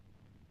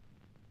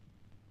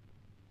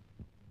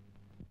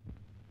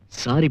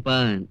சாரிப்பா,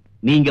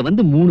 நீங்க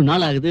வந்து 3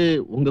 நாள் ஆகுது.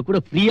 உங்க கூட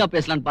ஃப்ரீயா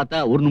பேசலாம்னு பார்த்தா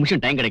ஒரு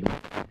நிமிஷம் டைம் கிடைக்கும்.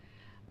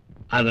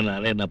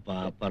 அதனால என்னப்பா,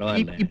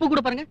 பரவாயில்ல. இப்ப கூட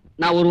பாருங்க,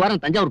 நான் ஒரு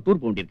வாரம் தஞ்சாவூர்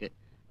டூர் போண்டிருக்கு.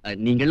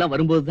 நீங்க எல்லாம்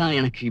வரும்போதுதான்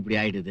எனக்கு இப்படி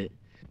ஆயிடுது.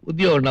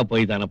 உத்தியோகம்னா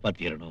போய் தானப்பா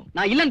தீரணும்.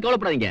 நான் இல்லன்னு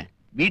கவலைப்படாதீங்க.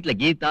 வீட்டுல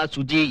கீதா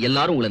சுஜி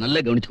எல்லாரும் உங்களை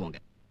நல்லா கவனிச்சுக்கோங்க.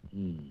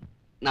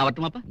 நான்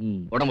வரட்டுமாப்பா?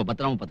 உடம்ப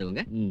பத்திரமா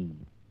பாத்துக்கோங்க.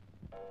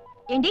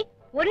 ஏண்டி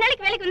ஒரு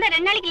நாளைக்கு வேலைக்கு வந்தா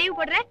 2 நாளைக்கு லீவ்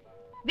போடுற?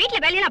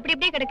 வீட்டுல வேலையெல்லாம் அப்படி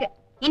அப்படியே கிடக்கு.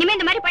 இனிமே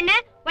இந்த மாதிரி பண்ண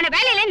உன்னை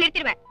வேலையில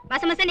நிறுத்திடுவேன்.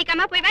 மசமச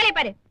நிக்காம போய் வேலையை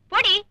பாரு.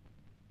 போடி.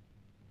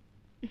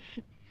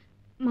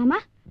 மாமா,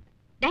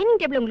 டைனிங்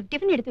டேபிள் உங்களுக்கு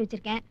டிஃபன் எடுத்து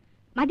வச்சிருக்கேன்.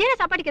 மத்தியான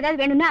சாப்பாடுக்கு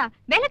ஏதாவது வேணும்னா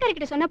வேலைக்காரி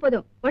கிட்ட சொன்னா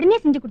போதும், உடனே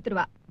செஞ்சு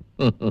கொடுத்துருவா.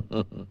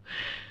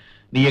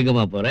 நீ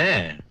எங்கம்மா போற?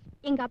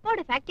 எங்க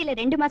அப்பாவோட ஃபேக்டரியில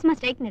 2 மாசமா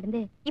ஸ்ட்ரைக்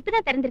நடந்து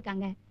இப்பதான்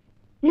திறந்திருக்காங்க.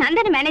 நான்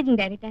தானே மேனேஜிங்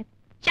டைரக்டர்.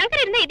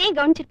 சங்கர் இருந்தா இதையும்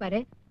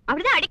கவனிச்சிருப்பாரு.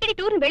 அவர்தான் அடிக்கடி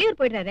டூர் வெளியூர்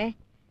போயிடுறாரு.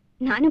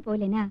 நானும்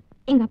போகலனா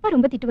எங்க அப்பா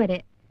ரொம்ப திட்டுவாரு.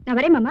 நான்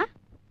வரேன் மாமா.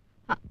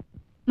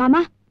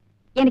 மாமா,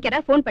 எனக்கு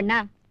யாராவது ஃபோன் பண்ணா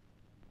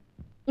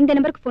இந்த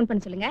நம்பருக்கு ஃபோன்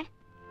பண்ண சொல்லுங்க.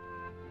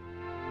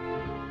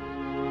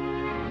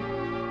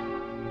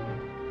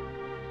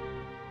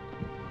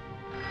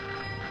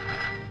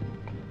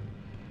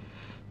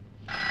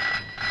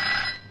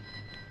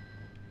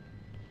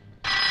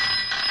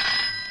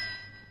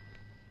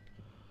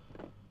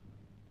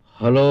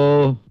 Hello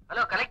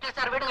hello, collector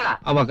sir வீடுங்களா?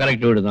 ஆமா,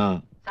 கரெக்ட் வீடு தான்.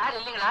 சார்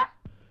இல்லீங்களா?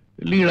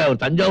 இல்லீங்களா,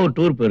 அவர் தஞ்சாவூர்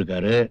டூர்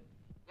போயிருக்காரு.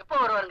 எப்போ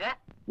வருவாருங்க?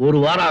 ஒரு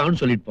வாரம்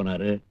ஆகும்னு சொல்லிட்டு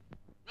போனாரு.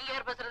 நீங்க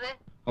யார் பேசுறது?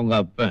 அவங்க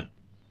அப்பன்.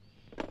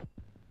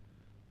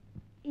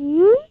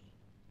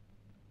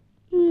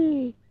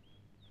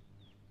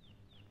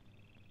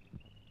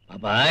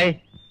 பாபாய்,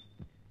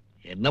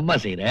 என்னம்மா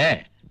செய்யற?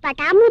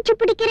 பட்டாம்பூச்சி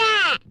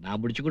பிடிக்கிறேன்.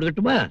 நான் பிடிச்சு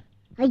கொடுக்கட்டுமா?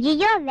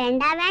 ஐயோ,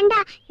 வேண்டாம்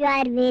வேண்டாம். You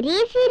are very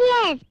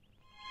serious.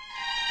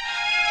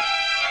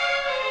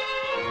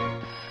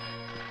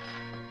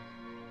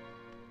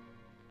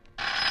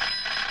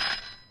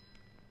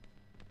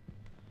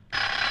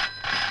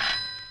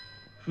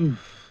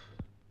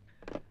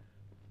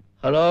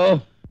 Hello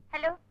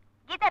hello,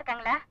 Geetha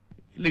இருக்காங்களா?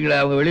 இல்லைங்களா,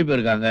 அவங்க வெளியே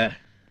போயிருக்காங்க.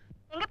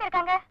 எங்க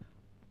போயிருக்காங்க?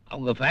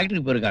 அவங்க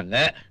ஃபேக்டரிக்கு போயிருக்காங்க.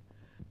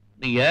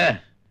 நீங்க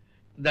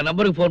இந்த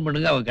நம்பருக்கு ஃபோன்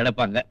பண்ணுங்க, அவங்க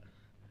கிடைப்பாங்க.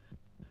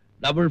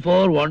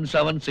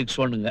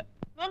 441761.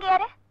 நீங்க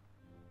யாரு?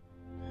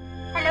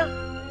 Hello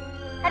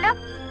hello.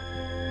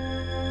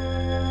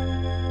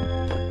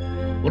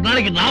 ஒரு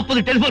நாளைக்கு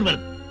 40 டெலிபோன்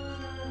வருது.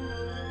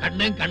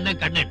 கண்ணன்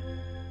கண்ணன் கண்ணன்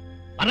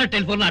வர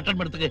டெலிபோன் அட்டன்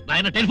பண்றதுக்கு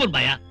நான் என்ன டெலிபோன்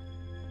பாயா?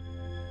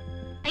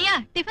 ஐயா,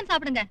 டிஃபன்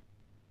சாப்பிடுங்க.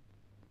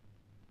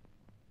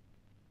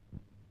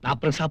 நான்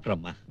அப்புறம்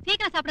சாப்பிடுறேம்மா.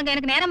 சீக்கிரம் சாப்பிடுங்க,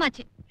 எனக்கு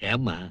நேரமாச்சு.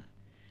 ஏம்மா,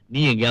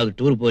 நீ எங்கேயாவது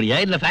டூர் போறியா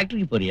இல்ல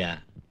ஃபேக்டரிக்கு போறியா?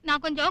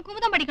 நான் கொஞ்சம்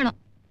குமுதம் படிக்கணும்.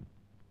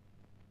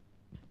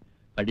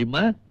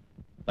 படிமா,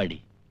 படி.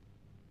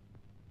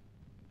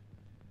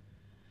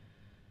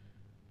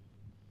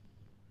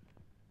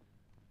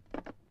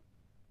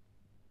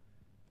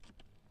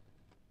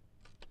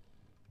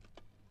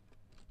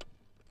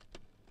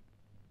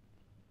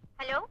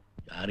 ஹலோ,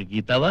 யாரு,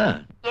 கீதாவா?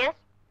 எஸ்.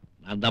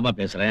 நான் தாம்மா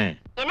பேசுறேன்.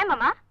 என்ன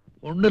மாமா?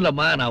 ஒண்ணு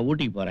இல்லம்மா, நான்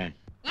ஊட்டிக்கு போறேன்.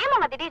 ஏன்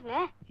மாமா திடீர்னு?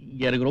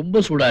 இங்க எனக்கு ரொம்ப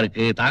சூடா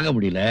இருக்கு, தாங்க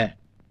முடியல.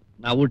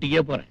 நான்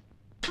ஊட்டிக்கே போறேன்.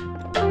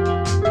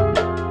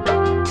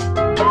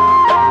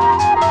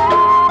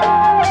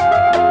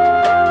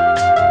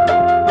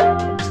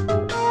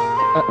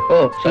 ஓ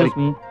சாரி.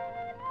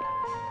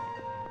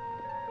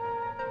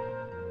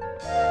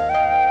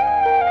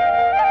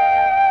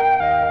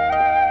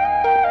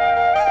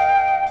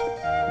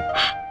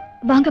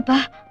 வாங்கப்பா.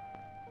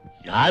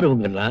 யாரு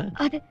உங்கெல்லாம்?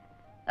 அது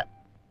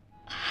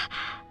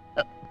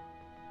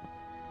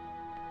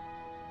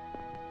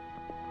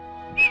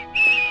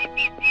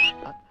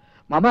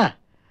மாமா,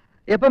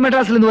 எப்ப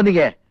மெட்ராஸ்ல இருந்து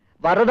வந்தீங்க?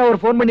 வரதா ஒரு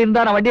போன் பண்ணி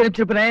இருந்தா நான் வண்டி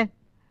அனுப்பிச்சிருப்பேன்.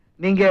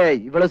 நீங்க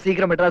இவ்வளவு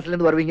சீக்கிரம் மெட்ராஸ்ல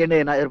இருந்து வருவீங்கன்னு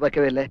நான்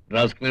எதிர்பார்க்கவே இல்லை.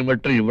 மெட்ராஸ்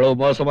கிளைமேட் இவ்வளவு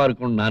மோசமா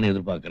இருக்கும்னு நான்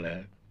எதிர்பார்க்கல.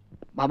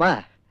 மாமா,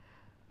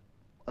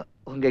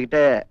 உங்ககிட்ட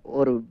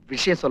ஒரு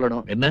விஷயம்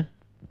சொல்லணும். என்ன?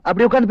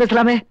 அப்படி உட்கார்ந்து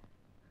பேசலாமே?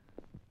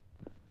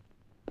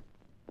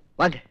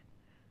 வாங்க.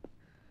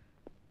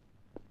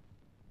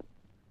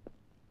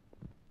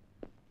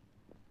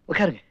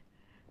 உட்காருங்க.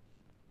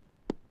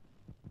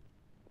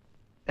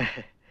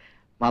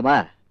 மாமா,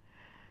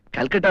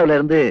 கல்கட்டாவில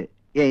இருந்து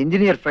என்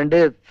இன்ஜினியர் ஃப்ரெண்டு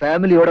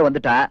ஃபேமிலியோட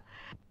வந்துட்டான்.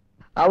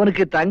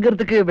 அவனுக்கு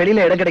தங்கறதுக்கு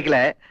வெளியில இடம் கிடைக்கல.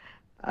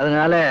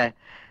 அதனால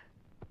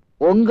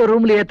உங்க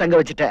ரூம்லயே தங்க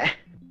வச்சுட்டேன்.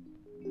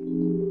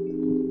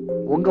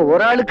 உங்க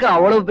ஒரு ஆளுக்கு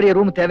அவ்வளவு பெரிய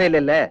ரூம்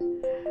தேவையில்லைல்ல.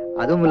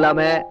 அதுவும்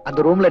இல்லாம அந்த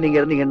ரூம்ல நீங்க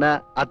இருந்தீங்கன்னா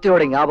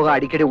அத்தையோட ஞாபகம்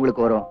அடிக்கடி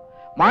உங்களுக்கு வரும்.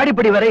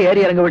 மாடிப்படி வரை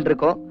ஏறி இறங்க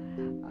வேண்டியிருக்கும்.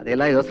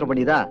 அதெல்லாம் யோசனை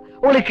பண்ணிதான்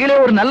உங்களுக்கு கீழே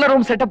ஒரு நல்ல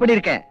ரூம் செட்டப்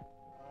பண்ணிருக்கேன்.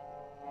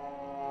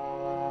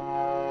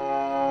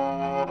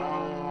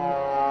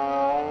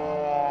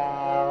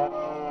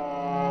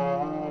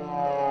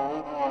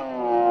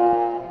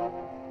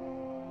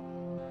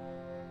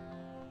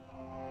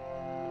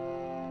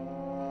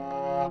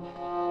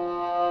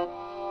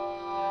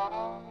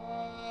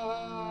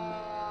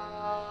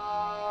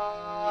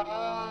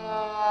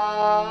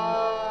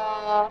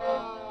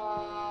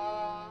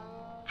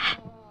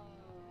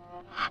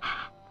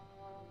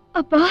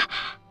 அப்பா,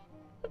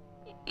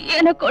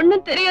 எனக்கு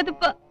ஒண்ணும்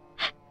தெரியாதுப்பா.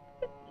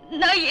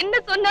 நான் என்ன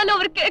சொன்னாலும்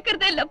அவர்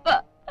கேக்குறதே இல்லப்பா.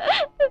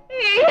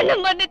 என்ன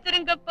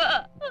மன்னிச்சிருங்கப்பா,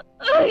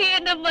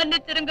 என்ன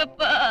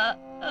மன்னிச்சிருங்கப்பா.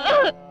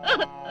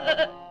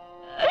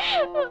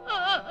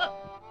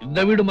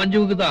 இந்த வீடு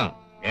மஞ்சுவுக்கு தான்.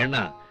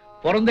 ஏன்னா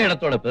பிறந்த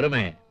இடத்தோட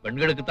பெருமை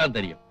பெண்களுக்கு தான்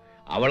தெரியும்.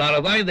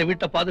 அவளாலதான் இந்த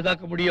வீட்டை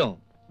பாதுகாக்க முடியும்.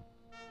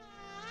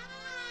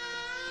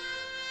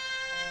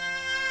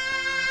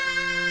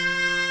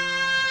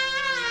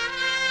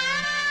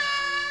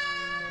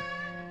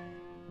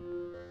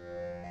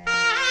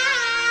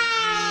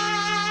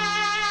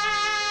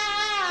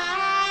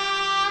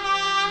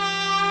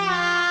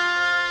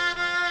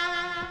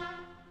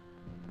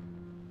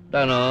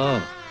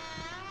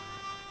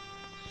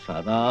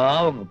 சதா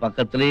உங்க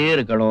பக்கத்திலேயே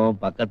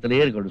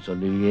இருக்கணும்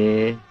சொல்லுவியே.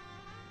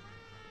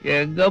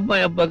 எங்கம்மா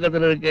என்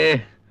பக்கத்துல இருக்கே?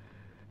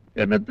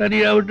 என்ன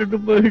தனியா விட்டுட்டு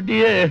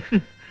போயிட்டியே.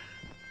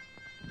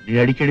 நீ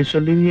அடிக்கடி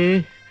சொல்லுவியே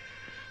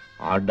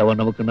ஆண்டவன்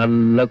நமக்கு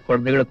நல்ல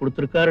குழந்தைகளை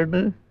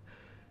கொடுத்திருக்காருன்னு.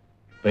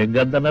 இப்ப எங்க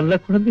அந்த நல்ல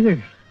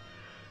குழந்தைகள்?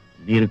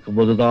 நீ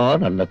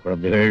இருக்கும்போதுதான் நல்ல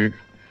குழந்தைகள்,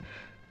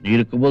 நீ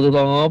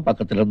இருக்கும்போதுதான்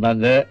பக்கத்துல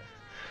இருந்தாங்க.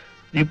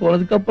 நீ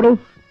போனதுக்கு அப்புறம்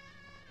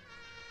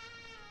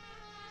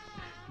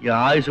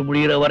என் ஆயுசு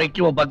முடிகிற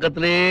வரைக்கும் உன்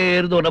பக்கத்திலே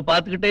இருந்து உன்னை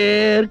பார்த்துக்கிட்டே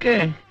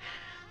இருக்கேன்.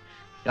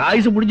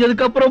 ஆயுசு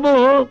முடிஞ்சதுக்கு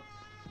அப்புறமும்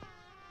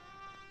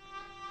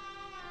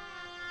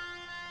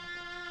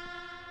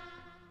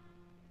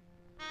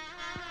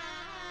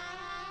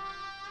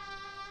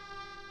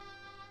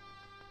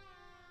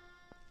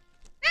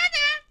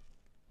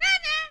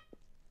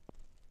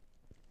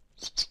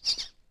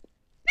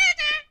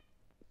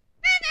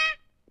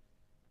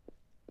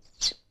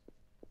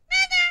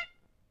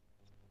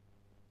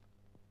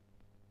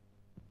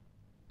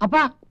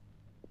அப்பா,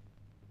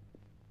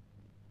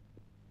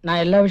 நான்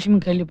எல்லா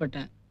விஷயமும்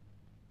கேள்விப்பட்டேன்.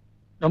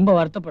 ரொம்ப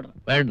வருத்தப்படுறேன்.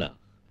 வேண்டாம்,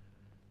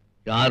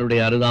 யாருடைய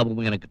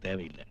அனுதாபமும் எனக்கு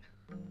தேவையில்லை.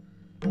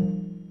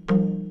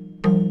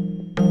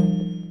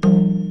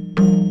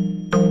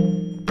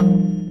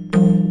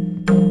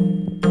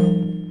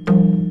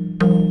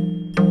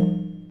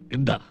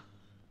 இந்தா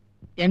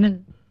என்னது?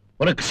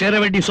 உனக்கு சேர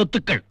வேண்டிய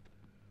சொத்துக்கள்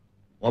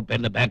உன்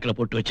பேர்ல பேங்க்ல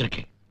போட்டு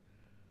வச்சிருக்கேன்.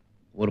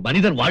 ஒரு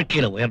மனிதன்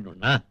வாழ்க்கையில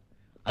உயரணும்னா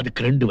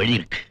அதுக்கு 2 வழி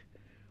இருக்கு.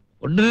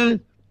 ஒண்ணு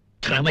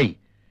திறமை,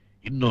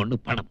 இன்னொன்னு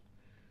பணம்.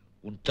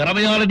 உன்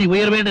திறமையால நீ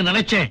உயர்வேன்னு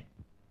நினைச்சேன்,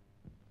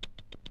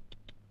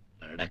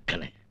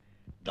 நடக்கல.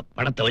 இந்த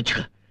பணத்தை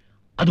வச்சுக்க,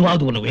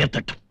 அதுவாவது உன்னை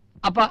உயர்த்தட்டும்.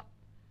 அப்பா,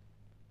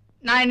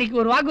 நான்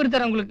இன்னைக்கு ஒரு வாக்குறுதி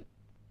தரேன் உங்களுக்கு.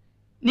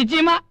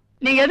 நிச்சயமா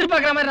நீங்க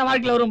எதிர்பார்க்கிற மாதிரி நான்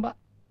வாழ்க்கையில வரும்பா.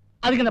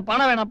 அதுக்கு இந்த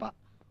பணம் வேணாப்பா,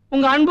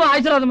 உங்க அன்பு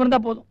ஆசீர்வாதம் இருந்தா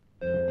போதும்.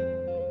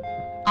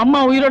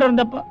 அம்மா உயிரோட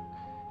இருந்தப்ப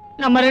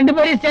நம்ம 2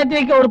 பேரையும் சேர்த்து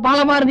வைக்க ஒரு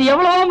பாலமா இருந்து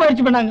எவ்வளவோ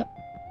முயற்சி பண்ணாங்க,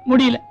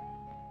 முடியல.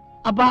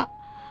 அப்பா,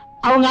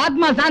 அவங்க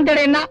ஆத்மா சாந்தி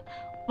அடையனா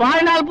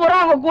வாழ்நாள் பூரா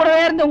அவங்க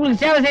கூடவே இருந்து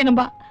உங்களுக்கு சேவை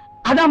செய்யணும்பா.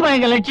 அதான்ப்பா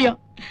எங்க லட்சியம்.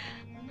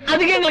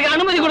 அதுக்கு எங்களுக்கு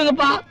அனுமதி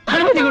கொடுங்கப்பா,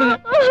 அனுமதி கொடுங்க.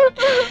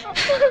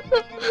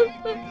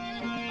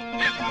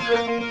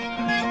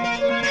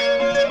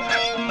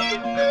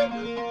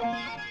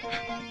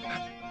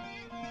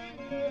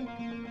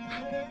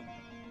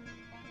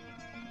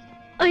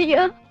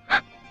 ஐயா,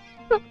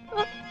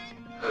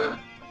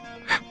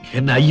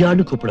 என்ன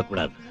ஐயான்னு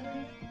கூப்பிடக்கூடாது,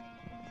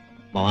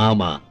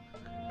 மாமா.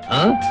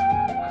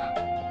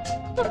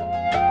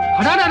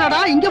 அடாடாடா,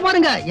 இங்க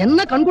பாருங்க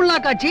என்ன கண்குள்ளா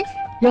காட்சி.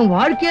 என்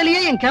வாழ்க்கையிலேயே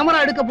என் கேமரா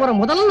எடுக்க போற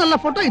முதல் நல்ல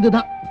போட்டோ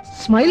இதுதான்.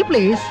 Smile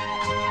please.